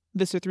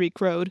 Visser 3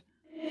 crowed.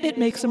 "It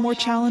makes a more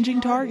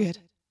challenging target."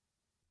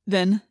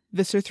 Then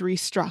Visser 3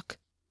 struck.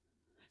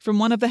 From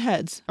one of the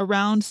heads, a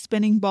round,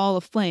 spinning ball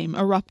of flame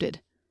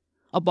erupted.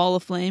 A ball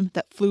of flame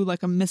that flew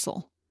like a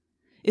missile.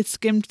 It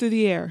skimmed through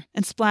the air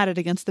and splatted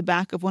against the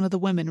back of one of the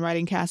women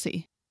riding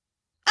Cassie.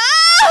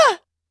 "Ah!"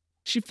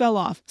 She fell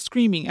off,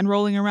 screaming and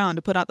rolling around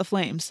to put out the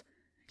flames.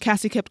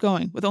 Cassie kept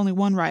going, with only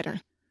one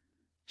rider.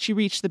 She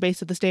reached the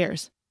base of the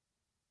stairs.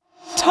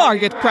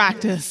 "Target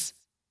practice!"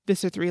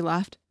 Visser 3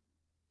 laughed.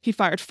 He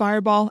fired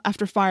fireball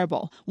after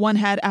fireball, one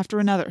head after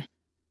another.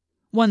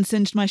 One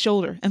singed my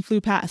shoulder and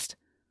flew past.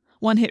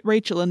 One hit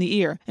Rachel in the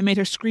ear and made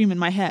her scream in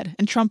my head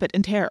and trumpet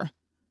in terror.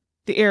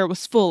 The air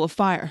was full of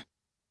fire.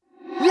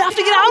 "We have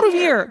to get out of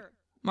here!"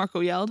 Marco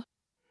yelled.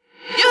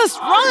 "Yes,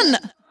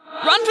 run!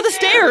 Run for the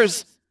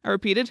stairs!" I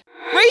repeated.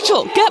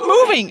 "Rachel, get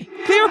moving!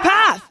 Clear a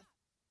path!"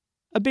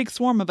 A big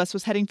swarm of us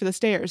was heading for the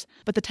stairs,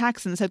 but the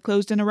Taxxons had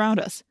closed in around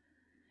us.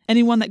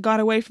 Anyone that got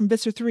away from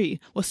Visser 3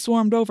 was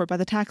swarmed over by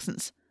the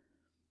Taxxons.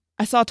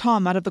 I saw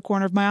Tom out of the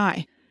corner of my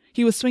eye.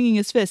 He was swinging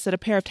his fists at a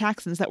pair of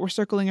Taxxons that were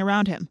circling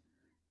around him.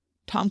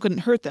 Tom couldn't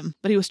hurt them,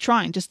 but he was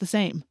trying just the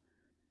same.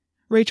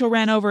 Rachel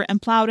ran over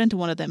and plowed into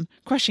one of them,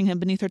 crushing him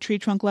beneath her tree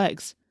trunk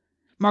legs.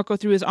 Marco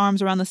threw his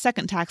arms around the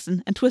second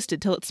Taxxon and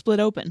twisted till it split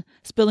open,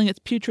 spilling its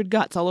putrid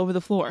guts all over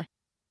the floor.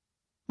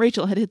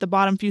 Rachel had hit the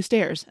bottom few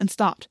stairs and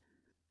stopped.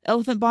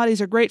 Elephant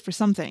bodies are great for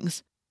some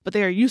things, but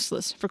they are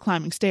useless for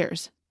climbing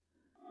stairs.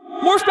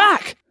 "Morph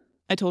back!"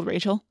 I told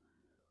Rachel.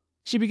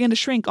 She began to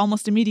shrink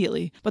almost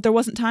immediately, but there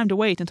wasn't time to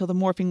wait until the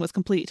morphing was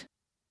complete.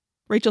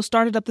 Rachel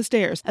started up the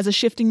stairs as a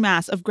shifting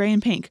mass of gray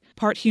and pink,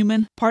 part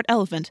human, part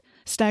elephant,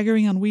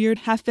 staggering on weird,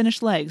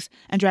 half-finished legs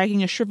and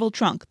dragging a shriveled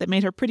trunk that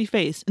made her pretty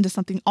face into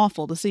something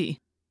awful to see.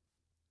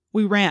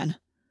 We ran.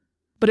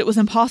 But it was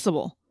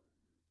impossible.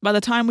 By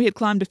the time we had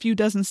climbed a few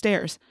dozen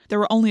stairs, there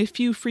were only a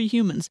few free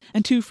humans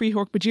and 2 free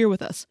Hork-Bajir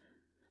with us.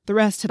 The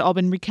rest had all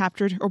been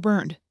recaptured or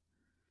burned.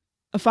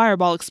 A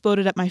fireball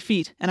exploded at my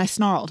feet, and I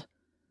snarled.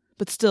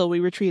 But still we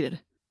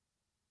retreated.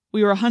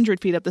 We were 100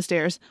 feet up the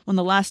stairs when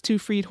the last 2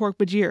 freed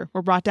Hork-Bajir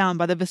were brought down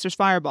by the Visser's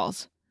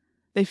fireballs.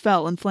 They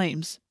fell in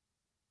flames.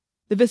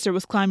 The Visser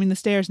was climbing the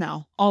stairs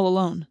now, all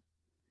alone.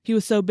 He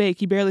was so big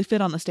he barely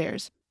fit on the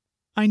stairs.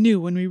 I knew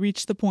when we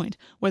reached the point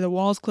where the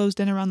walls closed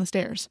in around the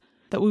stairs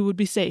that we would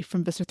be safe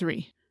from Visser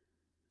 3.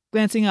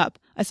 Glancing up,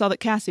 I saw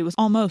that Cassie was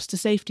almost to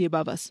safety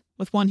above us,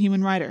 with 1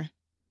 human rider.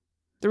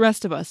 The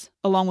rest of us,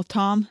 along with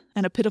Tom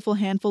and a pitiful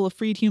handful of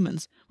freed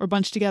humans, were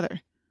bunched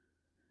together.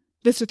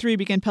 Visser 3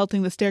 began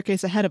pelting the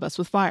staircase ahead of us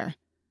with fire.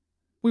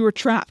 We were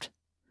trapped.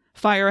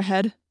 Fire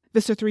ahead,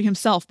 Visser 3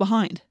 himself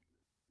behind.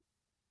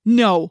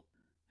 "No,"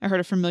 I heard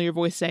a familiar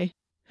voice say.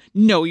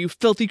 "No, you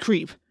filthy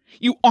creep.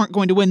 You aren't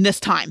going to win this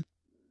time."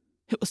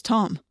 It was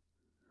Tom.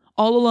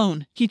 All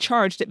alone, he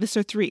charged at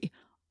Visser 3,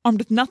 armed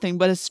with nothing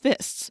but his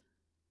fists.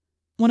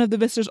 One of the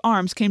Visser's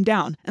arms came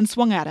down and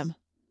swung at him.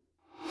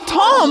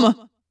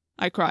 "Tom!"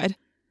 I cried.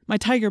 My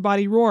tiger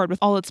body roared with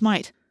all its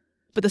might,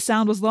 but the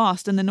sound was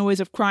lost in the noise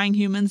of crying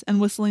humans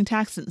and whistling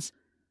Taxxons.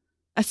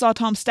 I saw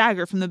Tom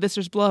stagger from the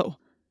Visser's blow.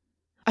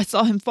 I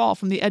saw him fall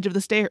from the edge of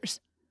the stairs.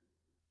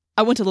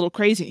 I went a little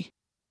crazy.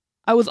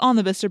 I was on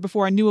the Visser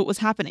before I knew what was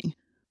happening.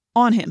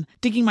 On him,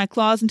 digging my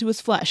claws into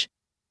his flesh.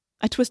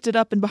 I twisted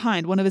up and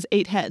behind one of his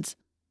 8 heads.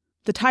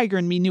 The tiger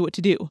in me knew what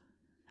to do.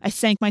 I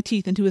sank my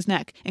teeth into his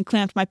neck and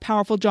clamped my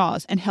powerful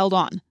jaws and held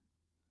on.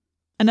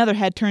 Another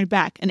head turned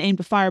back and aimed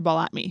a fireball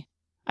at me.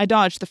 I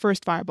dodged the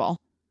first fireball.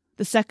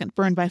 The second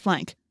burned my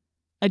flank.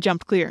 I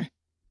jumped clear.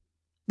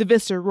 The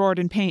Visser roared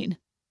in pain.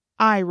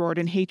 I roared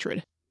in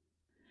hatred.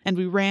 And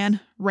we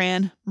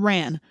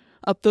ran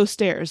up those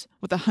stairs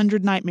with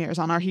 100 nightmares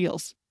on our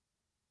heels.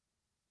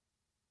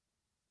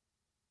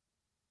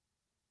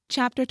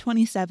 Chapter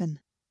 27.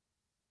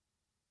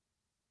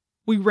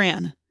 We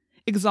ran.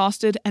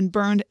 Exhausted and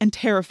burned and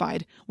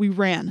terrified, we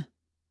ran.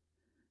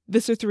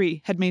 Visser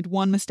 3 had made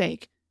one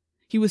mistake.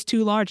 He was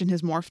too large in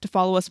his morph to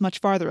follow us much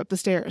farther up the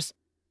stairs.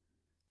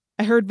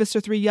 I heard Visser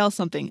 3 yell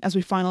something as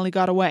we finally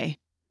got away.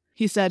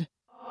 He said,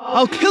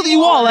 "I'll kill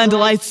you all,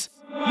 Andalites!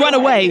 Run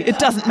away, it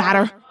doesn't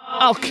matter!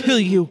 I'll kill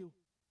you!"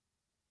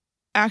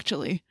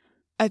 Actually,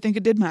 I think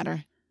it did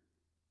matter.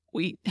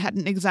 We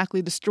hadn't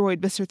exactly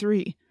destroyed Visser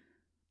 3,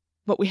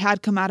 but we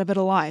had come out of it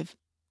alive,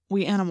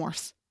 we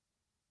Animorphs.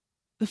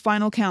 The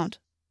final count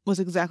was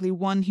exactly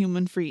 1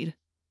 human freed,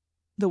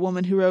 the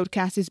woman who rode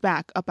Cassie's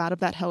back up out of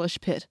that hellish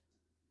pit.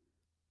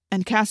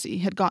 And Cassie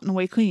had gotten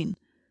away clean.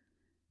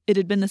 It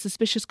had been the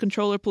suspicious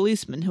controller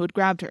policeman who had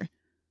grabbed her.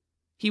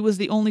 He was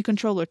the only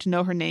controller to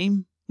know her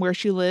name, where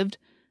she lived,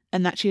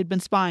 and that she had been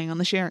spying on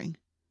the sharing.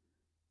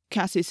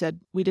 Cassie said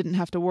we didn't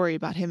have to worry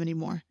about him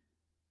anymore.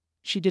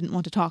 She didn't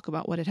want to talk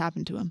about what had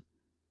happened to him.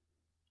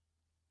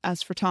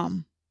 As for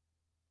Tom,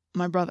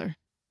 my brother,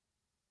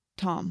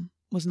 Tom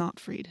was not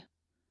freed.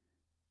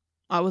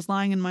 I was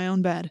lying in my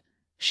own bed,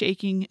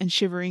 shaking and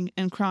shivering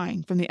and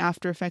crying from the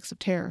after effects of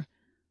terror,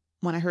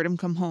 when I heard him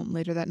come home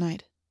later that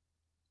night.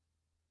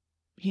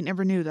 He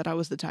never knew that I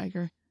was the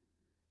tiger.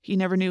 He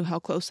never knew how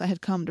close I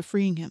had come to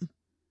freeing him.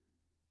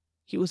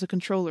 He was a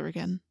controller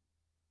again.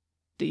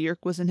 The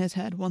Yeerk was in his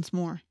head once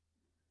more.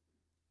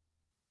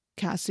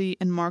 Cassie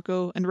and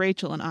Marco and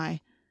Rachel and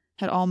I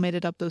had all made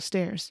it up those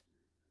stairs.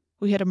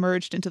 We had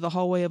emerged into the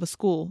hallway of a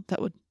school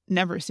that would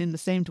never seem the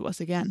same to us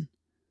again.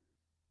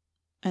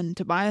 And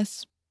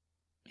Tobias,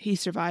 he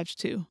survived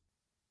too.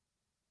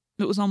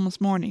 It was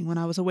almost morning when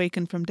I was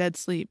awakened from dead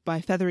sleep by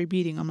a feathery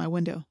beating on my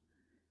window.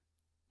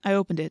 I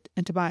opened it,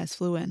 and Tobias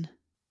flew in.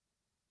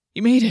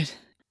 "You made it,"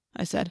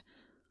 I said.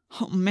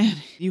 "Oh man,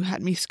 you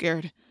had me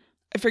scared.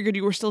 I figured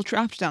you were still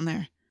trapped down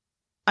there.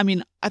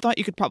 I thought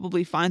you could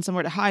probably find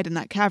somewhere to hide in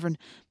that cavern,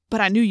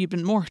 but I knew you'd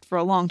been morphed for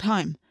a long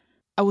time.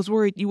 I was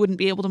worried you wouldn't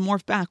be able to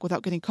morph back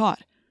without getting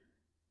caught.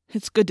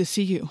 It's good to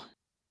see you.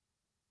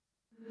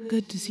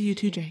 Good to see you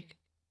too, Jake,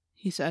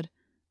 he said.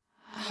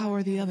 How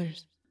are the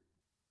others?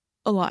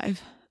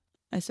 Alive,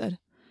 I said.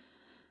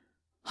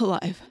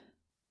 Alive.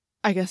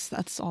 I guess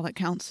that's all that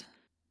counts.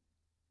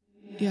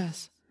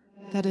 Yes,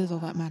 that is all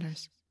that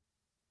matters.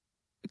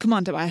 Come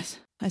on, Tobias,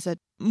 I said.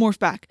 Morph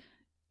back.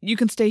 You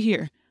can stay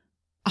here.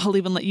 I'll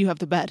even let you have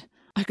the bed.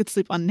 I could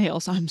sleep on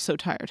nails, I'm so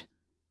tired.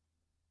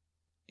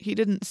 He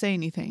didn't say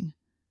anything,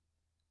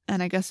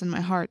 and I guess in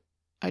my heart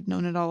I'd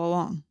known it all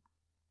along.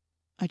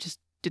 I just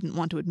didn't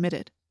want to admit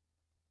it.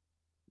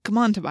 Come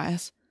on,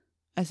 Tobias,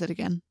 I said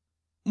again.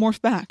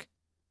 Morph back.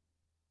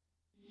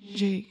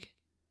 Jake.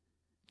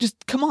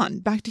 Just come on,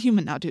 back to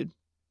human now, dude.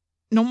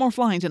 No more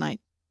flying tonight.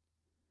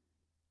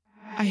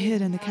 I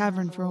hid in the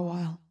cavern for a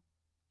while,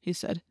 he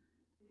said.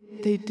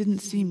 They didn't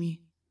see me.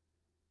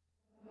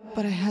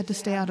 But I had to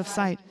stay out of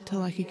sight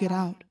till I could get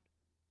out.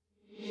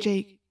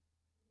 Jake,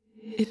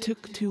 it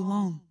took too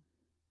long.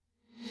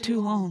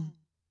 Too long.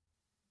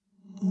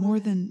 More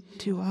than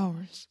 2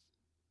 hours.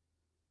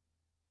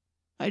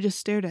 I just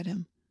stared at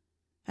him,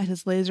 at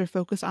his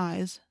laser-focused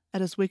eyes,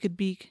 at his wicked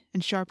beak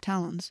and sharp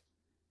talons,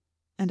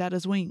 and at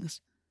his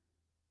wings,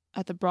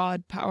 at the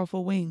broad,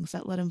 powerful wings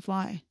that let him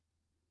fly.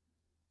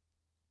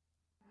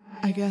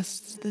 I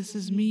guess this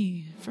is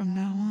me from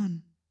now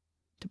on,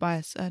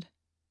 Tobias said.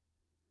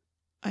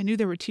 I knew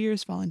there were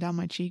tears falling down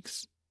my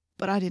cheeks,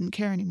 but I didn't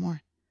care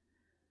anymore.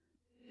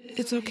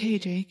 It's okay,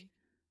 Jake.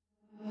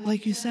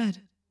 Like you said,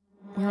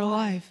 we're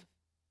alive.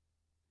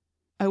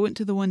 I went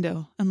to the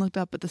window and looked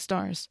up at the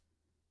stars.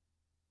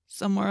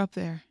 Somewhere up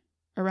there,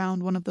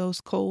 around one of those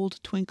cold,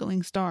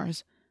 twinkling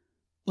stars,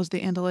 was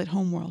the Andalite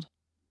homeworld.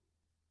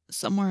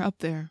 Somewhere up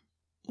there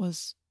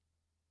was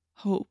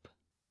hope.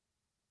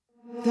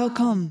 They'll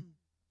come,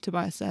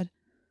 Tobias said.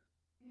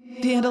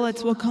 The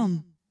Andalites will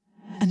come.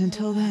 And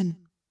until then...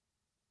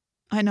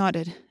 I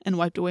nodded and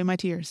wiped away my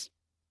tears.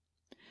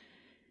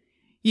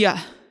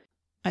 Yeah,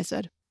 I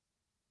said.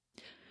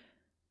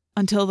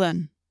 Until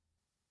then,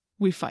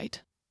 we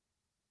fight.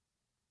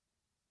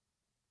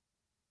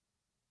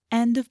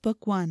 End of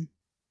Book 1.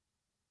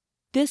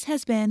 This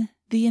has been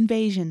The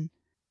Invasion,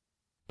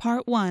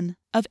 Part 1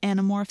 of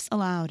Animorphs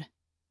Aloud.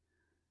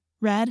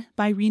 Read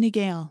by Rena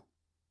Gale.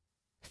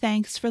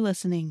 Thanks for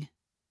listening.